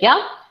പഠിച്ചു വെക്കാം.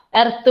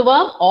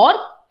 എർത്ത്വർം ഓർ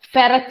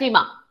ഫെററ്റിമ.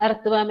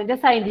 എർത്ത്വർമിന്റെ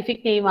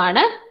സയന്റിഫിക് നെയിം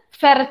ആണ്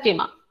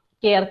ഫെററ്റിമ.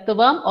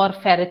 എർത്ത്വർം ഓർ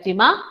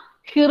ഫെററ്റിമ.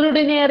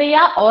 ഹിറുഡിനേറിയ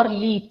or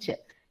leech.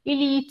 ഈ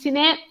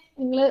ലീച്ചിനെ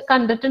നിങ്ങൾ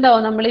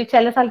കണ്ടിട്ടുണ്ടാവും. നമ്മൾ ഈ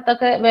ചില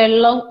സ്ഥലത്തൊക്കെ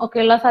വെള്ളം ഒക്കെ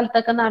ഉള്ള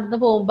സ്ഥലത്തൊക്കെ നടന്നു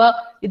പോകുമ്പോ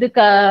ഇത്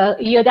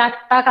ഈ ഒരു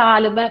അട്ട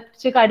കാലുമ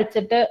വെച്ച്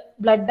കടിച്ചിട്ട്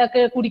ബ്ലഡ്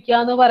ഒക്കെ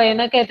കുടിക്കാന്ന്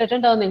പറയുന്ന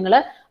കേട്ടിട്ടുണ്ടാവും നിങ്ങൾ.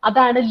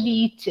 അതാണ്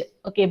ലീച്ച്.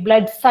 ഓക്കെ,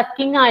 ബ്ലഡ്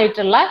സക്കിംഗ്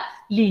ആയിട്ടുള്ള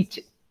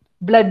ലീച്ച്.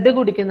 ബ്ലഡ്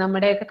കുടിക്കുന്ന,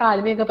 നമ്മുടെയൊക്കെ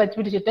കാലുമയൊക്കെ പറ്റി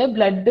പിടിച്ചിട്ട്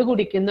ബ്ലഡ്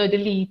കുടിക്കുന്ന ഒരു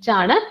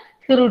ലീച്ചാണ്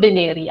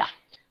ഹിറുഡിനേറിയ.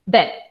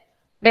 Then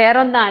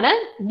വേറൊന്നാണ്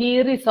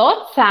നീറിസ് or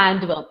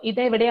സാൻഡ്വർം. ഇത്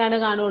എവിടെയാണ്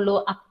കാണുള്ളൂ?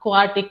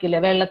 അക്വാട്ടിക്കില്,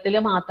 വെള്ളത്തിൽ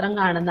മാത്രം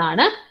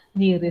കാണുന്നതാണ്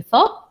നീറിസ്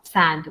ഓർ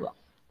സാൻഡ്വർം.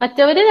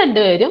 മറ്റവര്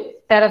 2 പേരും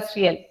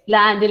ടെറസ്ട്രിയൽ,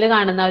 ലാൻഡിൽ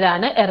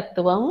കാണുന്നവരാണ്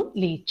എർത്ത്വർമും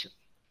ലീച്ചും.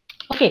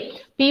 ഓക്കെ,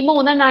 ഈ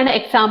 3 എണ്ണാണ്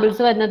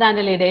എക്സാമ്പിൾസ് വരുന്നത്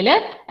അനലിഡയില്.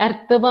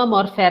 എർത്ത്വർം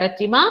or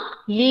ഫെററ്റിമ,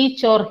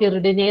 leech or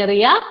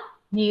ഹിറുഡിനേറിയ,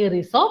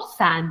 നീറിസ് or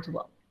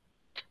സാൻഡ്വർം.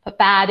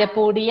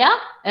 പാരപോഡിയ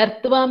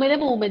എർത്ത്വർമിലെ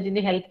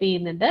മൂവ്മെന്റിന് help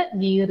ചെയ്യുന്നുണ്ട്.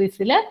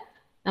 നീറിസില്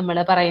നമ്മൾ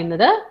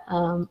പറയുന്നത്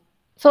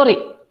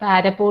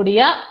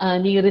പാരപോഡിയ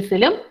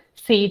നീറിസിലും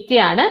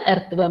സീറ്റിയാണ്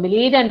എർത്ത്വർമിൽ.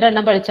 ഈ 2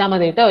 എണ്ണം പഠിച്ചാൽ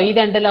മതി കേട്ടോ. ഈ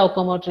 2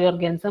 ലോക്കോമോട്ടറി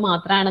ഓർഗൻസ്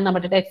മാത്രമാണ്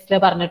നമ്മുടെ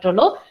ടെക്സ്റ്റിൽ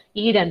പറഞ്ഞിട്ടുള്ളൂ.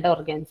 ഈ 2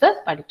 ഓർഗൻസ്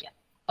പഠിക്കാം.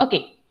 ഓക്കെ,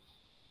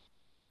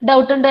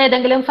 ഡൗട്ട് ഉണ്ടോ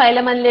ഏതെങ്കിലും?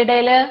 ഫൈലം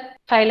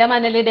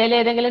അനലിഡയില്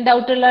ഏതെങ്കിലും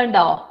ഡൗട്ട്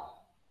ഉള്ളതുണ്ടോ?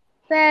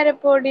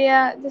 പാരപോഡിയ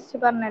ജസ്റ്റ്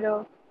പറഞ്ഞല്ലോ.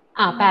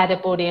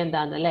 പാരപോഡിയ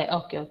എന്താന്നല്ലേ?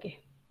 Okay okay.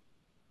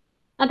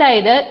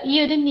 അതായത് ഈ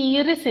ഒരു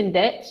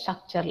നീറിസിന്റെ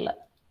സ്ട്രക്ചറിൽ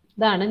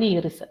ഇതാണ്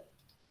നീറിസ്.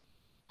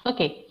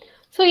 ഓക്കെ,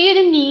 സോ ഈ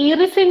ഒരു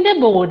നീറിസിന്റെ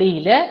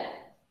ബോഡിയില്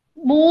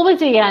മൂവ്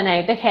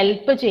ചെയ്യാനായിട്ട്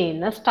ഹെൽപ്പ്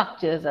ചെയ്യുന്ന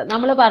സ്ട്രക്ചേഴ്സ്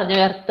നമ്മൾ പറഞ്ഞു.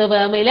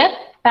 എർത്ത്വർമില്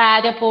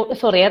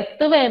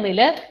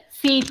എർത്ത്വർമില്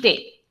സീറ്റേ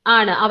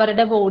ആണ്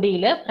അവരുടെ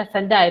ബോഡിയിൽ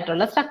പ്രസന്റ്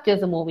ആയിട്ടുള്ള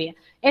സ്ട്രക്ചേഴ്സ് മൂവ് ചെയ്യാൻ.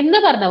 എന്ന്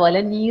പറഞ്ഞ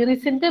പോലെ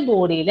നീറിസിന്റെ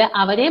ബോഡിയിൽ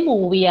അവരെ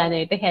മൂവ്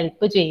ചെയ്യാനായിട്ട്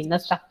ഹെൽപ്പ് ചെയ്യുന്ന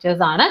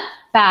സ്ട്രക്ചേഴ്സ് ആണ്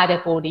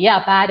പാരപോഡിയ.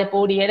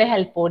 പാരപോഡിയയുടെ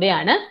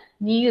ഹെൽപ്പോടെയാണ്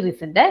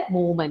നീറിസിന്റെ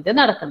മൂവ്മെന്റ്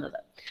നടക്കുന്നത്.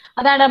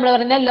 അതാണ് നമ്മൾ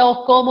പറയുന്നത്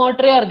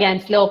ലോക്കോമോട്ടറി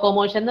ഓർഗാൻസ്.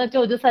 ലോക്കോമോഷൻ എന്ന്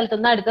വെച്ചാൽ ഒരു സ്ഥലത്ത്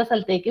നിന്ന് അടുത്ത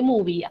സ്ഥലത്തേക്ക്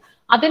മൂവ് ചെയ്യുക.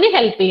 അതിന്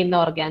ഹെൽപ്പ് ചെയ്യുന്ന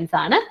ഓർഗാൻസ്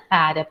ആണ്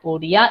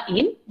പാരപോഡിയ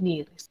ഇൻ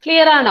നീറിസ്.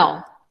 ക്ലിയർ ആണോ?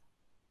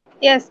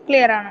 യെസ്,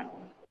 ക്ലിയർ ആണ്.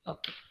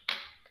 ഓക്കെ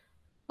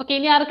ഓക്കെ,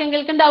 ഇനി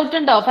ആർക്കെങ്കിലും ഡൗട്ട്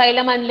ഉണ്ടോ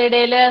ഫൈലം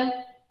അനലിഡയില്?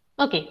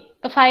 ഓക്കെ,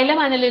 ഇപ്പൊ ഫൈലം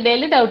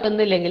അനലിഡയില് ഡൗട്ട്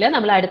ഒന്നും ഇല്ലെങ്കിൽ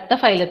നമ്മൾ അടുത്ത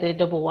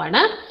ഫൈലത്തിലേക്ക്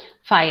പോവാണ്.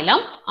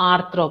 ഫൈലം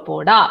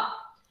ആർത്രോപോഡ.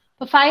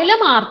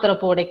 ഫൈലം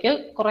ആർത്രോപോഡയ്ക്ക്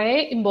കുറെ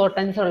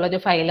ഇമ്പോർട്ടൻസ് ഉള്ള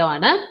ഒരു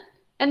ഫൈലമാണ്.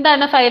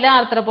 എന്താണ് ഫൈലം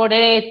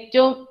ആർത്രോപോഡയുടെ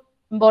ഏറ്റവും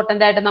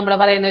ഇമ്പോർട്ടന്റ് ആയിട്ട് നമ്മൾ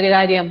പറയുന്ന ഒരു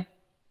കാര്യം?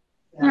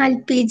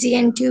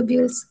 Malpighian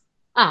tubules.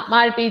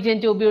 മാൽപീജിയൻ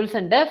ട്യൂബ്യൂൾസ്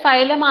ഉണ്ട്.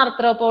 ഫൈലം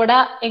ആർത്രോപോഡ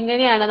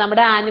എങ്ങനെയാണ്?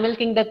 നമ്മുടെ ആനിമൽ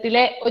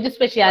കിങ്ഡത്തിലെ ഒരു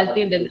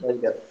സ്പെഷ്യാലിറ്റി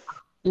ഉണ്ടല്ലോ,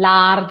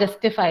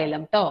 ലാർജസ്റ്റ്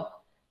ഫൈലം ട്ടോ.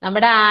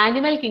 നമ്മുടെ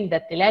ആനിമൽ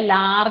കിങ്ഡത്തിലെ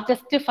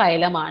ലാർജസ്റ്റ്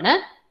ഫൈലമാണ്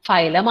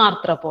ഫൈലം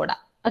ആർത്രോപോഡ.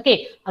 ഓക്കെ,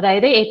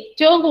 അതായത്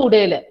ഏറ്റവും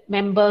കൂടുതൽ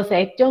മെമ്പേഴ്സ്,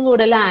 ഏറ്റവും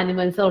കൂടുതൽ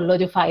ആനിമൽസ് ഉള്ള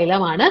ഒരു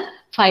ഫൈലമാണ്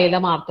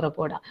ഫൈലം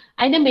ആർത്രോപോഡ.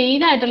 അതിന്റെ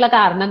മെയിൻ ആയിട്ടുള്ള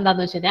കാരണം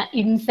എന്താന്ന് വെച്ച് കഴിഞ്ഞാൽ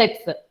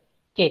ഇൻസെക്ട്സ്.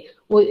 ഓക്കെ,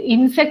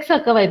 ഇൻസെക്ട്സ്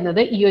ഒക്കെ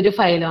വരുന്നത് ഈ ഒരു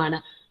ഫൈലമാണ്.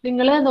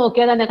 നിങ്ങൾ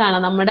നോക്കിയാൽ തന്നെ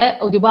കാണാം, നമ്മുടെ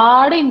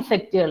ഒരുപാട്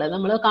ഇൻസെക്റ്റുകൾ,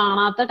 നമ്മൾ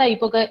കാണാത്ത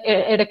ടൈപ്പ് ഒക്കെ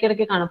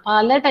ഇടയ്ക്കിടയ്ക്ക് കാണും.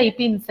 പല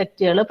ടൈപ്പ്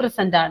ഇൻസെക്റ്റുകൾ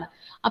പ്രസന്റ് ആണ്.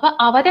 അപ്പൊ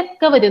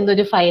അവരൊക്കെ വരുന്ന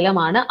ഒരു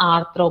ഫൈലമാണ്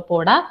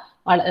ആർത്രോപോഡ.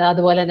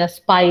 അതുപോലെ തന്നെ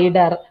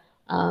സ്പൈഡർ,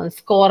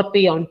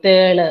 സ്കോർപിയോൺ,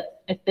 തേള്,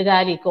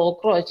 എട്ടുകാലി,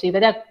 കോക്രോച്ച്,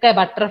 ഇവരൊക്കെ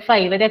ബട്ടർഫ്ലൈ,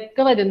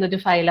 ഇവരൊക്കെ വരുന്ന ഒരു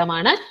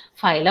ഫൈലമാണ്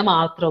phylum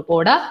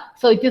ആർത്രോപോഡ.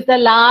 So it is the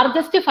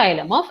largest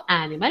phylum of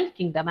animal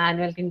kingdom.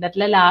 Animal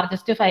കിങ്ഡത്തിലെ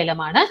largest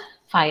ഫൈലമാണ്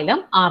phylum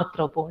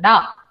ആർത്രോപോഡ.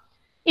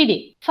 ഇനി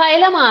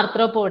ഫൈലം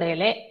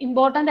ആർത്രോപോഡയിലെ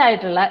ഇമ്പോർട്ടന്റ്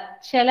ആയിട്ടുള്ള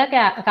ചില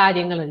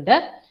കാര്യങ്ങളുണ്ട്.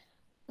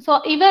 സോ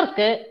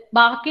ഇവർക്ക്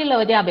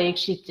ബാക്കിയുള്ളവരെ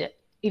അപേക്ഷിച്ച്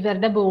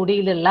ഇവരുടെ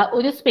ബോഡിയിലുള്ള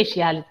ഒരു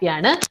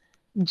സ്പെഷ്യാലിറ്റിയാണ്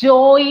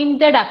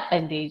jointed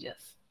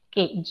appendages.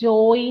 Okay,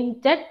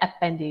 jointed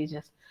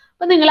appendages.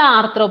 അപ്പൊ നിങ്ങൾ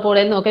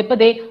ആർത്രോപോഡയിൽ നോക്കാം. ഇപ്പൊ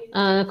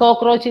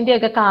കോക്രോച്ചിന്റെ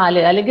ഒക്കെ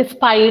കാല് അല്ലെങ്കിൽ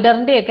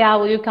സ്പൈഡറിന്റെ ഒക്കെ ആ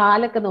ഒരു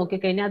കാലൊക്കെ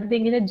നോക്കിക്കഴിഞ്ഞാൽ അത്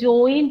ഇങ്ങനെ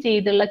ജോയിൻ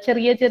ചെയ്തുള്ള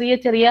ചെറിയ ചെറിയ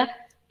ചെറിയ,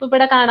 ഇപ്പൊ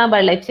ഇവിടെ കാണാൻ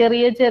പാടില്ലേ,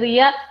 ചെറിയ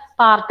ചെറിയ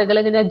പാർട്ടുകൾ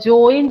ഇങ്ങനെ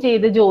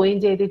ജോയിൻ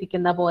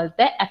ചെയ്തിരിക്കുന്ന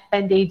പോലത്തെ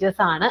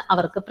അപ്പൻഡേജസ് ആണ്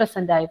അവർക്ക്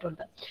പ്രസന്റ്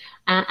ആയിട്ടുണ്ട്.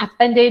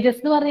 അപ്പൻഡേജസ്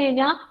എന്ന് പറഞ്ഞു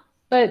കഴിഞ്ഞാൽ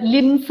ഇപ്പൊ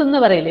ലിംസ് എന്ന്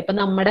പറയില്ലേ, ഇപ്പൊ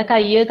നമ്മുടെ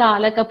കൈ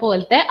കാലൊക്കെ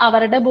പോലത്തെ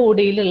അവരുടെ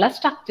ബോഡിയിലുള്ള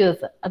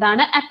സ്ട്രക്ചേഴ്സ്,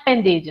 അതാണ്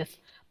അപ്പൻഡേജസ്.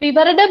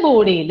 ഇവരുടെ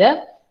ബോഡിയിൽ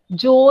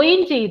ജോയിൻ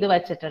ചെയ്ത്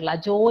വെച്ചിട്ടുള്ള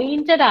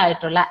ജോയിന്റഡ്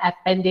ആയിട്ടുള്ള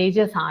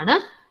അപ്പൻഡേജസ് ആണ്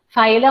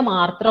ഫൈലം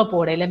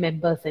ആർത്രോപോഡയിലെ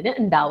മെമ്പേഴ്സിന്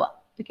ഉണ്ടാവുക.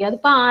 ഓക്കെ,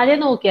 അതിപ്പോ ആരെ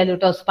നോക്കിയാലും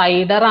കേട്ടോ,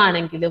 സ്പൈഡർ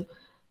ആണെങ്കിലും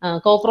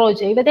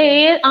കോക്രോച്ച്, ഇവരുടെ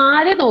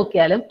ആരെ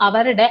നോക്കിയാലും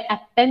അവരുടെ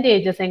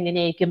അപ്പൻഡേജസ്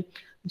എങ്ങനെയായിരിക്കും?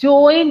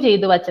 ജോയിൻ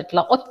ചെയ്ത്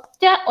വെച്ചിട്ടുള്ള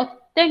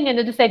ഒറ്റ ഇങ്ങനെ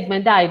ഒരു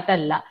സെഗ്മെന്റ്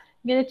ആയിട്ടല്ല,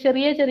 ഇങ്ങനെ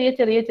ചെറിയ ചെറിയ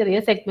ചെറിയ ചെറിയ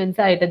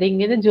സെഗ്മെന്റ്സ് ആയിട്ട് ഇത്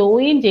ഇങ്ങനെ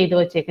ജോയിൻ ചെയ്ത്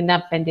വെച്ചേക്കുന്ന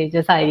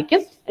അപ്പൻഡേജസ്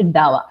ആയിരിക്കും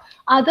ഉണ്ടാവുക.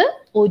 അത്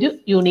ഒരു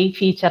യുണീക്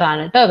ഫീച്ചർ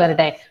ആണ് കേട്ടോ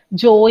ഇവരുടെ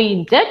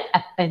ജോയിന്റഡ്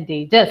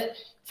അപ്പൻഡേജസ്.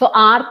 സോ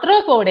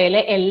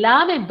ആർത്രോപോഡയിലെ എല്ലാ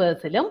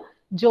മെമ്പേഴ്സിലും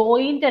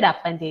ജോയിന്റഡ്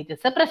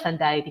അപ്പൻഡേജസ്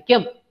പ്രസന്റ്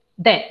ആയിരിക്കും.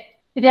 ദെൻ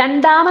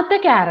രണ്ടാമത്തെ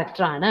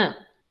ക്യാരക്ടർ ആണ്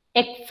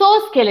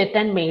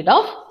എക്സോസ്കെലിറ്റൻ മെയ്ഡ്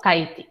ഓഫ്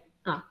കൈറ്റിൻ.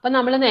 അപ്പൊ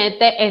നമ്മൾ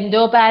നേരത്തെ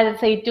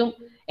എൻഡോപാരസൈറ്റും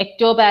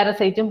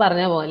എക്ടോപാരസൈറ്റും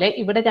പറഞ്ഞ പോലെ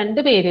ഇവിടെ രണ്ട്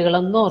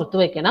പേരുകളൊന്നും ഓർത്തു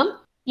വെക്കണം.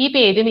 ഈ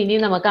പേരും ഇനി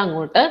നമുക്ക്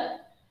അങ്ങോട്ട്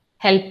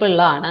ഹെൽപ്പ്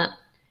ഉള്ളതാണ്.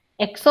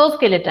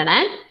 Exoskeleton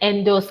and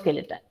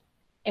എൻഡോസ്കെലിറ്റൺ.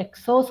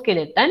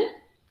 എക്സോസ്കെലിറ്റൺ,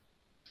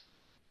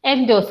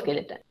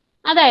 എൻഡോസ്കെലിറ്റൺ.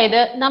 അതായത്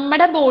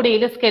നമ്മുടെ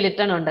ബോഡിയിൽ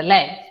സ്കെലിറ്റൺ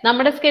ഉണ്ടല്ലേ.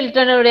 നമ്മുടെ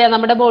സ്കെലിറ്റൺ എവിടെയാ?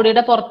 നമ്മുടെ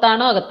ബോഡിയുടെ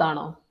പുറത്താണോ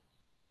അകത്താണോ?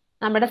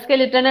 നമ്മുടെ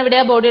സ്കെലിറ്റൺ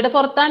എവിടെയാ? ബോഡിയുടെ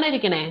പുറത്താണോ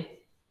ഇരിക്കണേ?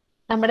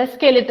 നമ്മുടെ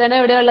സ്കെലിറ്റൺ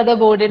എവിടെയാ ഉള്ളത്?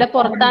 ബോഡിയുടെ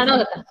പുറത്താണോ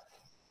അകത്താണോ?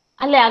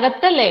 അല്ലെ,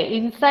 അകത്തല്ലേ?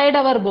 ഇൻസൈഡ്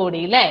അവർ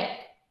ബോഡി അല്ലേ?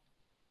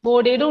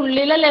 ബോഡിയുടെ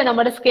ഉള്ളിലല്ലേ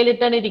നമ്മുടെ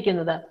സ്കെലിറ്റൺ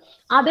ഇരിക്കുന്നത്.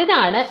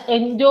 അതിനാണ്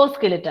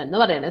എൻഡോസ്കെലിറ്റൺ എന്ന്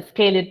പറയുന്നത്.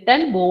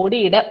 സ്കെലിറ്റൺ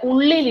ബോഡിയുടെ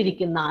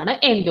ഉള്ളിലിരിക്കുന്നതാണ്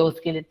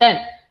എൻഡോസ്കെലിറ്റൺ.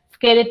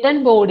 സ്കെലിറ്റൺ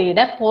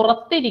ബോഡിയുടെ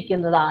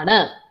പുറത്തിരിക്കുന്നതാണ്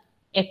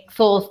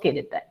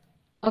എക്സോസ്കെലിറ്റൺ.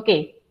 ഓക്കെ,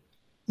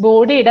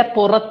 ബോഡിയുടെ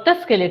പുറത്തെ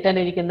സ്കെലിറ്റൺ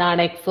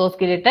ഇരിക്കുന്നതാണ്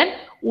എക്സോസ്കെലിറ്റൺ,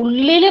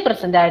 ഉള്ളില്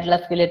പ്രസന്റ് ആയിട്ടുള്ള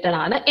സ്കെലിറ്റൺ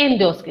ആണ്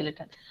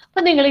എൻഡോസ്കെലിറ്റൺ.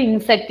 അപ്പൊ നിങ്ങൾ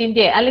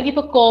ഇൻസെക്റ്റിന്റെ അല്ലെങ്കിൽ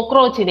ഇപ്പൊ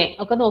കോക്രോച്ചിനെ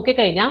ഒക്കെ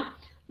നോക്കിക്കഴിഞ്ഞാൽ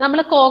നമ്മൾ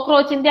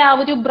കോക്രോച്ചിന്റെ ആ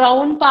ഒരു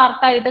ബ്രൗൺ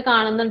പാർട്ടായിട്ട്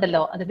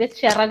കാണുന്നുണ്ടല്ലോ, അതിന്റെ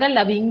ചിറകല്ല,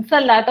 വിങ്സ്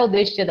അല്ല കേട്ടോ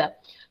ഉദ്ദേശിച്ചത്.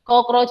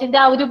 കോക്രോച്ചിന്റെ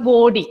ആ ഒരു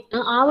ബോഡി,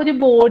 ആ ഒരു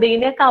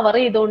ബോഡീനെ കവർ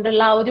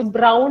ചെയ്തുകൊണ്ടുള്ള ആ ഒരു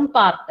ബ്രൗൺ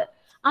പാർട്ട്,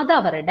 അത്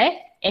അവരുടെ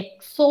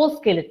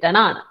എക്സോസ്കെലിറ്റൺ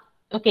ആണ്.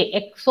 ഓക്കെ,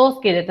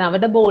 എക്സോസ്കെലിറ്റൺ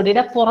അവരുടെ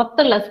ബോഡിയുടെ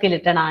പുറത്തുള്ള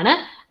സ്കെലിറ്റൺ ആണ്.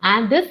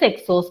 And this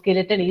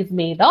exoskeleton is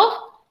made of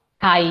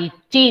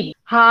chitin.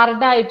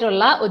 Hard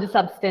ആയിട്ടുള്ള ഒരു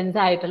സബ്സ്റ്റൻസ്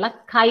ആയിട്ടുള്ള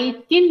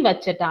കൈറ്റിൻ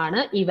വെച്ചിട്ടാണ്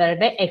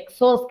ഇവരുടെ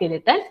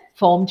എക്സോസ്കെലിറ്റൺ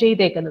ഫോം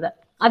ചെയ്തേക്കുന്നത്.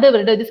 അത്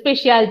ഇവരുടെ ഒരു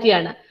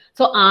സ്പെഷ്യാലിറ്റിയാണ്.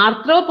 സോ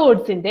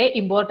ആർത്രോപോഡ്സിന്റെ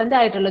ഇമ്പോർട്ടന്റ്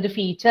ആയിട്ടുള്ള ഒരു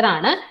ഫീച്ചർ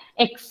ആണ്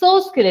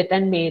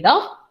exoskeleton made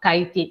of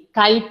chitin.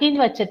 Chitin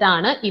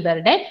വെച്ചിട്ടാണ്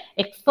ഇവരുടെ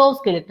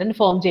എക്സോസ്കെലിറ്റൺ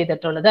ഫോം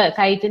ചെയ്തിട്ടുള്ളത്.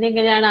 കൈറ്റിൻ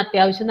എങ്ങനെയാണ്?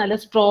 അത്യാവശ്യം നല്ല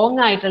സ്ട്രോങ്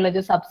ആയിട്ടുള്ള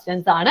ഒരു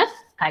സബ്സ്റ്റൻസ് ആണ്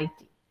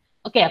കൈറ്റിൻ.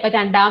 ഓക്കെ, അപ്പൊ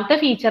രണ്ടാമത്തെ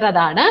ഫീച്ചർ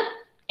അതാണ്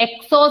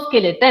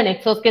എക്സോസ്കെലിറ്റൺ.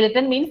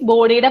 എക്സോസ്കെലിറ്റൺ മീൻസ്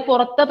ബോഡിയുടെ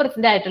പുറത്ത്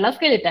പ്രസന്റ് ആയിട്ടുള്ള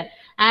skeleton.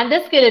 And the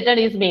skeleton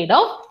is made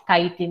of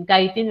chitin.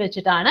 Chitin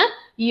വെച്ചിട്ടാണ്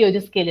ഈ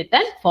ഒരു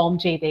സ്കെലിറ്റൺ ഫോം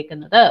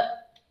ചെയ്തേക്കുന്നത്.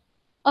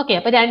 ഓക്കെ,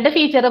 അപ്പൊ രണ്ട്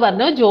ഫീച്ചർ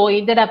പറഞ്ഞു,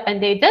 jointed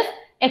appendages,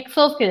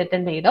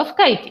 exoskeleton made of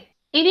chitin.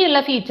 ഇനിയുള്ള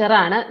ഫീച്ചർ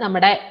ആണ്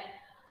നമ്മുടെ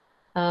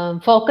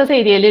ഫോക്കസ്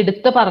ഏരിയയിൽ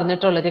എടുത്ത്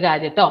പറഞ്ഞിട്ടുള്ളൊരു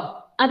കാര്യം കേട്ടോ.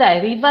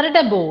 അതായത്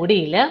ഇവരുടെ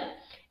ബോഡിയിൽ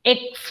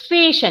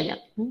എക്സ്ക്രീഷന്,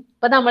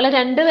 ഇപ്പൊ നമ്മൾ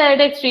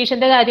രണ്ടുപേരുടെ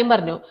എക്സ്ക്രീഷന്റെ കാര്യം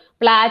പറഞ്ഞു.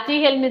 പ്ലാറ്റി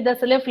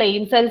ഹെൽമിന്തസിൽ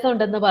ഫ്ലെയിം സെൽസ്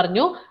ഉണ്ടെന്ന്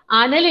പറഞ്ഞു,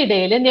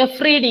 അനലിഡയിൽ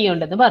നെഫ്രീഡി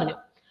ഉണ്ടെന്ന് പറഞ്ഞു.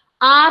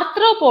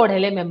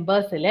 ആർത്രോപോഡയിലെ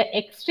മെമ്പേഴ്സിൽ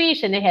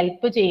എക്സ്ക്രീഷന്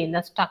ഹെൽപ്പ് ചെയ്യുന്ന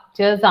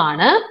സ്ട്രക്ചേഴ്സ്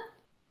ആണ്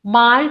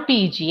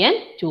മാൾപീജിയൻ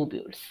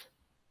ട്യൂബ്യൂൾസ്.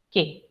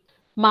 Okay,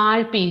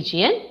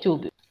 മാൾപീജിയൻ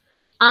tubules.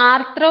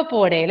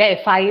 ആർത്രോപോഡയിലെ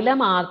ഫൈലം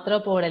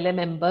ആർത്രോപോഡയിലെ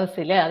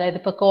മെമ്പേഴ്സിൽ, അതായത്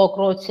ഇപ്പൊ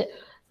കോക്രോച്ച്,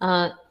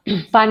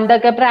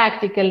 പണ്ടൊക്കെ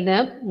പ്രാക്ടിക്കലിന്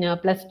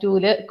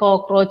 +2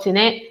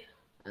 കോക്രോച്ചിനെ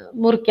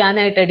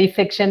മുറിക്കാനായിട്ട്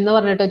ഡിസെക്ഷൻ എന്ന്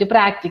പറഞ്ഞിട്ട് ഒരു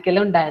പ്രാക്ടിക്കൽ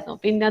ഉണ്ടായിരുന്നു.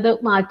 പിന്നെ അത്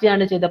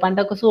മാറ്റിയാണ് ചെയ്തത്.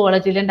 പണ്ടൊക്കെ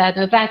സുവോളജിയിൽ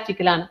ഉണ്ടായിരുന്ന ഒരു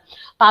പ്രാക്ടിക്കലാണ്.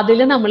 അപ്പൊ അതിൽ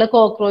നമ്മൾ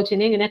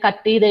കോക്രോച്ചിനെ ഇങ്ങനെ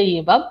കട്ട് ചെയ്ത്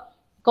കഴിയുമ്പം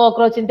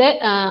കോക്രോച്ചിന്റെ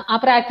ആ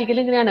പ്രാക്ടിക്കൽ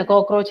ഇങ്ങനെയാണ്,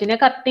 കോക്രോച്ചിനെ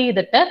കട്ട്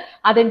ചെയ്തിട്ട്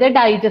അതിന്റെ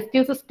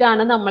ഡൈജസ്റ്റീവ് സിസ്റ്റം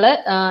ആണ് നമ്മൾ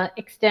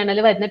എക്സ്റ്റേണൽ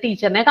വരുന്ന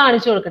ടീച്ചറിനെ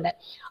കാണിച്ചു കൊടുക്കേണ്ടത്.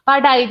 അപ്പൊ ആ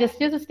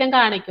ഡൈജസ്റ്റീവ് സിസ്റ്റം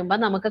കാണിക്കുമ്പോൾ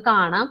നമുക്ക്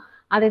കാണാം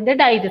അതിന്റെ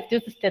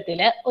ഡൈജസ്റ്റീവ്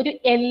സിസ്റ്റത്തില് ഒരു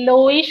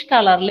യെല്ലോയിഷ്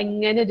കളറിൽ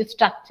ഇങ്ങനെ ഒരു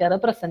സ്ട്രക്ചർ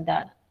പ്രസന്റ്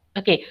ആണ്.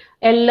 ഓക്കെ,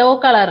 യെല്ലോ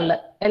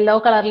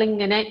കളറിൽ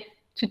ഇങ്ങനെ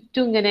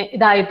ചുറ്റും ഇങ്ങനെ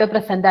ഇതായിട്ട്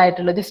പ്രസന്റ്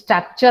ആയിട്ടുള്ള ഒരു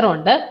സ്ട്രക്ചർ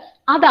ഉണ്ട്.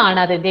 അതാണ്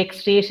അതിന്റെ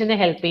എക്സ്ക്രീഷന്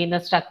ഹെൽപ്പ് ചെയ്യുന്ന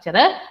സ്ട്രക്ചർ,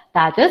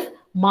 ദാറ്റ് ഇസ്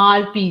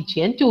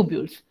മാൾപീജിയൻ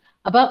ട്യൂബ്യൂൾസ്.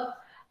 അപ്പൊ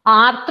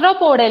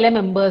ആർത്രോപോഡയിലെ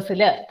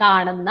മെമ്പേഴ്സിൽ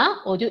കാണുന്ന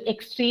ഒരു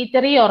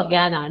എക്സ്ക്രീറ്ററി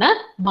ഓർഗാൻ ആണ്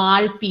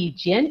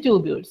മാൾപീജിയൻ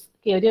ട്യൂബ്യൂൾസ്.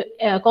 ഒരു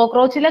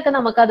കോക്രോച്ചിലൊക്കെ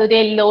നമുക്ക് അതൊരു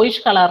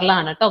യെല്ലോയിഷ്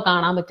കളറിലാണ് കേട്ടോ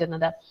കാണാൻ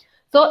പറ്റുന്നത്.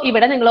 സോ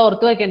ഇവിടെ നിങ്ങൾ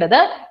ഓർത്തു വെക്കേണ്ടത്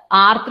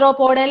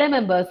ആർത്രോപോഡയിലെ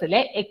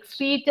മെമ്പേഴ്സിലെ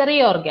എക്സ്ക്രീറ്ററി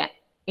ഓർഗാൻ,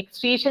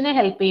 എക്സ്ക്രീഷന്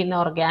ഹെൽപ്പ്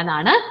ചെയ്യുന്ന ഓർഗാൻ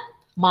ആണ്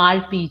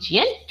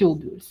മാൾപീജിയൻ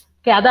ട്യൂബ്യൂൾസ്.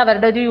 ഓക്കെ, അത്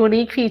അവരുടെ ഒരു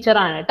യുണീക് ഫീച്ചർ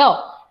ആണ് കേട്ടോ,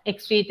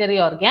 എക്സ്ക്രീറ്ററി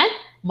ഓർഗാൻ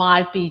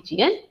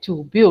മാൾപീജിയൻ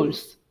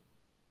ട്യൂബ്യൂൾസ്.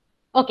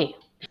 ഓക്കെ,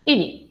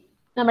 ഇനി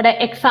നമ്മുടെ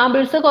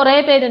എക്സാമ്പിൾസ് കുറെ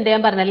പേരുണ്ട്.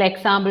 ഞാൻ പറഞ്ഞല്ലേ,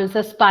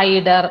 എക്സാമ്പിൾസ്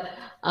സ്പൈഡർ,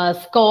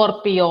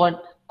 സ്കോർപിയോൺ,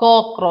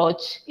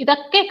 കോക്രോച്ച്,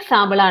 ഇതൊക്കെ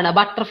എക്സാമ്പിൾ ആണ്.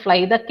 ബട്ടർഫ്ലൈ,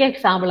 ഇതൊക്കെ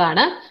എക്സാമ്പിൾ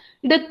ആണ്.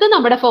 ഇടത്ത്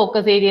നമ്മുടെ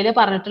ഫോക്കസ് ഏരിയയിൽ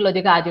പറഞ്ഞിട്ടുള്ള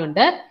ഒരു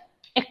കാര്യമുണ്ട്,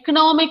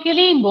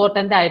 എക്കണോമിക്കലി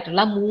ഇമ്പോർട്ടന്റ്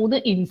ആയിട്ടുള്ള 3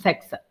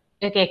 ഇൻസെക്ട്സ്.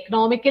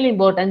 എക്കണോമിക്കൽ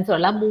ഇമ്പോർട്ടൻസ്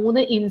ഉള്ള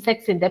 3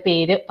 ഇൻസെക്ട്സിന്റെ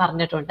പേര്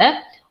പറഞ്ഞിട്ടുണ്ട്.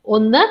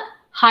 ഒന്ന്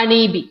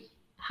ഹണി ബി.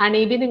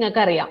 ഹണി ബി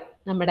നിങ്ങൾക്ക് അറിയാം,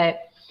 നമ്മുടെ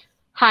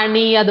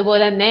ഹണി,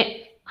 അതുപോലെ തന്നെ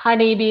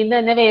ഹണി ബീന്ന്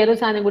തന്നെ വേറൊരു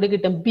സാധനം കൂടി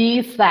കിട്ടും,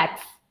 ബീസ്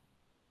വാക്സ്.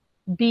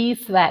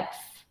 ബീസ്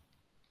വാക്സ്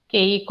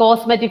ഈ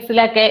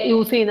കോസ്മെറ്റിക്സിലൊക്കെ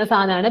യൂസ് ചെയ്യുന്ന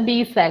സാധനമാണ്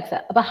ബീസ് വാക്സ്.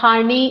 അപ്പൊ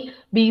ഹണി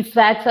ബീസ്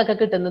വാക്സ് ഒക്കെ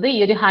കിട്ടുന്നത് ഈ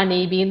ഒരു ഹണി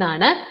ബീ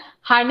എന്നാണ്.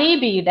 Honey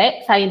ബീയുടെ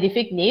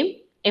scientific name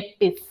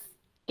എപ്പിസ്.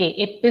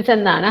 എപ്പിസ്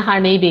എന്നാണ്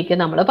ഹണി ബീക്ക്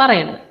നമ്മൾ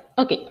പറയുന്നത്.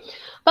 ഓക്കെ,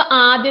 അപ്പൊ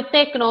ആദ്യത്തെ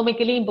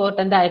എക്കണോമിക്കലി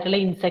ഇമ്പോർട്ടന്റ് ആയിട്ടുള്ള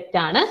ഇൻസെക്ട്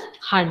ആണ്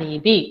honey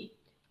B.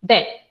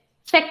 Then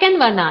second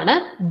one ആണ്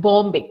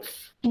ബോംബിക്സ്.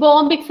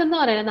 ബോംബിക്സ് എന്ന്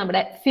പറയുന്നത്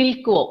നമ്മുടെ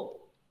സിൽക്ക് വോം,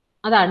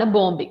 അതാണ്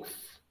ബോംബിക്സ്.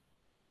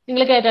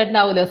 നിങ്ങൾ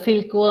കേട്ടിട്ടുണ്ടാവുമല്ലോ,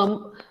 സിൽക്ക്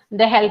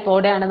വോമിന്റെ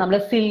ഹെൽപ്പോടെയാണ് നമ്മൾ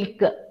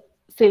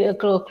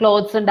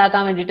ക്ലോത്ത്സ്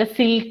ഉണ്ടാക്കാൻ വേണ്ടിയിട്ട്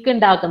സിൽക്ക്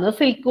ഉണ്ടാക്കുന്നത്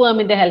സിൽക്ക്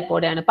വോമിന്റെ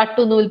ഹെൽപ്പോടെയാണ്.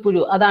 പട്ടുനൂൽ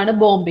പുഴു, അതാണ്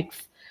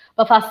ബോംബിക്സ്.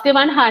 അപ്പൊ first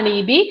one honey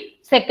bee,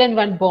 second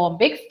one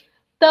ബോംബിക്സ്,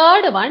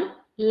 third one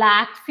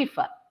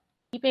ലാക്സിഫർ.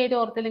 ഈ പേര്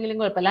ഓർത്തില്ലെങ്കിലും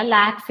കുഴപ്പമില്ല,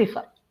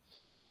 ലാക്സിഫർ.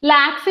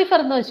 ലാക്സിഫർ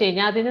എന്ന് വെച്ച്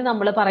കഴിഞ്ഞാൽ അതിന്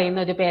നമ്മൾ പറയുന്ന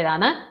ഒരു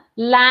പേരാണ്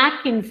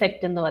ലാക്ക്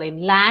ഇൻസെക്ട് എന്ന് പറയും.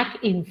 ലാക്ക്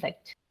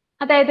ഇൻസെക്ട്,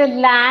 അതായത്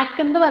ലാക്ക്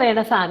എന്ന്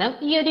പറയുന്ന സാധനം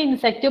ഈ ഒരു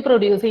ഇൻസെക്ട്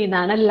പ്രൊഡ്യൂസ്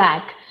ചെയ്യുന്നതാണ്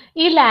ലാക്ക്.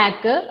 ഈ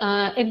ലാക്ക്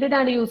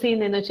എന്തിനാണ് യൂസ്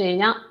ചെയ്യുന്നതെന്ന് വെച്ച്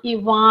കഴിഞ്ഞാൽ ഈ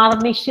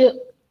വാർണിഷ്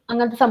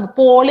അങ്ങനത്തെ സംഭവം,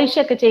 പോളിഷ്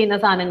ഒക്കെ ചെയ്യുന്ന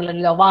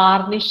സാധനങ്ങളുണ്ടല്ലോ,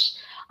 വാർണിഷ്,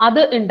 അത്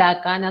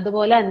ഉണ്ടാക്കാൻ,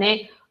 അതുപോലെ തന്നെ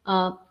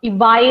ഈ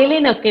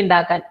വയലിൻ ഒക്കെ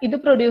ഉണ്ടാക്കാൻ ഇത്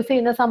പ്രൊഡ്യൂസ്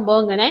ചെയ്യുന്ന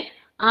സംഭവം ഇങ്ങനെ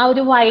ആ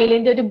ഒരു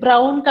വയലിന്റെ ഒരു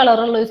ബ്രൗൺ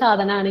കളറുള്ള ഒരു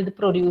സാധനമാണ് ഇത്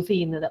പ്രൊഡ്യൂസ്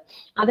ചെയ്യുന്നത്.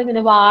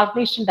 അതിങ്ങനെ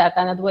വാർണിഷ്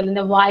ഉണ്ടാക്കാൻ, അതുപോലെ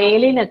തന്നെ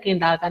വയലിൻ ഒക്കെ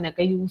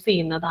ഉണ്ടാക്കാനൊക്കെ യൂസ്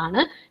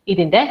ചെയ്യുന്നതാണ്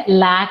ഇതിന്റെ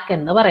ലാക്ക്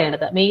എന്ന്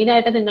പറയുന്നത്. മെയിൻ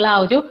ആയിട്ട് നിങ്ങൾ ആ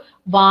ഒരു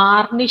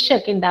വാർണിഷ്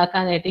ഒക്കെ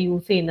ഉണ്ടാക്കാനായിട്ട്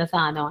യൂസ് ചെയ്യുന്ന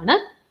സാധനമാണ്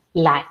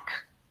ലാക്ക്.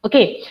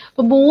 ഓക്കെ,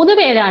 അപ്പൊ 3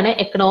 പേരാണ്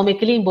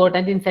എക്കണോമിക്കലി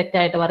ഇമ്പോർട്ടന്റ് ഇൻസെക്ട്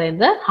ആയിട്ട്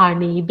പറയുന്നത്,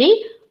 ഹണി ബി,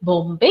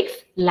 ബോംബിക്സ്,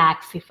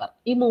 ലാക്സിഫർ.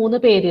 ഈ 3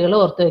 പേരുകൾ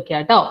ഓർത്ത് വെക്കുക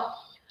കേട്ടോ.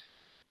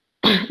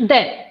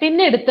 ദെൻ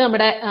പിന്നെ എടുത്ത്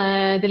നമ്മുടെ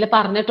ഇതിൽ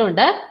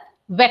പറഞ്ഞിട്ടുണ്ട്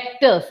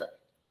വെക്ടേഴ്സ്.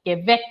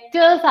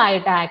 വെക്ടേഴ്സ്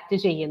ആയിട്ട് ആക്ട്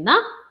ചെയ്യുന്ന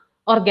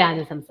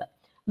ഓർഗാനിസംസ്.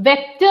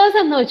 വെക്ടേഴ്സ്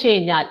എന്ന് വെച്ച്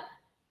കഴിഞ്ഞാൽ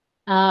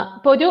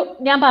ഇപ്പൊ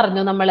ഞാൻ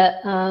പറഞ്ഞു നമ്മള്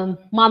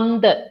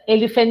മന്ത്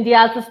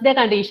എലിഫന്റിയാസിന്റെ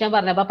കണ്ടീഷൻ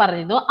പറഞ്ഞപ്പോ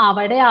പറഞ്ഞിരുന്നു,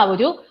 അവിടെ ആ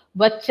ഒരു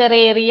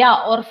വെച്ചറേറിയ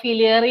ഓർ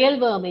ഫിലേറിയൽ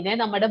വേമിനെ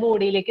നമ്മുടെ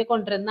ബോഡിയിലേക്ക്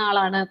കൊണ്ടുവരുന്ന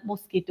ആളാണ്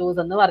മോസ്കിറ്റോസ്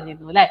എന്ന്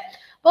പറഞ്ഞിരുന്നു അല്ലെ.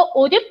 അപ്പൊ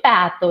ഒരു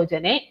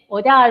പാത്തോജനെ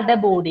ഒരാളുടെ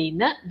ബോഡിയിൽ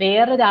നിന്ന്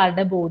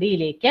വേറൊരാളുടെ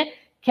ബോഡിയിലേക്ക്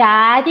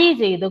ക്യാരി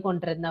ചെയ്ത്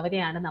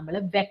കൊണ്ടുവരുന്നവരെയാണ് നമ്മൾ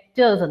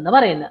വെക്ടേഴ്സ് എന്ന്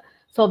പറയുന്നത്.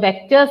 So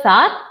vectors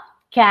R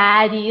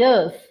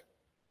careers.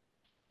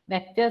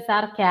 Vectors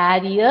R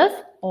careers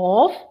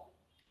of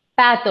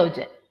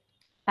pathogen.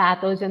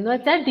 Pathogen എന്ന്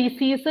വെച്ചാൽ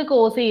ഡിസീസ്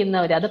കോസ്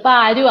ചെയ്യുന്നവർ. അതിപ്പോ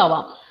ആരും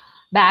ആവാം,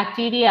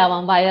 ബാക്ടീരിയ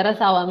ആവാം,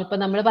 വൈറസ് ആവാം. ഇപ്പൊ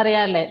നമ്മൾ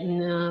പറയാറില്ലേ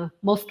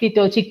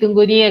മോസ്കിറ്റോ, ചിക്കൻ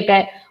ഗുനിയൊക്കെ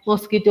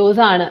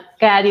മോസ്കിറ്റോസ് ആണ്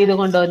ക്യാരി ചെയ്ത്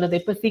കൊണ്ടുവരുന്നത്.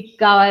 ഇപ്പൊ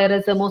സിക്ക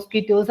വൈറസ്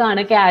മോസ്കിറ്റോസ്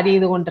ആണ് ക്യാരി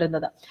ചെയ്ത്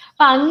കൊണ്ടിരുന്നത്.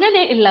 അപ്പൊ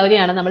അങ്ങനെ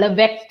ഉള്ളവരെയാണ് നമ്മൾ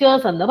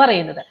വെക്ടേഴ്സ് എന്ന്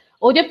പറയുന്നത്.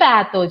 ഒരു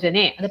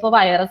പാത്തോജനെ, അതിപ്പോ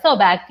വൈറസോ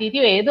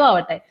ബാക്ടീരിയോ ഏതോ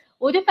ആവട്ടെ,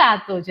 ഒരു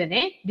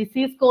പാത്തോജനെ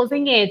disease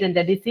causing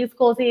agent, disease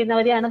cause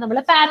ചെയ്യുന്നവരെയാണ് നമ്മൾ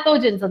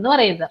പാത്തോജൻസ് എന്ന്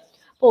പറയുന്നത്.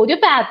 അപ്പൊ ഒരു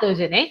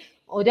പാത്തോജനെ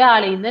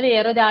ഒരാളിൽ നിന്ന്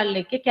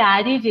വേറൊരാളിലേക്ക്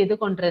ക്യാരി ചെയ്ത്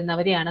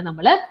കൊണ്ടുവരുന്നവരെയാണ്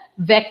നമ്മൾ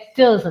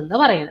വെക്ടേഴ്സ് എന്ന്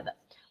പറയുന്നത്.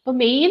 അപ്പൊ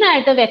മെയിൻ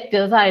ആയിട്ട്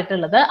വെക്ടേഴ്സ്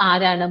ആയിട്ടുള്ളത്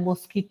ആരാണ്?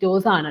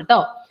 മോസ്കിറ്റോസ് ആണ് കേട്ടോ.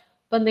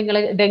 ഇപ്പൊ നിങ്ങൾ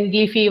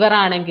ഡെങ്കി ഫീവർ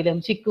ആണെങ്കിലും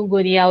ചിക്കൻ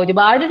ഗുനിയ,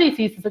 ഒരുപാട്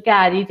ഡിസീസസ്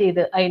ക്യാരി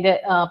ചെയ്ത് അതിന്റെ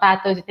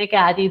പാത്തോജനെ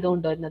ക്യാരി ചെയ്ത്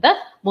കൊണ്ടുവരുന്നത്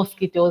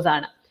മോസ്കിറ്റോസ്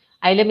ആണ്.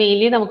 അതിൽ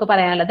മെയിൻലി നമുക്ക്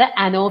പറയാനുള്ളത്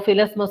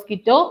anopheles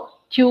mosquito,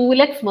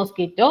 Culex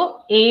mosquito,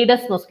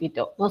 എയ്ഡസ്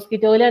mosquito.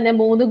 മോസ്കിറ്റോയിൽ തന്നെ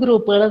 3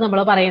 ഗ്രൂപ്പുകൾ നമ്മൾ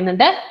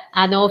പറയുന്നുണ്ട്,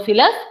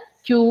 അനോഫിലസ്,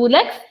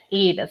 ക്യൂലെക്സ്,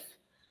 എയ്ഡസ്.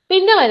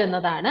 പിന്നെ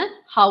വരുന്നതാണ്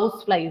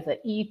ഹൗസ് ഫ്ലൈസ്,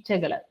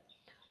 ഈച്ചകള്.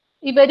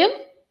 ഇവരും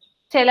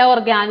ചില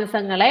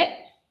ഓർഗാനിസങ്ങളെ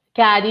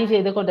ക്യാരി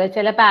ചെയ്ത് കൊണ്ടുവരും,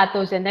 ചില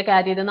പാത്തോജനെ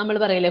ക്യാരി ചെയ്ത്. നമ്മൾ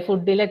പറയില്ലേ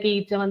ഫുഡിലൊക്കെ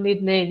ഈച്ച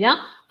വന്നിരുന്നു കഴിഞ്ഞാൽ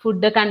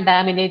ഫുഡ്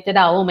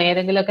കണ്ടാമിനേറ്റഡ് ആവും,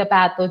 ഏതെങ്കിലുമൊക്കെ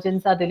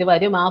പാത്തോജൻസ് അതിൽ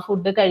വരും, ആ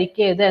ഫുഡ്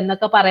കഴിക്കരുത്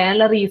എന്നൊക്കെ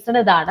പറയാനുള്ള റീസൺ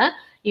ഇതാണ്.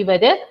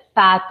 ഇവര്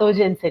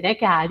പാത്തോജൻസിനെ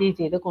ക്യാരി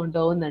ചെയ്ത്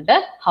കൊണ്ടുപോകുന്നുണ്ട്,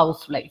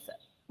 ഹൗസ് ഫ്ലൈസ്.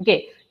 ഓക്കെ,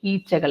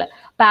 ഈച്ചകള്.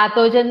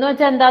 പാത്തോജൻ എന്ന്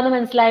വെച്ചാൽ എന്താന്ന്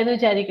മനസ്സിലായെന്ന്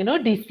വിചാരിക്കുന്നു.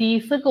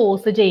 ഡിസീസ്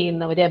കോസ്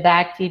ചെയ്യുന്നവര്,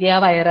 ബാക്ടീരിയ,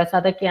 വൈറസ്,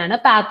 അതൊക്കെയാണ്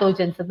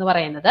പാത്തോജൻസ് എന്ന്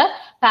പറയുന്നത്.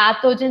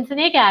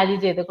 പാത്തോജൻസിനെ ക്യാരി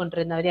ചെയ്ത്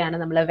കൊണ്ടിരുന്നവരെയാണ്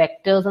നമ്മൾ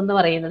വെക്ടേഴ്സ് എന്ന്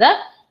പറയുന്നത്.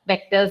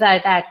 വെക്ടേഴ്സ്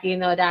ആയിട്ട് ആക്ട്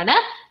ചെയ്യുന്നവരാണ്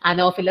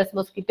anopheles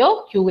mosquito,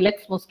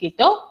 Culex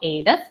mosquito,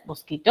 എയ്ഡസ്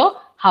mosquito,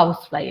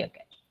 house fly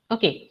ഒക്കെ.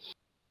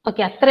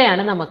 ഓക്കെ,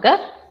 അത്രയാണ് നമുക്ക്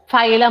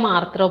ഫൈലം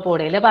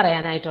ആർത്രോപോഡയിൽ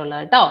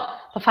പറയാനായിട്ടുള്ളത് കേട്ടോ.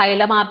 അപ്പൊ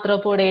ഫൈലം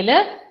ആർത്രോപോഡയിൽ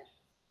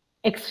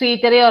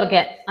എക്സ്ക്രീറ്ററി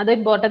ഓർഗാൻ, അത്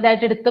ഇമ്പോർട്ടന്റ്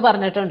ആയിട്ട് എടുത്ത്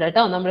പറഞ്ഞിട്ടുണ്ട്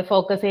കേട്ടോ നമ്മുടെ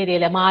ഫോക്കസ്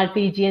ഏരിയയില്.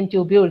 മാൾപീജിയൻ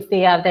tubules, they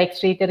are the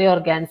excretory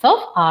organs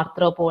of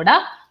ആർത്രോപോഡ.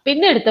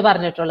 പിന്നെ എടുത്ത്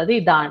പറഞ്ഞിട്ടുള്ളത്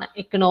ഇതാണ്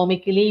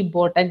economically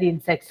important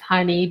insects,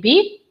 honey bee,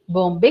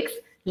 ബോംബിക്സ്,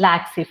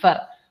 ലാക്സിഫർ.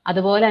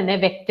 അതുപോലെ തന്നെ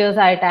വെക്ടേഴ്സ്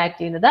ആയിട്ട് ആക്ട്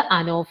ചെയ്യുന്നത്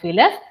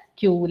anopheles,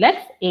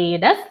 Culex,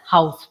 എയ്ഡസ്,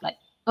 house fly.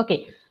 Okay,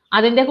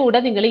 അതിന്റെ കൂടെ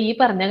നിങ്ങൾ ഈ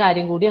പറഞ്ഞ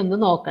കാര്യം കൂടി ഒന്ന്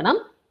നോക്കണം.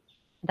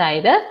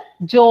 അതായത്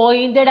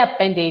ജോയിന്റഡ്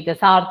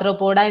അപ്പൻഡേജസ്,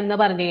 ആർത്രോപോഡ എന്ന്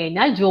പറഞ്ഞു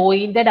കഴിഞ്ഞാൽ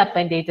ജോയിന്റഡ്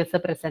അപ്പൻഡേജസ്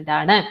പ്രസന്റ്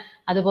ആണ്.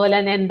 അതുപോലെ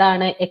തന്നെ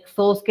എന്താണ്?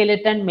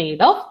 Exoskeleton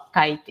made of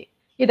chitin.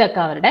 ഇതൊക്കെ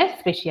അവരുടെ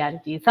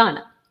സ്പെഷ്യാലിറ്റീസ്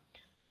ആണ്.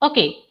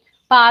 ഓക്കെ,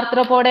 അപ്പൊ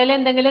ആർത്രോപോഡയിൽ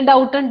എന്തെങ്കിലും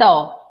ഡൗട്ട് ഉണ്ടോ?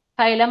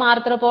 ഫൈലം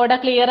ആർത്രോപോഡ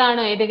ക്ലിയർ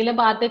ആണോ? ഏതെങ്കിലും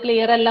പാർട്ട്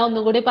ക്ലിയർ അല്ല,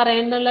 ഒന്നും കൂടി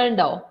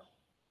പറയാനുള്ളതുണ്ടോ?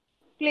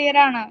 ക്ലിയർ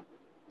ആണ്.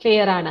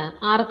 ക്ലിയർ ആണ്,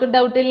 ആർക്കും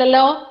ഡൗട്ട്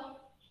ഇല്ലല്ലോ?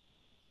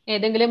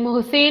 ഏതെങ്കിലും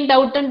ഹുസൈൻ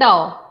ഡൗട്ട് ഉണ്ടോ?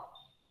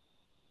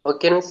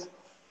 Okay miss.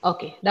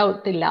 ഓക്കെ,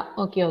 ഡൗട്ട് ഇല്ല.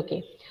 Okay okay.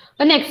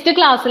 അപ്പൊ നെക്സ്റ്റ്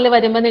ക്ലാസ്സിൽ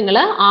വരുമ്പോൾ നിങ്ങൾ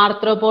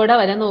ആർത്രോപോഡ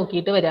വരെ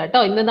നോക്കിയിട്ട് വരിക കേട്ടോ.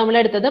 ഇന്ന് നമ്മൾ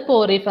എടുത്തത്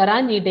Porifera,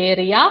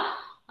 cnidaria,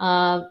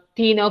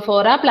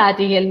 Ctenophora,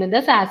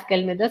 Platyhelminthes,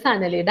 ആസ്കെൽമിന്തസ്,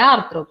 annelida,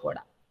 ആർത്രോപോഡ.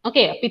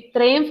 Okay, അപ്പൊ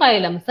ഇത്രയും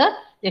ഫൈലംസ്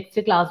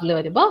നെക്സ്റ്റ് ക്ലാസ്സിൽ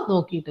വരുമ്പോൾ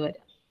നോക്കിയിട്ട്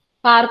വരാം.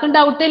 അപ്പൊ ആർക്കും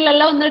ഡൗട്ട്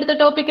ഇല്ലല്ലോ ഒന്നെടുത്ത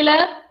ടോപ്പിക്കില്?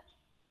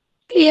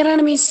 ക്ലിയർ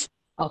ആണ് മിസ്.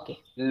 ഓക്കെ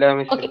ഇല്ല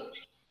മിസ്. Okay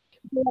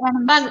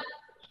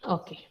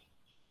okay.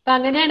 അപ്പൊ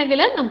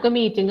അങ്ങനെയാണെങ്കിൽ നമുക്ക്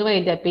മീറ്റിംഗ്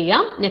വൈൻഡ് അപ്പ്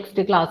ചെയ്യാം.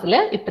 നെക്സ്റ്റ് ക്ലാസ്സിൽ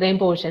ഇത്രയും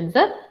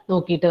പോർഷൻസ്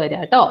നോക്കിയിട്ട്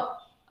വരാം കേട്ടോ.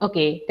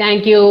 Okay,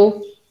 thank you.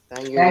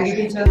 Thank you.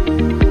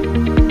 Teacher.